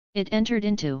 It entered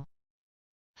into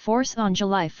force on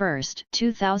July 1,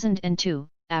 2002,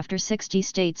 after 60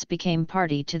 states became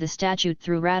party to the statute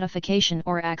through ratification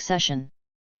or accession.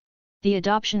 The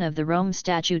adoption of the Rome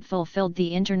Statute fulfilled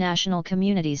the international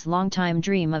community's longtime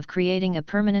dream of creating a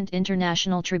permanent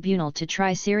international tribunal to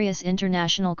try serious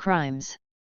international crimes.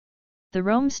 The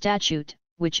Rome Statute,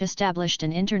 which established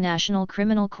an international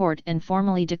criminal court and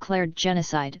formally declared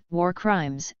genocide, war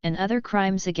crimes, and other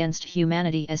crimes against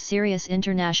humanity as serious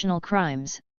international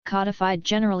crimes, codified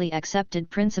generally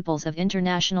accepted principles of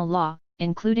international law,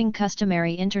 including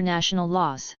customary international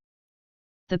laws.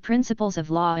 The principles of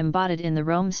law embodied in the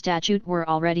Rome Statute were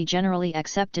already generally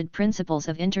accepted principles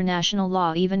of international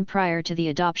law even prior to the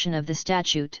adoption of the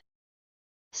statute.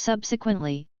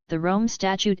 Subsequently, the Rome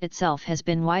Statute itself has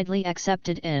been widely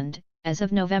accepted and, as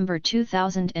of November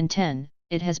 2010,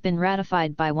 it has been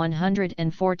ratified by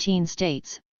 114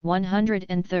 states,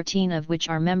 113 of which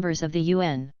are members of the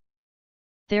UN.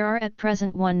 There are at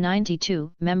present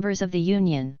 192 members of the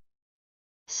Union.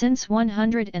 Since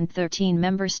 113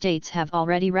 member states have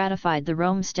already ratified the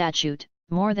Rome Statute,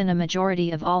 more than a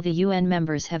majority of all the UN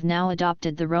members have now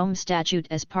adopted the Rome Statute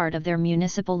as part of their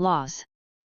municipal laws.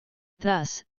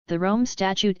 Thus, the Rome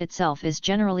Statute itself is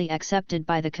generally accepted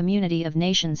by the community of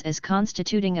nations as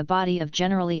constituting a body of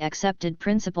generally accepted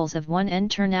principles of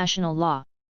international law.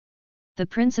 The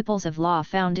principles of law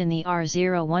found in the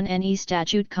R01NE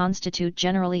statute constitute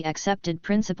generally accepted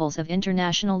principles of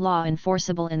international law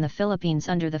enforceable in the Philippines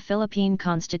under the Philippine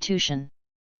Constitution.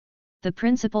 The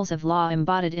principles of law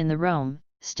embodied in the Rome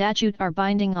Statute are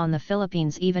binding on the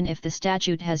Philippines even if the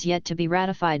statute has yet to be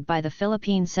ratified by the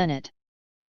Philippine Senate.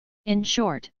 In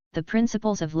short, the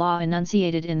principles of law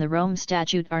enunciated in the Rome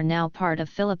Statute are now part of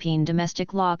Philippine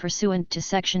domestic law pursuant to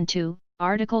Section 2,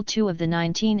 Article 2 of the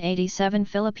 1987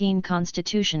 Philippine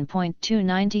Constitution.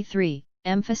 293,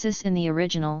 emphasis in the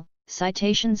original,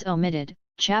 citations omitted,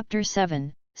 Chapter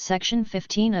 7, Section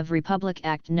 15 of Republic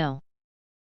Act No.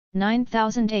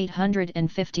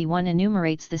 9851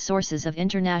 enumerates the sources of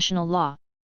international law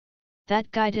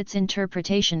that guide its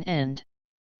interpretation and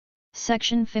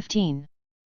Section 15.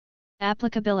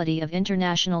 Applicability of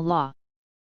international law.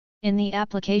 In the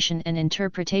application and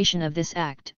interpretation of this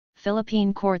Act,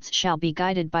 Philippine courts shall be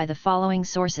guided by the following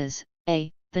sources: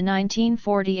 a. The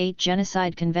 1948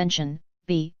 Genocide Convention,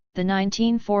 b. The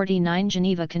 1949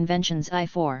 Geneva Conventions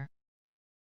I-4.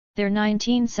 Their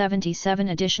 1977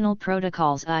 Additional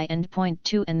Protocols I and Point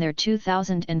 2 and their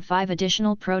 2005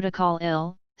 Additional Protocol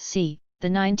L, c. The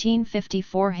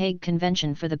 1954 Hague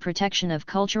Convention for the Protection of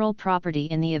Cultural Property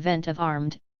in the Event of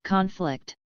Armed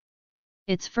Conflict.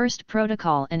 Its first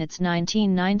protocol and its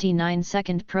 1999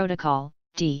 Second Protocol,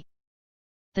 d.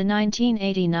 The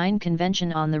 1989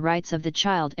 Convention on the Rights of the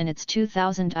Child and its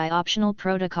 2000 I Optional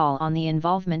Protocol on the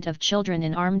Involvement of Children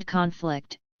in Armed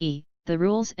Conflict, e. The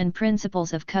Rules and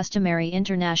Principles of Customary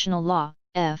International Law,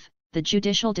 f. The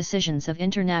Judicial Decisions of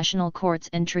International Courts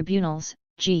and Tribunals,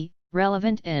 g.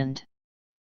 Relevant and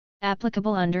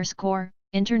applicable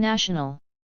international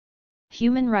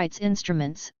human rights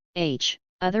instruments, h.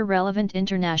 Other relevant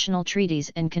international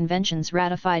treaties and conventions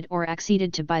ratified or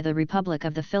acceded to by the Republic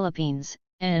of the Philippines,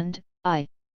 and I.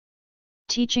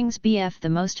 Teachings bf. The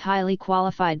most highly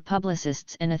qualified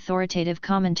publicists and authoritative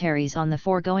commentaries on the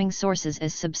foregoing sources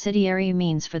as subsidiary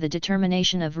means for the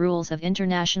determination of rules of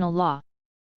international law.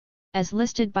 As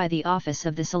listed by the Office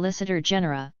of the Solicitor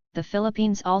General, the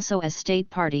Philippines also as state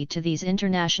party to these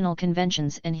international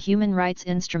conventions and human rights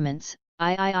instruments,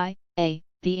 III, a.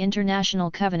 The International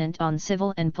Covenant on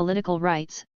Civil and Political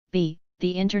Rights, b.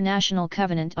 The International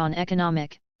Covenant on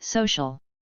Economic, Social,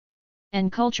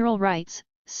 and Cultural Rights,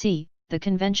 c. The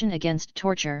Convention Against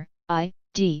Torture,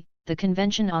 i.d. The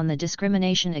Convention on the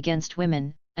Discrimination Against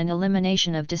Women, and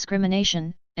Elimination of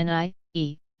Discrimination, and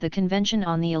i.e. The Convention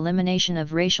on the Elimination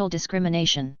of Racial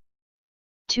Discrimination.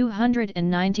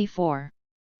 294.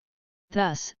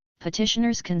 Thus,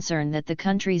 petitioners' concern that the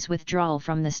country's withdrawal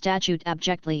from the statute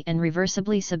abjectly and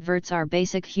reversibly subverts our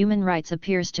basic human rights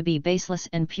appears to be baseless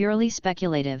and purely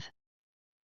speculative.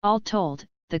 All told,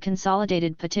 the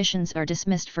consolidated petitions are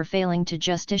dismissed for failing to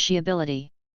justiciability.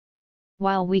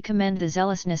 While we commend the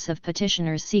zealousness of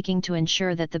petitioners seeking to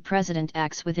ensure that the President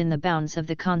acts within the bounds of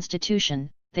the Constitution,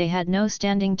 they had no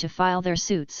standing to file their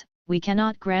suits. We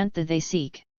cannot grant that they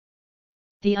seek.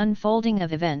 The unfolding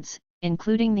of events,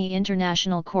 including the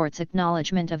International Court's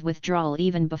acknowledgement of withdrawal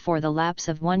even before the lapse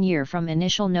of 1 year from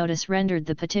initial notice, rendered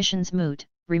the petitions moot,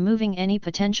 removing any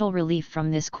potential relief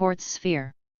from this court's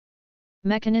sphere.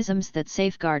 Mechanisms that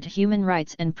safeguard human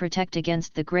rights and protect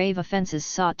against the grave offenses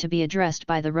sought to be addressed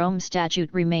by the Rome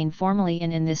Statute remain formally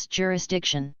in this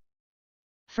jurisdiction.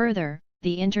 Further,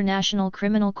 the International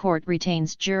Criminal Court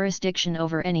retains jurisdiction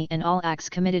over any and all acts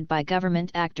committed by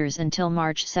government actors until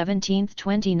March 17,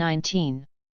 2019.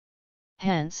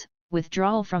 Hence,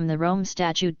 withdrawal from the Rome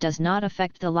Statute does not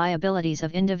affect the liabilities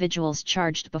of individuals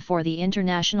charged before the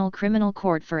International Criminal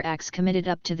Court for acts committed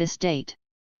up to this date.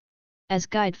 As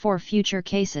guide for future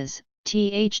cases,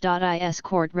 th.is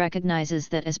Court recognizes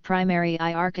that as primary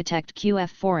architect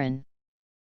QF foreign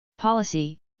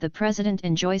policy, the President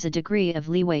enjoys a degree of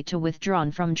leeway to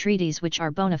withdraw from treaties which are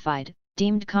bona fide,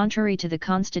 deemed contrary to the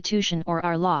Constitution or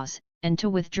our laws, and to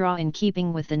withdraw in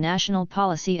keeping with the national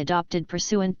policy adopted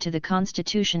pursuant to the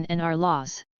Constitution and our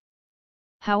laws.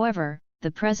 However, the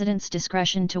President's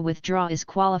discretion to withdraw is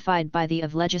qualified by the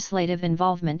of legislative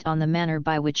involvement on the manner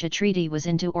by which a treaty was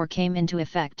into or came into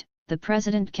effect. The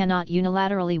President cannot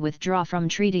unilaterally withdraw from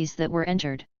treaties that were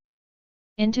entered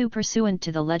into pursuant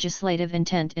to the legislative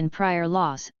intent in prior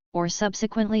laws, or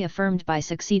subsequently affirmed by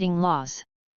succeeding laws.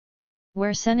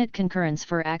 Where Senate concurrence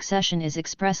for accession is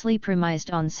expressly premised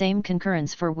on same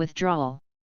concurrence for withdrawal,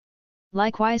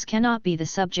 likewise cannot be the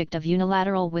subject of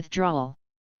unilateral withdrawal.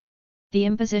 The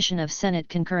imposition of Senate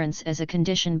concurrence as a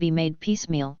condition be made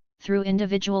piecemeal, through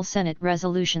individual Senate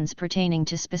resolutions pertaining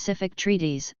to specific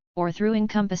treaties, or through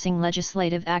encompassing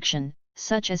legislative action,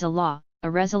 such as a law,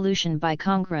 a resolution by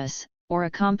Congress, or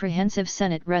a comprehensive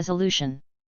Senate resolution.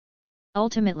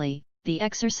 Ultimately, the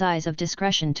exercise of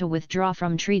discretion to withdraw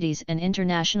from treaties and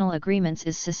international agreements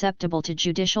is susceptible to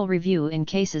judicial review in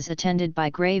cases attended by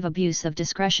grave abuse of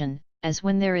discretion, as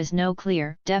when there is no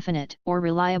clear, definite, or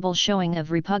reliable showing of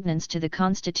repugnance to the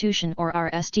Constitution or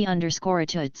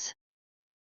RST_itudes.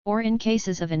 Or in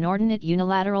cases of inordinate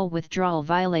unilateral withdrawal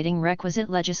violating requisite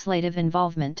legislative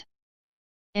involvement.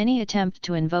 Any attempt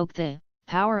to invoke the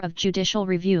power of judicial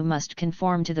review must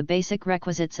conform to the basic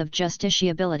requisites of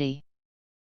justiciability.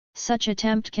 Such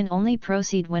attempt can only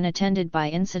proceed when attended by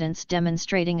incidents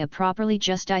demonstrating a properly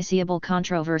justiciable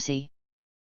controversy.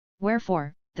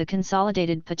 Wherefore, the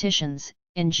consolidated petitions,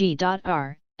 in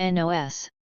G.R. NOS.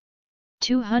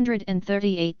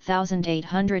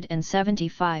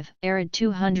 238,875, arid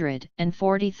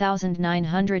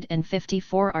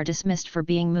 240,954 are dismissed for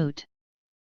being moot.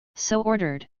 So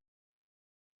ordered.